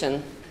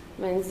information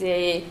when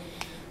they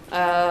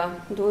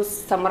do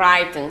some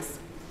writings.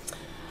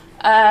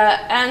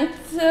 And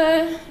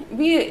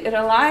we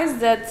realized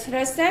that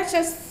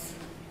researchers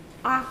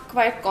are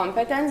quite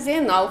competent. They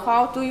know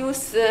how to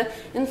use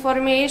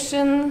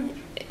information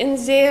in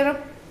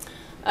their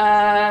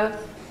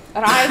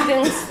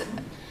writings.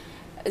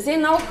 They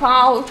know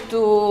how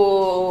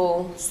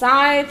to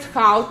cite,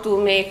 how to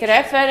make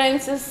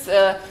references,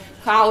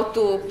 how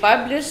to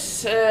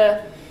publish.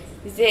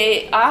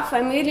 They are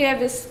familiar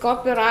with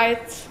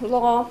copyright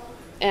law,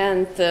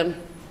 and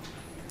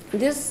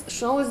this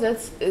shows that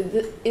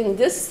in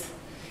this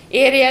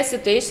area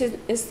situation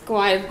is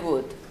quite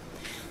good.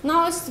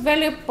 Now it's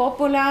very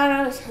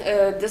popular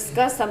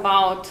discuss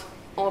about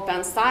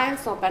open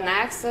science, open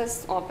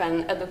access,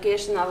 open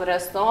educational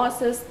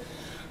resources.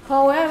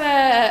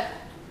 However,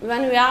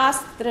 when we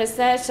asked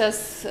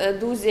researchers,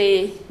 do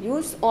they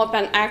use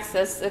open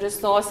access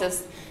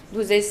resources,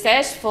 do they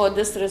search for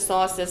these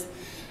resources,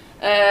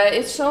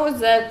 it shows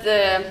that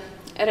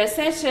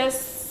researchers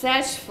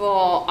search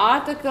for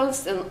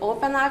articles in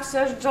open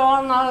access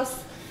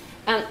journals,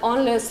 and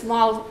only a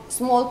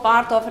small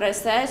part of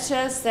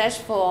researchers search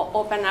for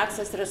open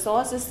access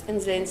resources in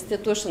the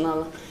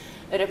institutional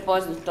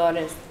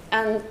repositories.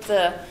 And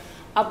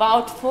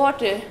about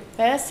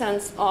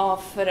 40%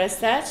 of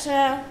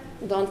researchers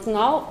don't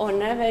know or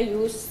never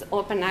use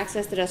open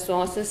access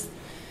resources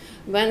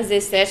when they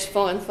search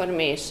for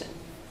information.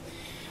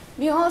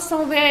 We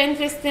also were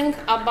interested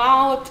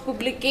about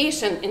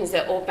publication in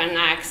the open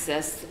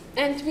access,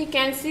 and we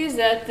can see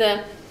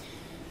that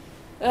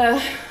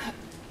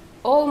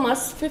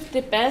almost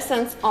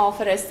 50% of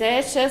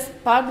researchers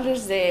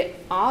publish their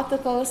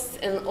articles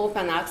in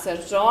open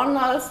access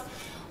journals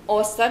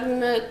or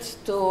submit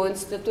to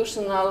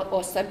institutional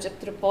or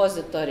subject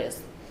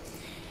repositories.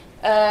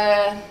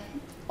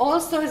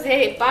 Also,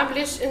 they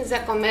publish in the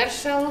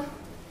commercial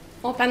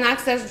open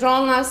access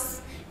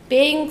journals,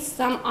 paying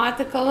some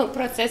article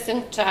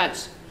processing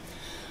charge.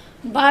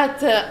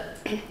 But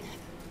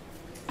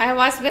I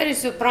was very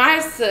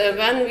surprised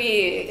when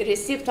we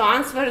received the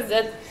answer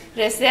that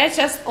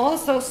researchers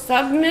also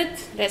submit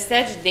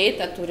research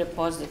data to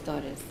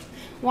repositories.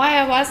 Why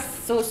I was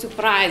so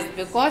surprised?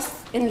 Because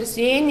in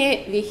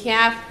Lithuania we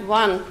have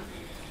one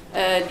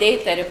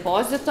data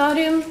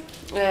repository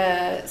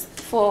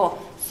for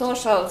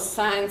social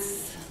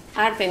science,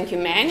 art and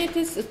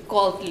humanities. It's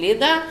called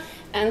LIDA,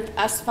 and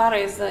as far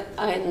as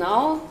I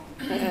know,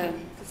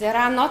 there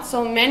are not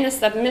so many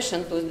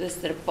submissions to this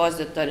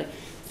repository.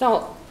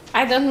 So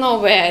I don't know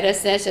where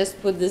researchers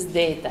put this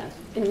data,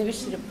 in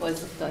which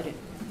repository.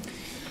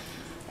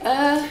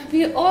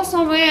 We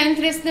also were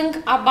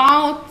interested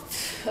about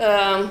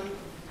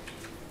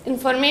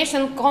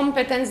information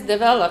competence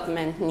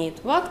development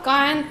need. What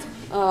kind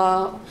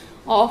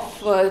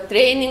of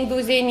training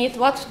do they need,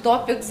 what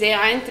topics they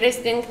are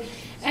interested in,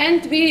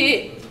 and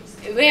we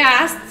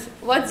asked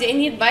what they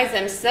need by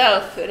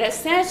themselves.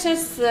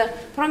 Researchers,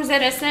 from the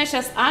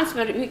researchers'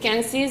 answer, we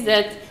can see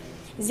that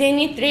they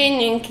need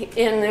training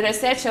in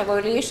research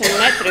evaluation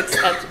metrics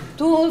and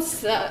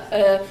tools,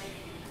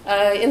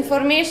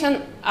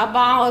 information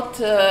about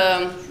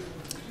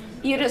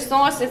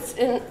e-resources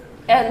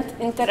and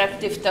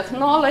interactive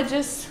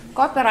technologies,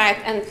 copyright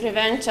and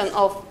prevention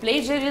of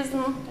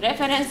plagiarism,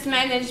 reference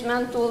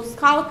management tools,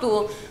 how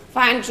to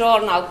find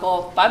journal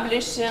for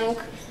publishing,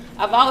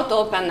 about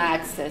open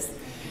access.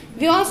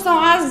 We also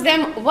asked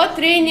them what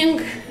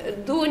training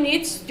do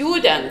need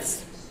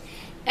students.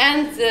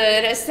 And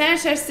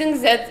researchers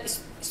think that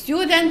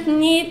student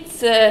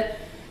needs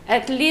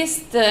at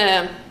least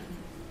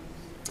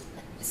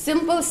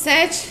simple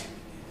search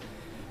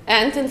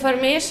and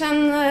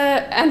information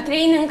and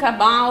training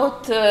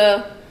about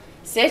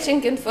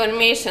searching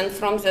information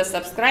from the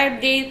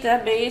subscribed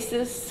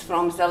databases,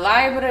 from the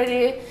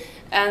library,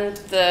 and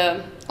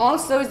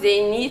also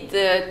they need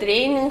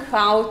training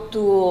how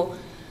to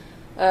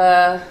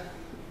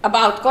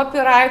about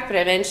copyright,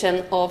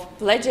 prevention of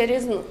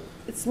plagiarism.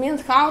 It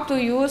means how to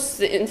use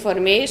the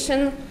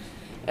information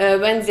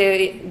when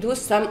they do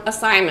some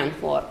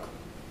assignment work.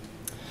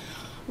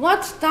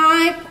 What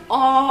type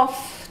of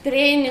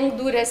training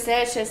do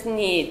researchers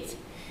need?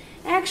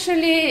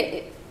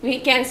 Actually, we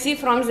can see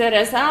from the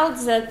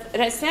results that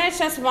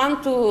researchers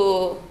want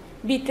to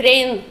be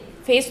trained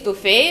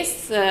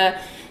face-to-face,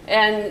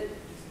 and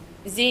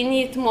they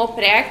need more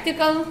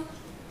practical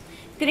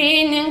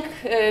training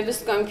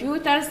with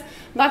computers,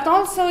 but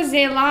also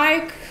they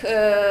like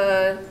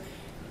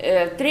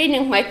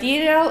training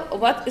material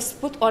what is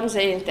put on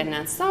the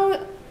internet. So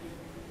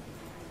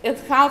it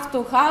have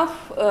to have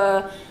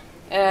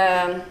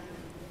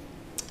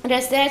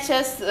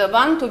researchers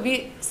want to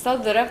be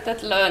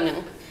self-directed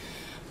learning.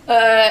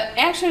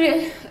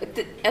 Actually,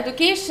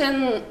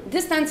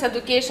 distance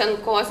education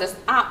courses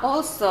are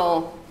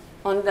also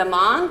on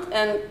demand,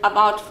 and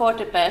about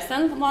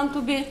 40% want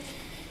to be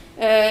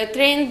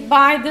trained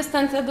by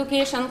distance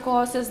education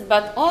courses,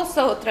 but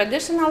also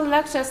traditional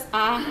lectures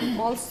are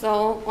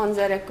also on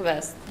the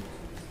request.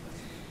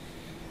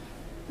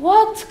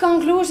 What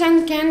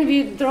conclusion can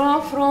we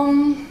draw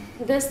from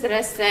this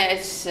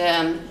research?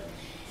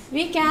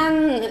 We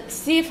can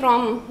see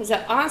from the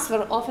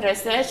answer of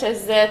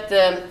researchers that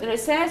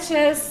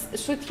researchers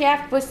should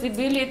have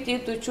possibility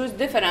to choose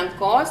different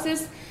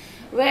courses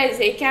where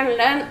they can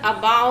learn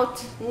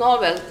about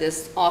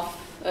novelties of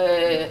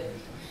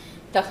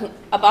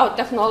about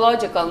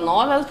technological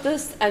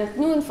novelties and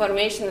new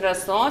information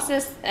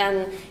resources,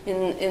 and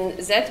in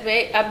that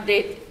way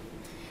update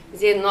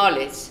their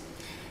knowledge.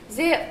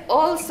 They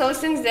also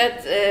think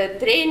that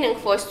training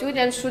for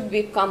students should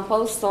be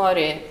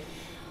compulsory.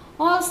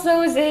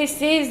 Also, they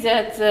say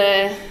that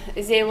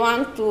they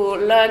want to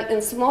learn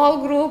in small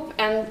group,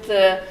 and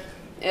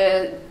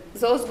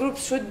those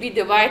groups should be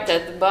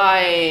divided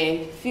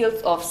by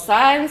fields of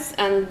science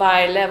and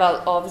by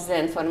level of the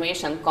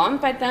information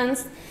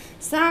competence.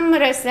 Some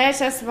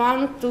researchers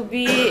want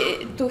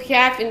to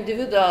have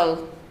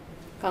individual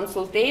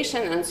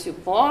consultation and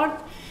support,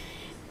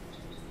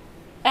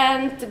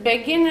 and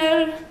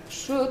beginner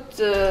should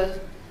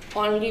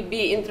only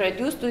be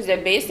introduced to the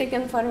basic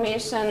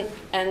information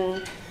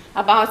and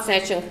about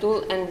searching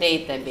tool and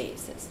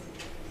databases.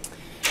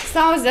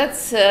 So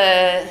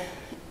that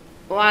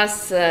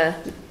was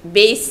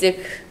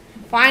basic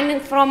finding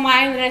from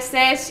my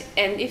research,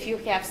 and if you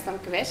have some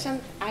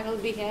questions, I will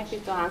be happy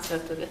to answer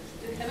to them.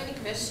 Do you have any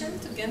question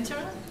to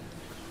Ginter?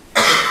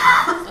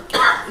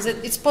 Okay.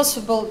 It's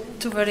possible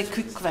to very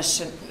quick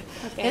question.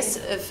 Okay. Yes.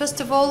 First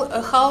of all,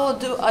 how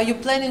are you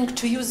planning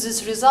to use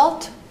this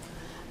result?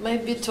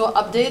 Maybe to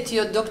update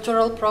your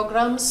doctoral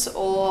programs,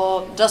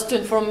 or just to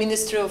inform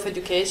Ministry of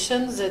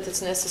Education that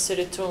it's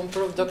necessary to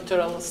improve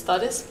doctoral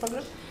studies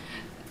program?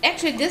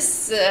 Actually,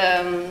 this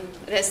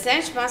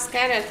research was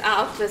carried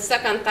out the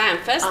second time.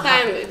 First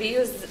time we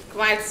used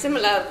quite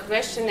similar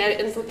questionnaire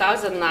in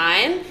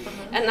 2009,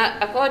 and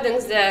according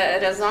to the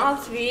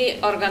results, we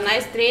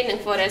organized training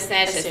for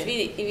researchers.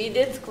 We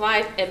did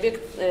quite a big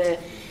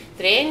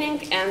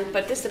training, and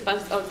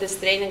participants of this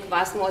training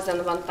was more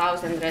than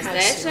 1,000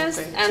 researchers.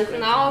 Okay. And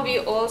now we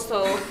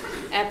also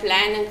are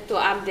planning to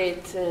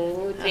update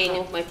new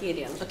training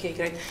material. Okay,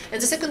 great.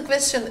 And the second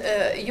question,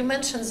 you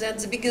mentioned that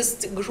the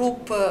biggest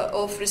group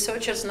of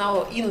researchers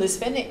now in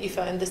Lithuania, if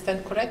I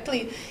understand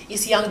correctly,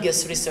 is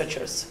youngest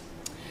researchers.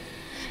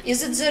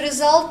 Is it the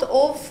result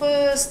of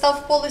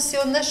staff policy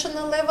on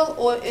national level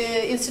or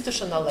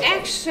institutional level?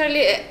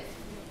 Actually,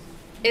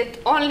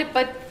 it only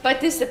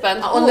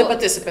participants. Only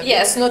participants.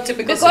 Yes, it's not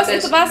typical because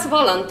situation. it was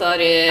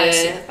voluntary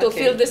to Okay.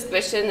 fill this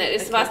questionnaire.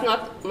 It was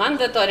not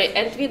mandatory,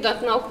 and we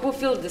don't know who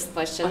filled this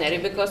questionnaire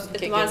because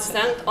it was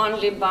sent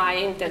only by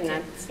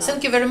internet. So.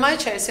 Thank you very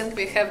much. I think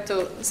we have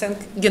to thank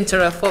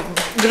Ginter for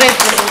great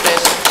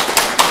presentation.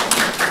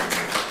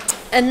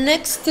 And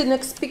next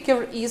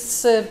speaker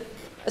is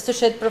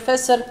Associate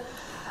Professor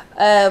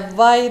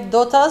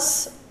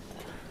Vaidotas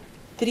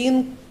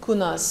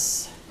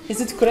Trinkunas. Is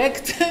it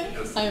correct?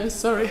 Yes. I am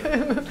sorry.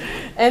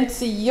 And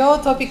your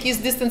topic is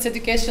distance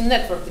education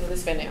network in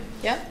Lithuania.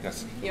 Yeah?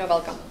 Yes. You're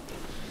welcome.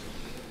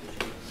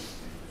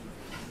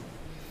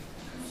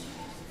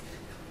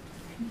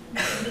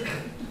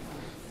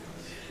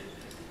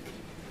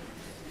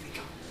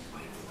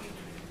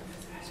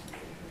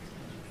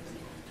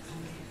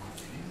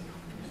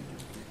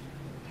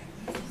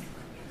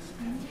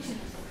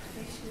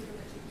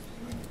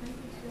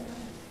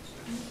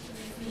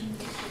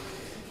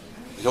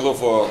 Hello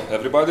for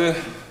everybody,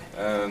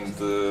 and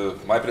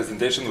my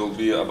presentation will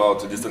be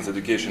about the distance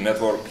education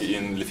network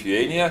in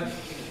Lithuania,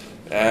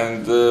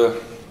 and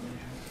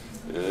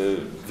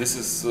this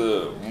is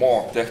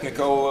more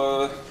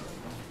technical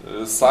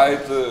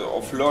side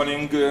of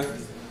learning,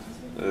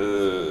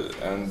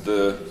 and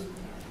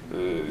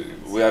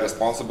we are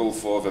responsible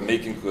for the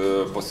making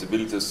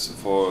possibilities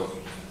for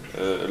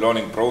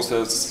learning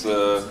process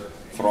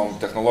from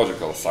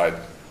technological side.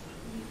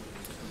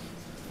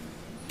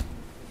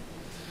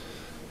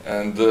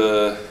 And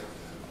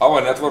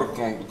our network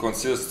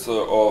consists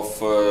of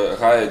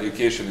higher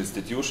education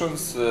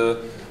institutions,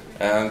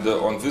 and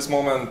on this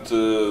moment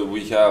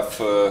we have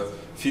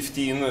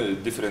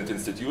 15 different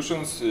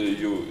institutions.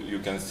 You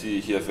can see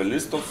here the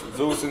list of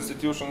those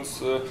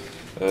institutions.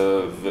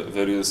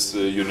 There is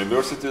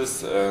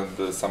universities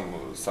and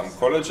some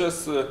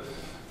colleges.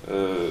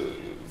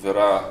 There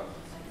are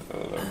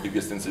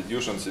biggest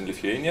institutions in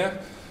Lithuania,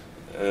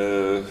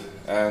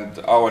 and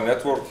our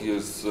network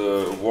is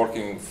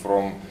working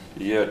from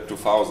year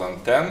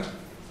 2010. It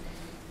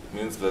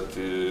means that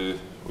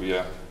we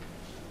are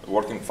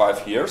working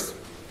 5 years.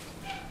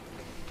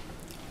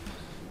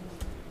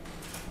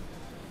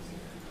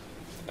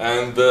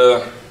 And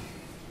the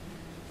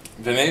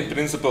main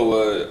principle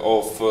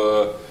of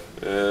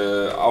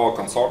our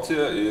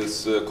consortia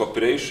is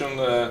cooperation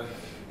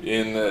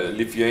in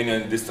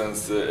Lithuanian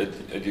distance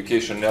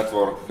education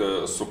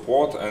network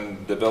support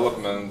and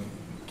development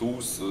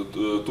tools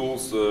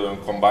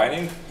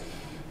combining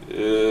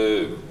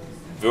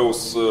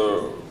those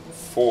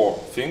 4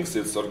 things.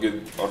 It's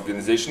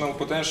organizational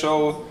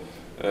potential,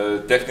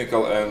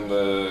 technical and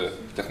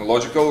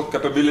technological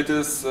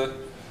capabilities,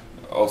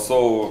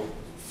 also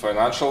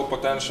financial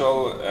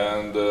potential,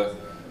 and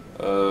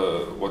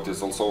what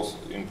is also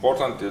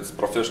important is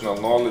professional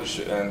knowledge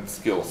and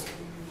skills.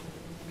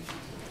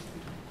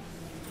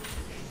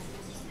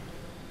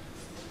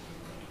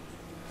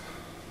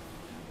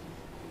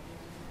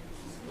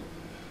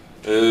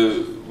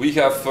 We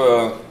have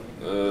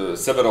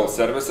several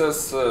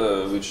services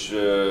which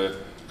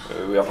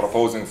we are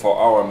proposing for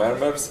our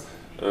members.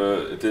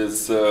 It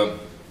is, sorry,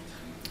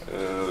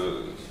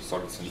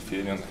 it's in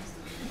Lithuanian.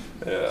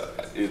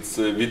 It's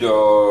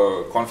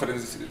video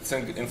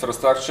conferencing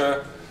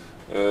infrastructure,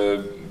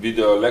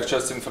 video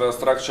lectures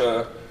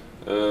infrastructure.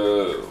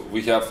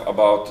 We have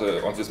about,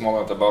 on this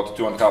moment, about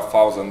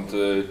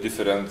 2,500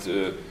 different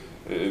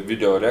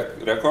video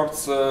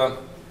records.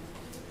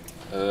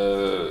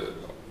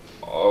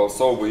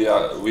 Also, we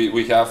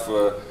have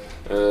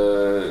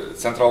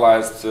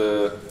centralized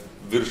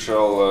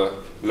virtual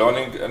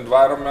learning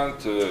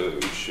environment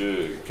which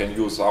can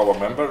use our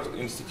member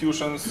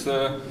institutions.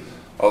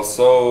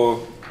 Also,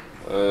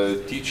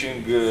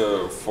 teaching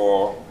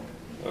for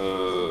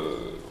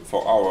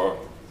our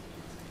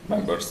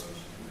members.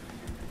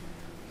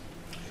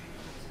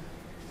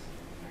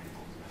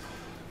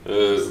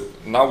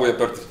 Now we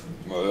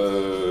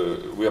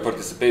are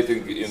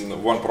participating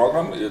in one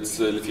program. It's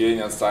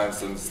Lithuanian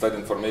Science and Study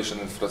Information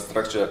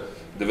Infrastructure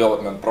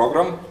Development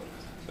Program,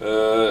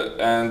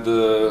 and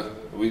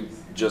we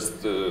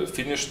just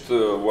finished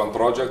one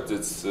project.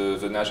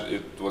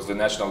 It was the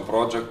national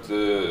project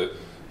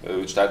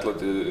which titled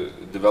the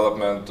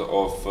Development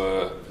of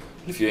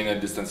Lithuanian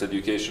Distance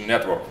Education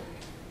Network.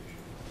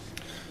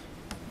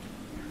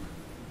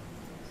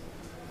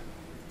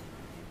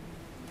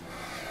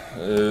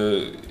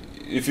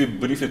 If we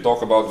briefly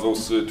talk about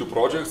those 2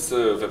 projects,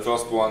 the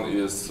first one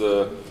is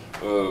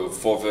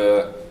for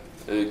the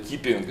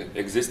keeping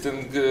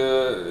existing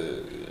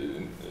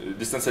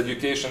distance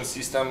education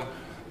system,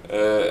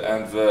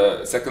 and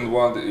the second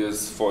one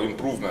is for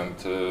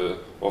improvement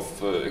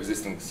of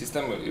existing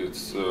system.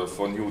 It's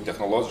for new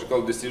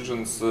technological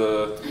decisions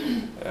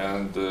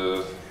and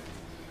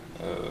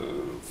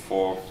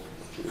for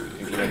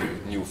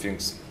implementing new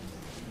things.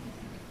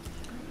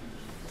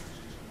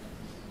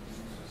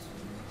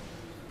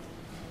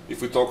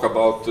 If we talk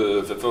about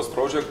the first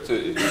project,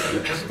 it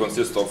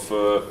consists of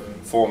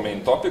 4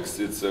 main topics.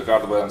 It's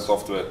hardware and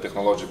software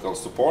technological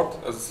support,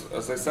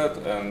 as I said,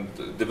 and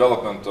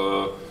development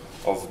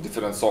of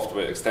different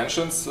software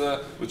extensions,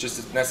 which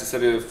is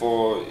necessary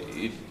for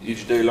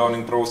each day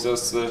learning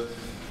process,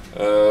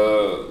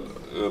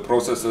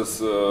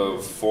 processes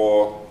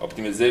for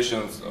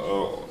optimizations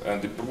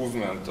and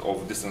improvement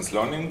of distance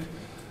learning,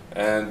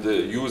 and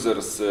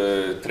users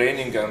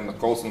training and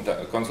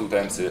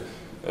consultancy.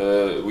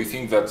 We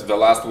think that the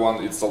last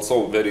one is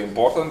also very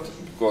important,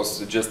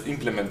 because just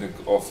implementing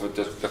of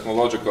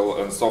technological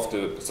and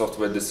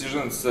software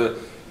decisions,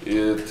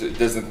 it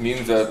doesn't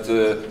mean that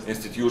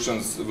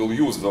institutions will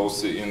use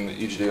those in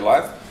each day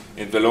life.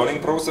 In the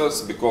learning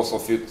process, because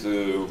of it,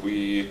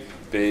 we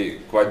pay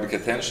quite big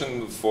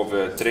attention for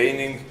the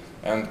training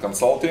and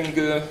consulting,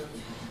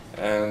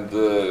 and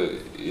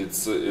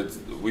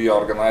we are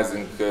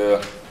organizing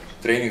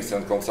trainings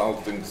and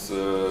consultings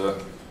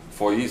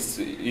for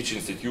each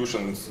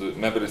institution,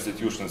 member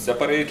institution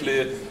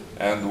separately,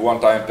 and one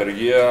time per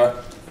year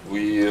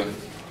we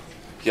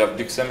have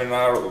big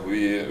seminar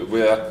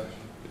where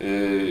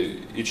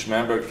each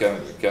member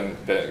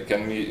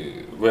can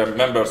meet, where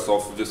members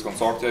of this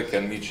consortia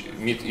can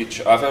meet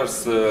each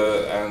others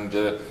and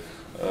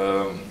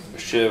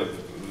share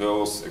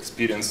those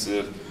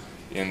experiences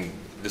in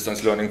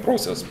distance learning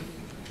process.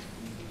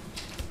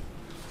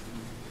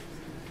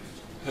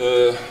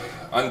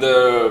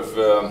 under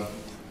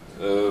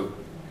the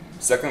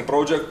second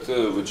project,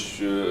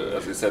 which,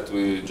 as I said,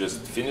 we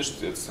just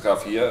finished, it's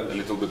half year, a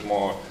little bit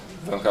more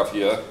than half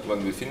year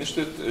when we finished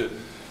it,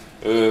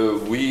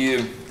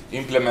 we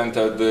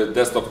implemented the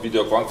desktop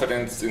video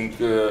conferencing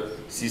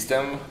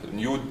system,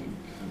 new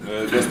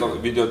desktop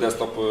video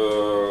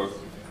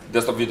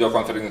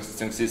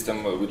conferencing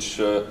system, which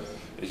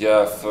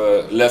have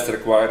less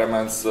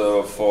requirements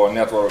for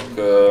network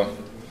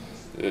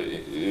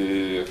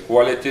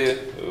quality,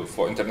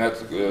 for internet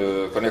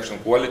connection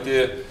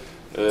quality,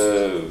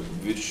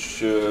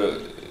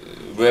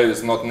 where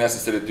it's not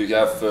necessary to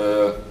have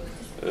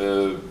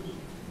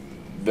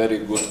very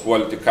good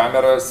quality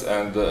cameras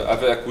and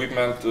other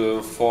equipment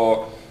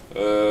for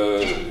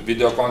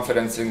video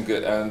conferencing.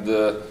 And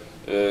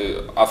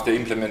after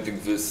implementing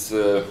this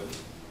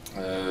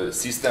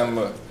system,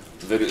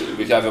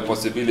 we have a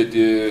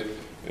possibility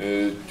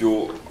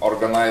to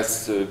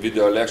organize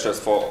video lectures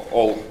for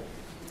all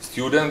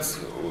students,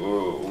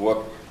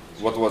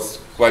 what was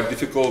quite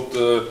difficult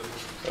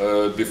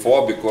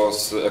before,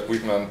 because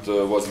equipment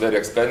was very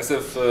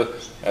expensive,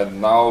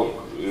 and now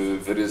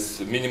there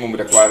is minimum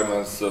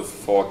requirements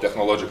for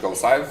technological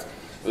side,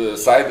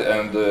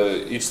 and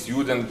each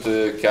student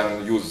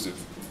can use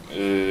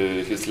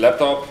his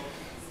laptop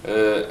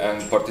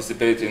and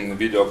participate in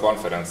video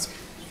conference.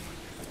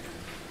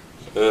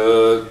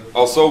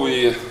 Also,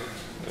 we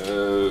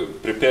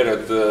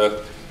prepared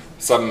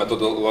some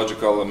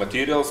methodological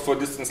materials for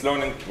distance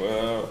learning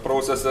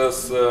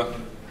processes.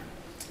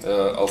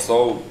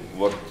 Also,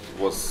 what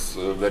was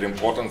very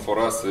important for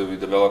us, we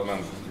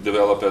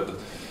developed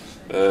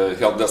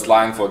help desk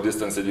line for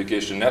distance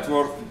education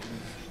network.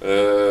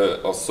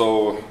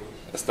 Also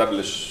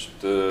established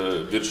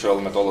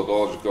virtual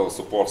methodological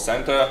support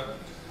center,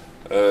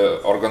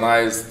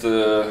 organized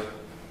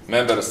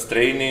members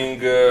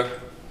training.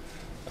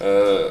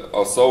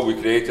 Also, we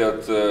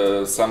created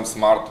some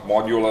smart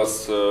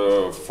modules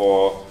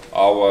for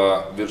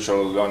our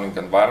virtual learning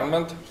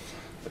environment,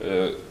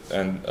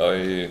 and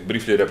I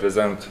briefly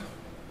represent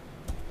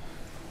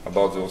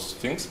about those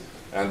things.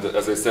 And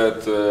as I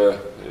said,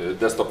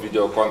 desktop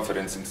video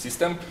conferencing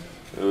system,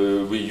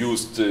 we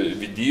used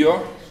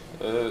video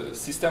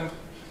system,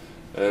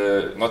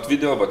 not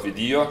video but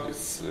video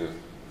is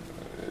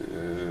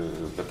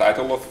the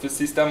title of the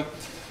system.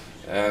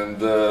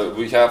 And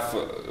we have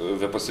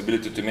the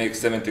possibility to make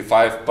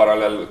 75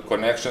 parallel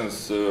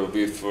connections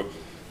with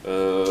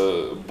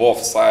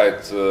both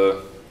sides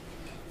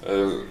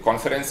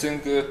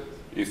conferencing.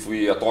 If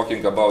we are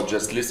talking about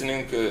just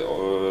listening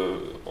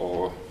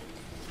or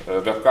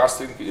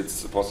webcasting,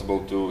 it's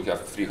possible to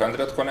have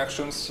 300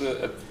 connections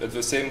at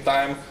the same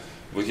time.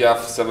 We have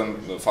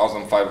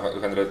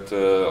 7,500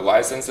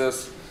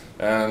 licenses,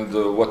 and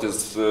what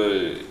is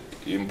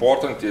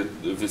important,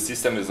 the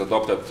system is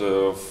adopted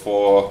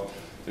for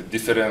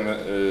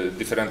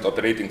different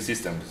operating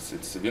systems.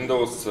 It's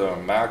Windows,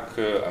 Mac,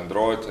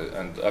 Android,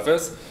 and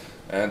others.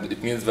 And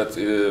it means that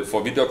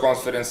for video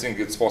conferencing,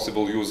 it's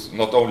possible to use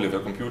not only the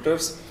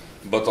computers,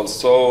 but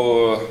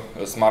also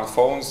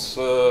smartphones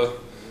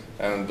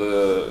and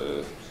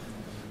the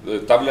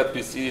tablet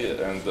PC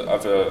and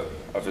other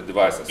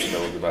devices,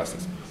 mobile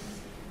devices.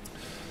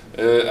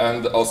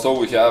 And also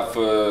we have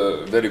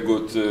very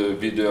good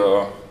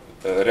video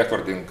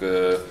recording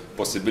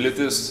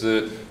possibilities.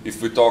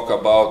 If we talk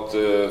about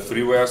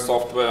freeware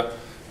software,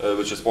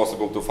 which is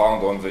possible to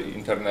find on the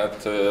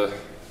internet,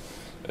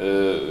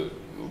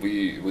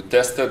 we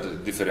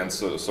tested different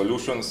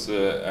solutions,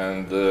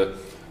 and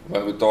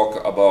when we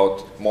talk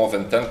about more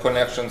than 10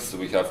 connections,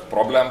 we have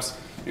problems.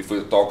 If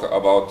we talk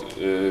about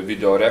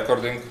video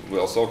recording, we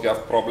also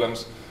have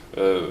problems.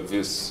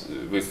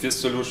 With this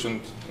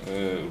solution,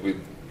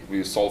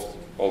 we solved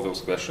all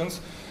those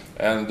questions.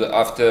 And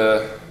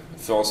after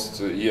first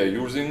year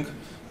using,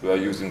 we are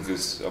using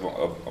this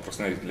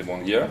approximately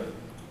 1 year.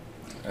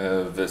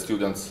 The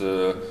students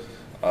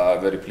are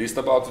very pleased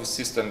about this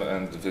system,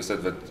 and they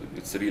said that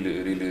it's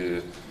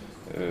really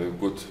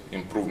good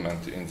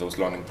improvement in those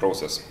learning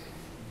process.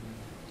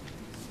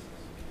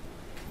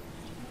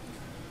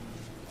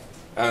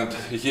 And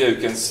here you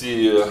can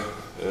see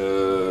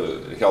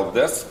help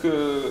desk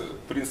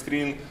print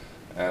screen,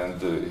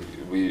 and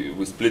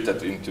we split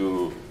it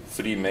into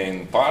 3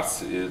 main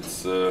parts.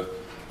 It's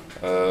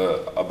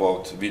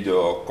about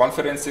video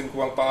conferencing,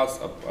 one part,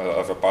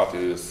 other part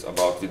is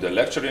about video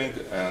lecturing,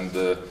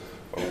 and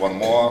one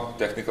more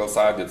technical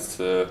side, it's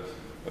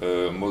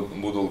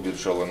Moodle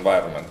virtual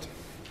environment.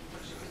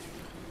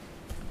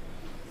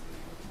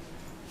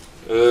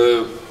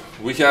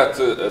 We had,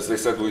 as I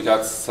said, we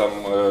had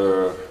some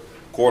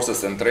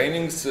courses and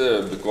trainings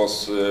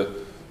because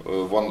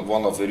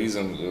one of the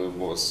reasons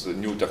was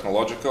new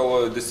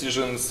technological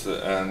decisions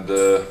and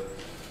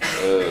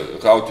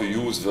how to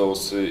use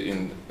those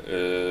in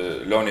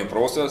learning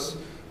process.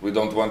 We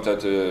don't want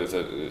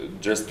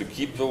just to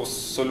keep those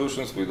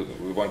solutions. We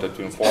wanted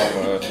to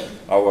inform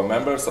our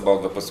members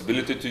about the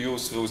possibility to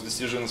use those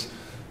decisions.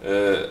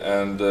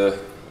 And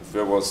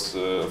there was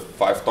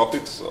 5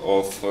 topics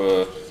of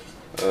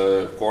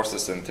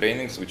courses and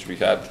trainings which we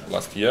had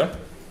last year.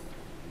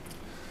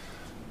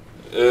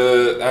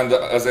 And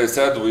as I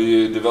said,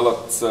 we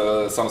developed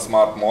some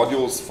smart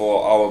modules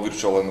for our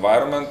virtual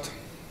environment.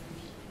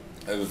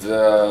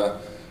 The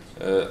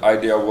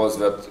idea was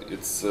that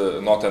it's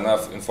not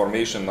enough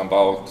information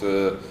about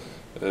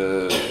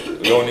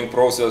learning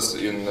process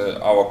in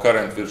our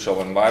current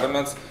virtual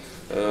environments.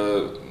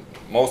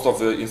 Most of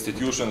the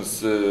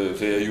institutions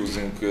they are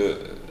using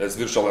as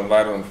virtual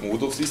environment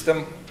Moodle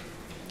system,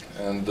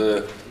 and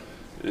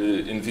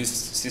in this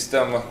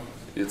system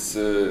it's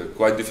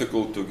quite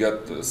difficult to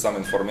get some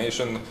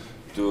information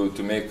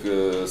to make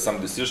some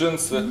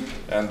decisions,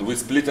 and we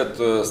split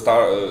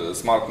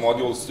smart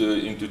modules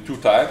into two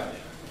types,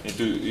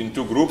 in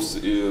two groups.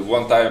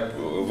 One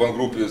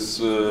group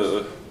is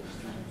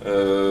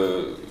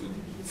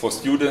for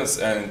students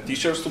and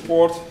teacher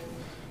support,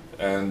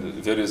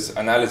 and there is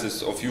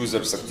analysis of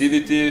users'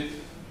 activity,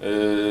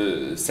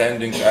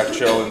 sending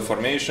actual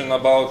information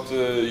about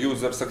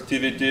users'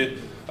 activity,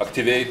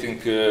 activating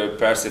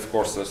passive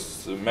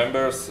courses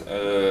members.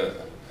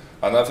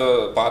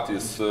 Another part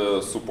is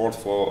support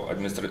for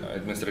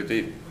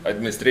administrative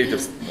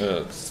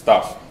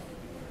staff.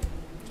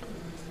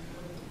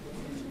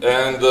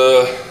 And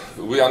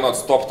we are not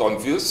stopped on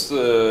this.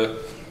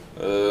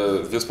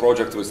 This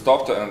project we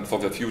stopped, and for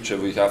the future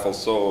we have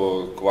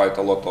also quite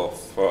a lot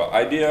of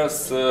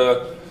ideas.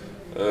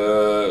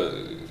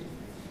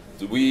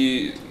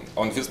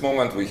 On this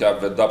moment we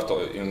have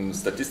adapted in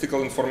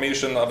statistical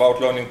information about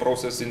learning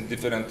process in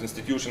different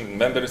institutions, in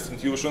member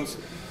institutions.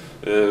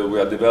 We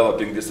are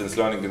developing distance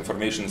learning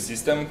information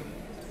system,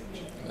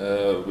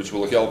 which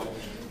will help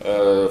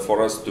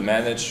for us to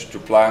manage, to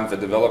plan the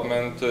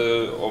development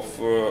of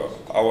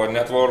our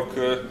network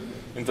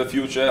in the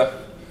future.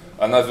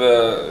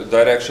 Another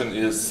direction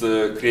is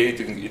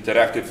creating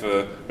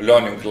interactive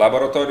learning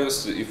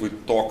laboratories. If we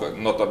talk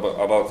not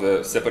about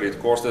the separate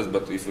courses,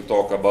 but if we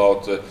talk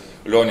about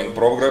learning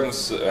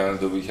programs, and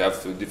we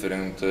have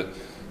different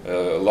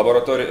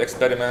laboratory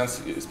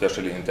experiments,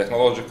 especially in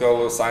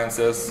technological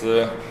sciences,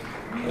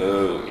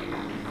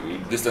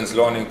 distance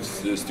learning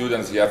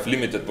students have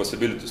limited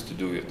possibilities to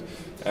do it.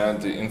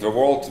 And in the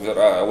world there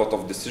are a lot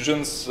of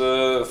decisions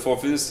for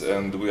this,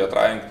 and we are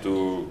trying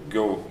to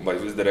go by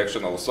this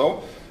direction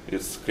also.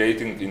 It's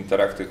creating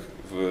interactive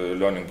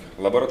learning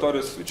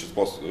laboratories,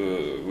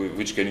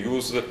 which can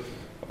use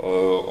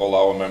all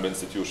our member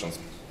institutions.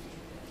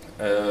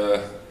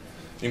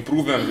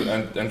 Improvement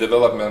and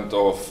development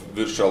of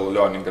virtual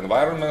learning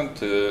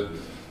environment,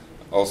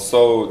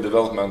 also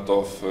development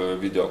of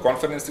video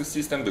conferencing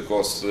system,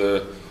 because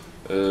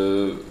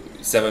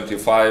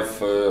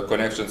 75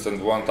 connections at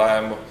one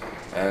time,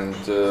 and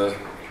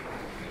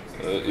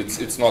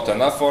it's not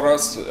enough for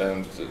us,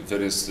 and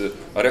there is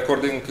a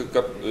recording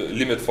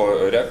limit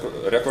for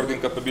recording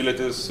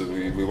capabilities.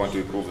 We want to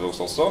improve those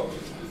also.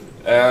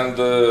 And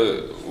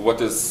what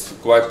is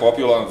quite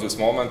popular at this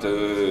moment,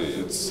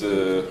 it's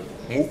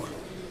MOOC,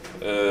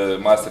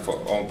 Massive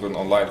Open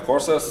Online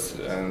Courses,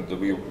 and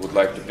we would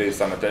like to pay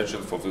some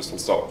attention for this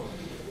also.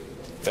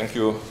 Thank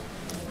you.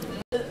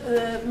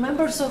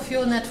 Members of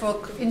your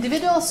network,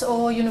 individuals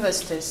or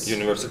universities?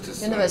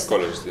 Universities and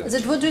colleges,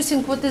 yes. What do you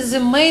think, what is the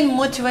main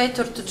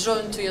motivator to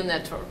join to your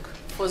network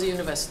for the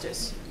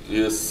universities?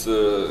 Is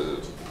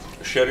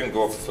sharing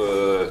of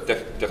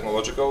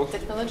technological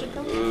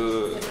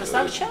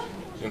infrastructure?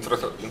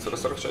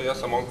 Infrastructure,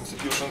 yes, among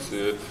institutions.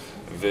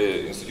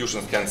 The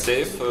institutions can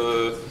save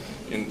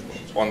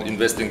on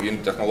investing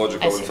in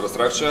technological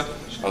infrastructure.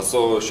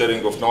 Also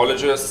sharing of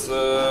knowledges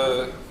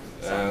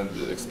and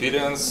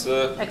experience.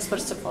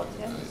 Expert support,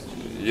 yeah?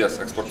 Yes,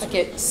 expert support.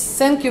 Okay,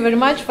 thank you very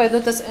much for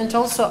that. And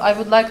also I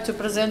would like to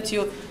present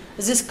you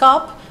this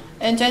cup.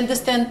 And I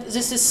understand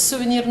this is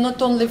souvenir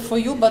not only for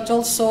you, but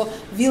also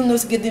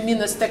Vilnius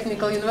Gediminas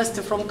Technical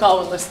University from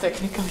Kaunas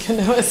Technical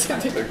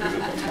University.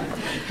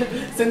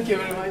 Thank you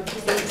very much.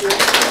 Thank you.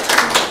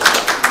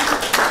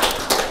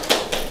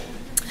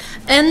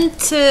 And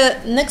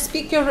next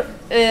speaker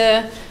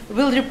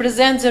will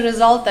represent the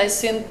result, I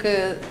think,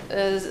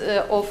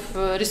 of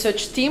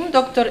research team,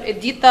 Dr.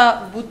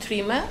 Edita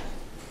Butrime.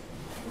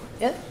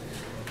 Yeah?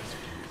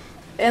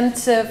 And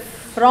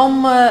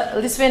from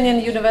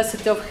Lithuanian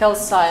University of Health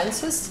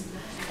Sciences.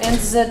 And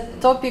the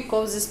topic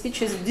of the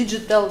speech is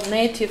digital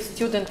native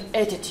student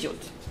attitude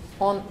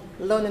on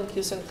learning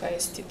using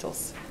IST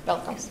tools.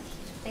 Welcome. Yes.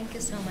 Thank you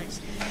so much.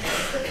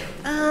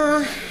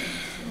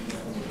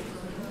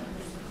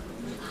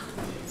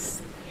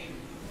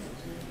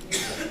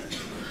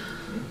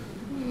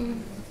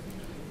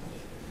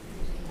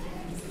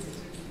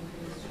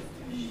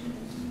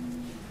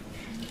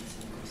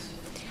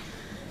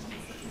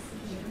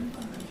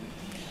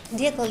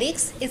 Dear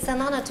colleagues, it's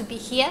an honor to be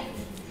here.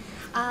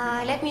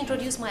 Let me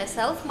introduce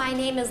myself. My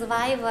name is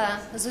Vaiva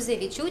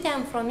Zuzevičiūtė.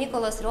 I'm from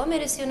Mykolas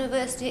Romeris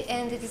University,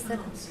 and it is a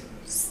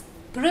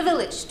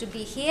privilege to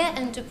be here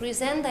and to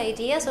present the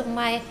ideas of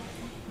my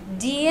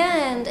dear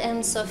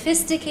and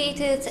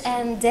sophisticated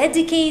and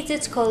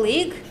dedicated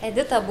colleague,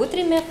 Edita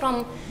Butrime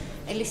from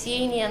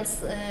Lithuanian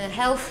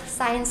Health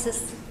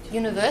Sciences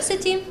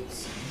university.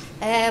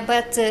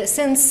 But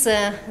since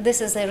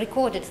this is a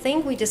recorded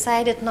thing, we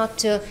decided not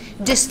to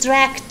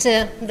distract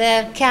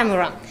the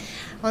camera.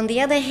 On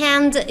the other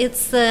hand,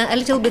 it's a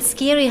little bit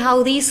scary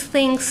how these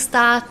things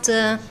start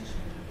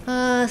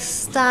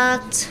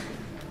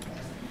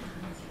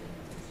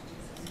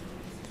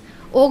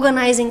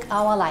organizing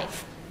our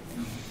life.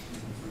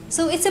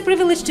 So it's a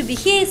privilege to be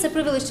here, it's a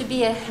privilege to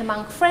be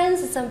among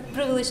friends, it's a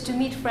privilege to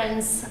meet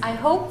friends, I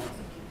hope,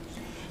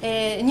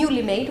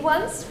 newly made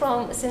ones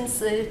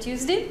since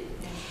Tuesday.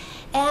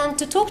 And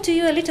to talk to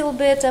you a little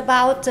bit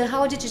about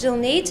how digital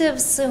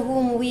natives,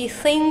 whom we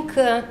think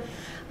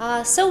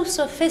are so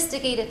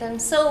sophisticated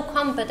and so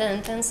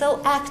competent and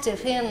so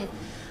active in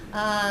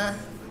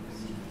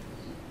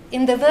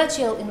the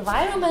virtual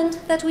environment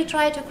that we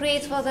try to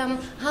create for them,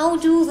 how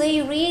do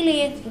they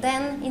really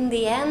then in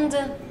the end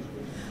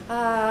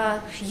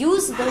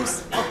use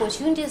those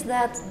opportunities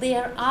that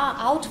there are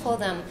out for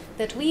them,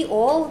 that we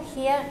all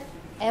here,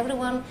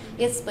 everyone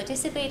is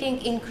participating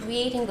in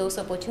creating those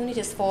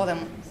opportunities for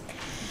them.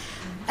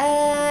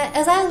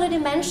 As I already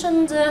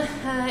mentioned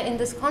in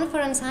this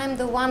conference, I'm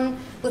the one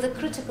with a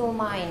critical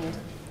mind.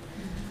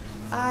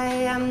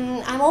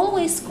 I'm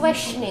always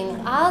questioning,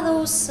 are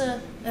those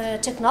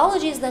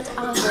technologies that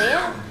are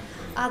there,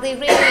 are they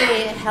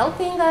really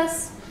helping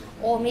us,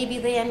 or maybe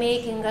they are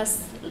making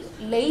us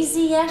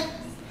lazier?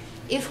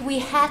 If we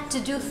had to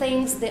do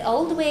things the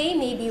old way,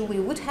 maybe we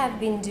would have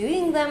been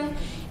doing them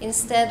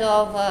instead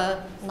of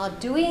not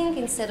doing,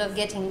 instead of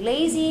getting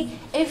lazy.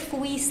 If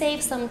we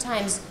save some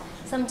time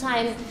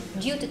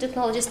due to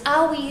technologies,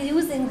 are we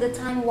using the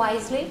time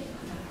wisely?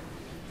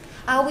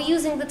 Are we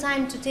using the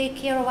time to take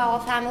care of our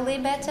family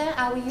better?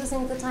 Are we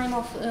using the time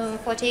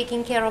for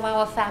taking care of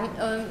our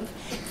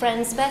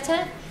friends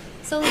better?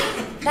 So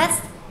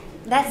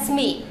that's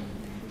me.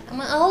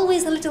 I'm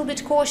always a little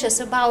bit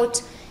cautious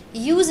about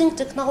using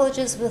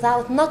technologies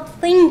without not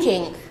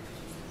thinking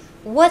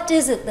what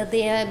is it that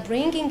they are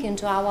bringing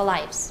into our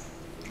lives.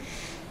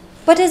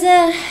 But as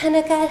an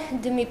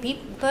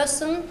academic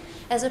person,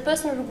 as a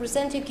person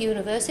representing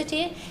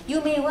university,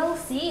 you may well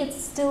see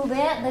it's still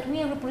there that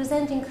we are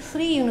representing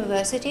 3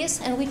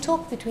 universities, and we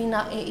talk between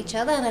each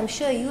other, and I'm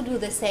sure you do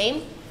the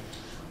same.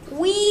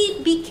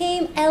 We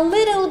became a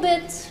little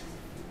bit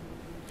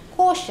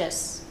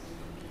cautious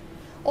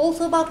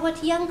also about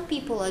what young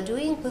people are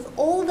doing with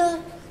all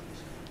the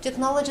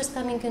technologies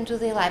coming into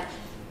their life.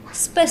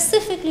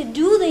 Specifically,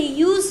 do they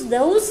use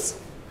those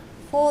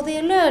for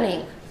their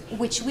learning,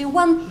 which we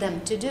want them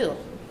to do?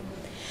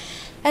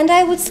 And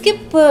I would skip,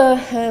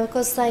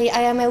 because I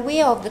am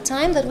aware of the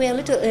time, that we are a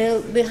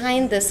little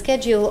behind the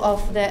schedule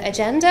of the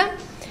agenda.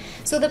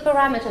 So the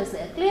parameters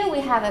are clear.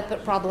 We have a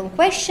problem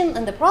question,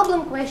 and the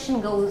problem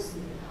question goes,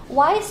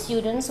 why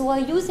students who are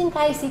using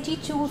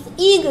ICT tools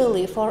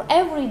eagerly for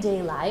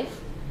everyday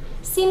life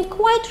seem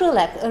quite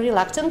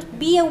reluctant,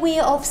 be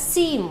aware of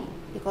SEAM,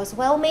 because,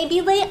 well, maybe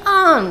they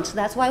aren't.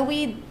 That's why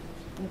we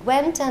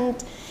went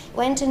and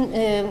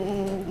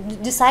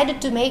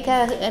decided to make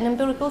an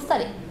empirical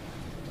study.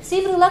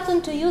 Seem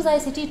reluctant to use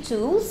ICT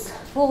tools.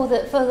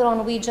 Further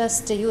on, we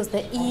just use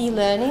the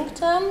e-learning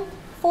term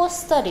for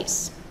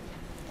studies.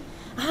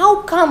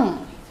 How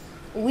come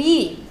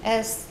we,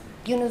 as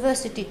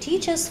university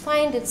teachers,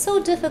 find it so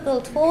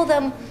difficult for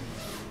them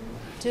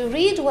to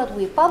read what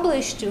we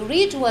publish, to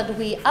read what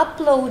we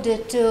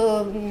uploaded,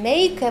 to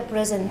make a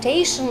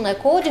presentation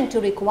according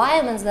to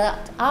requirements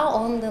that are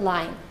on the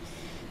line?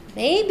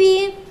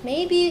 Maybe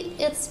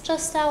it's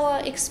just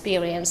our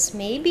experience.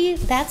 Maybe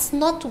that's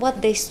not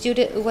what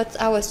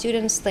our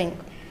students think.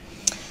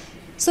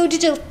 So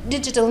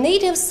digital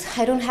natives,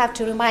 I don't have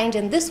to remind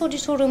in this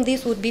auditorium,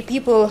 these would be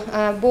people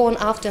born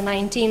after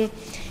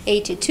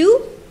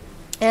 1982.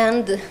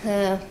 And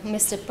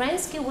Mr.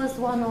 Prensky was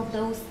one of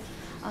those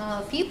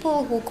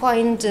people who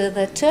coined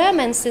the term,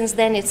 and since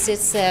then it's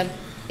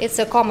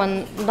a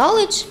common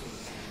knowledge.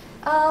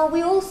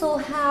 We also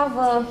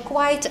have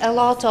quite a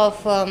lot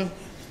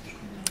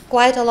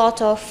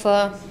of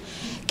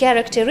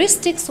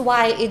characteristics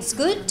why it's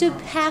good to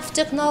have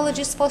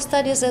technologies for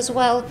studies as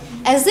well,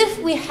 as if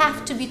we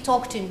have to be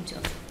talked into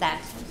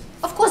that.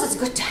 Of course it's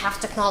good to have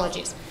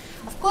technologies.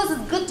 Of course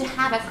it's good to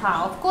have a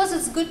car. Of course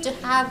it's good to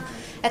have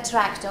a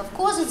tractor. Of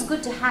course it's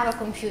good to have a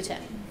computer.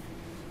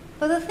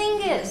 But the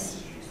thing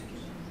is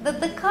that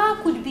the car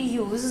could be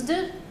used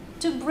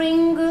to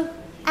bring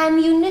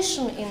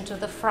ammunition into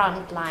the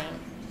front line.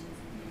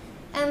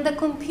 And the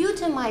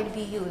computer might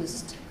be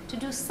used to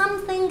do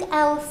something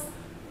else,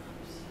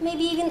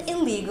 maybe even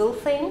illegal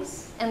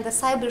things, and the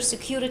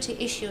cybersecurity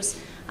issues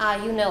are,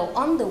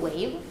 on the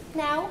wave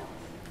now.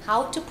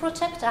 How to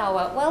protect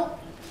our,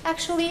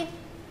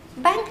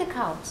 bank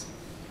accounts.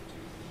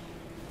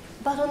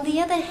 But on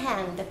the other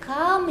hand, the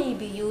car may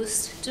be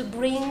used to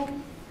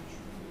bring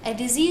a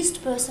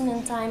diseased person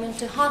in time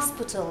into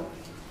hospital,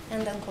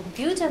 and the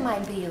computer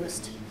might be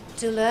used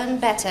to learn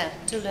better,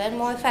 to learn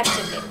more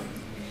effectively.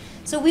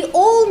 So we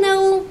all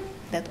know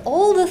that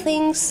all the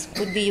things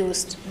could be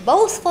used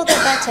both for the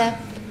better.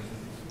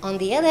 On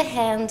the other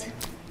hand,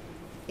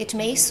 it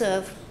may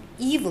serve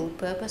evil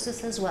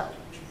purposes as well.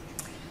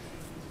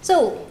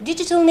 So,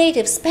 digital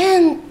natives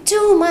spend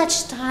too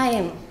much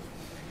time.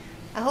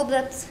 I hope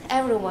that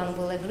everyone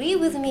will agree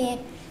with me.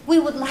 We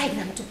would like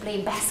them to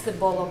play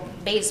basketball or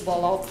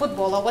baseball or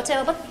football or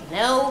whatever, but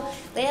no,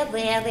 they're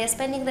there, they're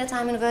spending their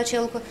time in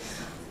virtual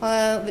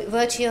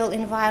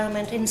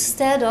environment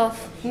instead of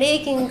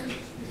making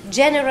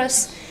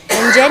generous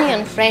and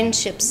genuine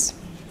friendships.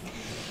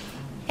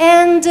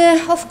 And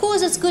of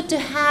course, it's good to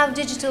have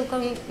digital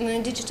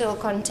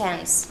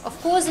contents. Of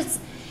course,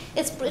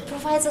 it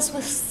provides us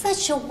with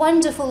such a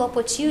wonderful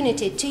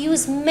opportunity to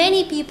use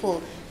many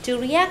people to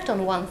react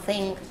on one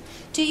thing,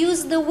 to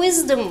use the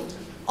wisdom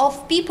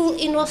of people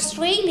in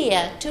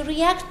Australia to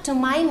react to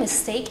my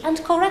mistake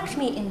and correct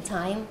me in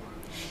time,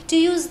 to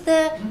use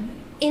the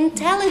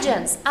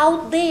intelligence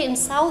out there in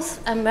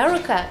South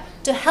America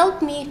to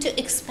help me to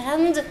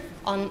expand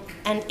on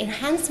and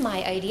enhance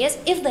my ideas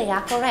if they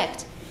are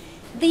correct.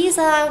 These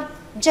are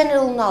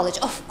general knowledge.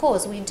 Of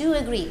course, we do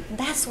agree.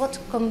 That's what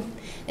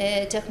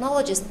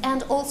technologists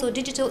and also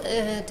digital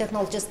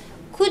technologists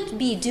could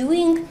be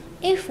doing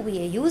if we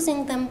are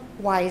using them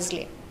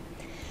wisely.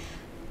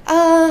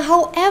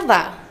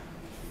 However,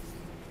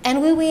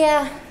 and we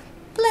were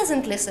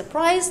pleasantly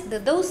surprised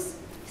that those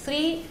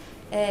three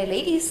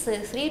ladies,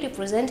 three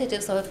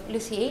representatives of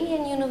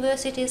Lithuanian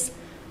universities,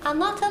 are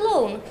not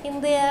alone in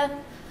their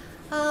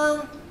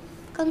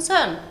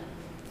concern.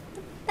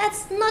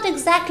 That's not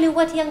exactly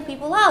what young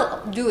people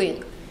are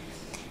doing.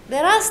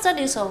 There are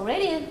studies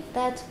already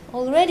that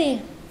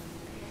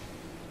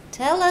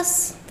tell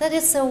us that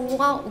it's a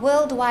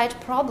worldwide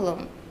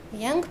problem.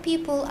 Young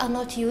people are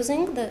not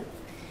using the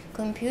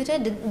computer,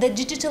 the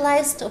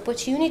digitalized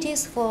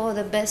opportunities for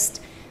the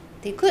best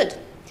they could.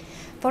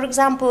 For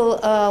example,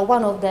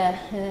 one of the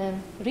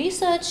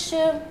research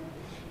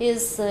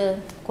is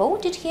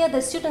quoted here: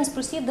 the students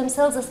perceive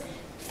themselves as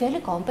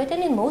fairly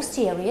competent in most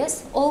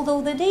areas,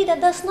 although the data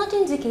does not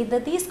indicate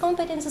that these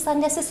competences are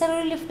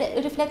necessarily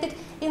reflected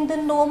in the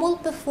normal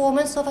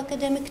performance of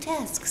academic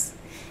tasks.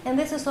 And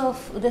this is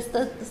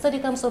the study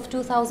comes of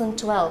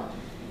 2012.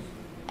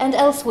 And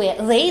elsewhere,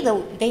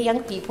 the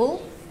young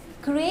people,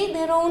 create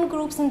their own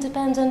groups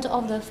independent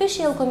of the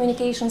official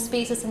communication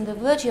spaces in the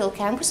virtual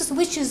campuses,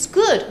 which is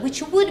good,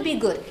 which would be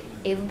good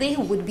if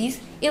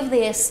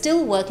they are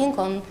still working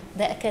on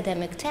the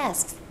academic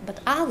tasks. But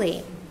are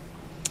they?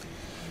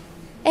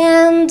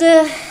 And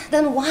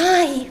then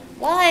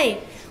why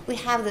we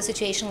have the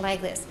situation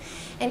like this?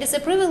 And it's a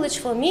privilege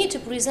for me to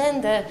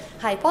present the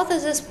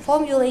hypothesis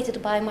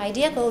formulated by my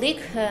dear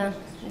colleague,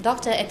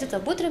 Dr. Edita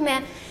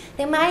Butrime.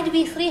 There might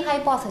be three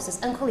hypotheses,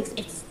 and colleagues,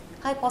 it's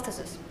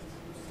hypothesis.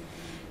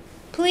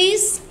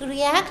 Please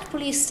react,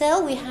 please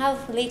tell. We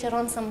have later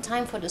on some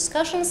time for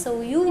discussion,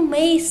 so you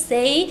may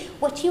say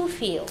what you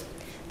feel.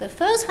 The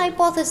first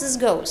hypothesis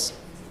goes: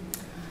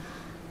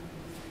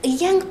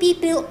 young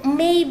people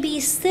maybe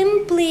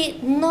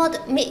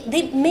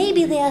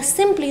they are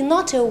simply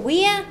not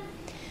aware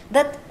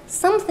that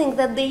something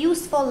that they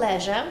use for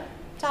leisure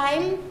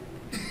time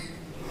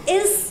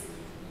is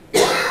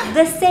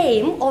the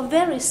same or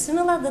very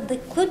similar that they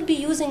could be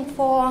using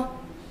for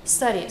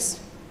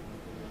studies.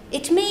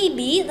 It may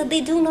be that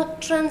they do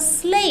not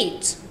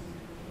translate,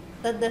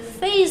 that the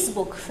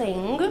Facebook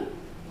thing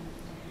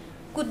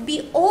could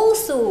be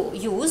also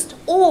used,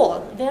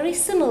 or very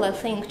similar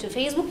thing to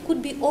Facebook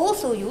could be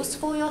also used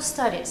for your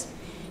studies.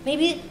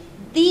 Maybe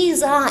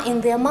these are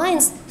in their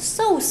minds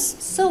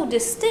so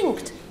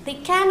distinct, they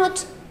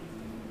cannot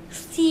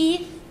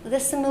see the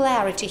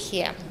similarity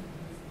here.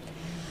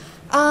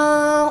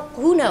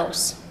 Who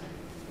knows?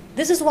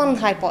 This is one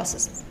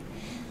hypothesis.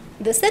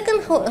 The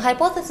second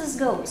hypothesis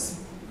goes: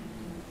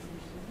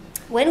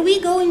 when we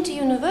go into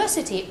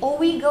university, or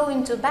we go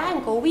into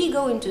bank, or we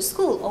go into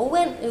school, or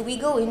when we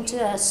go into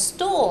a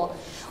store,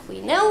 we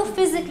know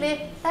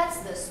physically that's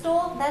the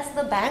store, that's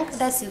the bank,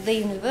 that's the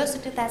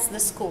university, that's the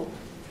school.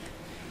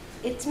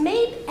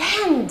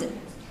 And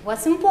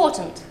what's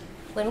important,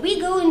 when we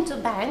go into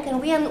bank and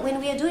when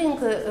we are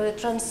doing a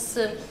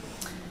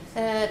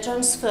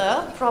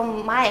transfer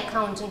from my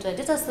account into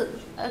Edita's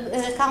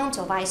account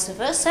or vice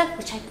versa,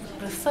 which I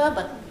prefer,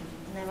 but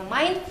never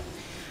mind,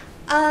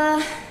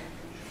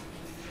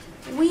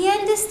 we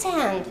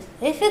understand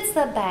if it's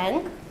a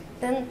bank,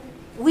 then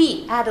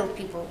we adult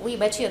people, we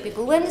mature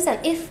people, we understand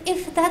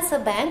if that's a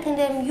bank and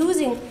I'm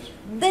using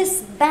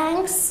this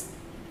bank's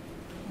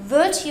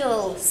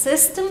virtual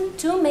system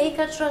to make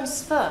a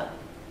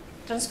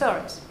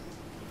transference.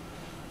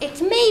 It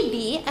may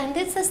be, and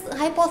it's a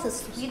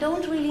hypothesis, we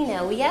don't really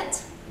know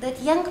yet, that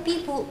young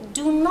people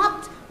do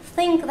not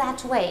think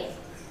that way.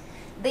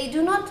 They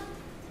do not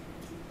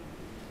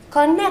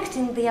connect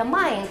in their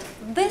mind,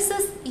 this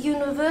is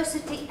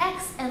University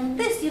X and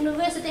this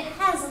university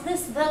has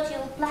this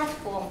virtual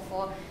platform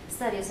for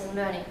studies and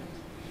learning.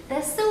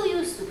 They're so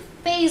used to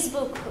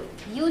Facebook,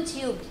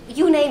 YouTube,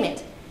 you name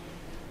it,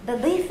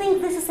 that they think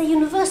this is a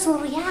universal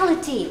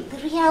reality, the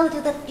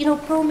reality that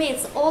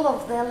permeates all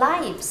of their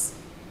lives.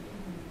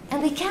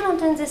 And they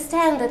cannot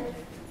understand that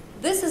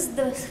this is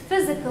the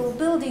physical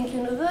building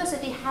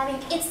university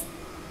having its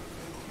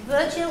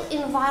virtual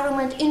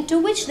environment into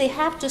which they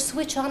have to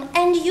switch on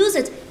and use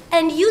it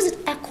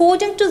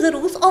according to the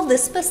rules of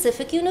this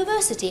specific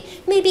university.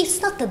 Maybe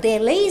it's not that they're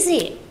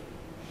lazy.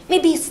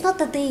 Maybe it's not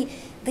that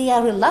they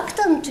are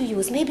reluctant to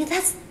use. Maybe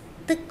that's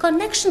the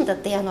connection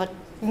that they are not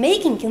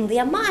making in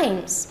their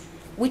minds,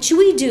 which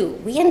we do.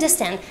 We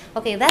understand,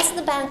 okay, that's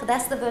the bank,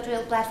 that's the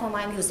virtual platform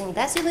I'm using.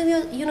 That's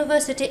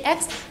University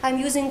X, I'm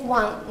using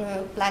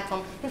one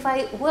platform. If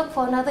I work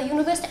for another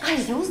university, I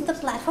use the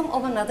platform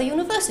of another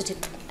university.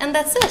 And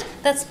that's it,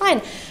 that's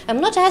fine.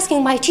 I'm not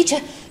asking my teacher,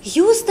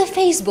 use the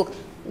Facebook,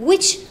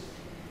 which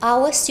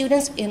our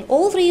students in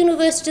all 3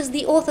 universities,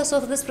 the authors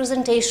of this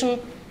presentation,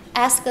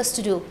 ask us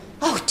to do.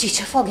 Oh,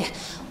 teacher, forget.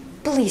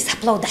 Please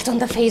upload that on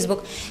the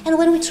Facebook. And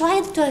when we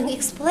tried to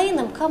explain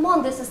them, come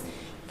on, this is,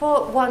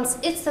 for once,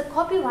 it's a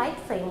copyright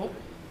thing.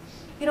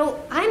 You know,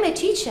 I'm a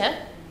teacher.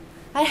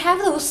 I have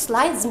those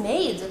slides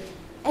made.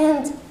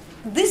 And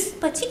this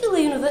particular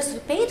university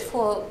paid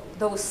for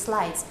those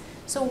slides.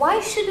 So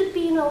why should it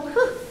be, you know,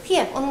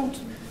 here,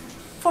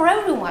 for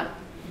everyone?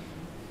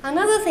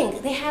 Another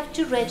thing, they have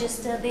to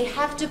register, they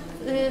have to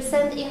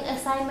send in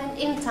assignment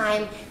in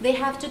time, they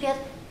have to get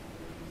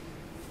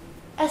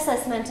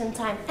assessment in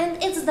time,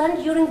 and it's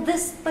done during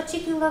this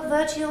particular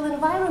virtual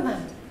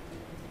environment.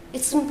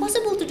 It's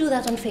impossible to do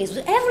that on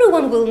Facebook.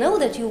 Everyone will know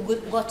that you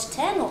got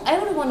 10, or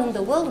everyone in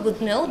the world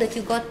would know that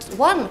you got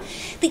 1.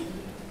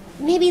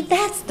 Maybe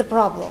that's the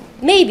problem.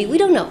 Maybe, we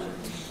don't know.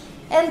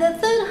 And the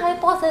third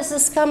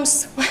hypothesis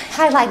comes,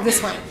 I like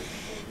this one.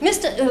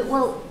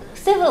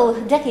 Several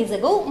decades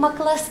ago,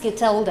 McCluskey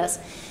told us,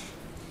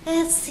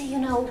 you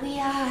know, we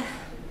are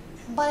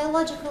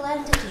biological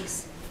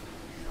entities.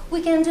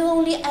 We can do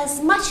only as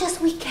much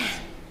as we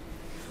can,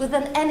 with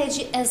an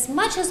energy as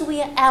much as we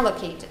are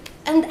allocated,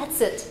 and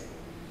that's it.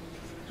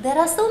 There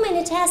are so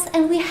many tasks,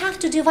 and we have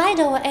to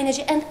divide our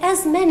energy and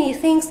as many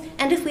things,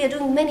 and if we are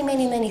doing many,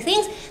 many, many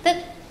things,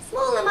 that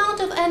small amount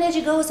of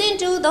energy goes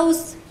into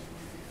those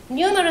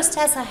numerous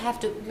tasks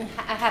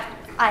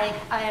I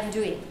am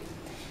doing.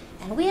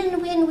 And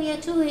when we are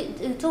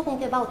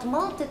talking about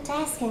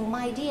multitasking,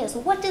 my dears,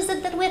 what is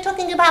it that we're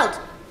talking about?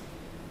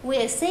 We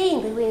are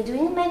saying that we are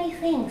doing many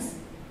things,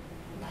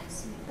 but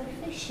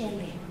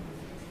superficially.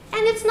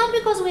 And it's not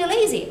because we are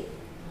lazy.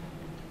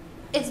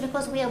 It's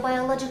because we are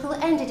biological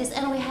entities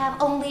and we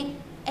have only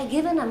a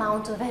given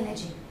amount of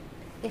energy.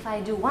 If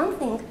I do one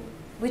thing,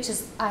 which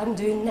is I'm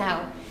doing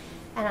now,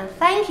 and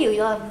thank you,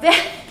 you are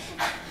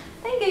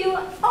thank you, you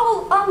are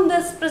all on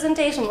this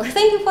presentation.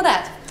 Thank you for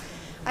that.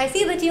 I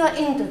see that you are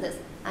into this.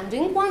 I'm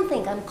doing one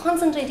thing, I'm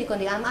concentrating on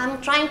it, I'm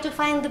trying to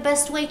find the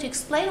best way to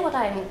explain what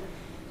I'm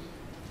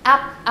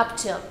up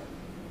to.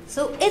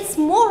 So it's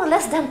more or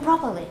less done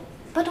properly.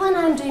 But when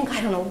I'm doing,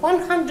 I don't know,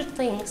 100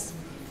 things,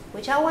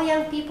 which our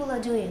young people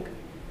are doing,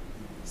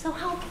 so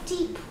how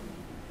deep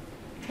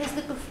is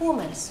the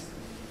performance?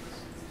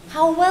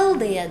 How well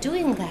they are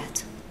doing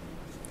that?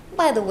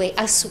 By the way,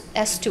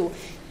 as to,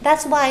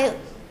 that's why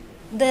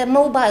the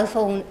mobile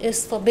phone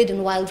is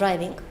forbidden while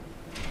driving.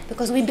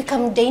 Because we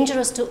become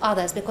dangerous to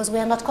others, because we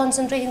are not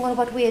concentrating on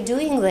what we are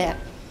doing there.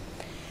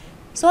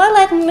 So I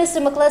like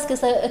Mr.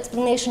 McCluskey's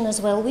explanation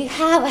as well. We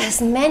have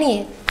as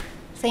many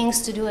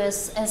things to do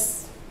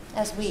as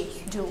we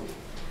do.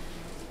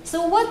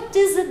 So what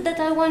is it that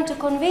I want to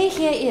convey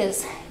here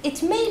is,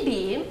 it may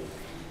be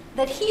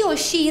that he or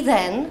she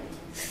then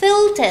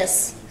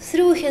filters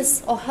through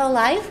his or her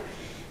life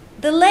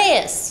the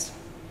layers.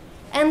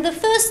 And the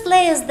first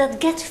layers that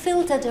get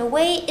filtered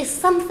away is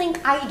something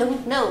I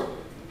don't know.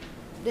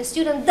 The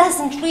student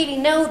doesn't really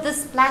know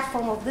this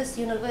platform of this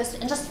university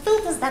and just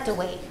filters that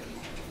away.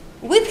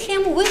 With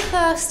him, with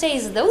her,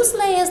 stays those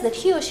layers that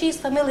he or she is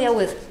familiar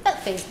with at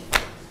Facebook.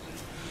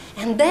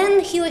 And then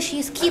he or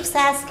she keeps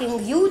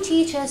asking, you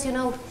teachers, you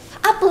know,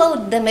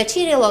 upload the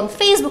material on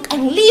Facebook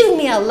and leave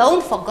me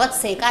alone, for God's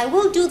sake. I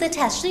will do the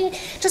test.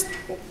 Just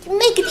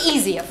make it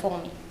easier for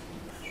me.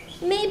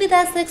 Maybe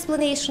that's the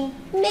explanation.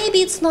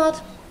 Maybe it's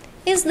not.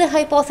 It's the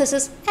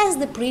hypothesis as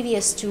the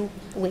previous two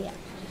were.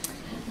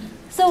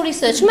 So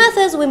research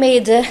methods,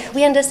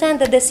 we understand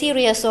that the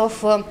series of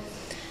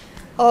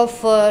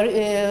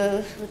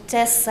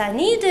tests are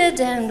needed,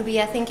 and we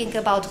are thinking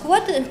about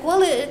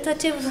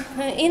qualitative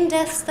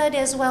in-depth study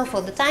as well.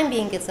 For the time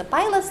being, it's a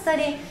pilot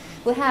study.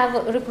 We have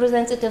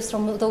representatives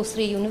from those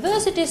 3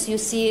 universities. You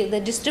see the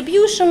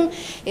distribution.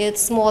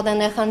 It's more than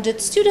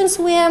 100 students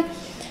were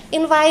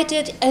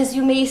invited. As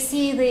you may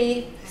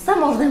see,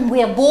 some of them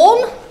were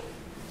born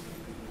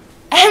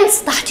and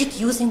started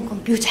using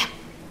computer.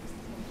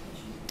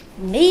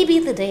 Maybe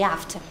the day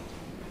after.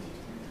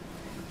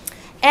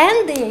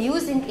 And they are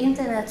using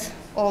internet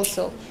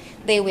also.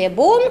 They were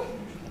born,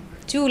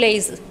 2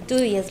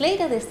 years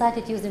later they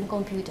started using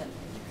computer.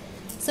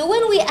 So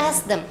when we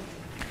asked them,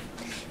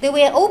 they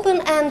were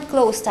open and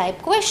closed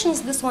type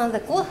questions. This one, the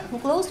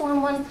closed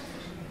one.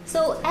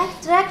 So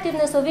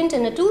attractiveness of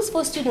internet tools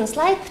for students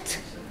liked,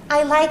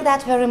 I like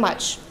that very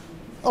much.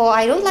 Or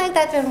I don't like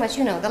that very much,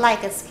 you know, the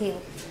like it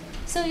scale.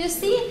 So you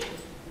see,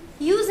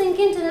 using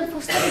internet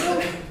for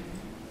study,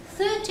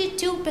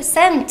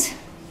 32%.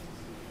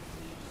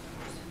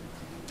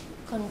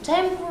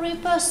 contemporary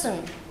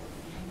person.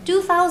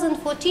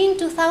 2014,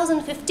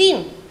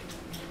 2015.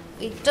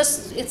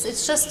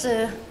 It's just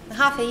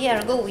half a year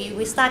ago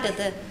we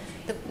started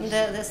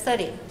the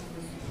study.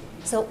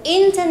 So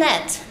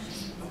internet,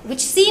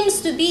 which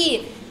seems to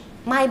be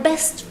my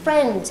best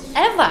friend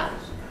ever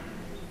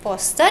for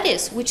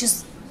studies, which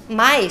is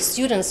my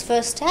students'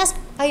 first task,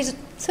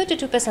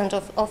 32%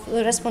 of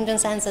the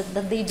respondents answered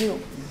that they do.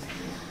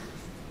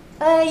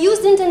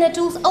 Used internet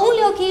tools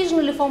only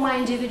occasionally for my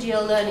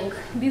individual learning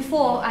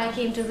before I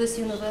came to this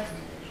university,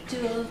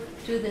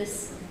 to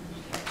this.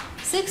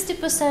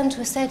 60%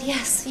 who said,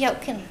 yes, yeah,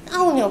 can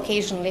only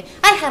occasionally.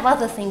 I have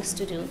other things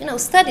to do. You know,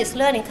 studies,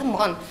 learning, come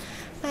on.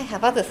 I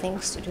have other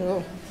things to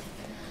do.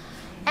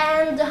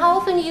 And how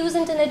often you use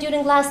internet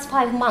during last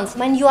 5 months?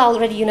 When you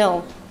already, you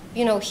know,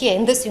 here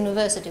in this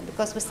university,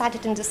 because we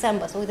started in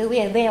December, so we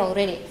are there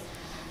already.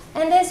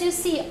 And as you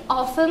see,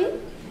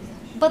 often,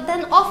 but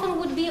then often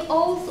would be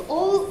only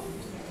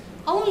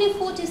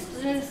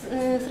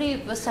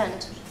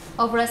 43%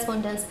 of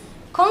respondents.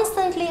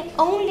 Constantly,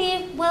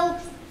 only, well,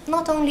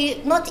 not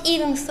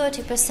even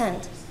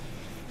 30%.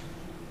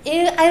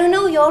 I don't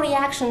know your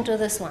reaction to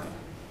this one,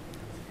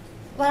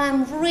 but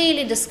I'm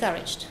really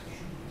discouraged.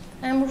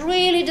 I'm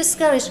really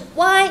discouraged.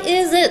 Why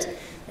is it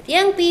that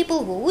young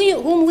people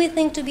whom we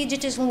think to be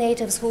digital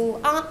natives, who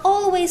are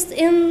always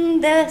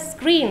in the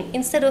screen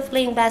instead of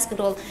playing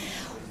basketball,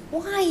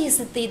 why is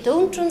it they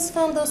don't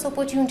transform those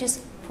opportunities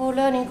for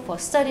learning, for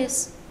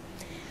studies?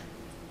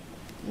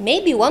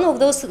 Maybe one of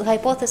those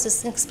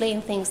hypotheses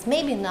explain things,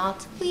 maybe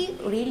not. We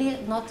really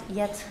not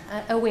yet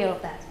aware of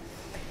that.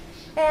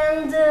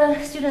 And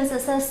students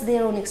assess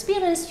their own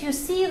experience. You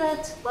see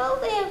that, well,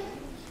 they're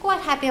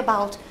quite happy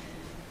about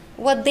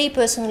what they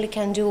personally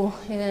can do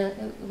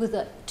with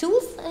the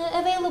tools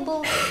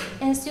available,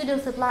 and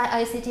students apply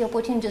ICT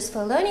opportunities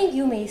for learning.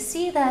 You may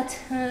see that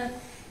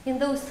in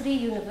those 3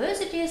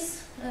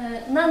 universities,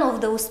 none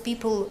of those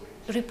people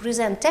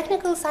represent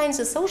technical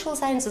sciences, social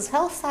sciences,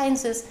 health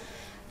sciences.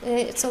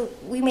 So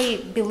we may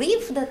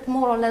believe that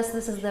more or less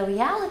this is the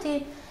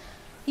reality.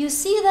 You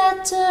see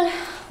that,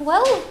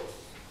 well,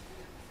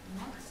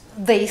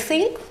 they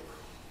think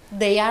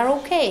they are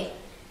okay.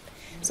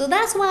 So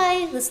that's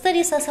why the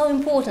studies are so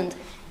important.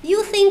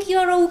 You think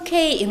you're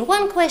okay in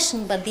one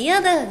question, but the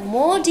other,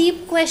 more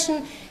deep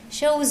question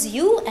shows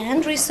you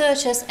and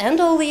researchers and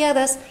all the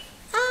others,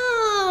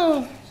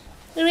 oh,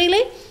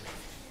 really?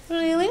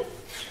 Really?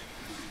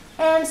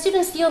 And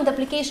students beyond the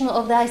application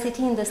of the ICT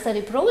in the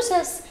study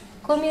process,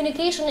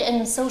 communication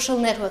and social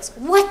networks.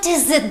 What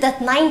is it that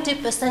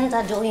 90%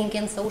 are doing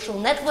in social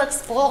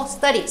networks for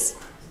studies?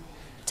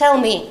 Tell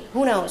me,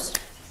 who knows?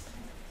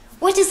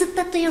 What is it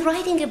that they're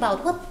writing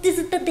about? What is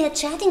it that they're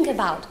chatting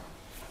about?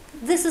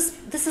 This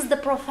is the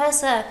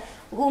professor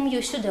whom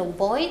you should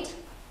avoid.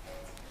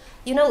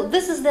 You know,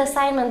 this is the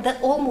assignment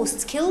that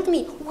almost killed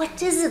me.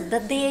 What is it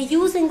that they are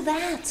using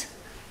that?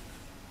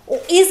 Or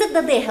is it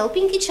that they're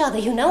helping each other?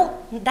 You know,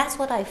 that's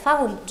what I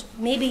found.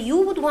 Maybe you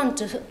would want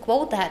to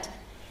quote that.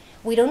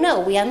 We don't know.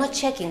 We are not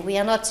checking. We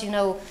are not, you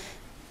know,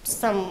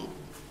 some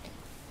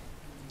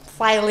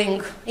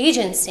filing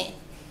agency.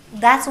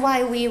 That's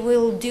why we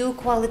will do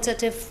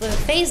qualitative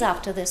phase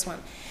after this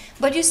one.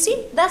 But you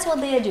see, that's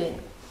what they are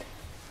doing.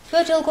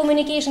 Virtual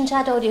communication,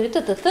 chat, audio,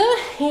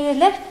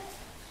 left.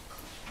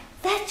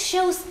 That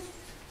shows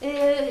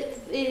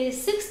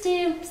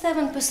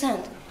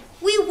 67%.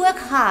 We work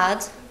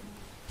hard,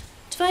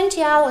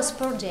 20 hours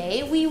per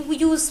day. We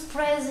use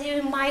Prezi,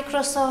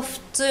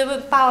 Microsoft,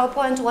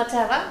 PowerPoint,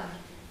 whatever.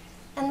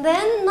 And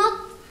then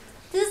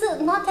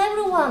not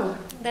everyone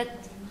that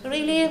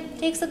really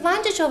takes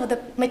advantage of the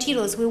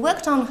materials we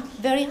worked on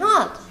very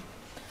hard.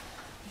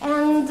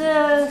 And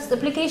the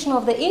application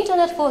of the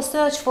internet for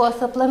search for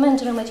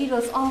supplementary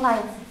materials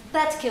online,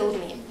 that killed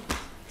me.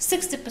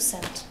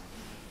 60%.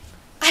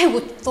 I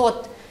would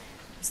thought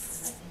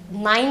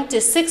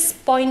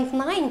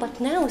 96.9, but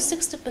now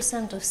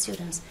 60% of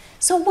students.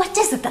 So what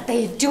is it that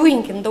they're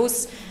doing in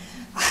those?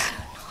 I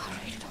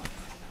really don't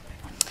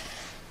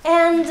know.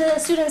 And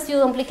students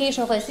use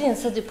application of ICT in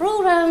study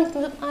program.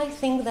 I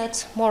think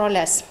that more or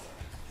less.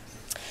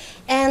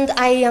 And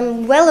I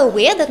am well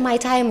aware that my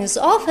time is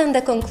off, and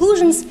the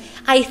conclusions,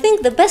 I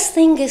think the best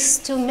thing is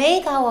to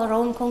make our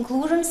own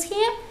conclusions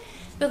here,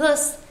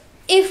 because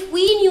if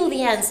we knew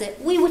the answer,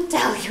 we would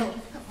tell you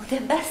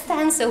the best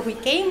answer we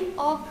came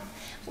up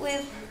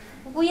with.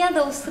 We are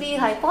those 3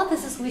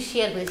 hypotheses we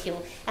shared with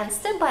you. And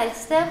step by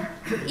step,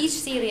 with each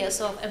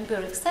series of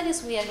empiric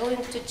studies, we are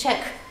going to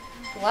check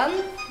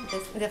one,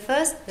 the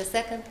first, the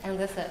second, and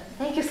the third.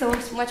 Thank you so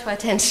much for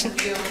attention.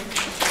 Thank you.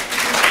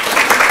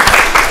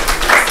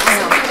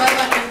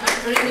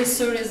 I'm really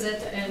sorry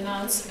that I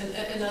announced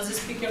another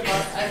speaker,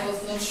 but I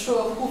was not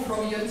sure who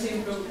from your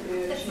team will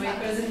make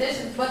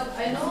presentation. But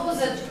I know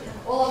that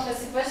Olaf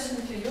has a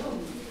question to you.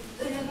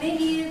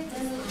 Maybe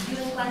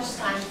during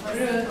lunchtime.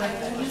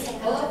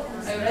 Olaf,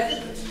 are you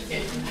ready?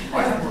 Okay.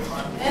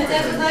 And I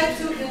would like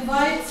to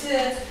invite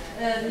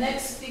the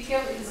next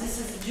speaker. This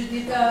is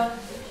Judita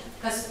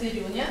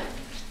Kasperiunia.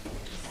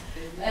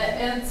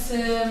 And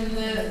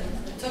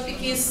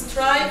topic is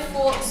Strive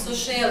for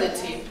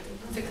Sociality.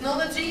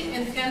 Technology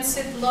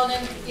enhanced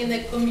learning in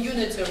a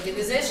community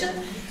organization,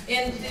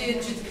 and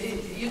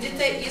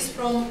Judita is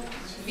from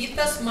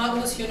Vitas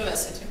Magnus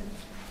University.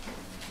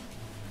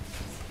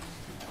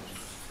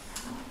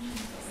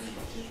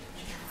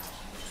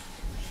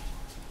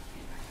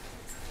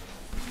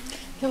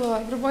 Hello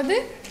everybody.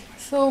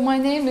 So my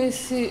name is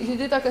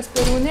Judita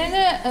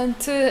Kasperūnienė, and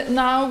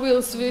now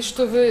we'll switch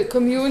to the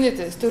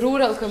communities, to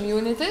rural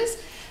communities.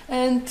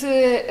 And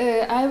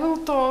I will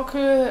talk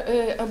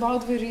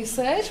about the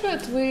research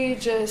that we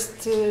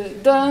just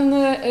done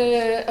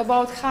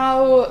about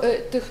how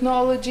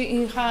technology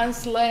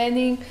enhanced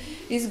learning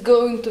is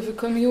going to the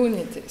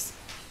communities.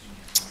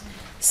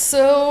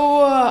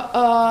 So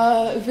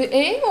the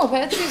aim of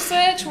that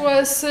research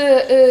was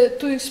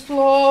to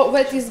explore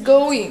what is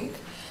going,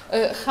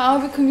 how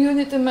the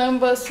community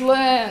members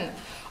learn.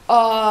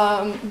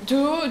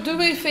 Do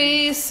we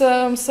face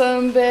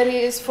some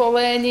barriers for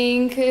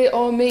learning,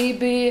 or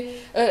maybe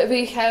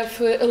we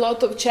have a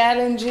lot of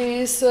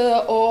challenges,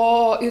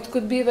 or it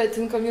could be that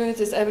in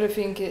communities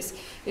everything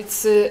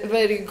it's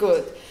very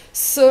good.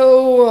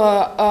 So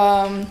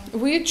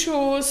we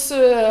chose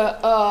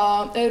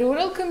a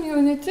rural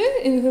community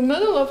in the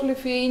middle of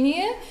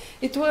Lithuania.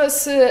 It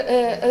was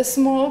a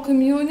small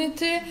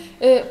community,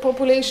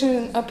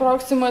 population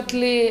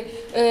approximately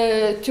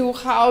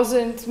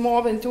 2,000,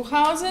 more than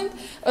 2,000.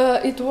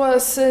 It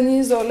was an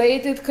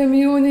isolated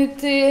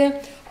community.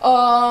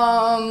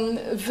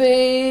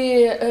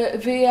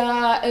 They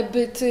are a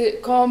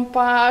bit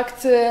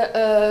compact.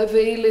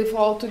 They live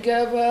all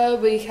together.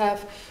 They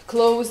have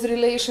close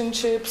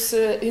relationships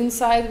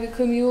inside the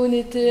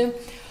community.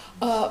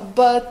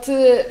 But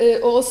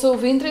also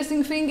the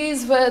interesting thing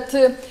is that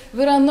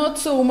there are not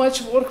so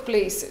much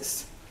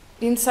workplaces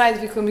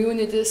inside the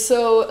community.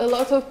 So a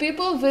lot of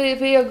people,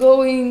 they are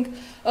going,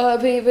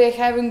 they're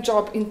having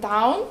job in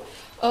town.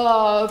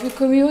 The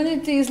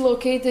community is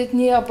located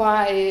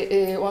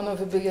nearby one of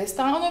the biggest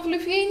towns of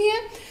Lithuania.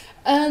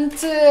 And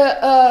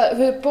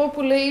the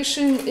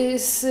population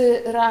is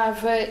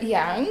rather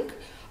young.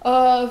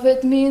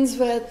 That means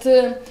that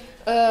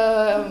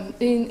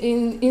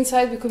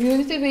inside the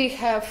community we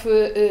have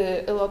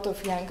a lot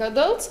of young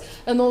adults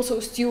and also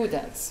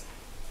students.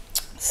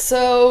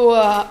 So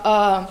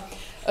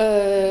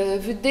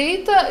the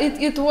data,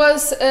 it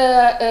was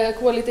a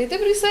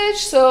qualitative research,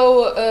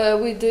 so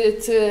we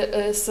did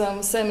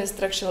some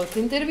semi-structured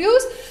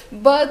interviews,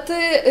 but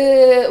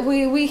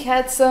we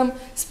had some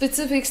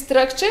specific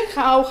structure,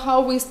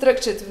 how we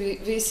structured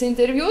these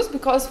interviews,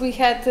 because we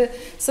had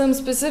some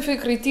specific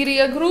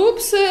criteria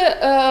groups,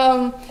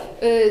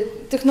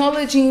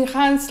 technology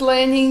enhanced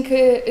learning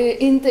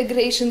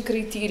integration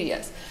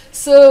criteria.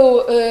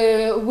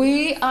 So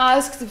we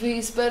asked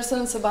these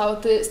persons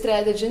about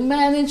strategy and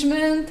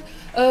management,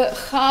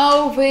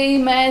 how they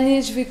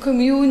manage the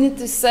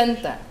community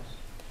center.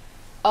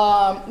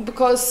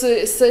 Because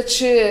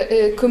such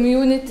a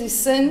community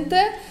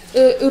center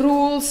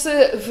rules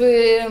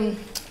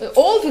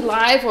all the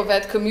life of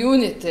that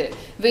community.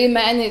 They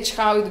manage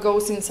how it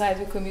goes inside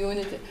the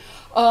community.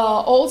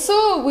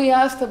 Also, we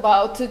asked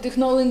about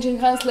technology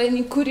enhanced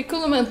learning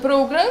curriculum and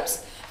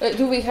programs.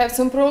 Do we have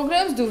some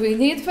programs? Do we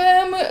need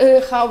them?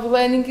 How the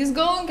learning is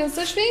going and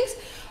such things.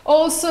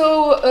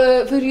 Also,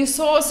 the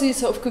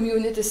resources of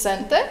community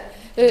center.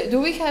 Do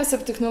we have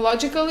some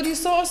technological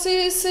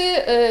resources,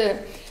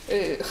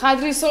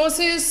 hard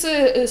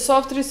resources,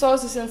 soft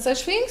resources and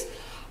such things?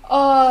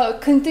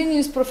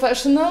 Continuous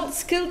professional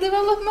skill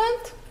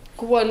development,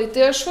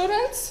 quality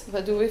assurance.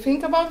 What do we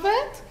think about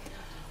that?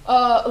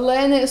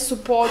 Learner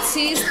support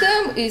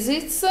system, is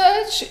it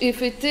such?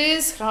 If it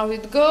is, how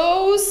it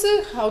goes?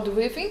 How do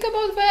we think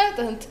about that?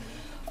 And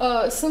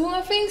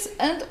similar things.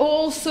 And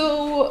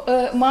also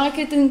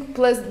marketing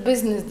plus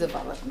business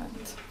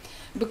development.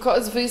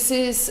 Because this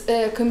is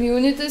a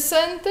community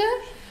center.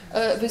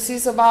 This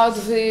is about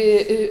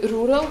the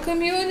rural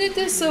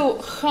community.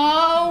 So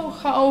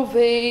how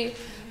they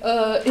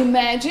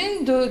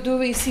imagine, do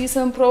we see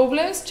some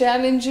problems,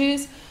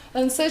 challenges,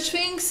 and such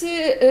things,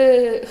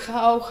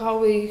 how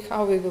we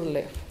will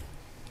live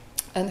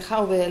and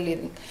how we are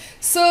living.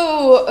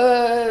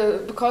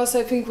 So, because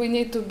I think we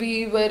need to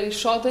be very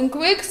short and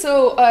quick,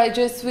 so I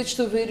just switched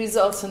to the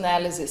results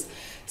analysis.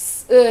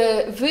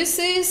 This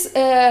is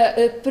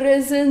a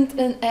present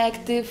and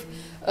active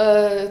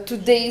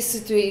today's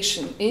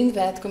situation in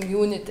that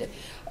community.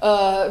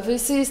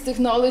 This is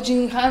technology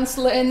enhanced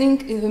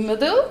learning in the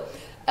middle.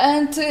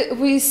 And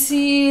we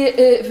see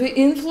the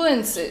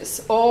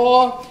influences,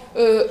 or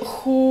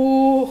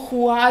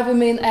who are the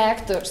main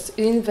actors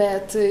in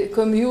that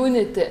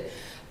community.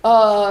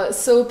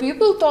 So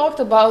people talked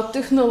about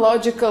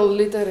technological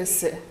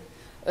literacy.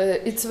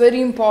 It's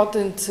very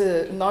important,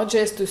 not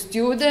just to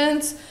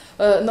students,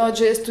 not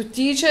just to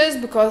teachers,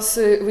 because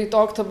we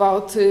talked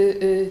about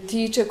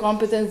teacher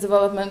competence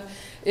development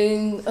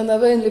in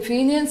another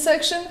Lithuanian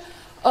section,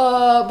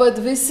 but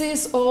this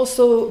is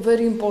also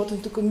very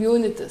important to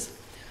communities.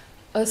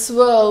 As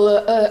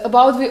well,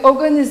 about the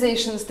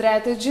organization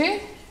strategy,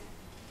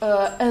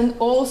 and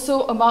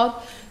also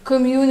about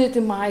community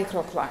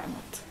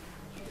microclimate.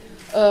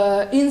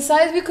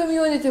 Inside the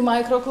community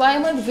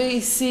microclimate, we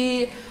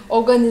see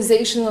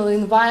organizational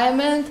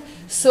environment,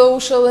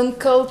 social and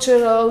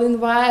cultural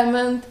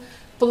environment,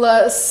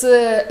 plus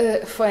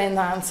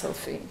financial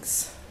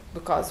things,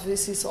 because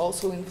this is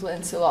also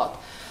influenced a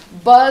lot.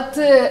 But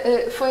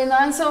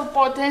financial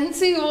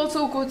potency you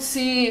also could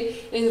see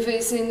in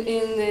this in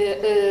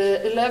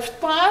the left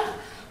part,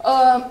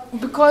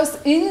 because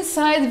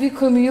inside the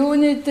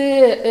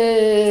community,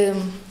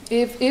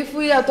 if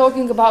we are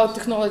talking about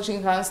technology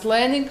enhanced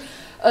learning,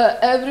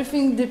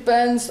 everything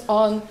depends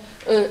on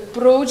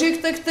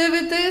project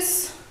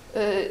activities.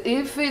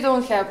 If we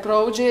don't have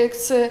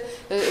projects,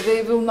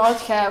 we will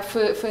not have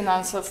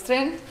financial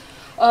strength.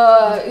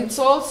 It's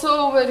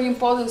also very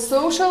important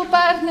social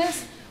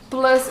partners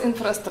plus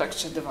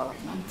infrastructure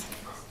development.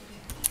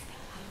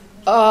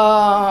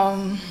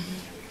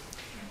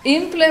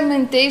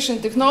 Implementation,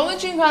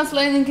 technology enhanced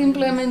learning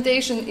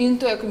implementation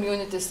into a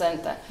community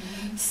center.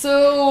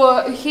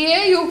 So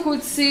here you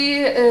could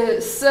see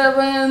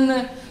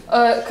 7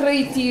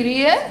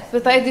 criteria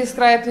that I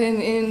described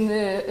in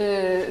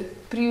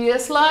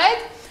previous slide.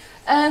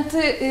 And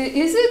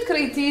is it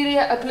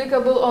criteria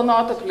applicable or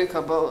not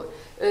applicable?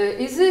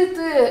 Is it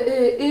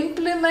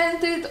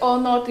implemented or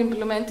not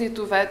implemented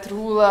to that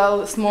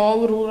rural,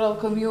 small rural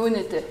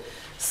community?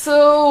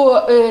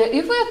 So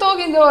if we're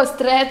talking about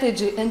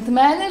strategy and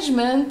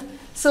management,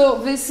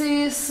 so this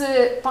is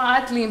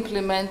partly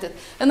implemented.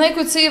 And I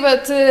could say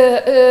that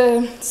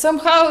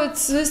somehow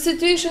the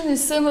situation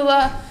is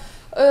similar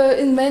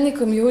in many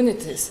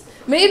communities.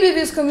 Maybe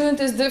these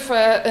communities differ,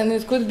 and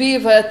it could be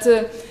that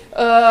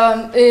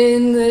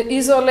in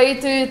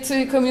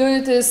isolated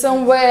communities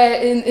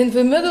somewhere in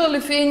the middle of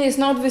Lithuania is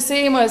not the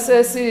same as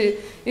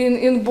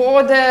in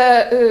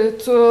border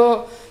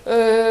to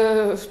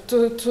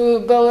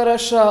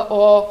Belarus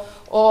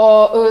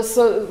or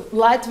so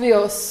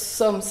Latvia or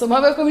some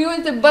other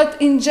community,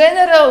 but in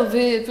general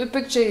the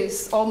picture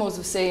is almost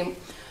the same.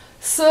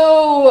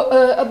 So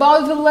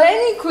about the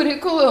learning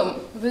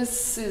curriculum,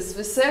 this is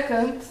the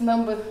second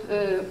number,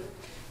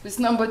 this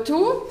number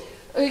 2.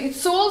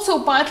 It's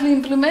also partly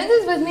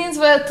implemented. That means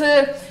that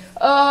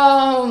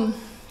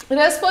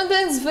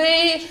respondents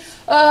they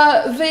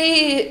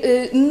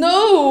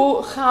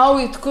know how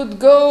it could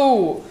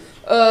go.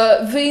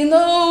 They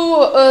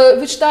know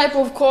which type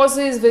of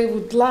courses they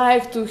would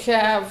like to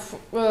have.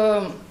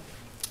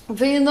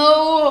 They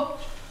know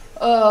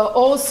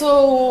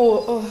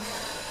also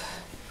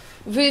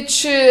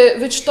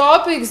which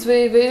topics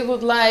they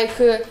would like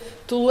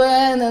to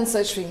learn and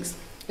such things.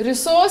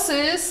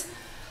 Resources.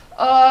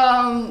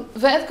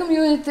 That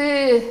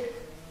community,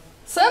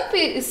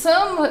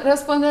 some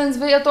respondents,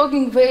 they are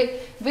talking,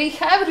 they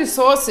have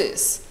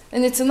resources,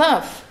 and it's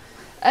enough.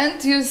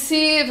 And you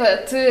see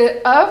that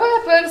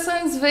other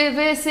persons,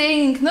 they're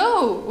saying,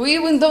 no, we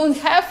even don't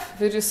have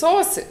the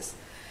resources.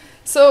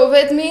 So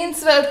that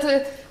means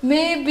that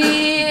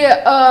maybe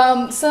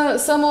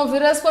some of the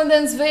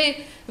respondents,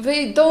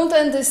 they don't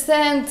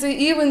understand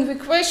even the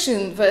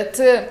question that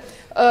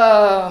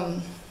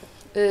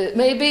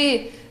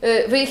maybe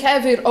they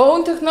have their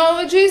own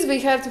technologies, they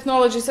have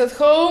technologies at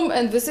home,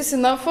 and this is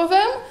enough for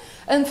them.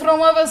 And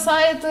from our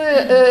side,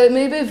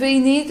 maybe they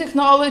need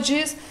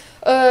technologies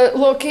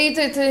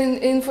located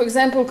in, for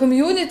example,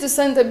 community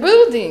center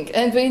building,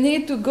 and they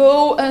need to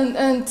go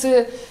and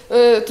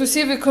to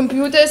see the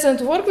computers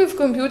and work with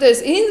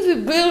computers in the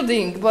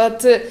building,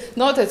 but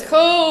not at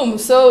home.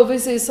 So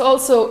this is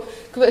also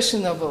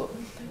questionable.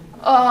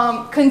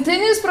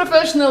 Continuous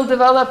professional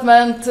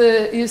development,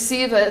 you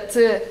see that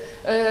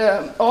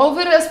all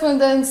the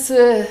respondents,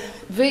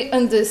 they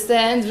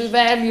understand the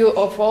value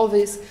of all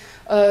this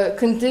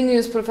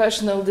continuous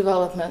professional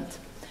development.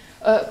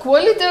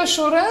 Quality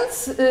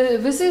assurance,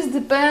 this is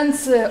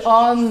depends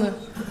on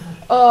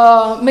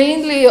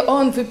mainly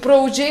on the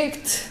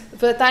project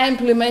that I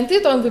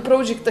implemented, on the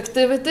project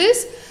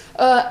activities,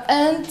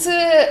 and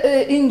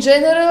in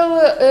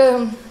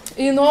general,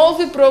 in all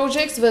the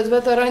projects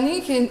that are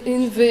running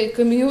in the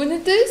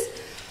communities,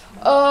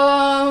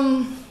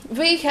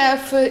 we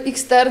have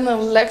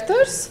external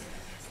lectors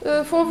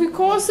for the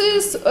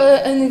courses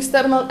and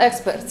external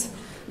experts.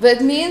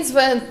 That means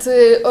that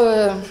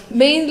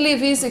mainly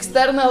these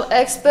external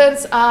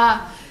experts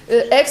are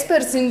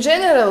experts in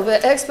general,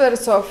 the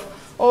experts of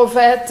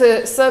that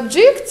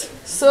subject,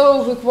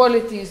 so the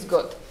quality is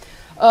good.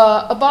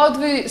 About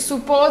the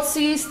support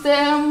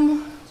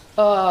system,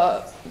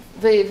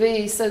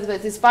 they said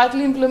that it's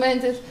partly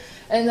implemented,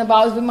 and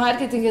about the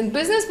marketing and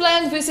business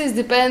plan, this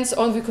depends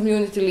on the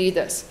community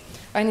leaders.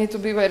 I need to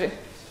be very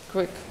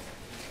quick.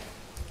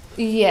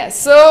 Yes,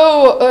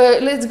 so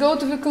let's go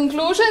to the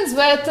conclusions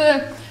that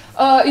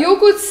you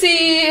could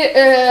see,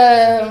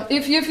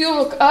 if you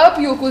look up,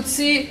 you could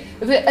see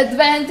the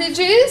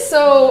advantages.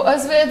 So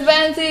as the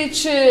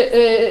advantage,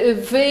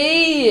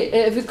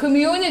 the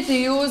community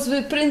use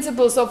the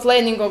principles of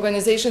learning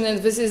organization,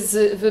 and this is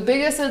the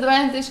biggest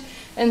advantage,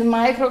 and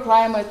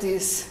microclimate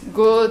is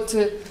good.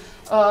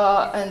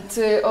 and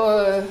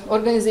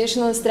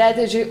organizational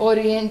strategy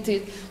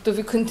oriented to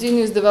the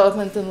continuous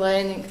development and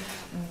learning.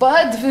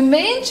 But the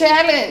main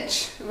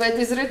challenge that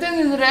is written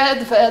in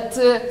red that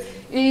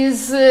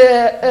is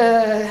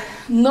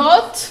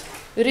not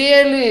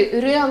really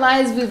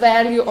realize the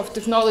value of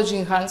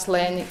technology-enhanced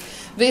learning.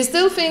 They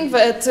still think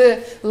that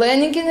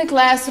learning in a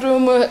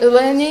classroom,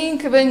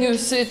 learning when you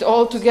sit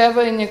all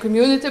together in a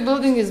community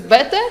building is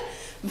better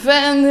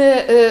than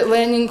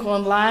learning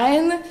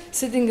online,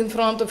 sitting in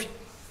front of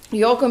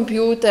your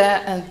computer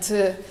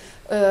and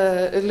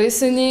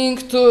listening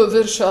to a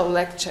virtual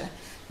lecture,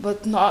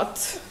 but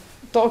not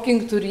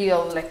talking to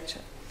real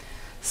lecture.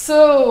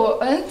 So,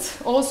 and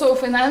also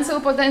financial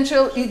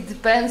potential, it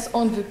depends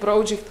on the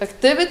project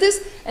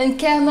activities and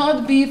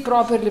cannot be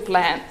properly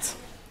planned.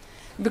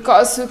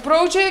 Because the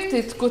project,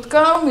 it could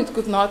come, it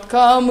could not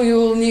come, you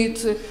will need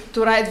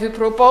to write the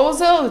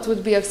proposal, it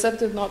would be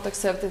accepted, not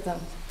accepted, and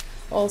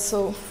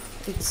also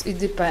it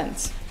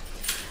depends.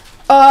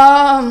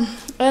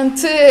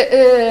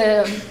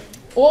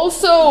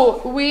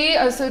 Also we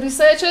as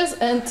researchers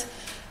and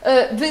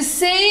the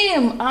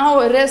same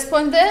our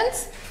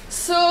respondents,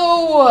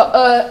 so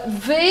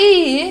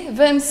they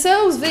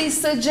themselves, they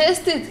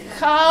suggested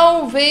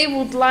how they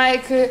would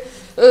like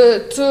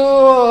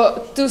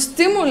to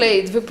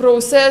stimulate the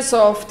process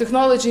of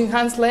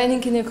technology-enhanced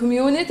learning in a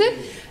community.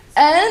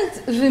 And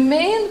the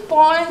main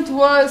point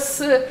was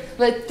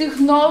that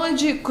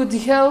technology could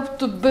help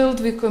to build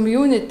the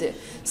community.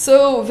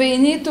 So they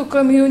need to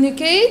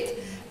communicate,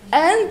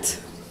 and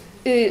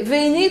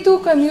they need to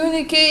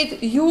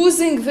communicate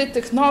using the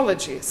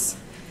technologies,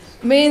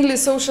 mainly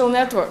social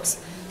networks.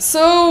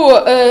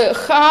 So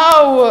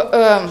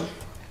how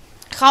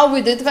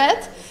we did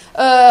that?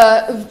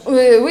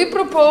 We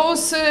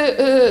propose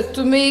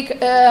to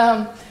make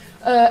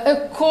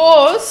a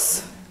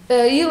course,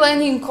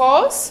 e-learning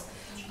course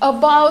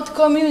about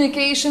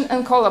communication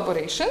and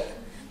collaboration.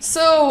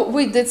 So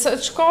we did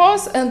such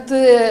course, and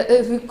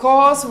the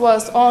course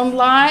was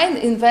online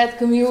in that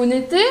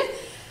community.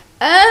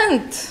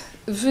 And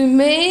the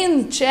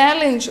main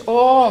challenge,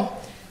 or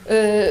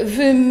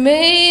the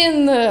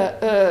main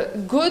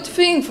good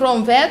thing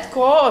from that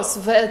course,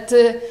 that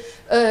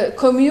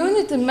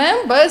community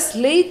members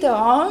later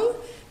on,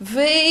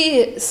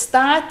 they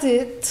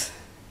started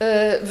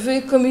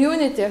the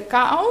community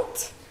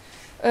account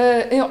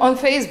on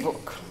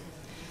Facebook.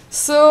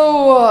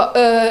 So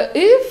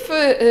if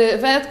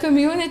that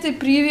community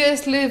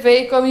previously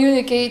they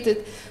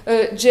communicated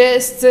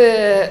just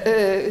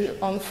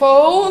on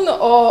phone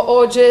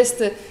or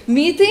just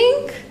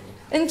meeting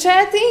and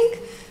chatting,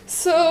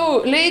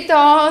 so later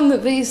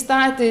on they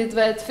started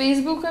that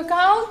Facebook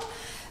account,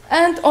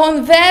 and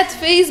on that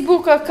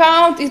Facebook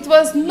account it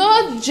was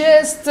not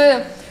just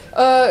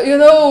you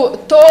know,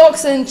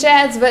 talks and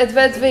chats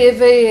that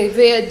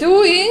they are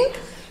doing,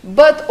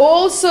 but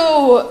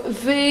also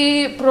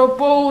they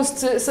proposed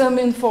some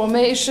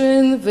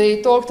information,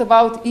 they talked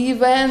about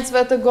events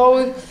that are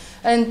going,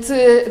 and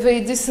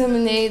they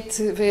disseminate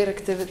their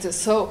activities.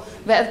 So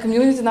that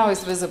community now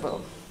is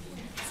visible.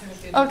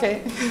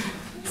 Okay.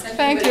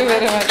 Thank you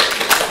very much.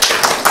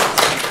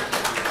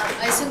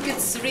 I think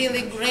it's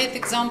really great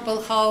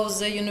example how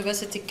the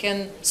university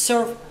can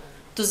serve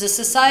to the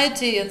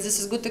society, and this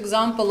is a good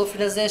example of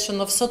realization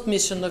of thought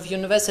mission of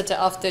university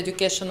after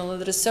educational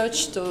and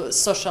research to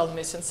social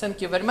mission. Thank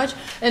you very much.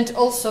 And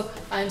also,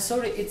 I'm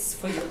sorry, it's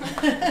for you.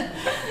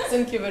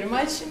 Thank you very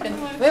much. And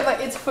Veva,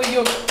 it's for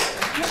you.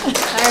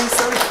 I'm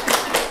sorry.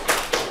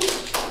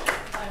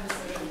 I'm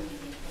sorry.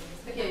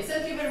 Okay,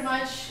 thank you very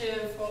much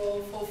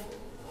for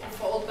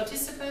all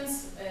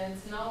participants. And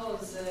now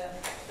the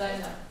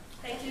Diana.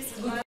 Thank you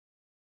so much.